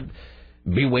 I'm gonna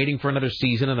be waiting for another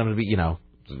season and I'm gonna be,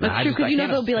 That's true, because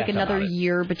there'll be another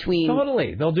year between.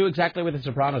 Totally. They'll do exactly what The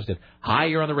Sopranos did. Hi,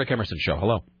 you're on the Rick Emerson Show.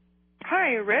 Hello. Hi,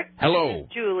 Rick. Hello. This is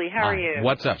Julie. How are you?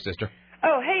 What's up, sister?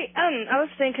 Oh, hey, I was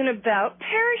thinking about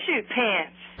parachute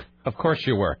pants. Of course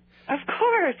you were. Of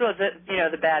course. Well,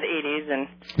 the bad 80s and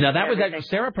now that everything. Was that.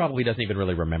 Sarah probably doesn't even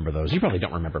really remember those. You probably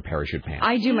don't remember parachute pants.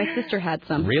 I do. My sister had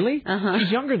some. Really? Uh-huh.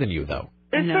 She's younger than you, though.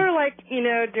 It's sort of like,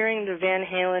 during the Van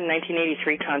Halen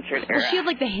 1983 concert era. Well, she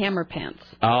had the hammer pants.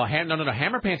 Oh, no.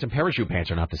 Hammer pants and parachute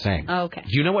pants are not the same. Oh, okay.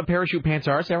 Do you know what parachute pants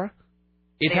are, Sarah?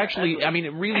 It's actually,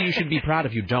 really, you should be proud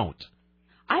if you don't.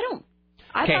 I don't.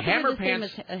 I thought they were the same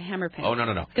as hammer pants. Oh,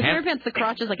 no. Because hammer pants, the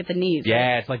crotch is at the knees.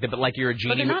 Yeah, it's like you're a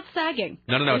genie. But they're not sagging.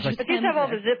 No. It's like, but these have all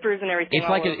the zippers and everything.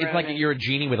 It's like you're a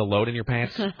genie with a load in your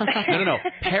pants. No.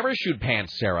 Parachute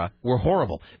pants, Sarah, were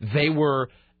horrible. They were,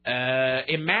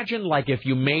 imagine if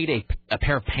you made a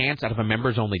pair of pants out of a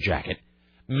members-only jacket,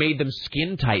 made them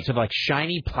skin-tight, so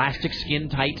shiny plastic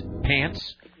skin-tight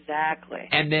pants. Exactly.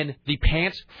 And then the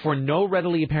pants, for no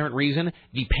readily apparent reason,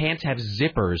 the pants have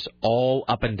zippers all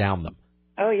up and down them.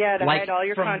 Oh, yeah, to hide all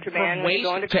your contraband from when you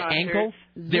go waist into to ankle,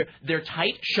 they're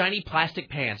tight, shiny plastic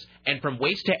pants, and from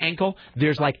waist to ankle,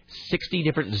 there's 60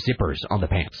 different zippers on the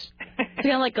pants. So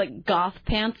kind of like goth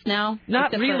pants now?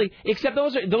 Not really, except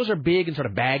those are big and sort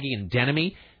of baggy and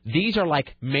denim-y. These are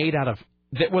made out of,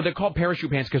 they're called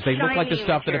parachute pants because they look like the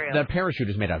stuff that a parachute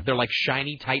is made out of. They're like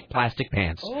shiny, tight plastic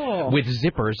pants with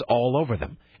zippers all over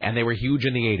them, and they were huge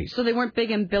in the 80s. So they weren't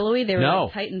big and billowy? They were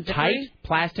tight and zippery? Tight,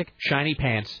 plastic, shiny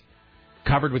pants.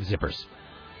 Covered with zippers.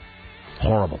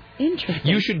 Horrible. Interesting.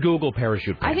 You should Google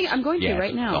parachute pants. I think I'm going to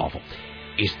right now. It's awful.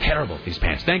 is terrible, these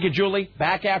pants. Thank you, Julie.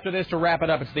 Back after this to wrap it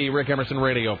up. It's the Rick Emerson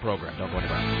radio program. Don't go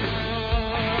anywhere.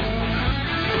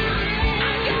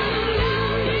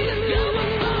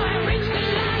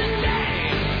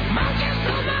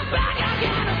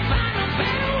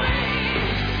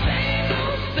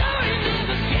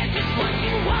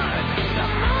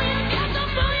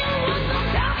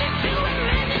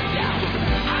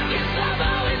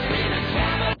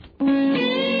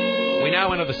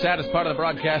 Now into the saddest part of the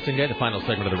broadcasting day, the final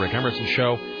segment of the Rick Emerson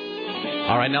Show.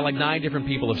 All right, now like 9 different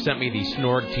people have sent me the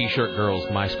Snorg T-shirt Girls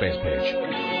MySpace page.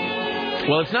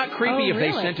 Well, it's not creepy if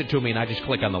they sent it to me and I just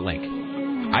click on the link.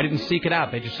 I didn't seek it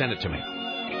out. They just sent it to me.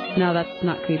 No, that's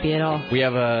not creepy at all. We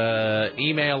have an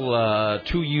email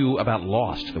to you about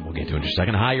Lost that we'll get to in just a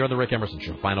second. Hi, you're on the Rick Emerson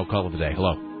Show. Final call of the day.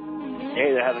 Hello.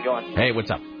 Hey there, how's it going? Hey, what's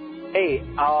up? Hey,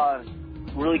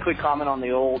 really quick comment on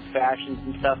the old fashions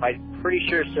and stuff. I'm pretty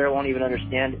sure Sarah won't even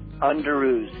understand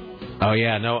underoos. Oh,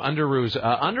 yeah, no, underoos.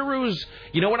 Underoos,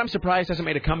 you know what I'm surprised hasn't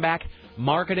made a comeback?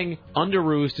 Marketing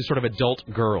underoos to sort of adult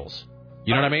girls.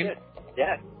 You know what I mean?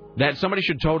 Yeah. That somebody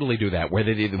should totally do that, where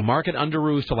they market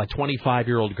underoos to like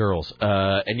 25-year-old girls.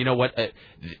 And you know what?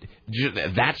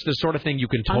 That's the sort of thing you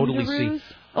can totally underoos? see.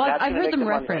 Well, I've heard them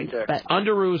referenced, but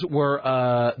underoos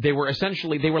were they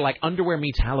were like underwear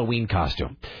meets Halloween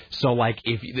costume. So like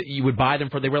if you would buy them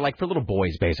they were like for little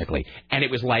boys basically, and it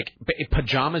was like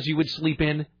pajamas you would sleep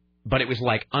in. But it was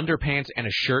like underpants and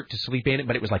a shirt to sleep in,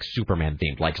 but it was like Superman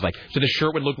themed. Like so the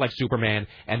shirt would look like Superman,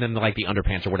 and then like the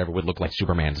underpants or whatever would look like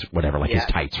Superman's whatever, like his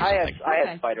tights or something. I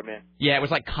had Spider-Man. Yeah, it was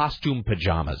like costume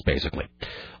pajamas basically.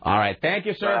 All right, thank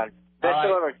you, sir.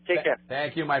 Take care.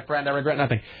 Thank you, my friend. I regret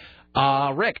nothing.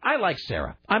 Rick, I like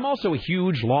Sarah. I'm also a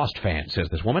huge Lost fan, says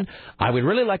this woman. I would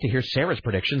really like to hear Sarah's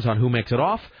predictions on who makes it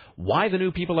off, why the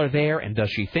new people are there, and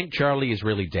does she think Charlie is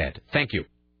really dead? Thank you.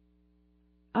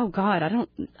 Oh, God,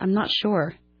 I'm not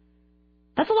sure.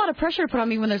 That's a lot of pressure to put on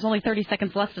me when there's only 30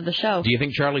 seconds left of the show. Do you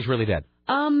think Charlie's really dead?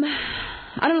 I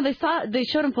don't know. They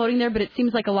showed him floating there, but it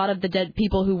seems like a lot of the dead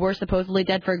people who were supposedly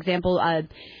dead, for example,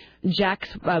 Jack's,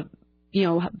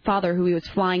 father, who he was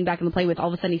flying back on the plane with, all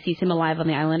of a sudden he sees him alive on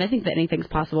the island. I think that anything's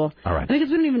possible. All right. Because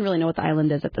we don't even really know what the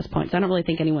island is at this point, so I don't really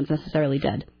think anyone's necessarily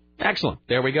dead. Excellent.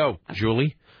 There we go.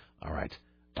 Julie. All right.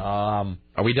 Are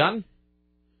we done?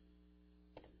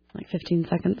 Like 15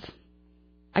 seconds.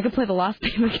 I could play the Lost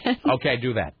game again. Okay,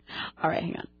 do that. All right,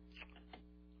 hang on.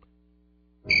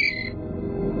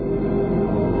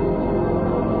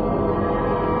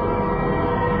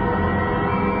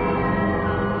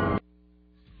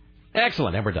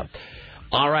 Excellent, and we're done.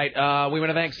 All right, we want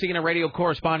to thank CNN radio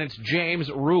correspondents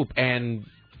James Roop and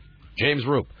James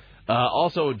Roop.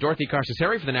 Also, Dorothy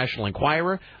Carcasseri for the National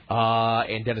Enquirer,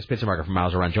 and Dennis Pitzenbarger from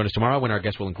Miles Around. Join us tomorrow when our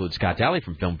guest will include Scott Daly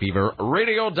from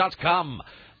FilmFeverRadio.com.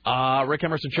 Rick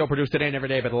Emerson Show produced today and every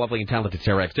day by the lovely and talented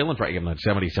Sarah X. Dillon for AM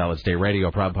 970 Solid State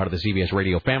Radio, proud part of the CBS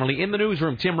Radio family. In the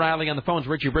newsroom, Tim Riley. On the phones,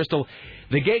 Richie Bristol.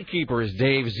 The gatekeeper is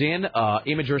Dave Zinn.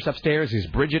 Imagers upstairs is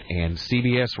Bridget, and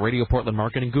CBS Radio Portland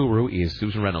marketing guru is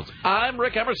Susan Reynolds. I'm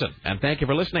Rick Emerson, and thank you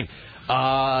for listening.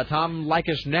 Tom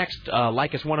Likas next.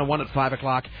 Likas 101 at 5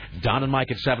 o'clock. Don and Mike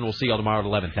at 7. We'll see you all tomorrow at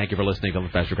 11. Thank you for listening. Don't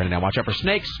fast now. Watch out for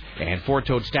snakes and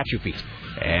four-toed statue feet.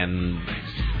 And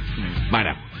bye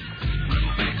now.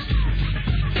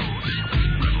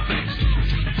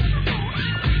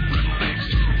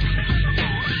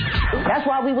 That's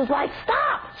why we was like,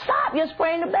 stop, you're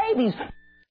spraying the babies.